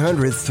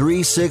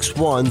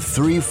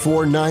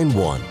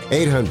 800-361-3491.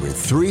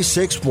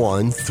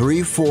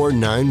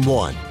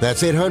 800-361-3491.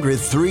 That's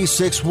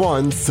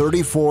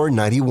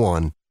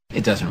 800-361-3491.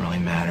 It doesn't really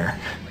matter.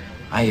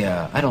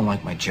 I don't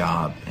like my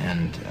job,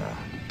 and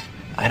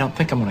I don't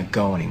think I'm going to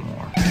go anymore.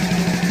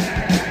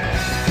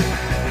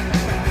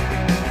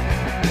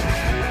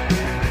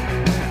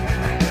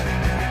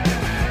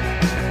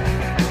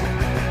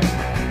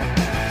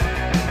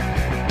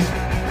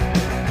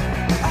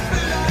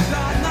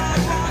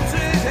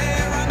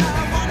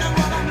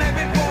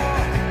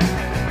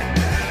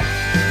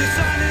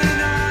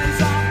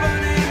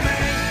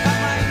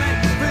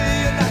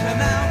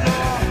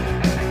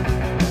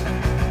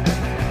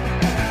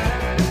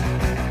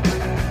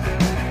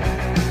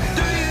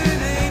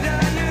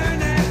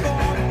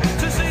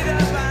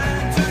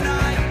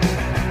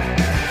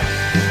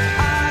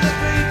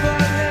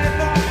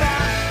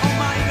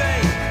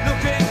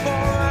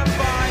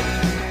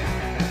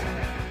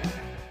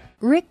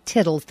 Rick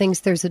Tittle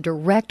thinks there's a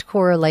direct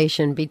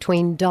correlation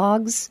between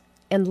dogs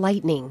and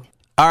lightning.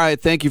 All right,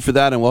 thank you for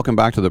that, and welcome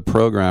back to the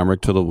program.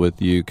 Rick Tittle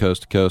with you,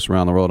 coast to coast,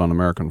 around the world on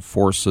American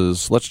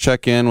Forces. Let's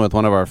check in with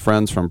one of our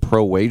friends from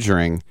Pro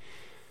Wagering.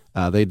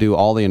 They do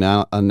all the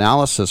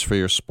analysis for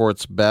your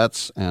sports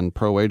bets, and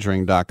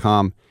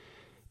ProWagering.com.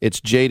 It's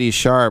JD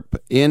Sharp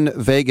in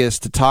Vegas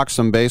to talk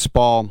some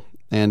baseball.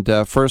 And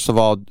first of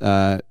all,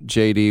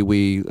 JD,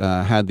 we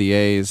had the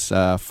A's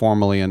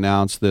formally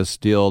announce this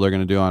deal they're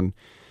going to do on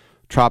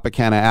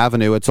Tropicana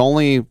Avenue. It's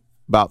only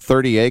about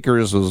 30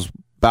 acres, is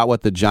about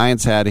what the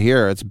Giants had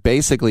here. It's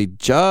basically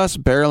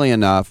just barely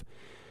enough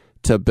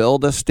to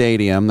build a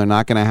stadium. They're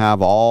not going to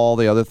have all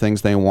the other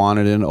things they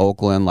wanted in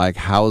Oakland, like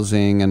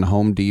housing and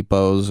Home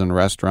Depots and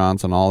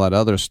restaurants and all that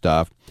other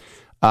stuff.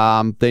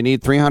 They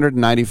need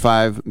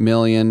 $395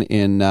 million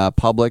in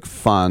public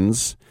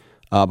funds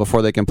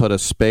before they can put a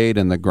spade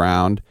in the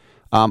ground.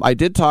 I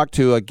did talk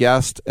to a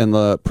guest in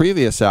the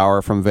previous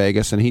hour from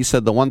Vegas, and he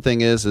said the one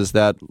thing is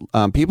that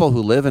people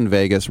who live in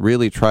Vegas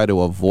really try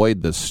to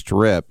avoid the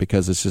Strip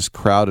because it's just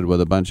crowded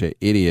with a bunch of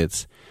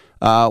idiots.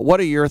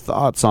 What are your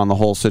thoughts on the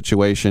whole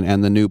situation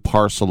and the new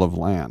parcel of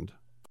land?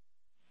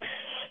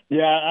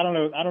 Yeah, I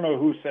don't know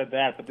who said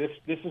that, but this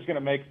is going to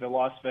make the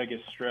Las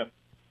Vegas Strip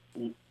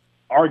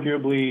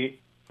arguably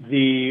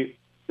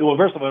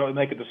first of all, it will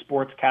make it the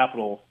sports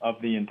capital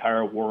of the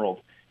entire world,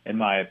 in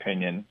my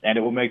opinion, and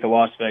it will make the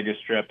Las Vegas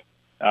Strip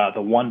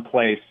the one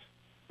place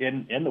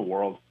in the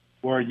world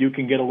where you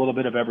can get a little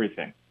bit of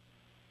everything.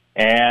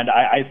 And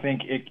I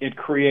think it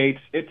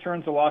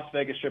turns the Las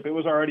Vegas Strip. It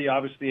was already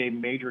obviously a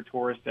major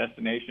tourist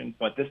destination,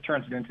 but this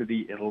turns it into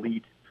the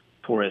elite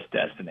tourist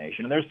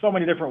destination. And there's so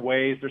many different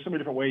ways. There's so many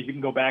different ways you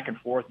can go back and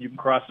forth. You can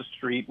cross the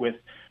street with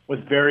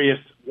various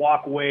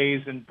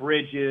walkways and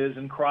bridges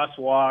and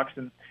crosswalks,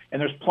 and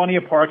there's plenty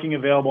of parking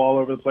available all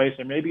over the place.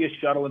 There may be a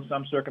shuttle in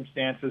some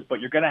circumstances, but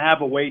you're going to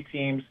have away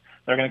teams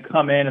that are going to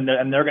come in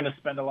and they're going to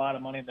spend a lot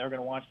of money and they're going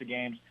to watch the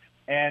games.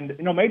 And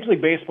Major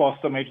League Baseball is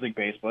still Major League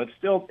Baseball. It's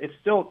still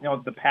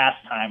the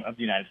pastime of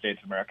the United States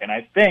of America. And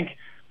I think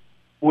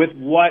with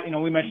what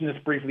we mentioned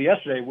this briefly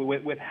yesterday,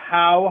 with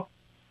how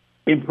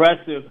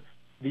impressive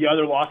the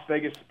other Las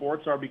Vegas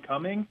sports are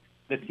becoming,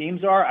 the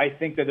teams are, I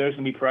think that there's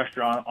going to be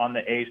pressure on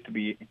the A's to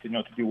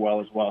do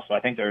well as well. So I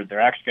think they're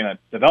actually going to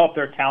develop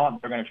their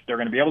talent. They're going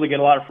to be able to get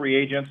a lot of free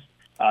agents.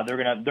 They're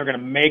going to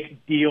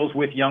make deals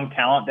with young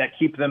talent that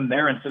keep them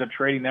there instead of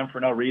trading them for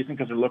no reason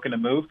because they're looking to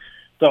move.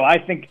 So I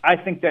think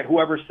that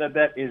whoever said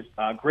that is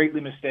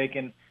greatly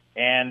mistaken.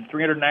 And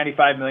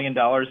 $395 million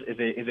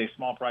is a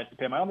small price to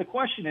pay. My only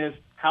question is,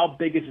 how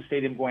big is the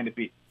stadium going to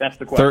be? That's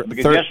the question.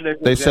 Because yesterday,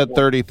 they said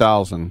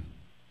 30,000.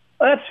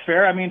 Well, that's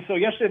fair. I mean, so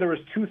yesterday there was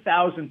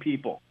 2,000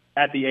 people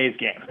at the A's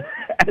game,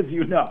 as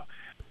you know.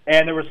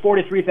 And there was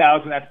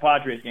 43,000 at the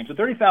Padres game. So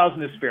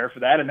 30,000 is fair for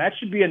that, and that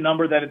should be a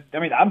number that,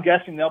 I'm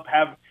guessing they'll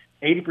have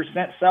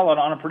 80% sellout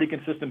on a pretty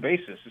consistent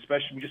basis,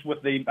 especially just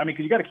with because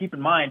you got to keep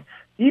in mind,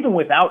 even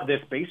without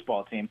this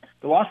baseball team,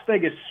 the Las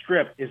Vegas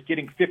Strip is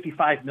getting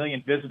 55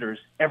 million visitors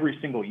every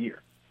single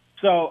year.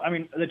 So,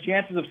 the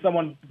chances of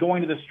someone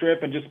going to the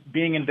Strip and just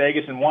being in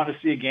Vegas and wanting to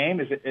see a game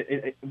is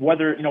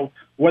whether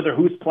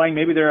who's playing.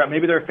 Maybe they're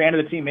a fan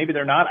of the team. Maybe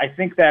they're not. I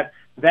think that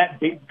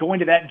going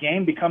to that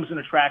game becomes an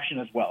attraction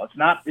as well. It's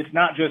not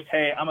just,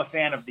 hey, I'm a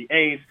fan of the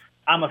A's.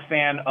 I'm a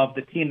fan of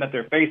the team that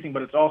they're facing,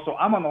 but it's also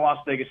I'm on the Las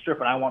Vegas Strip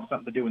and I want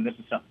something to do, and this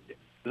is something to do.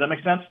 Does that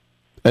make sense?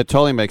 It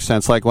totally makes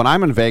sense. Like when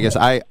I'm in Vegas,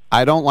 I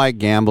don't like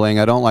gambling.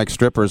 I don't like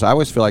strippers. I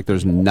always feel like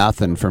there's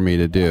nothing for me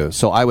to do.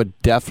 So I would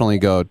definitely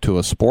go to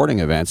a sporting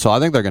event. So I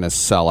think they're going to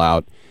sell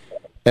out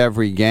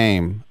every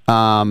game.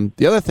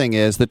 The other thing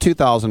is the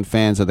 2,000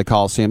 fans at the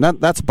Coliseum.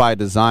 That's by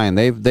design.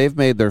 They've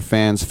made their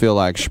fans feel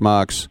like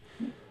schmucks.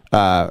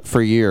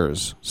 for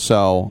years.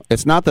 So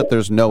it's not that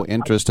there's no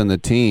interest in the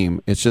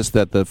team. It's just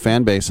that the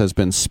fan base has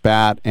been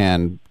spat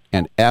and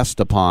essed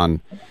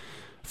upon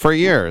for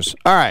years.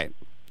 All right,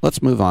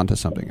 let's move on to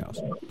something else.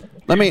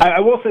 I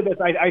will say this.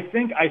 I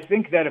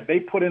think that if they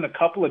put in a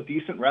couple of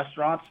decent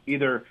restaurants,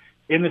 either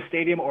in the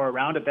stadium or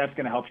around it, that's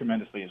going to help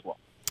tremendously as well.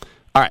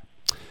 All right.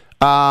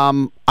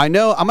 I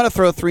know I'm going to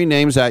throw 3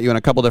 names at you in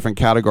a couple different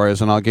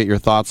categories, and I'll get your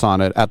thoughts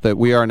on it.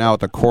 We are now at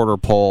the quarter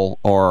poll,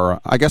 or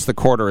I guess the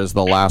quarter is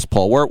the last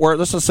poll.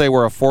 Let's just say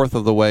we're a fourth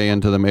of the way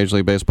into the Major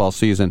League Baseball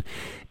season.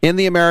 In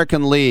the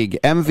American League,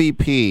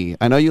 MVP,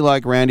 I know you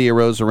like Randy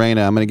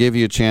Arozarena. I'm going to give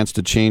you a chance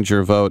to change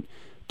your vote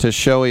to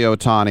Shohei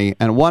Ohtani,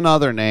 and one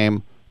other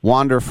name,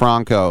 Wander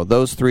Franco.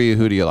 Those 3,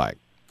 who do you like?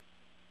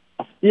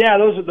 Yeah,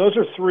 those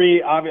are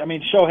 3. I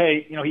mean,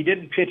 Shohei, he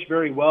didn't pitch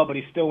very well, but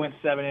he still went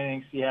 7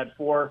 innings. He had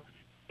 4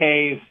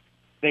 Ks.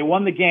 They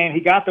won the game. He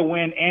got the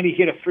win, and he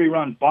hit a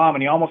 3-run bomb,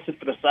 and he almost hit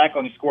for the cycle,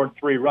 and he scored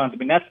 3 runs. I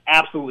mean, that's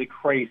absolutely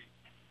crazy.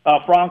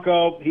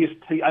 Franco,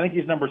 I think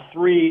he's number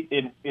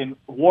 3 in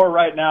WAR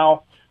right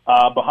now.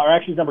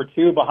 Actually, he's number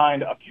 2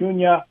 behind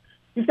Acuna.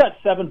 He's got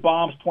 7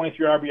 bombs,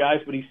 23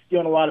 RBIs, but he's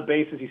stealing a lot of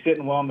bases. He's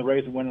hitting well, and the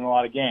Rays are winning a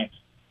lot of games.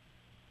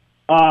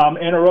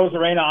 And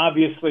Arozarena,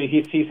 obviously,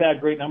 he's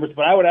had great numbers,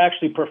 but I would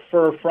actually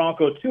prefer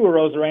Franco to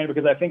Arozarena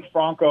because I think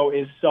Franco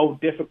is so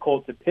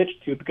difficult to pitch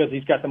to because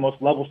he's got the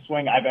most level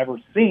swing I've ever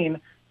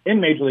seen in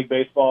Major League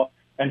Baseball,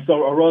 and so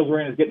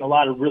Arozarena is getting a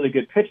lot of really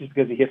good pitches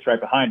because he hits right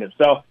behind him.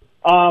 So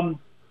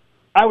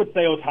I would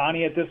say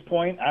Ohtani at this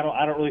point. I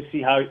don't really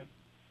see how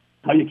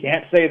you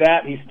can't say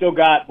that. He's still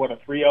got, a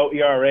 3.0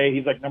 ERA.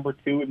 He's like number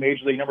 2 in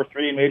Major League, number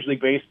 3 in Major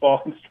League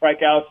Baseball in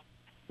strikeouts.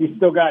 He's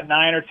still got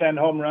 9 or 10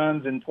 home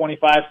runs and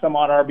 25 some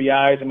odd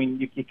RBIs. I mean,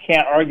 you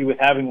can't argue with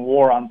having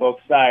WAR on both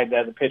sides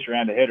as a pitcher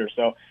and a hitter.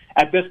 So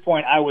at this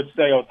point, I would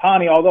say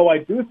Ohtani, although I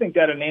do think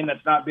that a name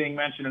that's not being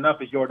mentioned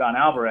enough is Yordan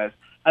Alvarez.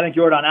 I think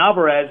Yordan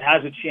Alvarez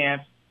has a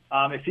chance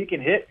if he can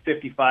hit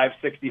 55,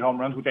 60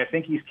 home runs, which I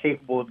think he's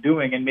capable of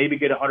doing, and maybe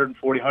get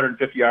 140,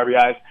 150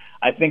 RBIs.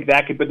 I think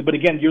that could, but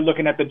again, you're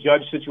looking at the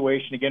Judge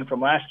situation again from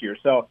last year.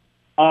 So,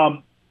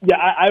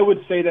 I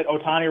would say that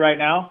Ohtani right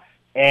now,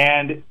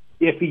 and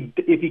if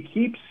he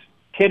keeps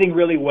hitting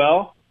really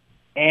well,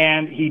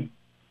 and he's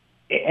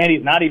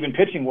not even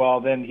pitching well,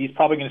 then he's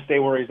probably going to stay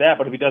where he's at.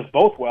 But if he does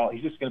both well,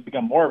 he's just going to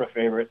become more of a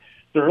favorite.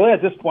 So really,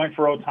 at this point,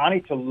 for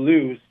Ohtani to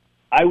lose,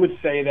 I would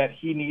say that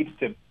he needs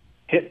to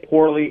hit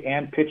poorly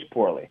and pitch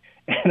poorly,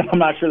 and I'm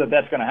not sure that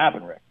that's going to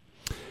happen, Rick.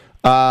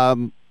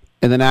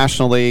 In the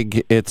National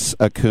League, it's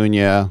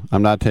Acuna.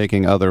 I'm not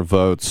taking other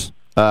votes.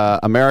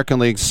 American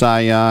League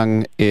Cy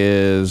Young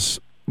is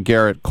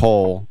Garrett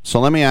Cole. So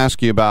let me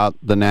ask you about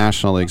the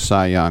National League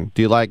Cy Young.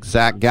 Do you like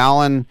Zach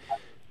Gallen?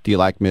 Do you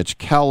like Mitch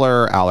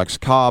Keller, Alex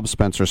Cobb,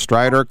 Spencer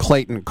Strider,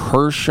 Clayton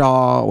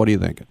Kershaw? What are you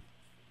thinking?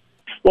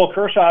 Well,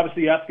 Kershaw,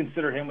 obviously, you have to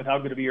consider him with how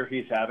good of a year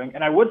he's having.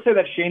 And I would say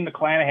that Shane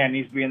McClanahan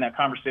needs to be in that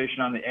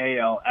conversation on the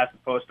AL as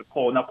opposed to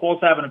Cole. Now, Cole's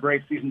having a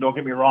great season, don't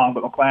get me wrong,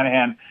 but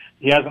McClanahan,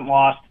 he hasn't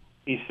lost.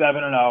 He's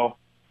 7-0.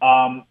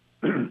 And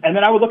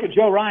then I would look at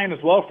Joe Ryan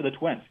as well for the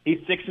Twins. He's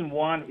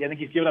 6-1. I think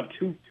he's given up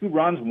two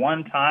runs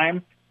one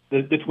time.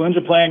 The Twins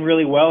are playing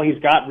really well. He's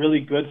got really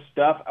good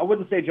stuff. I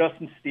wouldn't say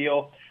Justin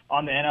Steele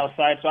on the NL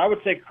side. So I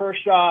would say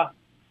Kershaw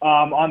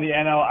on the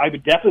NL. I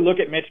would definitely look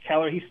at Mitch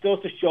Keller. He still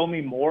has to show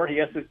me more. He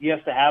has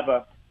to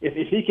have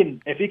if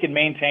he can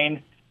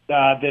maintain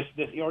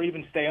this or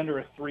even stay under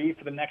a 3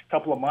 for the next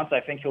couple of months,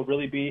 I think he'll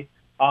really be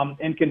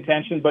in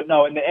contention. But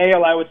no, in the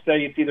AL, I would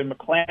say it's either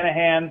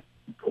McClanahan,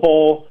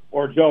 Cole,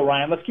 or Joe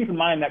Ryan. Let's keep in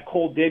mind that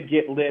Cole did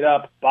get lit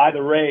up by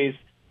the Rays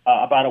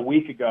about a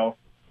week ago.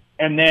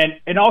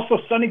 And also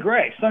Sonny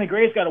Gray. Sonny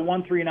Gray's got a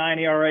 1.39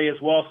 ERA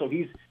as well, so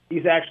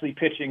he's actually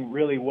pitching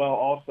really well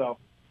also.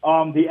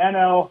 The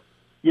NL,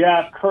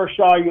 yeah,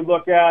 Kershaw you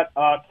look at,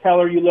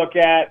 Keller you look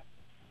at,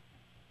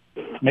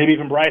 maybe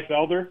even Bryce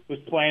Elder, who's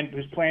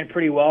playing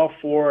pretty well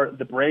for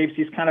the Braves.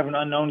 He's kind of an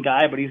unknown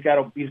guy, but he's got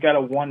a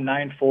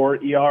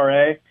 1.94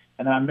 ERA.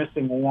 And I'm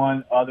missing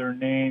one other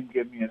name.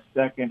 Give me a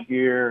second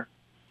here.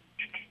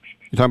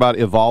 You talking about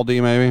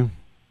Evaldi, maybe?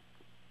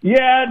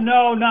 Yeah,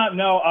 no.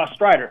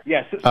 Strider.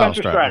 Yes,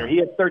 Spencer Strider. He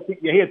had 13.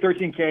 Yeah, he had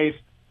 13 Ks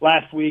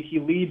last week. He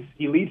leads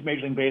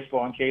Major League Baseball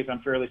on Ks. I'm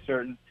fairly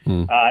certain.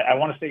 I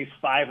want to say he's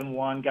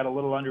 5-1. Got a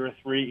little under a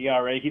 3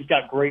 ERA. He's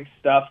got great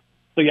stuff.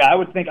 So yeah, I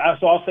would think.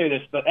 So I'll say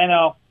this: the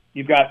NL,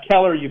 you've got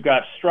Keller, you've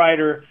got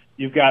Strider,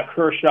 you've got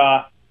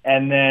Kershaw,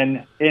 and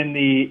then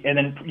you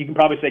can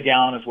probably say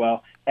Gallen as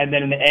well. And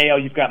then in the AL,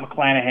 you've got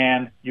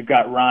McClanahan, you've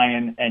got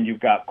Ryan, and you've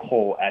got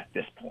Cole at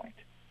this point.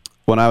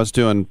 When I was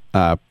doing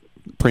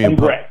pre and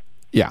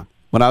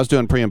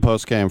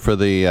post game for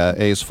the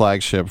A's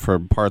flagship for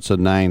parts of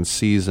 9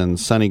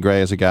 seasons, Sonny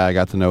Gray is a guy I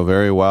got to know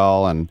very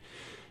well and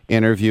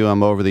interview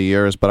him over the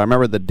years. But I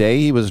remember the day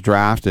he was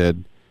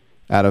drafted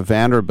out of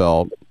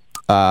Vanderbilt,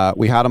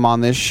 we had him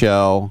on this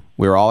show.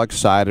 We were all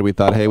excited. We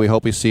thought, hey, we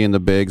hope we see in the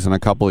bigs in a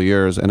couple of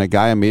years. And a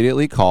guy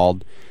immediately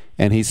called,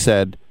 and he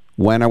said,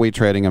 when are we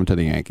trading him to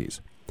the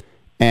Yankees?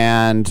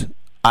 And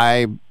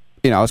I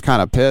was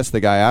kind of pissed the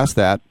guy asked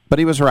that, but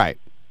he was right.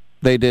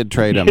 They did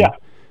trade him. Yeah.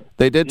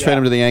 They did trade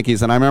him to the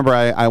Yankees, and I remember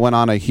I went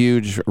on a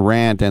huge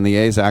rant, and the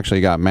A's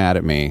actually got mad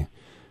at me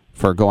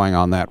for going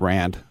on that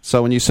rant.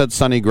 So when you said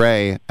Sonny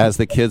Gray, as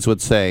the kids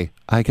would say,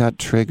 I got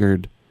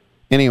triggered.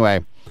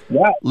 Anyway,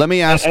 let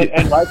me ask you.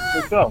 And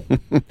rightfully so.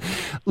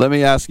 Let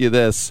me ask you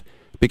this,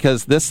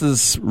 because this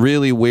is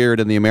really weird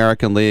in the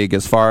American League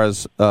as far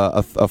as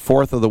a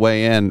fourth of the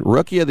way in.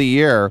 Rookie of the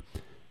Year,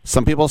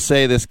 some people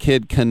say this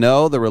kid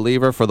Cano, the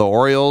reliever for the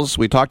Orioles.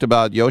 We talked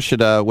about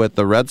Yoshida with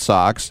the Red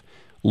Sox.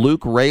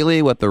 Luke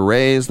Raley with the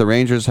Rays. The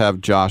Rangers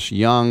have Josh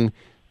Young.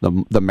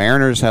 The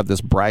Mariners have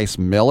this Bryce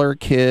Miller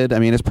kid. I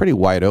mean, it's pretty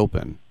wide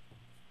open.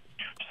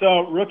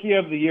 So, Rookie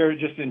of the Year,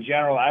 just in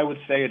general, I would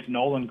say it's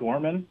Nolan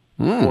Gorman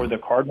for the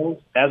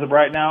Cardinals as of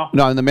right now.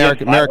 No, in the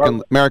American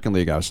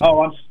League, I was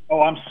saying.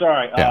 I'm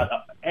sorry. Yeah.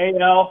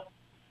 AL,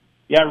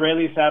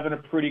 Rayleigh's having a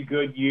pretty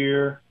good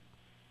year.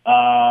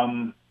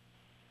 Sorry,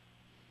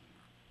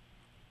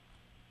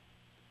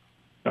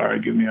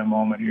 give me a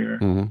moment here.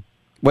 Mm-hmm.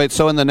 Wait,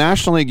 so in the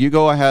National League, you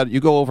go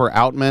over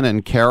Outman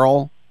and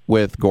Carroll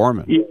with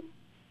Gorman.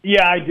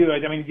 Yeah, I do.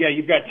 I mean,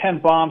 you've got 10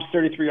 bombs,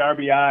 33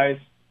 RBIs,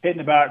 hitting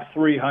about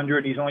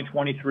 300. He's only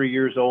 23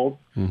 years old.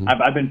 Mm-hmm.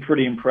 I've been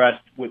pretty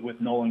impressed with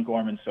Nolan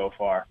Gorman so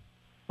far.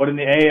 But in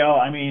the AL,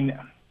 I mean,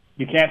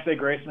 you can't say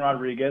Grayson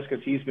Rodriguez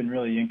because he's been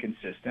really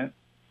inconsistent.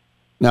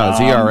 No, his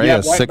ERA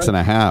is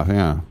 6.5,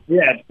 yeah.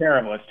 Yeah, it's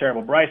terrible. It's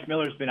terrible. Bryce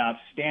Miller's been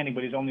outstanding,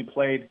 but he's only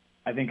played,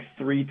 I think,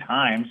 3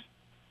 times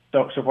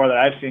so far that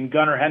I've seen.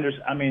 Gunnar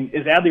Henderson, I mean,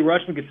 is Adley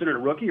Rutschman considered a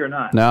rookie or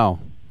not? No.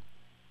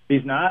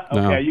 He's not?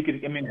 No. Okay,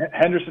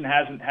 Henderson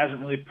hasn't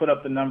really put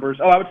up the numbers.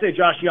 Oh, I would say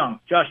Josh Young.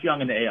 Josh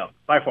Young in the AL,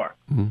 by far.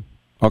 Mm-hmm.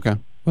 Okay,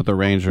 with the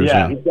Rangers,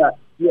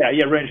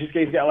 Rangers.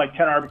 He's got like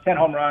 10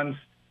 home runs,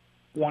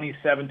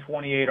 27,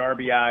 28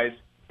 RBIs.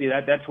 See,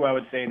 that's who I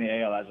would say in the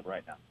AL as of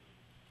right now.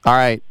 All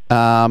right.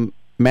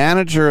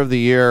 Manager of the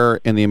Year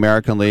in the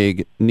American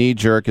League,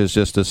 knee-jerk is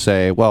just to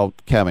say, well,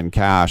 Kevin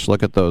Cash,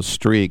 look at those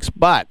streaks.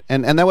 But,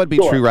 and that would be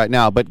true right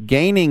now, but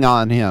gaining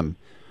on him,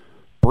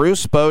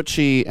 Bruce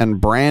Bochy and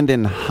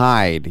Brandon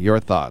Hyde, your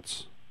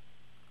thoughts?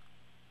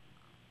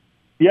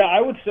 Yeah, I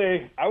would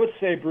say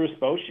Bruce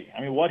Bochy.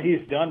 I mean, what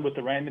he's done with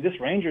this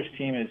Rangers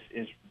team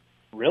is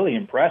really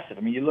impressive.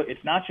 I mean, you look,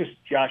 it's not just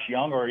Josh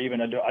Young or even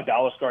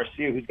Adolis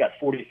Garcia, who's got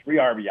 43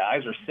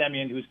 RBIs, or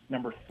Semien, who's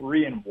number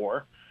 3 in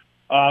WAR,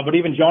 but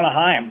even Jonah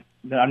Heim,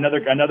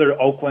 another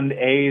Oakland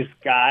A's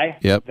guy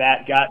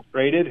that got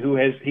traded,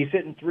 he's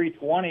hitting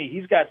 320.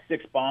 He's got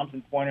 6 bombs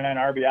and 29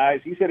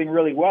 RBIs. He's hitting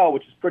really well,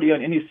 which is pretty,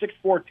 and he's 6'4",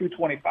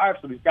 225,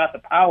 so he's got the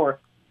power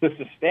to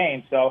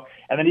sustain. So,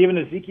 and then even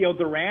Ezekiel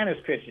Duran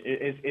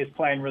is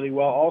playing really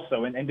well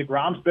also, and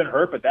DeGrom's been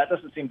hurt, but that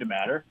doesn't seem to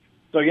matter.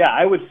 So yeah,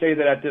 I would say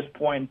that at this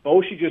point,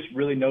 Bochy just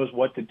really knows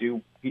what to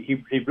do.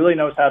 He really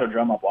knows how to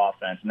drum up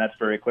offense, and that's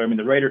very clear. I mean,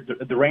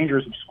 the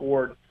Rangers have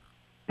scored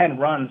 10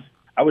 runs,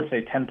 I would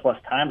say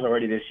 10-plus times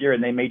already this year,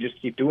 and they may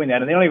just keep doing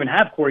that. And they don't even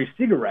have Corey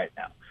Seager right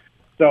now.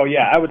 So,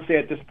 yeah, I would say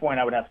at this point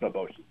I would have to go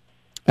Bochy.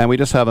 And we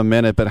just have a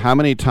minute, but how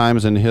many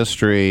times in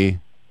history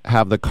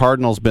have the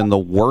Cardinals been the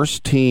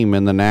worst team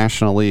in the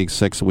National League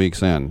 6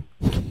 weeks in?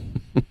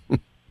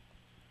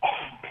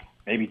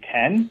 Maybe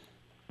 10?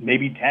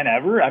 Maybe 10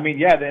 ever? I mean,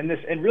 yeah,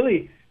 and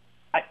really,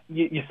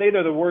 you say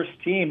they're the worst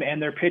team,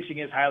 and their pitching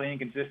is highly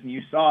inconsistent.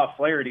 You saw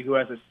Flaherty, who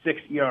has a 6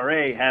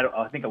 ERA, had,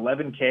 I think,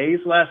 11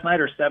 Ks last night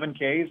or 7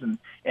 Ks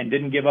and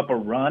didn't give up a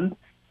run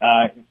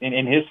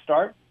in his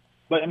start.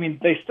 But, I mean,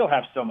 they still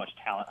have so much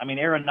talent. I mean,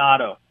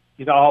 Arenado,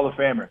 he's a Hall of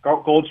Famer.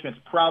 Goldschmidt's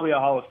probably a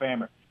Hall of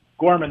Famer.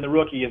 Gorman, the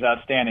rookie, is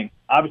outstanding.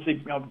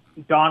 Obviously,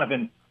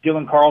 Donovan,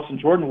 Dylan Carlson,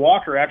 Jordan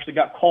Walker actually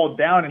got called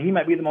down, and he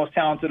might be the most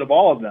talented of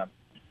all of them.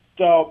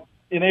 So,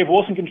 and they have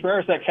Wilson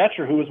Contreras, that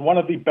catcher, who is one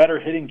of the better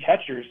hitting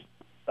catchers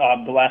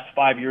the last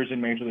 5 years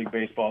in Major League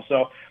Baseball.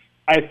 So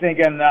I think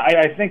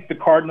the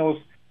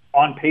Cardinals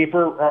on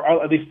paper,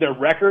 or at least their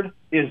record,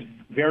 is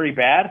very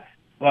bad,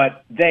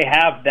 but they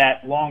have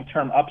that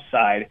long-term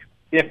upside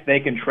if they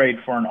can trade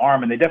for an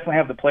arm, and they definitely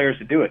have the players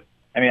to do it.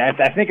 I mean, I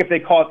think if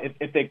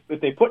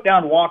they put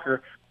down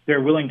Walker,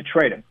 they're willing to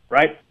trade him,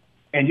 right?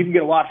 And you can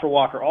get a lot for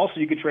Walker. Also,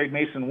 you could trade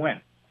Mason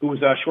Wynn, who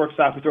is a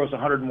shortstop who throws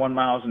 101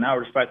 miles an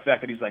hour, despite the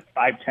fact that he's like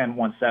 5'10",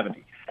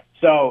 170.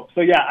 So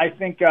yeah, I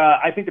think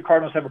the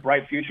Cardinals have a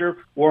bright future,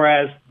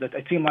 whereas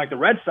a team like the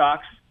Red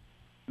Sox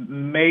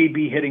may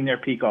be hitting their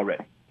peak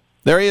already.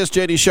 There he is,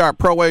 J.D. Sharp,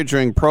 Pro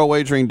Wagering,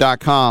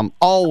 ProWagering.com.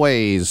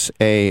 Always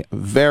a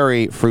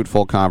very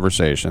fruitful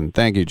conversation.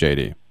 Thank you,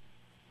 J.D.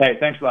 Hey,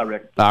 thanks a lot,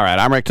 Rick. All right,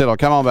 I'm Rick Tittle.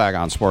 Come on back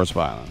on Sports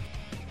Byline.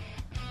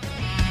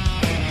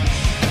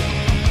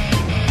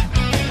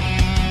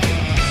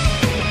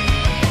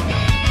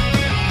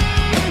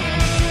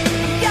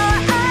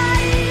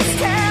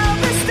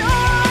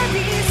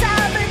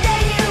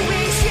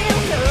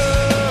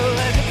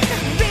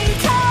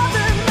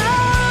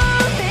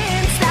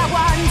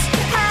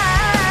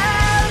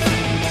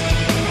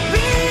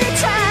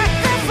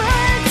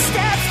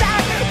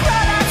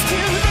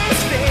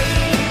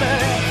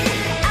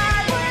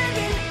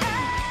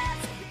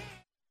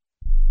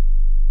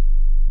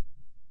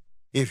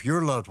 If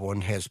your loved one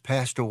has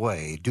passed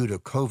away due to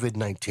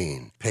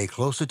COVID-19, pay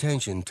close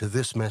attention to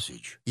this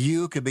message.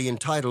 You could be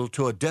entitled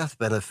to a death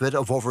benefit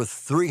of over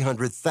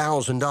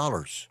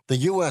 $300,000. The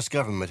U.S.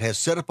 government has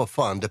set up a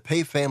fund to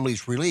pay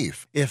families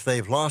relief if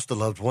they've lost a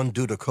loved one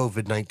due to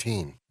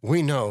COVID-19.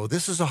 We know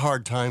this is a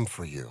hard time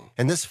for you,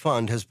 and this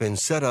fund has been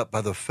set up by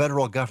the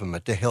federal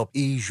government to help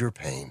ease your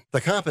pain.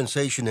 The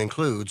compensation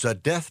includes a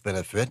death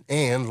benefit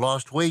and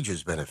lost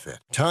wages benefit.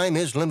 Time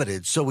is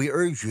limited, so we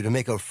urge you to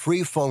make a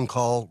free phone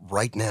call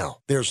right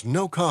now. There's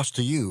no cost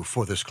to you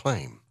for this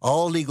claim.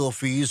 All legal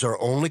fees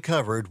are only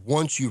covered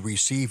once you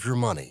receive your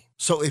money.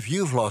 So if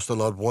you've lost a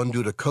loved one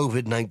due to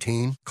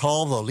COVID-19,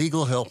 call the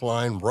legal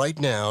helpline right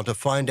now to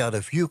find out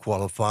if you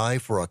qualify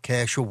for a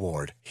cash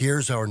award.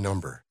 Here's our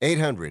number,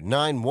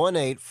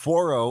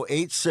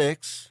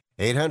 800-918-4086.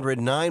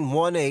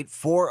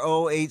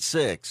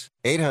 800-918-4086.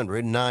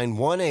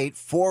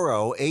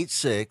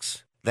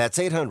 800-918-4086. That's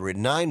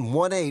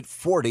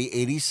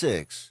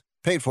 800-918-4086.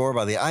 Paid for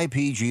by the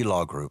IPG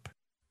Law Group.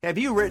 Have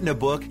you written a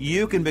book?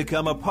 You can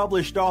become a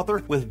published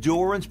author with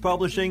Dorrance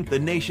Publishing, the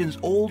nation's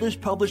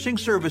oldest publishing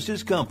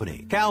services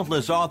company.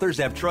 Countless authors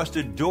have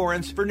trusted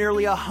Dorrance for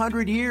nearly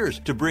 100 years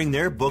to bring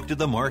their book to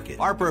the market.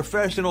 Our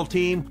professional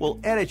team will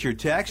edit your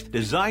text,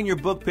 design your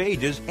book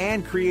pages,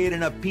 and create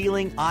an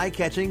appealing,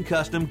 eye-catching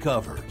custom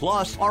cover.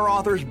 Plus, our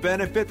authors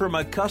benefit from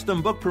a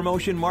custom book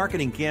promotion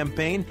marketing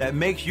campaign that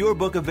makes your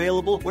book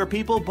available where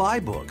people buy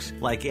books,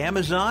 like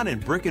Amazon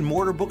and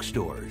brick-and-mortar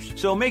bookstores.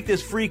 So make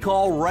this free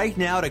call right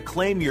now to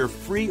claim your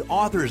free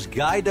author's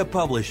guide to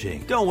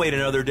publishing. Don't wait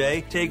another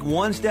day. Take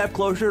one step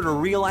closer to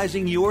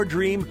realizing your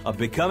dream of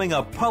becoming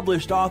a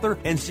published author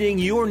and seeing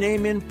your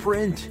name in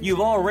print. You've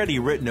already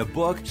written a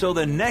book, so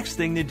the next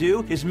thing to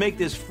do is make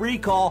this free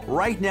call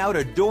right now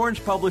to Dorrance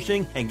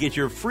Publishing and get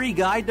your free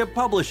guide to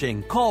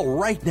publishing. Call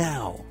right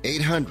now.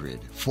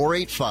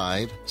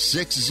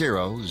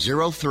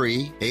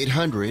 800-485-6003.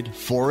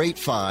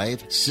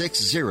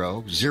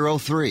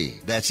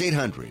 800-485-6003. That's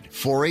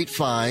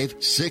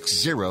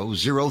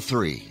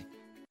 800-485-6003.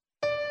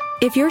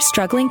 If you're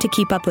struggling to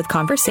keep up with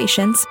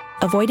conversations,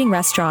 avoiding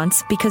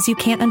restaurants because you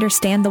can't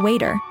understand the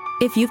waiter,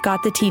 if you've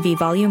got the TV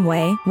volume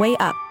way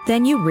up,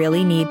 then you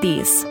really need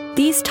these.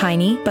 These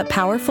tiny but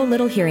powerful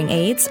little hearing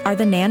aids are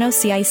the Nano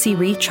CIC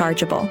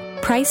Rechargeable,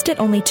 priced at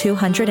only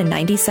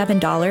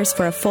 $297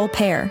 for a full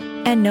pair.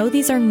 And no,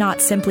 these are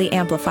not simply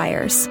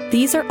amplifiers.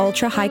 These are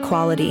ultra high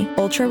quality,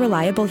 ultra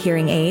reliable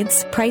hearing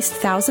aids, priced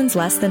thousands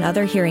less than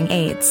other hearing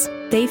aids.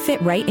 They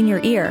fit right in your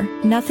ear,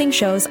 nothing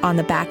shows on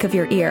the back of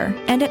your ear,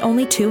 and at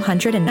only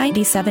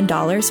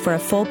 $297 for a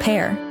full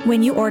pair.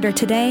 When you order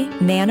today,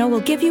 Nano will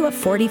give you a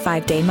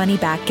 45-day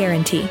money-back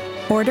guarantee.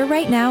 Order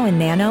right now and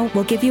Nano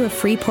will give you a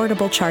free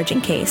portable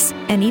charging case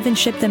and even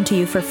ship them to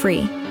you for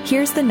free.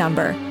 Here's the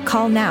number.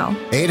 Call now.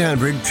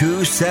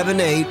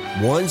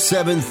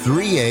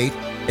 800-278-1738.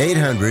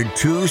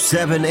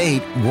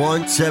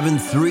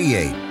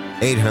 800-278-1738.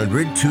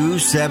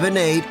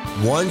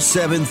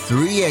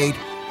 800-278-1738.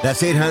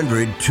 That's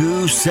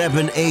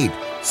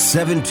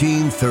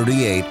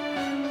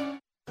 800-278-1738.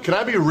 Can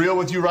I be real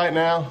with you right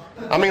now?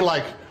 I mean,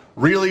 like,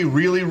 really,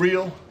 really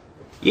real?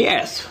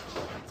 Yes.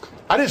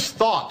 I just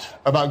thought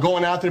about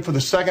going out there for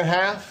the second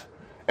half,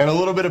 and a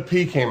little bit of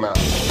pee came out.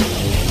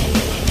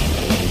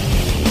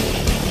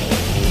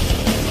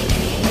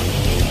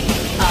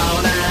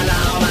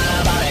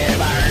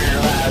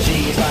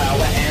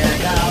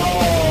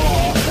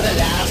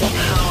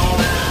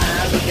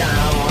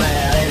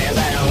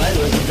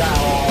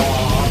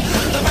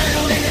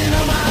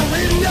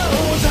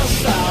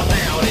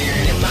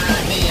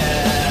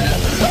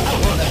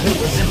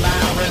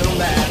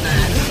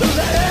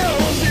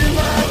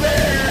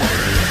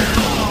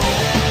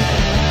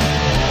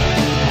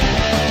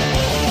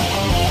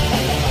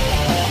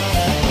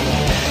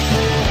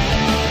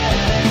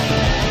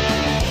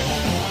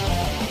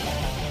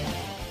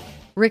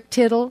 Rick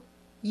Tittle,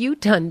 you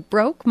done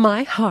broke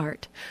my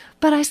heart,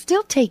 but I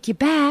still take you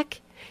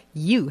back.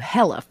 You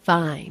hella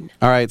fine.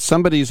 All right,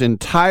 somebody's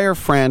entire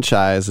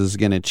franchise is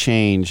going to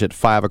change at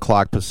 5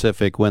 o'clock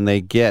Pacific when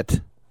they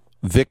get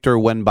Victor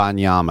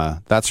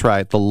Wembanyama. That's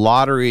right, the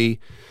lottery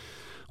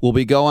will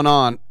be going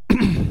on,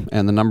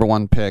 and the number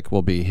one pick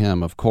will be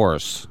him, of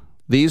course.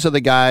 These are the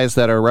guys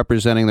that are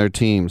representing their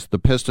teams. The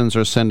Pistons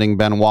are sending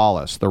Ben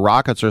Wallace. The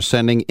Rockets are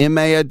sending Ime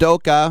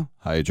Udoka.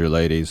 Hide your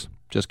ladies.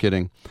 Just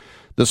kidding.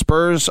 The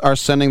Spurs are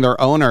sending their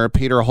owner,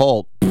 Peter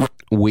Holt.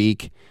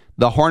 Weak.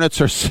 The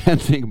Hornets are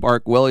sending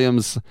Mark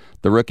Williams,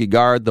 the rookie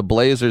guard. The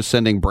Blazers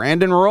sending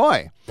Brandon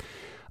Roy.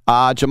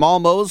 Jamal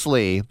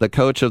Mosley, the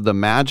coach of the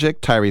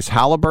Magic. Tyrese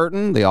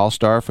Halliburton, the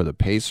all-star for the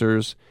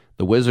Pacers.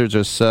 The Wizards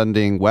are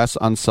sending Wes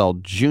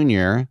Unseld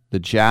Jr. The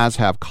Jazz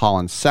have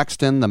Colin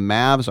Sexton. The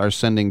Mavs are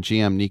sending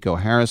GM Nico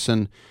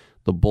Harrison.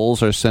 The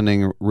Bulls are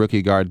sending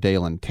rookie guard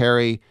Dalen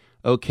Terry.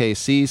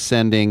 OKC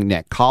sending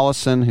Nick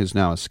Collison, who's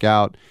now a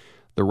scout.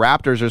 The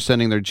Raptors are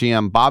sending their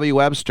GM Bobby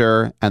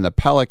Webster, and the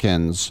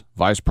Pelicans,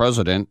 Vice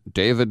President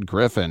David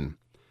Griffin.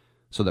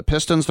 So the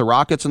Pistons, the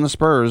Rockets, and the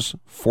Spurs,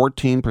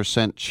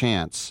 14%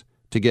 chance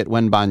to get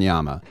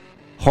Wembanyama.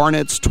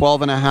 Hornets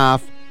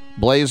 12.5,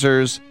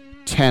 Blazers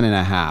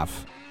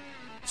 10.5.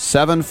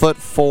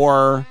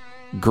 7'4"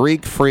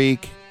 Greek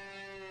Freak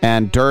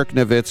and Dirk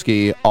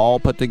Nowitzki all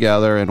put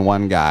together in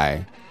one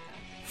guy.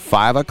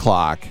 5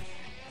 o'clock,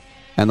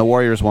 and the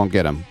Warriors won't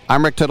get him.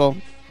 I'm Rick Tittle.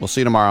 We'll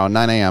see you tomorrow,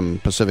 9 a.m.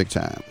 Pacific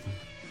time.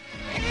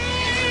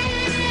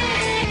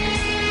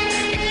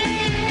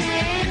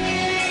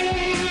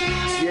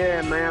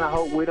 Yeah, man, I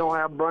hope we don't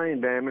have brain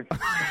damage.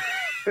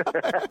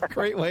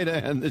 Great way to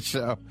end the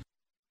show.